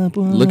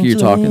who you're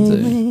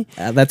talking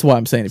to. that's why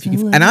I'm saying if you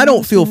can, and I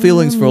don't feel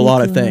feelings for a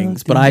lot of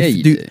things, but Yeah,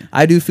 you do.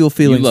 I do feel You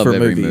feelings love for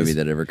every movies. movie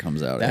that ever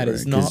comes out. That ever,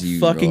 is 'cause not you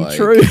fucking are like-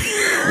 true.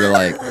 You're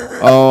like,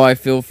 oh, I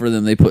feel for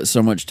them. They put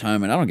so much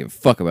time in. I don't give a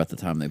fuck about the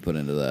time they put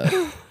into that.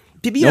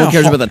 No one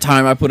cares about the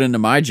time I put into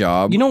my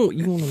job. You know,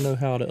 you want to know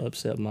how to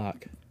upset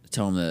Mike?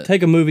 Tell them that.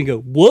 Take a movie and go,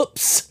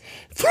 whoops.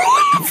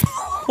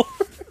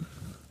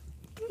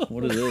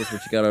 What is this?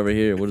 What you got over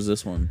here? What is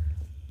this one?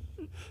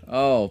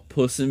 Oh,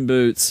 Puss in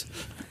Boots.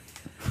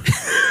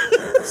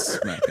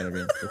 Smack it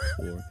against the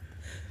floor.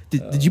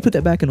 Did you put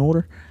that back in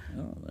order? I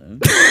don't know.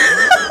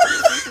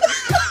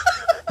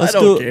 Let's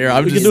don't care.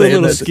 I'm we just can do a saying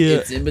little that- skit.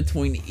 It's in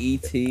between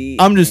E.T.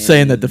 I'm just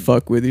saying that and- to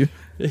fuck with you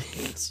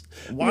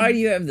Why do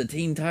you have the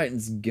Teen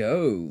Titans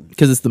Go?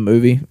 because it's the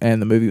movie,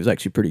 and the movie was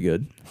actually pretty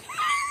good.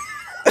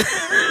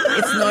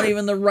 It's not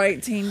even the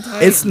right Teen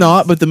Titans. It's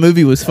not, but the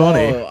movie was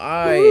funny. Oh,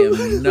 I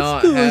am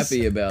not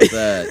happy about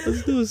that.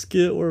 Let's do a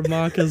skit where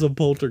Mike has a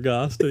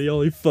poltergeist and he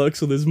only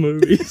fucks with his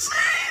movies.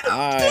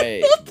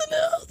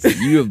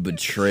 You have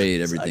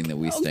betrayed everything that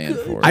we stand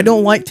for. I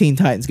don't like Teen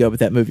Titans Go, but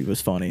that movie was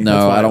funny. That's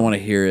No, why I don't want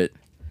to hear it.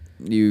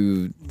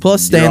 You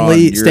Plus, you're Stan on-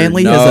 Lee- you're- Stan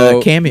Lee no, has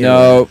a cameo.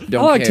 No, I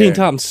don't like care. Teen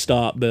Titans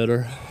Stop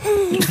better.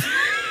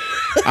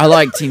 I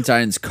like Teen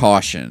Titans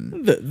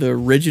Caution. The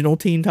original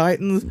Teen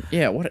Titans,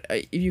 Yeah, what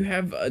if you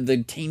have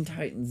the Teen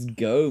Titans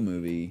Go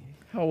movie?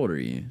 How old are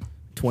you?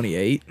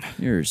 28.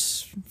 You're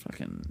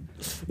fucking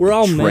We're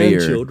all man Betrayer.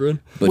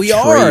 children. We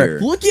are. betrayer.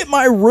 Look at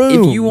my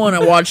room. If you want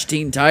to watch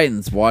Teen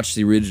Titans, watch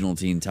the original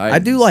Teen Titans. I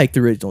do like the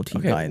original Teen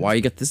Okay, Titans. why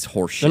you got this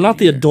horseshit? They're not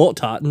the here? adult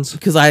Titans.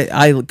 Because I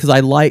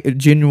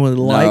genuinely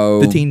like No.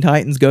 the Teen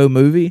Titans Go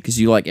movie. Because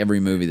you like every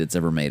movie that's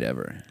ever made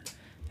ever.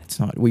 It's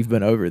not. We've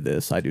been over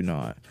this. I do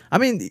not. I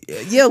mean,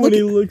 yeah. Look,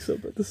 looks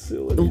up at the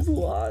ceiling, he's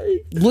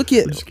lying. look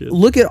just at kidding.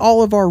 look at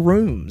all of our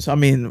rooms. I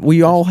mean,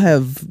 we all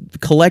have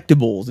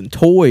collectibles and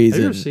toys. Have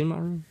you ever and, seen my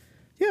room?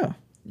 Yeah.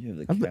 You have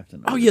the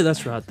Captain. Oh yeah,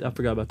 that's right. I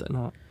forgot about that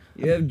night.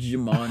 You have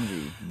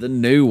Jumanji, the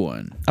new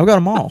one. I've got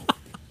them all.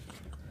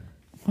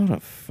 What a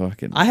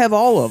fucking I have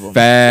all of them.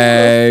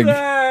 fag.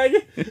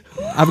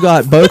 I've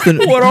got both.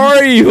 What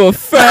are you, a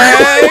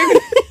fag?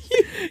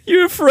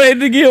 You're afraid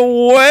to get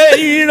wet.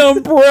 You need an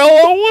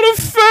umbrella. What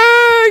a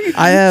fag!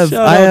 I have.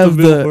 Shout I out to have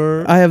Bill the.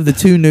 Burr. I have the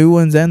 2 new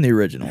ones and the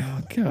original.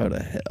 Go to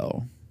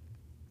hell.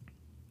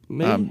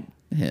 Me? I'm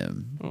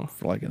him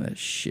for liking that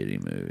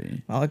shitty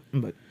movie. I like,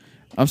 but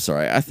I'm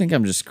sorry. I think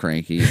I'm just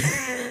cranky.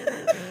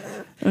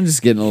 I'm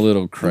just getting a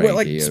little cranky. well,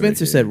 like over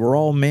Spencer here. said, we're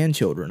all man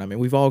children. I mean,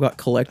 we've all got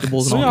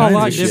collectibles and We all all kinds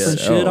like of different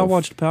shit. shit. I Oh.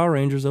 watched Power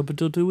Rangers up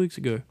until 2 weeks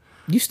ago.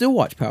 You still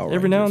watch Power Rangers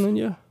Every now and then,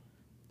 yeah.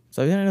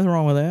 So there's nothing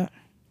wrong with that.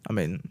 I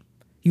mean,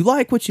 you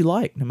like what you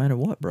like, no matter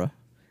what, bro.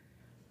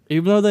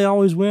 Even though they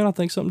always win, I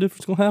think something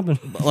different's gonna happen.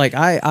 Like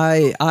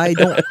I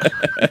don't.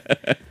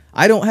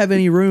 I don't have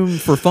any room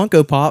for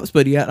Funko Pops,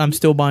 but yet I'm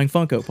still buying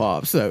Funko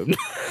Pops. So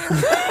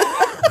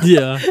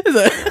Yeah,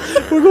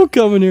 we're gonna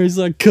come in here. He's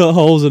like cut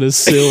holes in his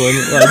ceiling,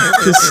 like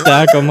just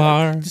stack them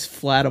higher. just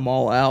flat them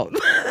all out.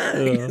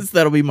 I guess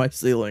that'll be my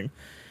ceiling.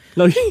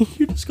 No,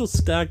 you're just gonna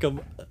stack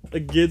them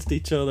against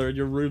each other, and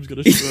your room's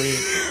gonna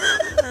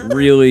shrink.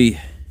 Really,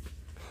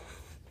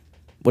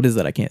 What is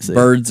that? I can't see.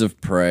 Birds of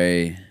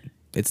Prey.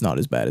 It's not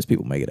as bad as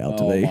people make it out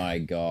to Oh be. my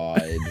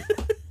god.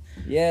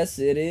 Yes,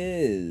 it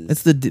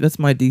is. That's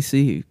my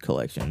DC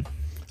collection.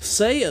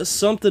 Say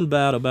something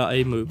bad about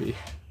a movie.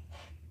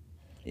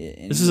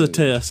 Yeah, This is a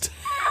test.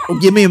 Well,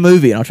 give me a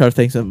movie and I'll try to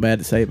think something bad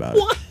to say about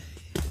it.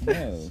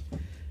 No.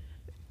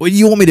 Well,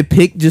 you want me to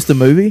pick just a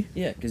movie?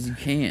 Yeah, because you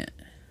can't.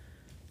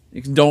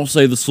 Don't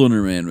say the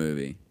Slender Man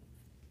movie.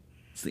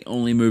 It's the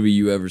only movie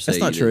you ever say.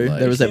 That's not you didn't true. like.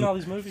 There was Seen that. all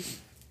these movies?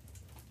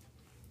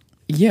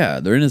 Yeah,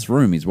 they're in his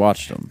room. He's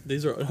watched them.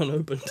 These are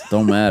unopened.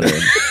 Don't matter.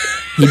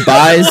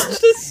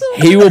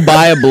 He will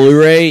buy a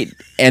Blu-ray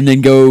and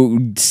then go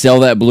sell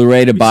that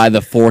Blu-ray to buy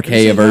the 4K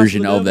seen House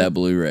version of the of Devil? that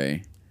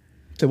Blu-ray.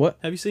 Say what?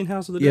 Have you seen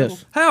House of the Yes.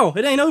 Devil? How?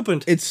 It ain't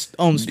opened. It's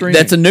on streaming.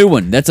 That's a new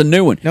one. That's a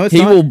new one. No, it's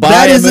he not. will buy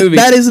That a is a- movie.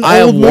 that is an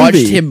I old have watched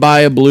movie. him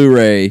buy a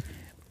Blu-ray.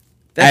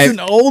 That's a- an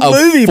old a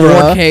movie, bro.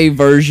 4K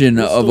version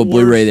of the a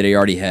Blu-ray worst. that he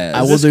already has.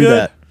 I will this do good?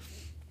 that.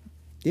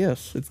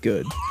 Yes, it's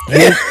good.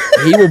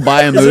 He will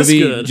buy a this movie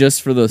good?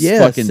 just for the Yes,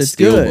 fucking it's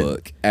good.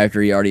 steelbook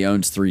after he already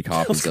owns 3 I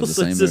was copies gonna of the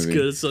say, same is this movie.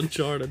 good? It's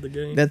Uncharted, the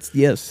game. That's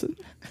yes.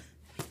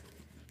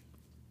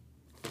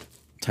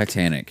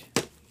 Titanic.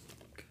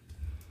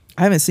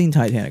 I haven't seen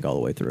Titanic all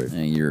the way through.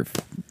 And you're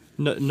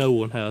No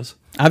one has.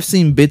 I've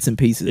seen bits and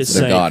pieces. It's the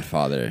Same.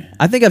 Godfather.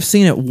 I think I've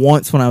seen it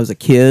once when I was a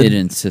kid. It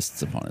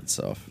insists upon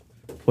itself.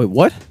 Wait,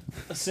 what?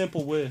 A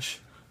Simple Wish.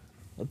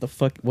 What the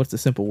fuck? What's the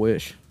Simple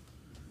Wish?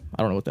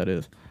 I don't know what that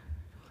is.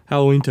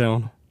 Halloween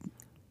Town.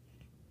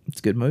 It's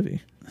a good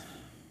movie.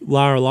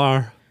 Liar,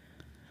 liar.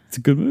 It's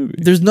a good movie.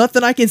 There's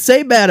nothing I can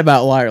say bad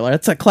about Liar Liar.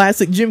 That's a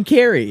classic Jim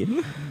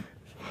Carrey.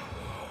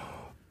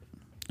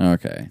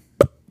 Okay.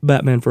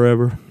 Batman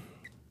Forever.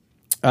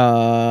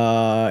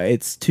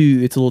 It's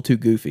a little too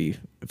goofy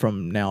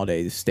from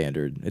nowadays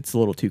standard. It's a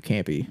little too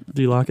campy.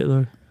 Do you like it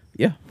though?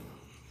 Yeah.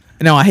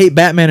 Now I hate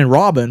Batman and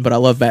Robin, but I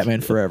love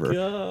Batman Forever.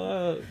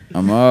 God.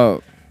 I'm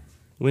up.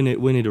 We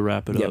need to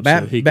wrap it Yeah, up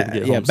so he can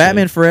get home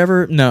Batman safe.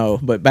 Forever, no,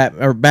 but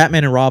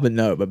Batman and Robin,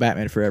 no, but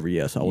Batman Forever,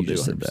 yes, I will You do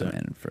just said 100%.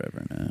 Batman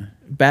Forever now.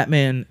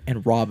 Batman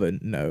and Robin,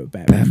 no,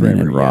 Batman, Batman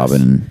Forever, and yes.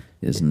 Robin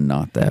is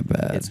not that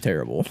bad. It's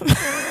terrible.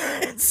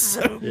 It's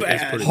so Yeah, bad.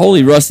 it's pretty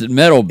Holy rusted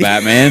metal,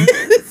 Batman.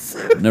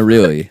 No,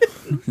 really.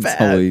 It's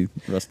holy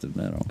rusted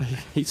metal.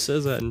 He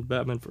says that in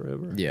Batman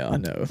Forever. Yeah, I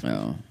know.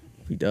 Oh,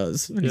 He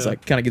does. He's Yeah.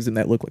 like, kind of gives him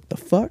that look like, the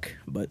fuck?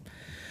 But,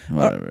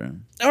 whatever.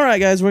 all right,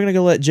 guys, we're going to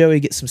go let Joey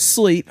get some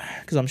sleep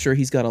because I'm sure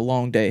he's got a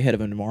long day ahead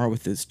of him tomorrow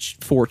with his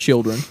 4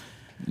 children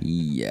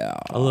Yeah.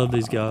 I love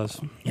these guys.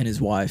 and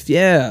his wife.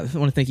 Yeah, I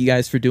want to thank you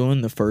guys for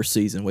doing the first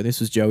season. This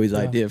was Joey's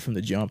idea from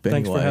the jump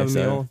anyway. Thanks for having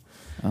me so- on.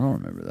 I don't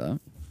remember that.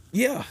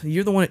 Yeah,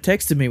 you're the one that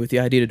texted me with the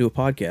idea to do a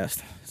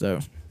podcast. So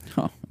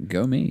Oh,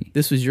 go me.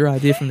 this was your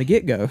idea from the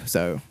get-go.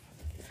 So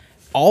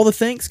all the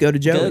thanks go to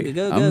Joey.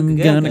 I'm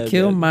gonna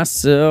kill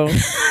myself.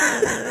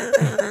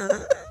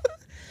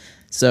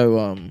 So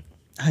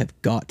I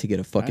have got to get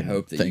a I fucking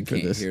hope that thing you for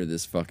can't this. hear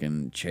this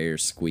fucking chair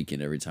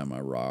squeaking every time I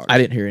rock. I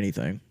didn't hear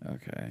anything.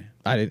 Okay.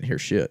 I didn't hear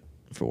shit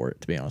for it,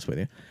 to be honest with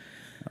you.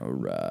 All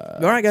right.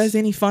 All right, guys,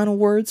 any final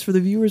words for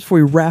the viewers before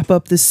we wrap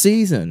up this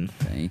season?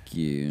 Thank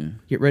you.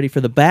 Get ready for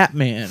the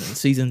Batman in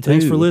season 2.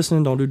 Thanks for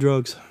listening. Don't do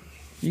drugs.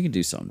 You can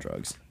do some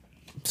drugs.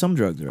 Some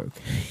drugs are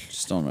okay.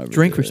 Just don't overdo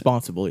Drink it.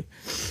 responsibly.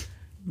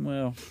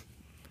 Well,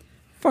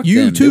 fuck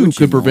You them. Do too what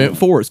could you prevent want.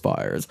 forest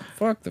fires.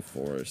 Fuck the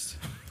forest.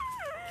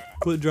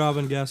 Quit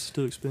driving. Gas is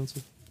too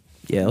expensive.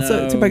 Yeah, let's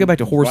everybody go back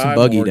to horse and buy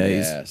buggy more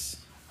days. gas.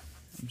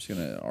 I'm just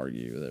gonna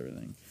argue with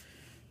everything.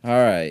 All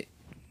right.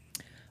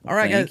 All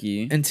right, Thank guys.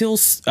 you. Until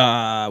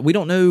we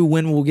don't know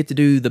when we'll get to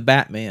do the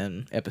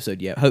Batman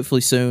episode yet.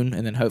 Hopefully soon,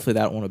 and then hopefully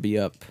that one will be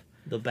up.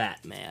 The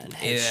Batman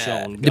has Yeah.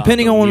 shown.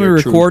 Depending on when we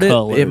record it,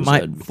 it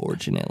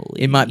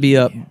might be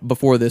up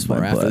before this one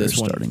or after this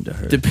one. Starting to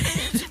hurt.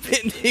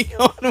 Depending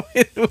on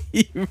when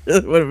we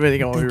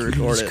depending on when we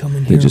record it.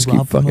 They just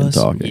keep fucking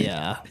talking.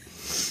 Yeah.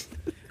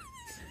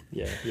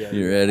 Yeah.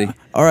 You ready?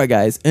 All right,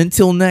 guys.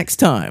 Until next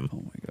time.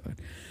 Oh my god.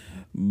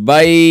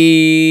 Bye.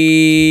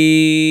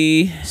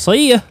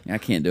 See ya. I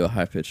can't do a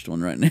high pitched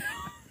one right now.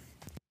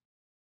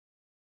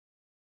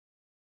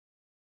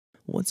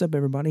 What's up,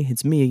 everybody?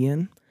 It's me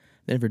again.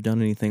 Never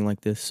done anything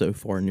like this so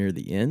far near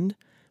the end,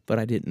 but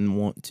I didn't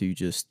want to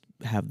just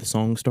have the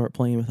song start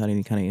playing without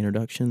any kind of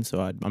introduction, so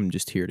I'm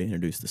just here to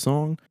introduce the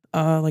song.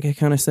 Like I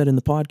kind of said in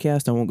the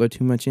podcast, I won't go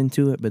too much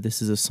into it, but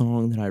this is a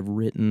song that I've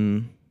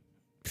written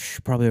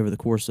probably over the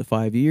course of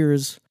 5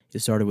 years. It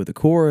started with the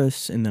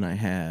chorus, and then I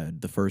had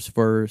the first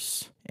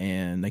verse,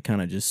 and they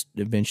kind of just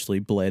eventually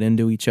bled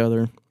into each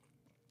other,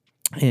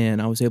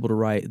 and I was able to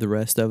write the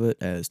rest of it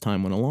as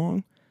time went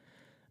along.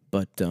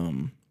 But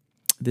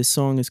this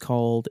song is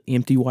called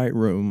Empty White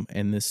Room,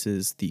 and this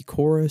is the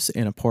chorus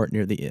and a part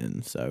near the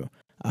end. So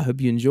I hope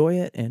you enjoy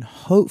it, and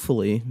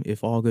hopefully,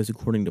 if all goes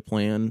according to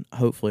plan,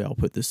 hopefully I'll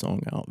put this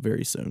song out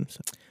very soon. So,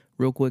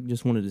 real quick,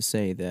 just wanted to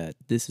say that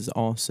this is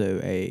also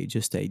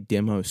just a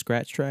demo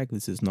scratch track.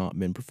 This has not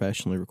been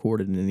professionally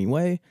recorded in any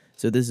way.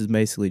 So this is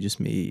basically just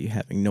me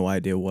having no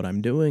idea what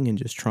I'm doing and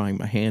just trying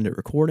my hand at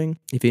recording.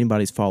 If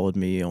anybody's followed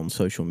me on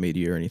social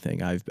media or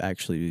anything, I've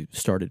actually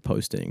started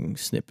posting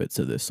snippets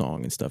of this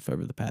song and stuff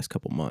over the past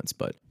couple months.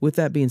 But with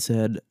that being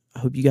said, I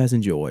hope you guys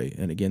enjoy.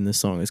 And again, this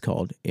song is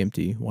called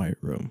Empty White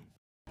Room.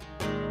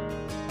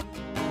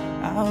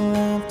 I'll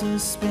have to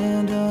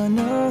spend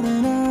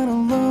another night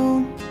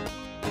alone.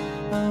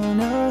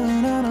 Another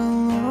night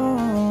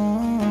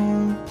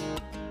alone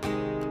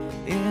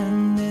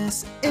in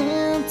this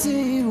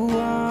empty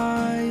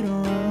white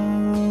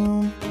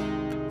room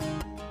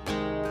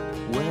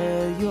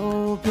where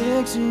your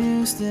picture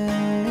used to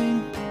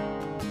hang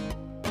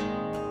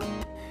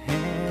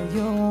and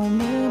your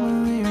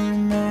memory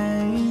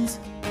remains,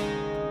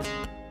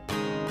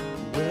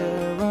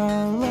 where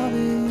our love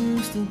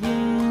used to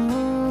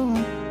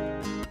bloom,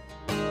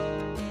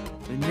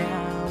 but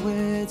now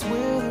it's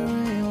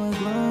withering with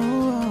gloom.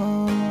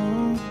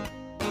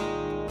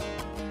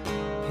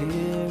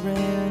 Here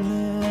in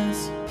this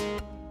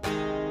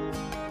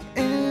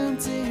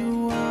empty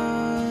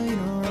white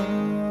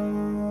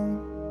room,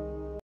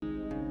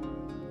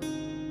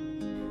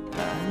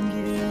 I'd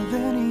give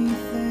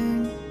anything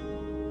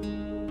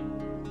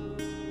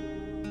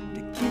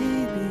to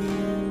keep you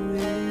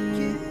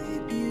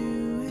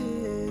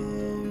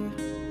here,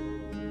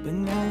 but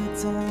now the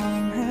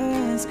time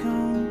has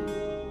come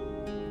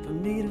for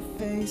me to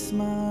face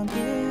my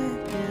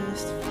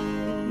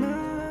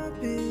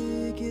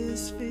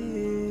biggest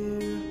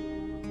fear.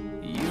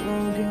 You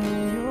won't go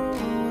your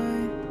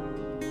way,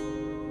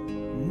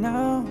 and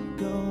I'll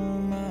go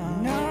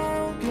mine.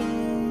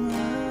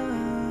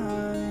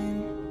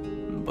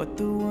 But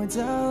the words I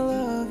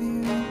love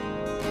you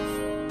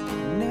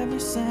never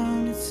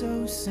sounded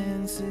so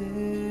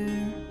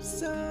sincere,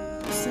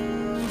 so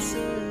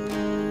sincere.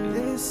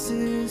 This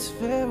is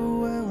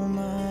farewell.